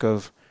strategic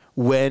of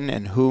when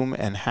and whom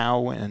and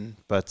how,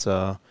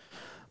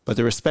 but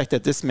the respect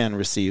that this man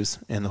receives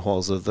in the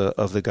halls of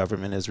the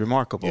government is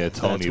remarkable. Yeah,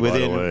 Tony, That's by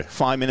the way. within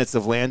 5 minutes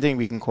of landing,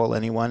 we can call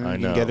anyone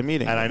and get a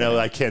meeting. And I know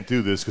I can't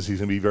do this because he's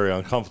going to be very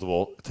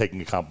uncomfortable taking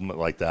a compliment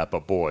like that.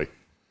 But boy,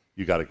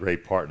 you got a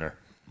great partner.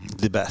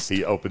 The best.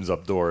 He opens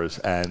up doors,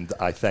 and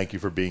I thank you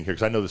for being here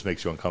because I know this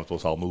makes you uncomfortable,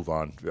 so I'll move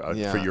on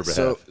for your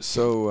behalf.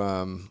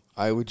 So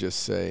I would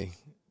just say,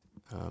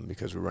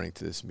 because we're running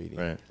to this meeting,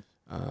 Right.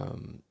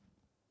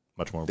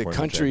 Much more important. The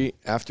country,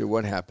 after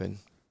what happened,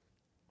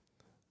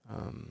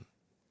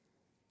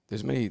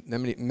 there's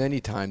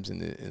many times in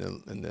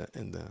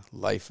the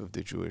life of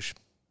the Jewish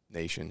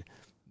nation,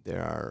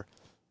 there are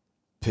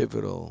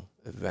pivotal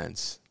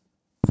events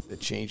that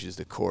changes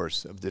the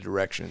course of the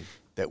direction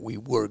that we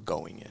were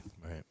going in.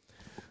 Right.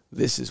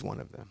 This is one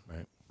of them.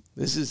 Right.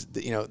 This is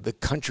the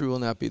country will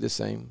not be the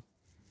same.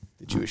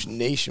 The Jewish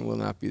nation will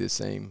not be the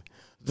same.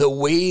 The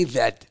way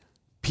that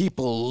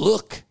people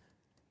look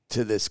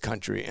to this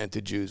country and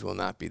to Jews will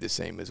not be the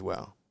same as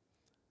well,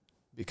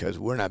 because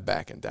we're not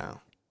backing down.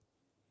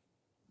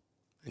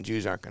 And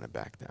Jews aren't going to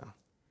back down.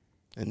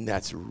 And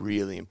that's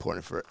really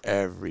important for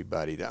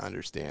everybody to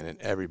understand and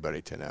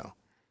everybody to know.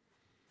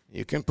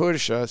 You can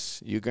push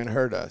us, you can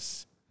hurt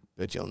us,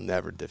 but you'll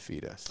never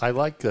defeat us. I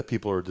like that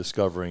people are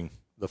discovering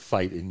the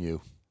fight in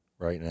you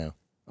right now.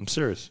 I'm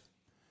serious.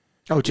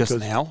 Oh, just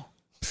now?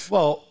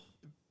 Well,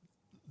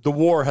 the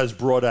war has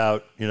brought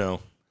out,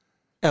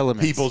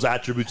 elements, people's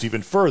attributes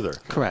even further.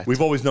 Correct.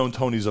 We've always known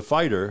Tony's a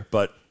fighter,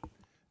 but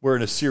we're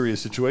in a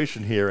serious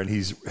situation here, and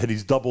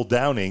he's double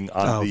downing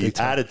on the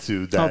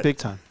attitude that big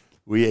time.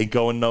 We ain't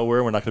going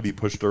nowhere. We're not going to be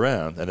pushed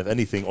around, and if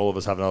anything, all of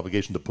us have an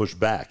obligation to push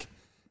back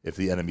if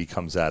the enemy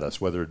comes at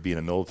us, whether it be in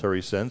a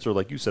military sense or,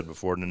 like you said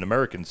before, in an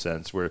American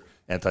sense, where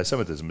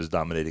anti-Semitism is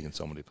dominating in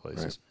so many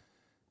places,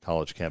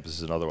 college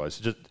campuses and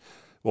otherwise.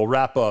 We'll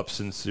wrap up,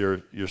 since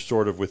you're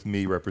sort of with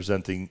me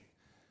representing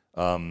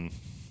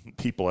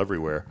people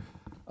everywhere.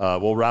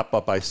 We'll wrap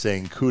up by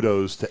saying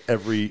kudos to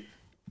every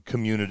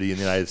community in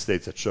the United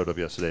States that showed up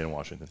yesterday in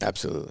Washington.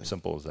 Absolutely.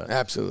 Simple as that.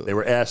 Absolutely. They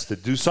were asked to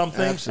do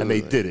something, and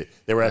they did it.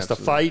 They were asked to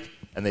fight,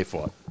 and they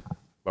fought.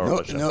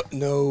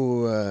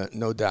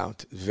 No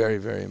doubt. Very,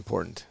 very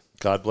important.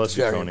 God bless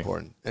you, Tony. Very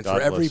important. And God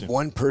for every bless you.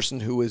 one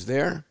person who was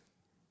there,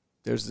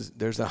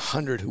 there's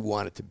 100 who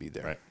wanted to be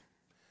there. Right.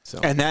 So.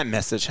 And that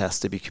message has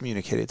to be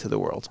communicated to the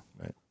world.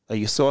 Right.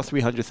 You saw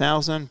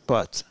 300,000,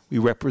 but we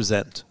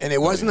represent. And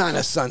it wasn't on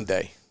a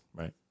Sunday.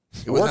 Right.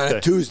 It was on a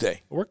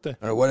Tuesday. A work day.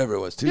 Or whatever it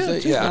was. Tuesday?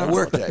 Tuesday. Yeah, on a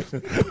work day.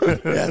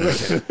 Yeah,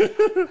 listen.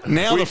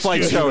 Now the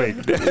flight's showing.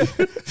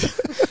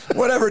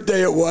 Whatever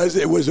day it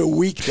was a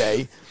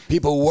weekday.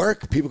 People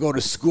work, people go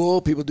to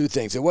school, people do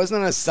things. It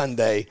wasn't on a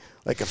Sunday,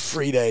 like a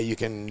free day you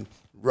can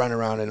run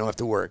around and don't have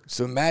to work.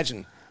 So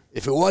imagine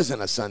if it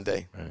wasn't a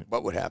Sunday,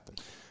 what would happen?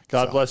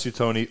 God bless you,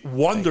 Tony.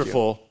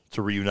 Wonderful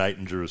to reunite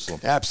in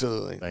Jerusalem.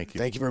 Absolutely. Thank you.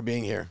 Thank you for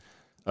being here.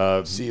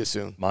 See you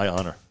soon. My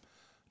honor.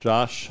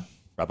 Josh,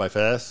 Rabbi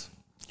Faz.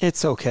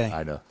 It's okay.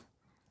 I know.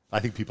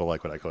 I think people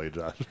like when I call you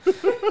Josh.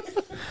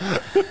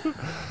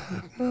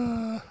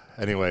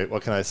 Anyway,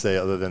 what can I say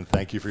other than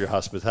thank you for your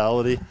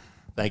hospitality?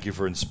 Thank you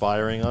for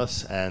inspiring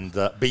us. And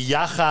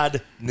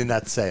biyachad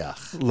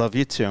ninatzeach. Love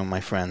you too, my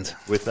friend.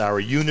 With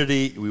our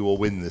unity, we will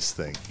win this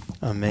thing.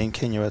 Amen.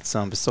 Ken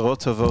Yoetzam.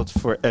 B'sorot tovot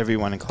for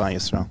everyone in Klal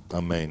Yisrael.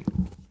 Amen.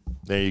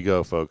 There you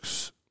go,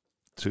 folks.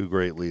 Two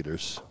great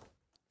leaders.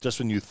 Just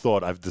when you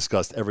thought I've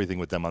discussed everything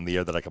with them on the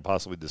air that I could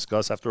possibly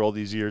discuss after all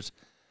these years,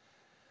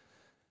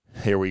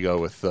 here we go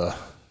with a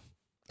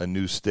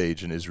new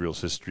stage in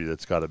Israel's history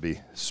that's got to be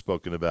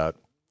spoken about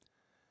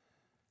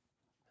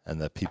and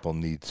that people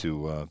need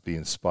to be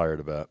inspired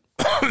about.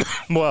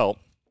 Well,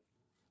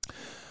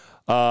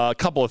 a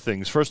couple of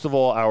things. First of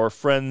all, our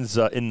friends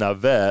in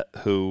Navet,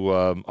 who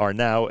are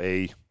now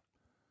a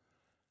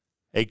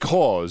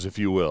cause, if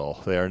you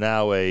will. They are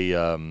now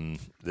a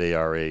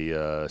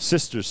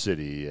sister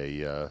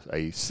city,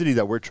 a city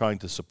that we're trying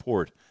to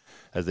support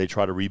as they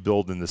try to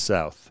rebuild in the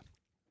South.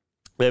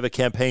 They have a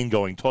campaign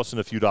going. Toss in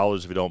a few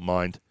dollars if you don't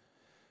mind.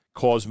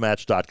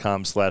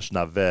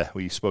 Causematch.com/Naveh.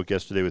 We spoke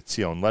yesterday with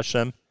Tzion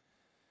Leshem.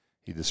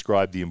 He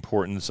described the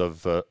importance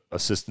of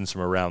assistance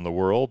from around the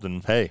world,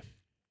 and hey,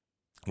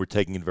 we're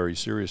taking it very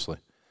seriously.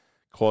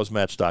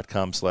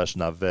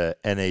 Causematch.com/Naveh,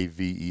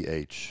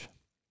 Naveh.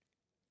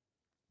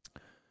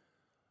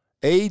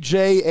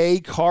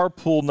 AJA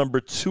Carpool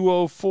number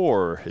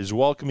 204 is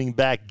welcoming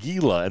back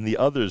Gila and the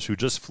others who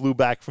just flew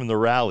back from the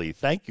rally.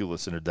 Thank you,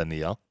 listener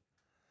Danielle.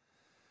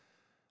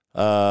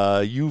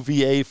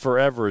 UVA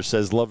Forever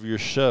says, love your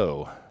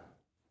show.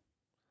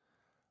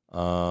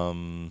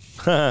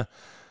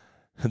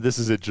 This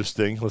is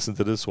interesting. Listen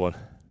to this one.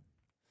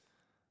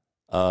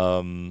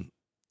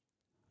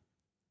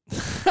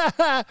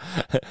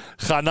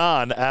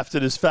 Hanan, after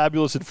this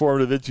fabulous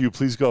informative interview,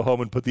 please go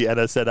home and put the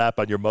NSN app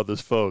on your mother's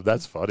phone.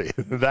 That's funny.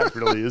 That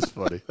really is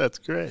funny. That's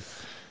great.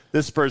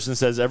 This person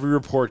says, every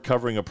report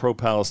covering a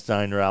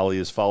pro-Palestine rally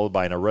is followed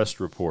by an arrest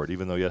report.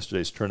 Even though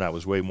yesterday's turnout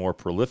was way more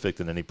prolific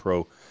than any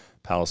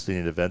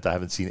pro-Palestinian event, I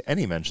haven't seen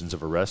any mentions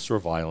of arrests or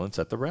violence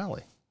at the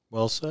rally.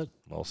 Well said.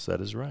 Well said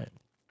is right.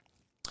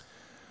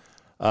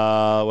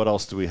 What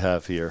else do we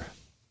have here?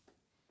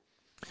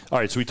 All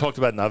right, so we talked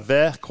about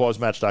Naveh,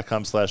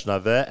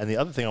 causematch.com/Naveh, and the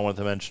other thing I wanted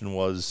to mention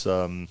was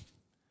there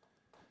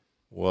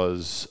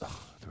was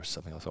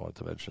something else I wanted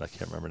to mention. I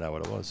can't remember now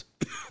what it was.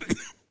 You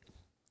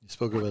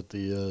spoke about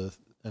the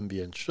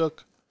MBN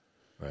Shook.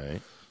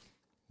 Right.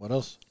 What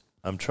else?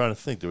 I'm trying to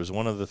think. There was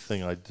one other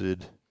thing I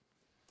did.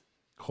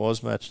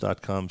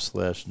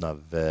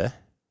 Causematch.com/Naveh.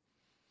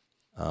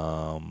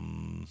 I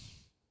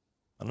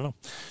don't know.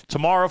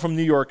 Tomorrow from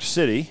New York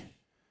City,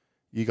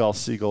 Yigal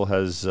Siegel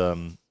has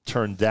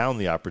turned down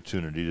the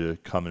opportunity to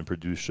come and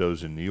produce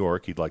shows in New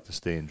York. He'd like to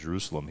stay in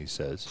Jerusalem, he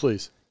says.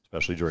 Please.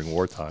 Especially during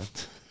wartime.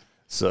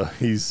 So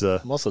he's...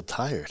 I'm also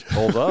tired.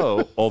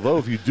 although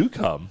if you do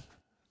come,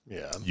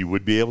 you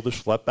would be able to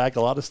schlep back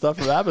a lot of stuff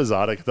from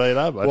Amazon, I can tell you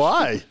that much.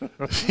 Why?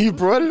 You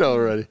brought it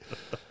already.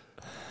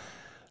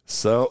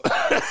 So...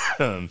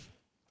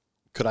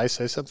 Could I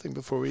say something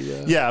before we...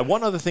 Yeah,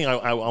 one other thing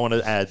I want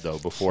to add, though,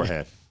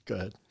 beforehand.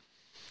 Go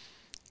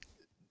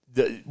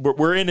ahead.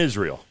 We're in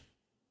Israel,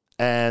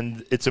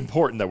 and it's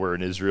important that we're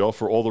in Israel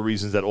for all the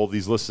reasons that all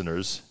these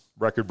listeners,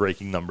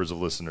 record-breaking numbers of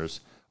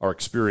listeners, are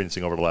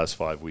experiencing over the last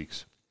 5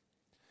 weeks.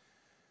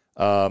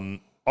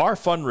 Our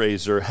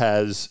fundraiser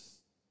has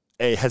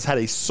had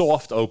a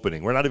soft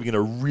opening. We're not even going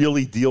to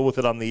really deal with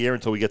it on the air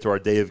until we get to our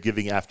day of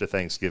giving after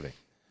Thanksgiving.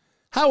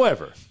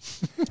 However,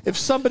 if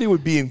somebody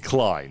would be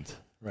inclined...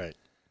 Right.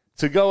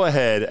 To go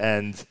ahead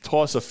and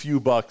toss a few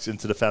bucks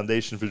into the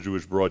Foundation for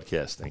Jewish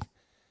Broadcasting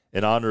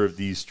in honor of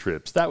these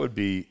trips, that would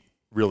be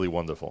really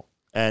wonderful.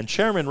 And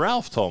Chairman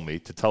Ralph told me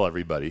to tell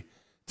everybody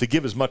to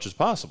give as much as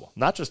possible.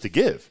 Not just to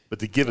give, but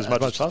to give as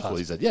much as possible.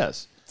 He said,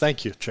 yes.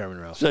 Thank you,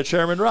 Chairman Ralph.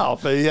 Chairman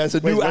Ralph. He has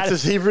a new... What's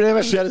his Hebrew name?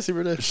 I forgot his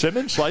Hebrew name.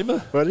 Shimon?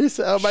 Shleima? What did he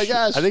say? Oh, my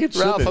gosh. I think it's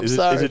Ralph, Shimon. I'm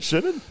sorry. Is it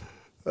Shimon?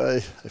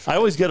 I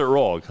always get it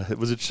wrong.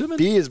 Was it Shimon?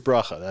 B is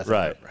bracha. That's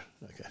right.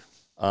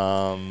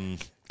 Okay.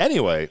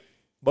 Anyway...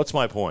 What's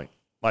my point?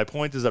 My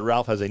point is that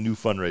Ralph has a new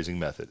fundraising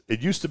method. It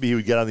used to be he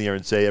would get on the air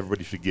and say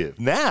everybody should give.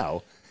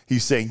 Now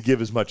he's saying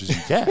give as much as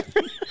you can.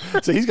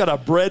 So he's got a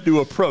brand new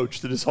approach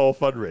to this whole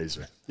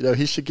fundraiser. You know,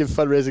 he should give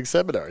fundraising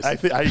seminars. I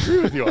agree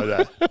with you on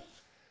that.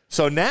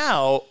 So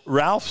now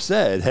Ralph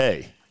said,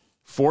 hey,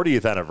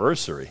 40th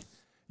anniversary.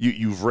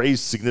 You've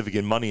raised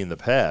significant money in the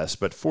past,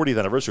 but 40th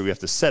anniversary, we have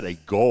to set a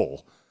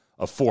goal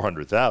of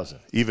 $400,000,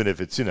 even if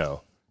it's,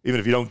 even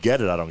if you don't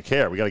get it, I don't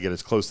care. We got to get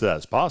as close to that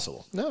as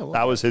possible. No,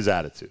 that was his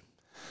attitude.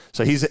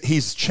 So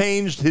he's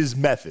changed his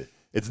method.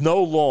 It's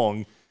no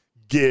long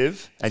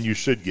give and you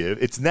should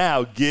give. It's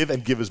now give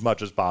and give as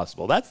much as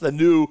possible. That's the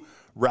new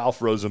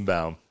Ralph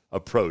Rosenbaum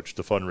approach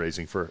to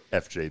fundraising for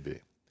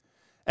FJB.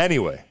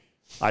 Anyway,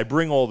 I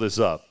bring all this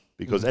up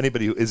because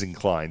anybody who is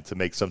inclined to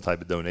make some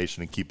type of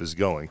donation and keep us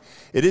going,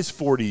 it is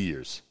 40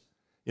 years.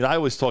 I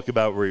always talk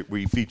about where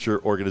we feature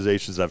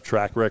organizations that have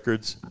track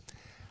records.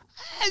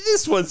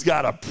 This one's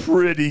got a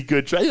pretty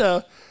good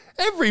track.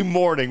 Every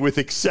morning, with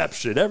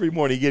exception, every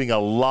morning getting a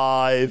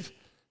live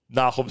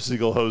Nachum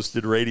Siegel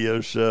hosted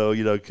radio show.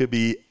 It could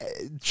be,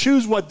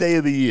 choose what day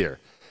of the year.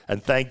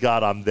 And thank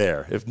God I'm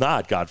there. If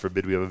not, God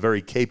forbid, we have a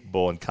very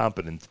capable and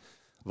competent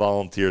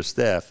volunteer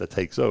staff that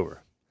takes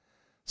over.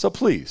 So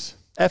please,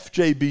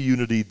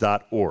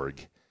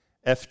 fjbunity.org.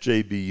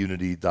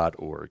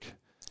 fjbunity.org.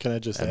 Can I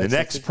just And the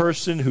next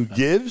person who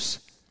gives...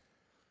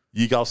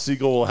 Yigal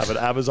Siegel will have an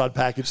Amazon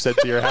package sent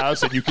to your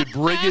house, and you can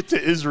bring it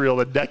to Israel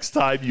the next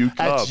time you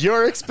come. At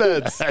your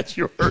expense. At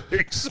your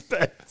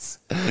expense.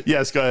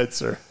 Yes, go ahead,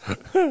 sir.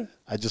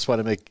 I just want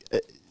to make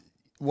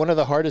one of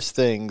the hardest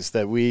things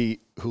that we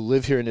who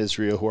live here in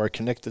Israel, who are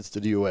connected to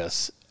the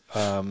U.S.,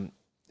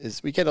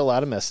 is we get a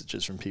lot of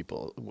messages from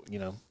people,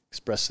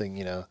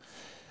 expressing,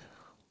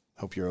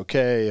 hope you're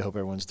okay, hope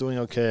everyone's doing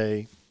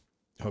okay,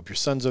 hope your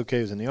son's okay,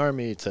 who's in the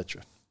army,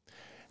 etc.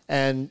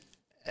 And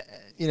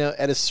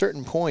at a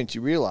certain point, you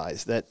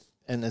realize that,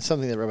 and it's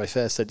something that Rabbi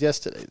Faz said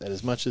yesterday, that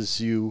as much as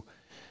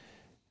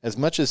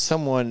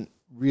someone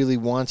really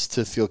wants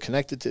to feel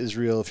connected to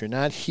Israel, if you're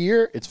not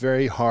here, it's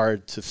very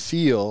hard to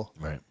feel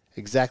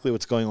exactly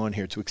what's going on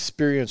here, to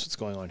experience what's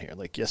going on here.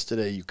 Like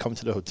yesterday, you come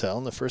to the hotel,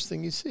 and the first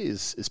thing you see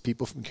is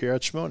people from Kiryat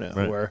Shmona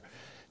who are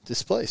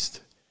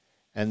displaced,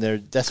 and they're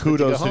desperate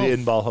Kudos to go home. to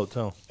the Inbal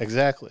Hotel.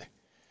 Exactly.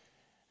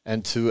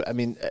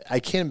 And I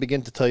can't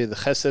begin to tell you the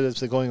chesed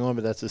that's going on,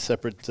 but that's a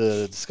separate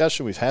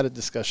discussion. We've had a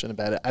discussion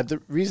about it. The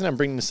reason I'm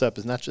bringing this up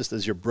is not just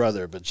as your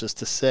brother, but just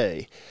to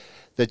say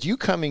that you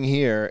coming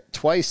here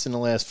twice in the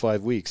last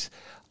 5 weeks,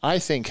 I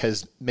think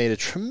has made a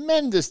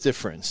tremendous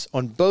difference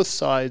on both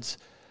sides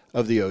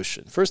of the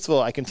ocean. First of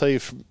all, I can tell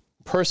you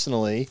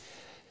personally,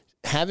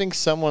 having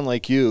someone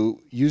like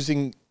you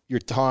using your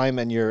time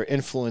and your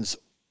influence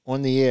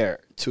on the air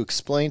to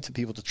explain to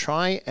people, to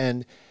try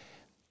and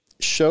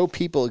show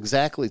people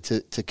exactly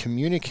to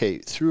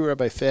communicate through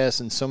Rabbi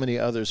Fass and so many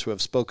others who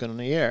have spoken on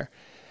the air,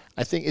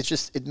 I think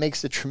it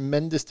makes a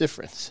tremendous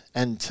difference.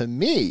 And to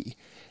me,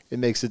 it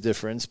makes a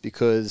difference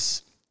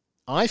because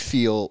I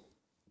feel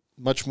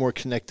much more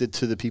connected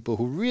to the people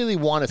who really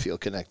want to feel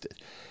connected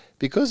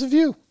because of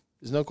you.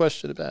 There's no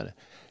question about it.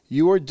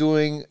 You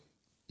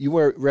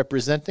are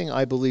representing,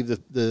 I believe,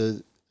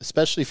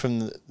 especially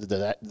from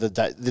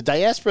the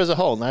diaspora as a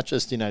whole, not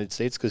just the United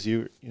States, because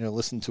you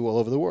listen to all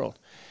over the world.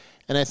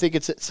 And I think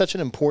it's such an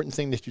important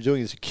thing that you're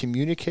doing is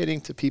communicating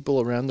to people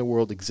around the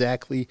world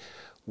exactly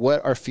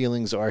what our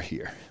feelings are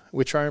here,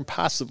 which are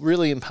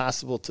really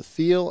impossible to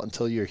feel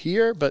until you're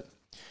here. But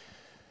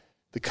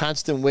the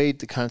constant weight,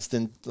 the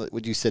constant,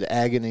 what you said,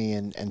 agony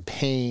and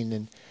pain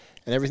and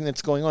everything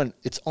that's going on,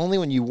 it's only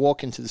when you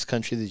walk into this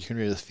country that you can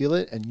really feel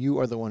it, and you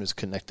are the one who's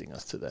connecting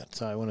us to that.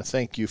 So I want to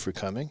thank you for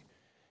coming,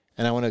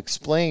 and I want to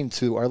explain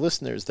to our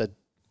listeners that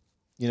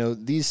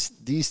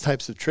these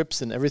types of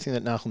trips and everything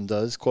that Nachum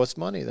does costs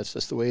money. That's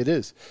just the way it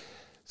is.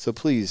 So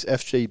please,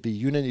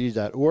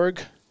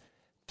 fjbunity.org,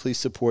 please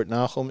support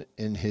Nachum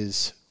in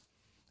his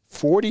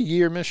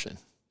 40-year mission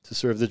to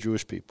serve the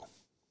Jewish people.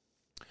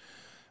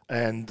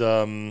 And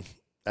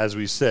as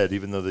we said,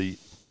 even though the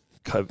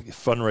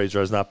fundraiser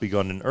has not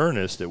begun in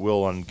earnest, it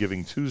will on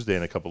Giving Tuesday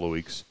in a couple of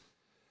weeks.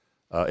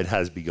 It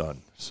has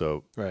begun.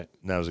 So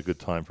now is a good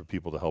time for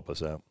people to help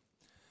us out.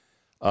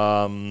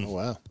 Oh,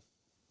 wow.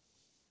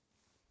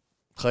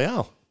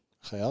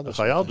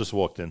 Chayal just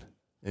walked in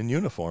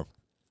uniform.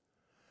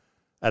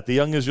 At the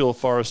Young Israel of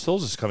Forest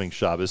Hills this coming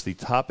Shabbos, the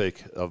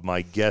topic of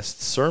my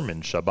guest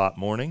sermon, Shabbat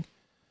morning,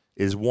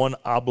 is one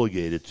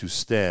obligated to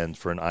stand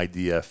for an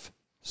IDF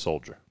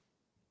soldier.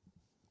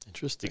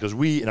 Interesting. Because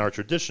we, in our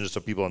tradition, just so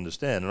people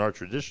understand, in our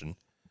tradition,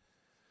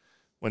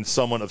 when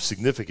someone of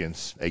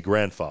significance, a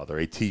grandfather,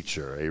 a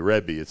teacher, a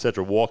Rebbe,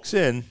 etc., walks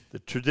in, the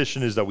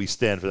tradition is that we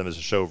stand for them as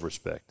a show of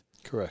respect.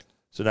 Correct.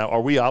 So now,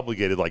 are we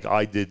obligated, like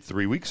I did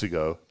 3 weeks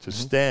ago, to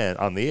stand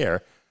on the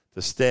air,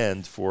 to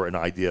stand for an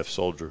IDF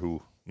soldier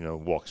who,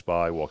 walks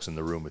by, walks in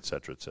the room,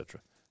 etc., etc.?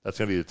 That's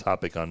going to be the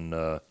topic on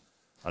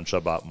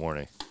Shabbat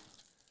morning.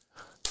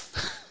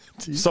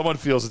 Someone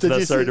feels it's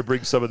necessary to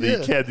bring some of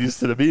the candies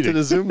to the meeting. To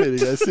the Zoom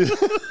meeting, I see.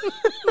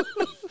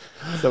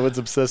 Someone's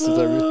obsessed with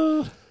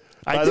everything.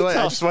 By the way,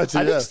 I just want you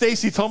to know. I think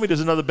Stacy told me there's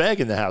another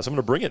bag in the house. I'm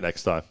going to bring it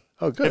next time.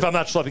 Oh, good. If I'm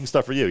not schlepping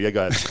stuff for you. Yeah,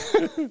 go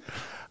ahead.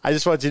 I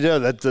just want you to know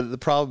that the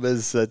problem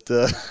is that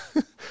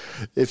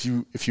if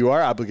you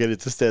are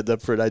obligated to stand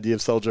up for an IDF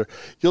soldier,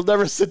 you'll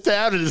never sit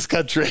down in this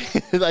country.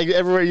 Like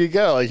everywhere you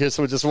go, like here's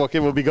someone just walk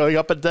in, we'll be going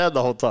up and down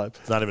the whole time.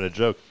 It's not even a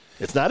joke.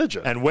 It's not a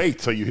joke. And wait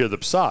till you hear the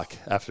psak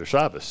after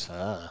Shabbos.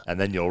 And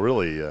then you'll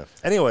really...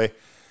 Anyway,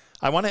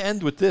 I want to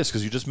end with this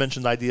because you just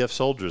mentioned IDF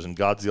soldiers and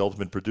God's the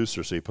ultimate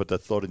producer, so you put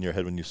that thought in your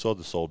head when you saw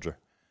the soldier.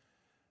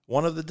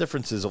 One of the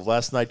differences of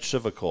last night's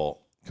Shiva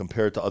call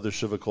compared to other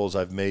Shiva calls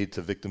I've made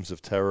to victims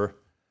of terror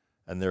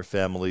and their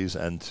families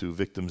and to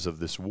victims of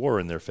this war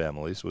and their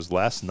families was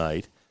last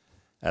night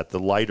at the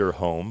Leiter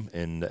home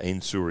in Ein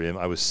Surim.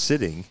 I was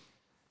sitting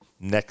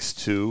next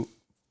to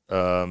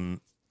armed,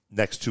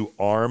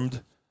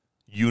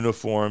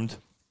 uniformed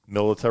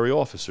military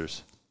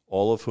officers,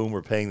 all of whom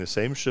were paying the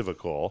same Shiva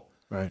call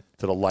to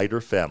the Leiter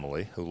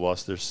family who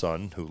lost their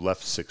son, who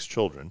left 6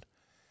 children.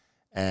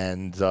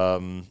 And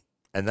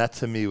that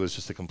to me was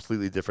just a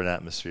completely different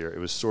atmosphere. It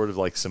was sort of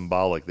like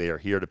symbolic. They are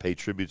here to pay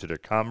tribute to their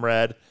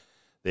comrade.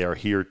 They are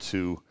here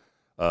to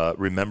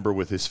remember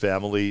with his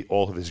family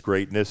all of his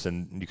greatness.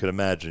 And you could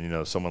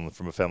imagine, someone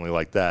from a family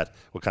like that,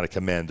 what kind of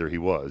commander he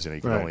was.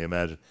 You can only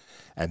imagine.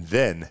 And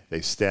then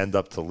they stand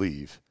up to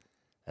leave,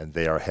 and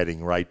they are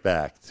heading right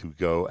back to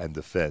go and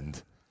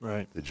defend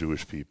the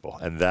Jewish people.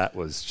 And that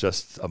was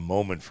just a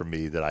moment for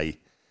me that I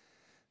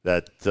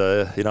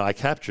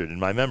captured in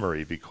my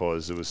memory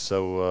because it was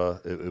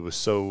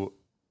so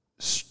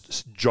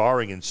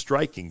jarring and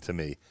striking to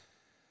me.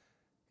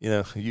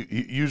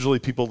 Usually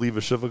people leave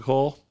a Shiva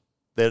call.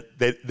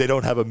 They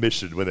don't have a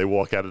mission when they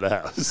walk out of the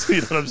house.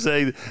 You know what I'm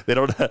saying? They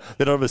don't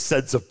have a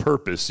sense of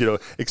purpose.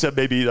 Except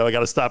maybe I got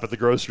to stop at the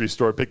grocery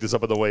store and pick this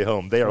up on the way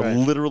home. They are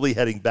literally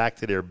heading back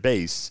to their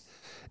base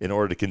in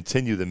order to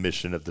continue the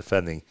mission of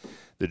defending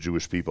the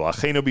Jewish people.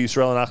 Achenu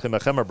b'Yisrael and Achim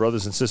Achem, our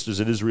brothers and sisters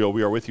in Israel,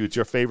 we are with you. It's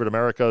your favorite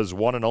America's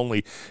one and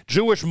only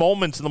Jewish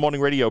Moments in the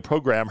Morning radio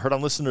program, heard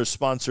on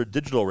listeners-sponsored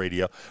digital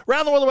radio.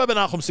 Around the world, the web at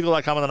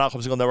NachumSegal.com and the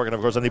Nachum Segal Network, and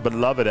of course on the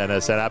beloved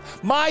NSN app.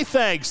 My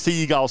thanks to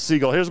Yigal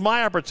Segal. Here's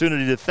my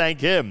opportunity to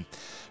thank him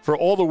for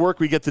all the work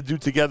we get to do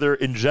together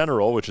in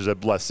general, which is a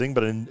blessing.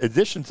 But in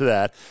addition to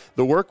that,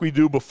 the work we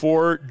do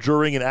before,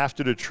 during, and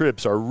after the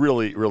trips are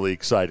really, really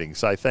exciting.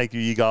 So I thank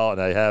you, Yigal,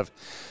 and I have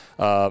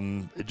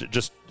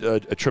just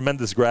a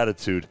tremendous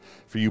gratitude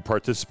for you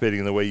participating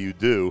in the way you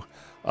do,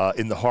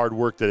 in the hard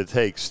work that it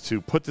takes to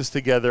put this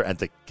together and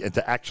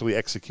to actually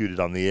execute it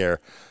on the air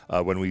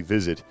when we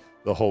visit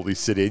the Holy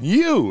City. And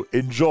you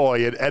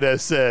enjoy an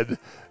NSN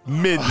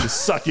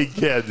mint-sucking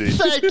candy.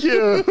 Thank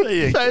you.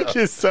 Thank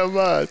you so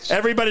much.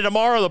 Everybody,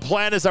 tomorrow the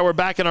plan is that we're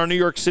back in our New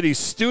York City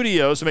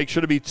studio, so make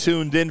sure to be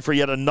tuned in for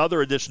yet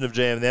another edition of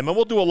JM&M. And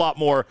we'll do a lot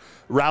more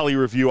rally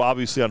review,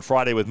 obviously, on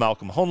Friday with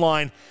Malcolm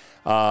Hoenlein,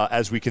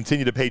 as we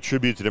continue to pay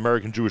tribute to the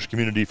American Jewish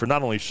community for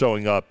not only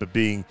showing up, but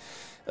being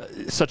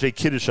such a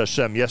Kiddush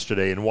Hashem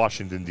yesterday in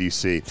Washington,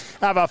 D.C.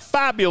 Have a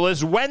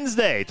fabulous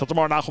Wednesday. Till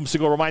tomorrow, Nachum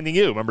Segal reminding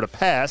you, remember the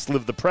past,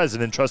 live the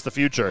present, and trust the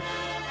future.